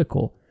cultural,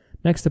 political.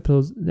 Next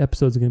episodes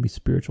are going to be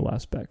spiritual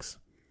aspects,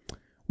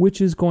 which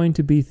is going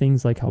to be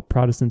things like how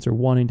Protestants are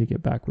wanting to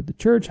get back with the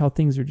church, how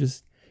things are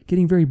just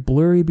getting very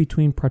blurry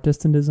between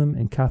Protestantism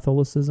and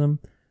Catholicism.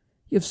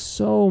 You have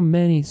so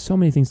many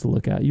things to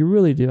look at. You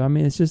really do. I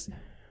mean, it's just,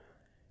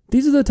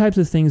 these are the types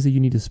of things that you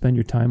need to spend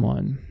your time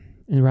on.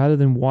 And rather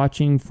than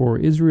watching for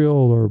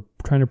Israel or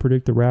trying to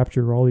predict the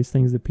rapture or all these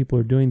things that people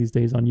are doing these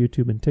days on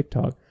YouTube and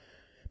TikTok,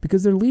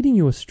 because they're leading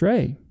you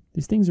astray.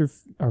 These things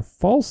are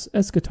false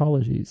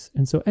eschatologies.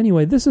 And so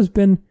anyway, this has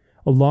been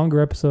a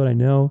longer episode, I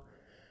know.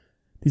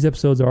 These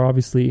episodes are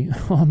obviously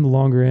on the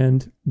longer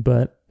end,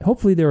 but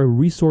hopefully they're a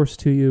resource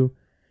to you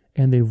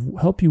and they've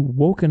helped you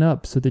woken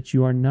up so that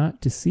you are not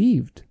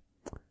deceived.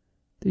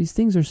 These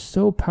things are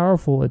so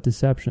powerful at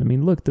deception. I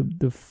mean, look,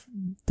 the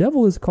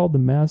devil is called the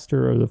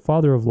master or the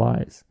father of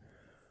lies.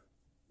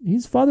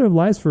 He's father of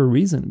lies for a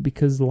reason,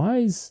 because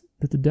lies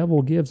that the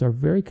devil gives are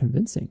very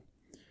convincing.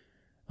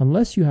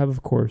 Unless you have,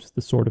 of course,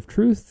 the sword of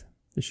truth,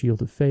 the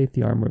shield of faith,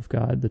 the armor of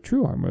God, the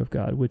true armor of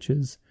God, which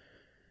is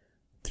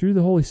through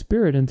the Holy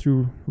Spirit and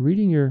through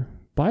reading your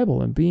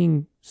Bible and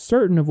being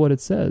certain of what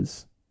it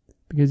says.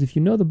 Because if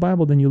you know the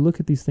Bible, then you look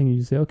at these things and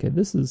you say, okay,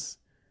 this is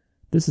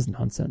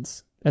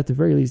nonsense. At the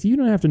very least, you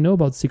don't have to know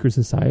about secret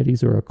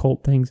societies or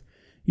occult things.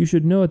 You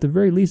should know at the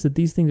very least that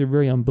these things are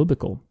very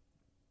unbiblical.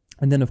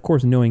 And then, of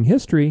course, knowing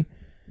history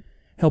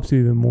helps you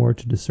even more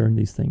to discern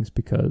these things,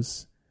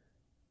 because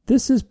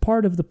this is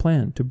part of the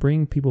plan to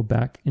bring people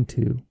back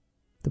into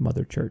the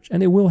Mother Church.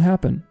 And it will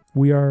happen.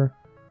 We are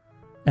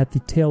at the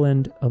tail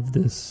end of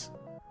this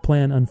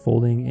plan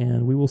unfolding,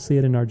 and we will see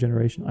it in our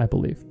generation, I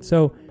believe.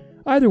 So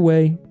either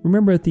way,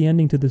 remember that the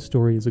ending to this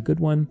story is a good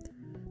one.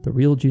 The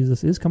real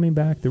Jesus is coming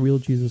back. The real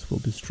Jesus will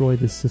destroy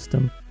this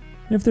system.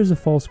 And if there's a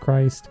false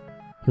Christ,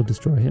 he'll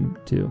destroy him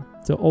too.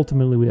 So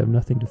ultimately, we have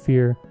nothing to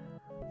fear.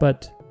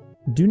 But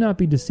do not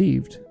be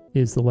deceived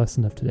is the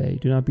lesson of today.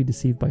 Do not be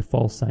deceived by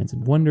false signs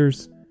and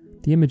wonders.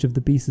 The image of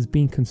the beast is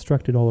being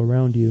constructed all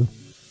around you.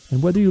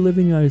 And whether you live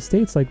in the United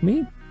States like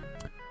me,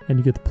 and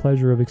you get the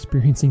pleasure of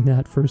experiencing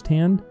that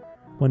firsthand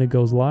when it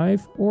goes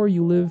live, or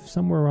you live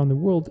somewhere around the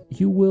world,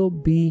 you will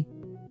be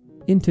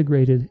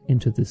integrated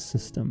into this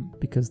system,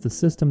 because the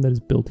system that is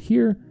built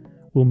here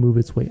will move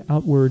its way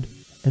outward,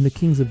 and the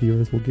kings of the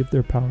earth will give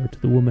their power to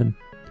the woman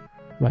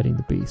riding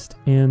the beast.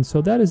 And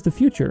so that is the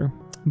future,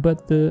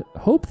 but the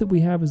hope that we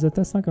have is that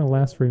that's not going to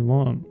last very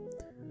long.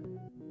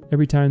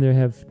 Every time they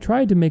have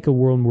tried to make a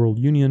world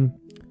union,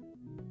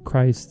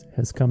 Christ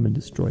has come and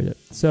destroyed it.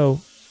 So,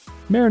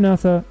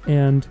 Maranatha,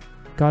 and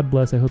God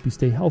bless. I hope you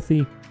stay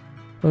healthy.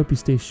 I hope you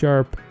stay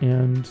sharp,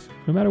 and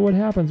no matter what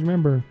happens,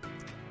 remember,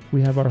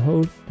 we have our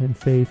hope and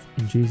faith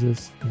in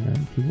Jesus, and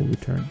he will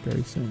return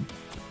very soon.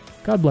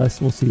 God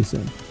bless. We'll see you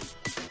soon.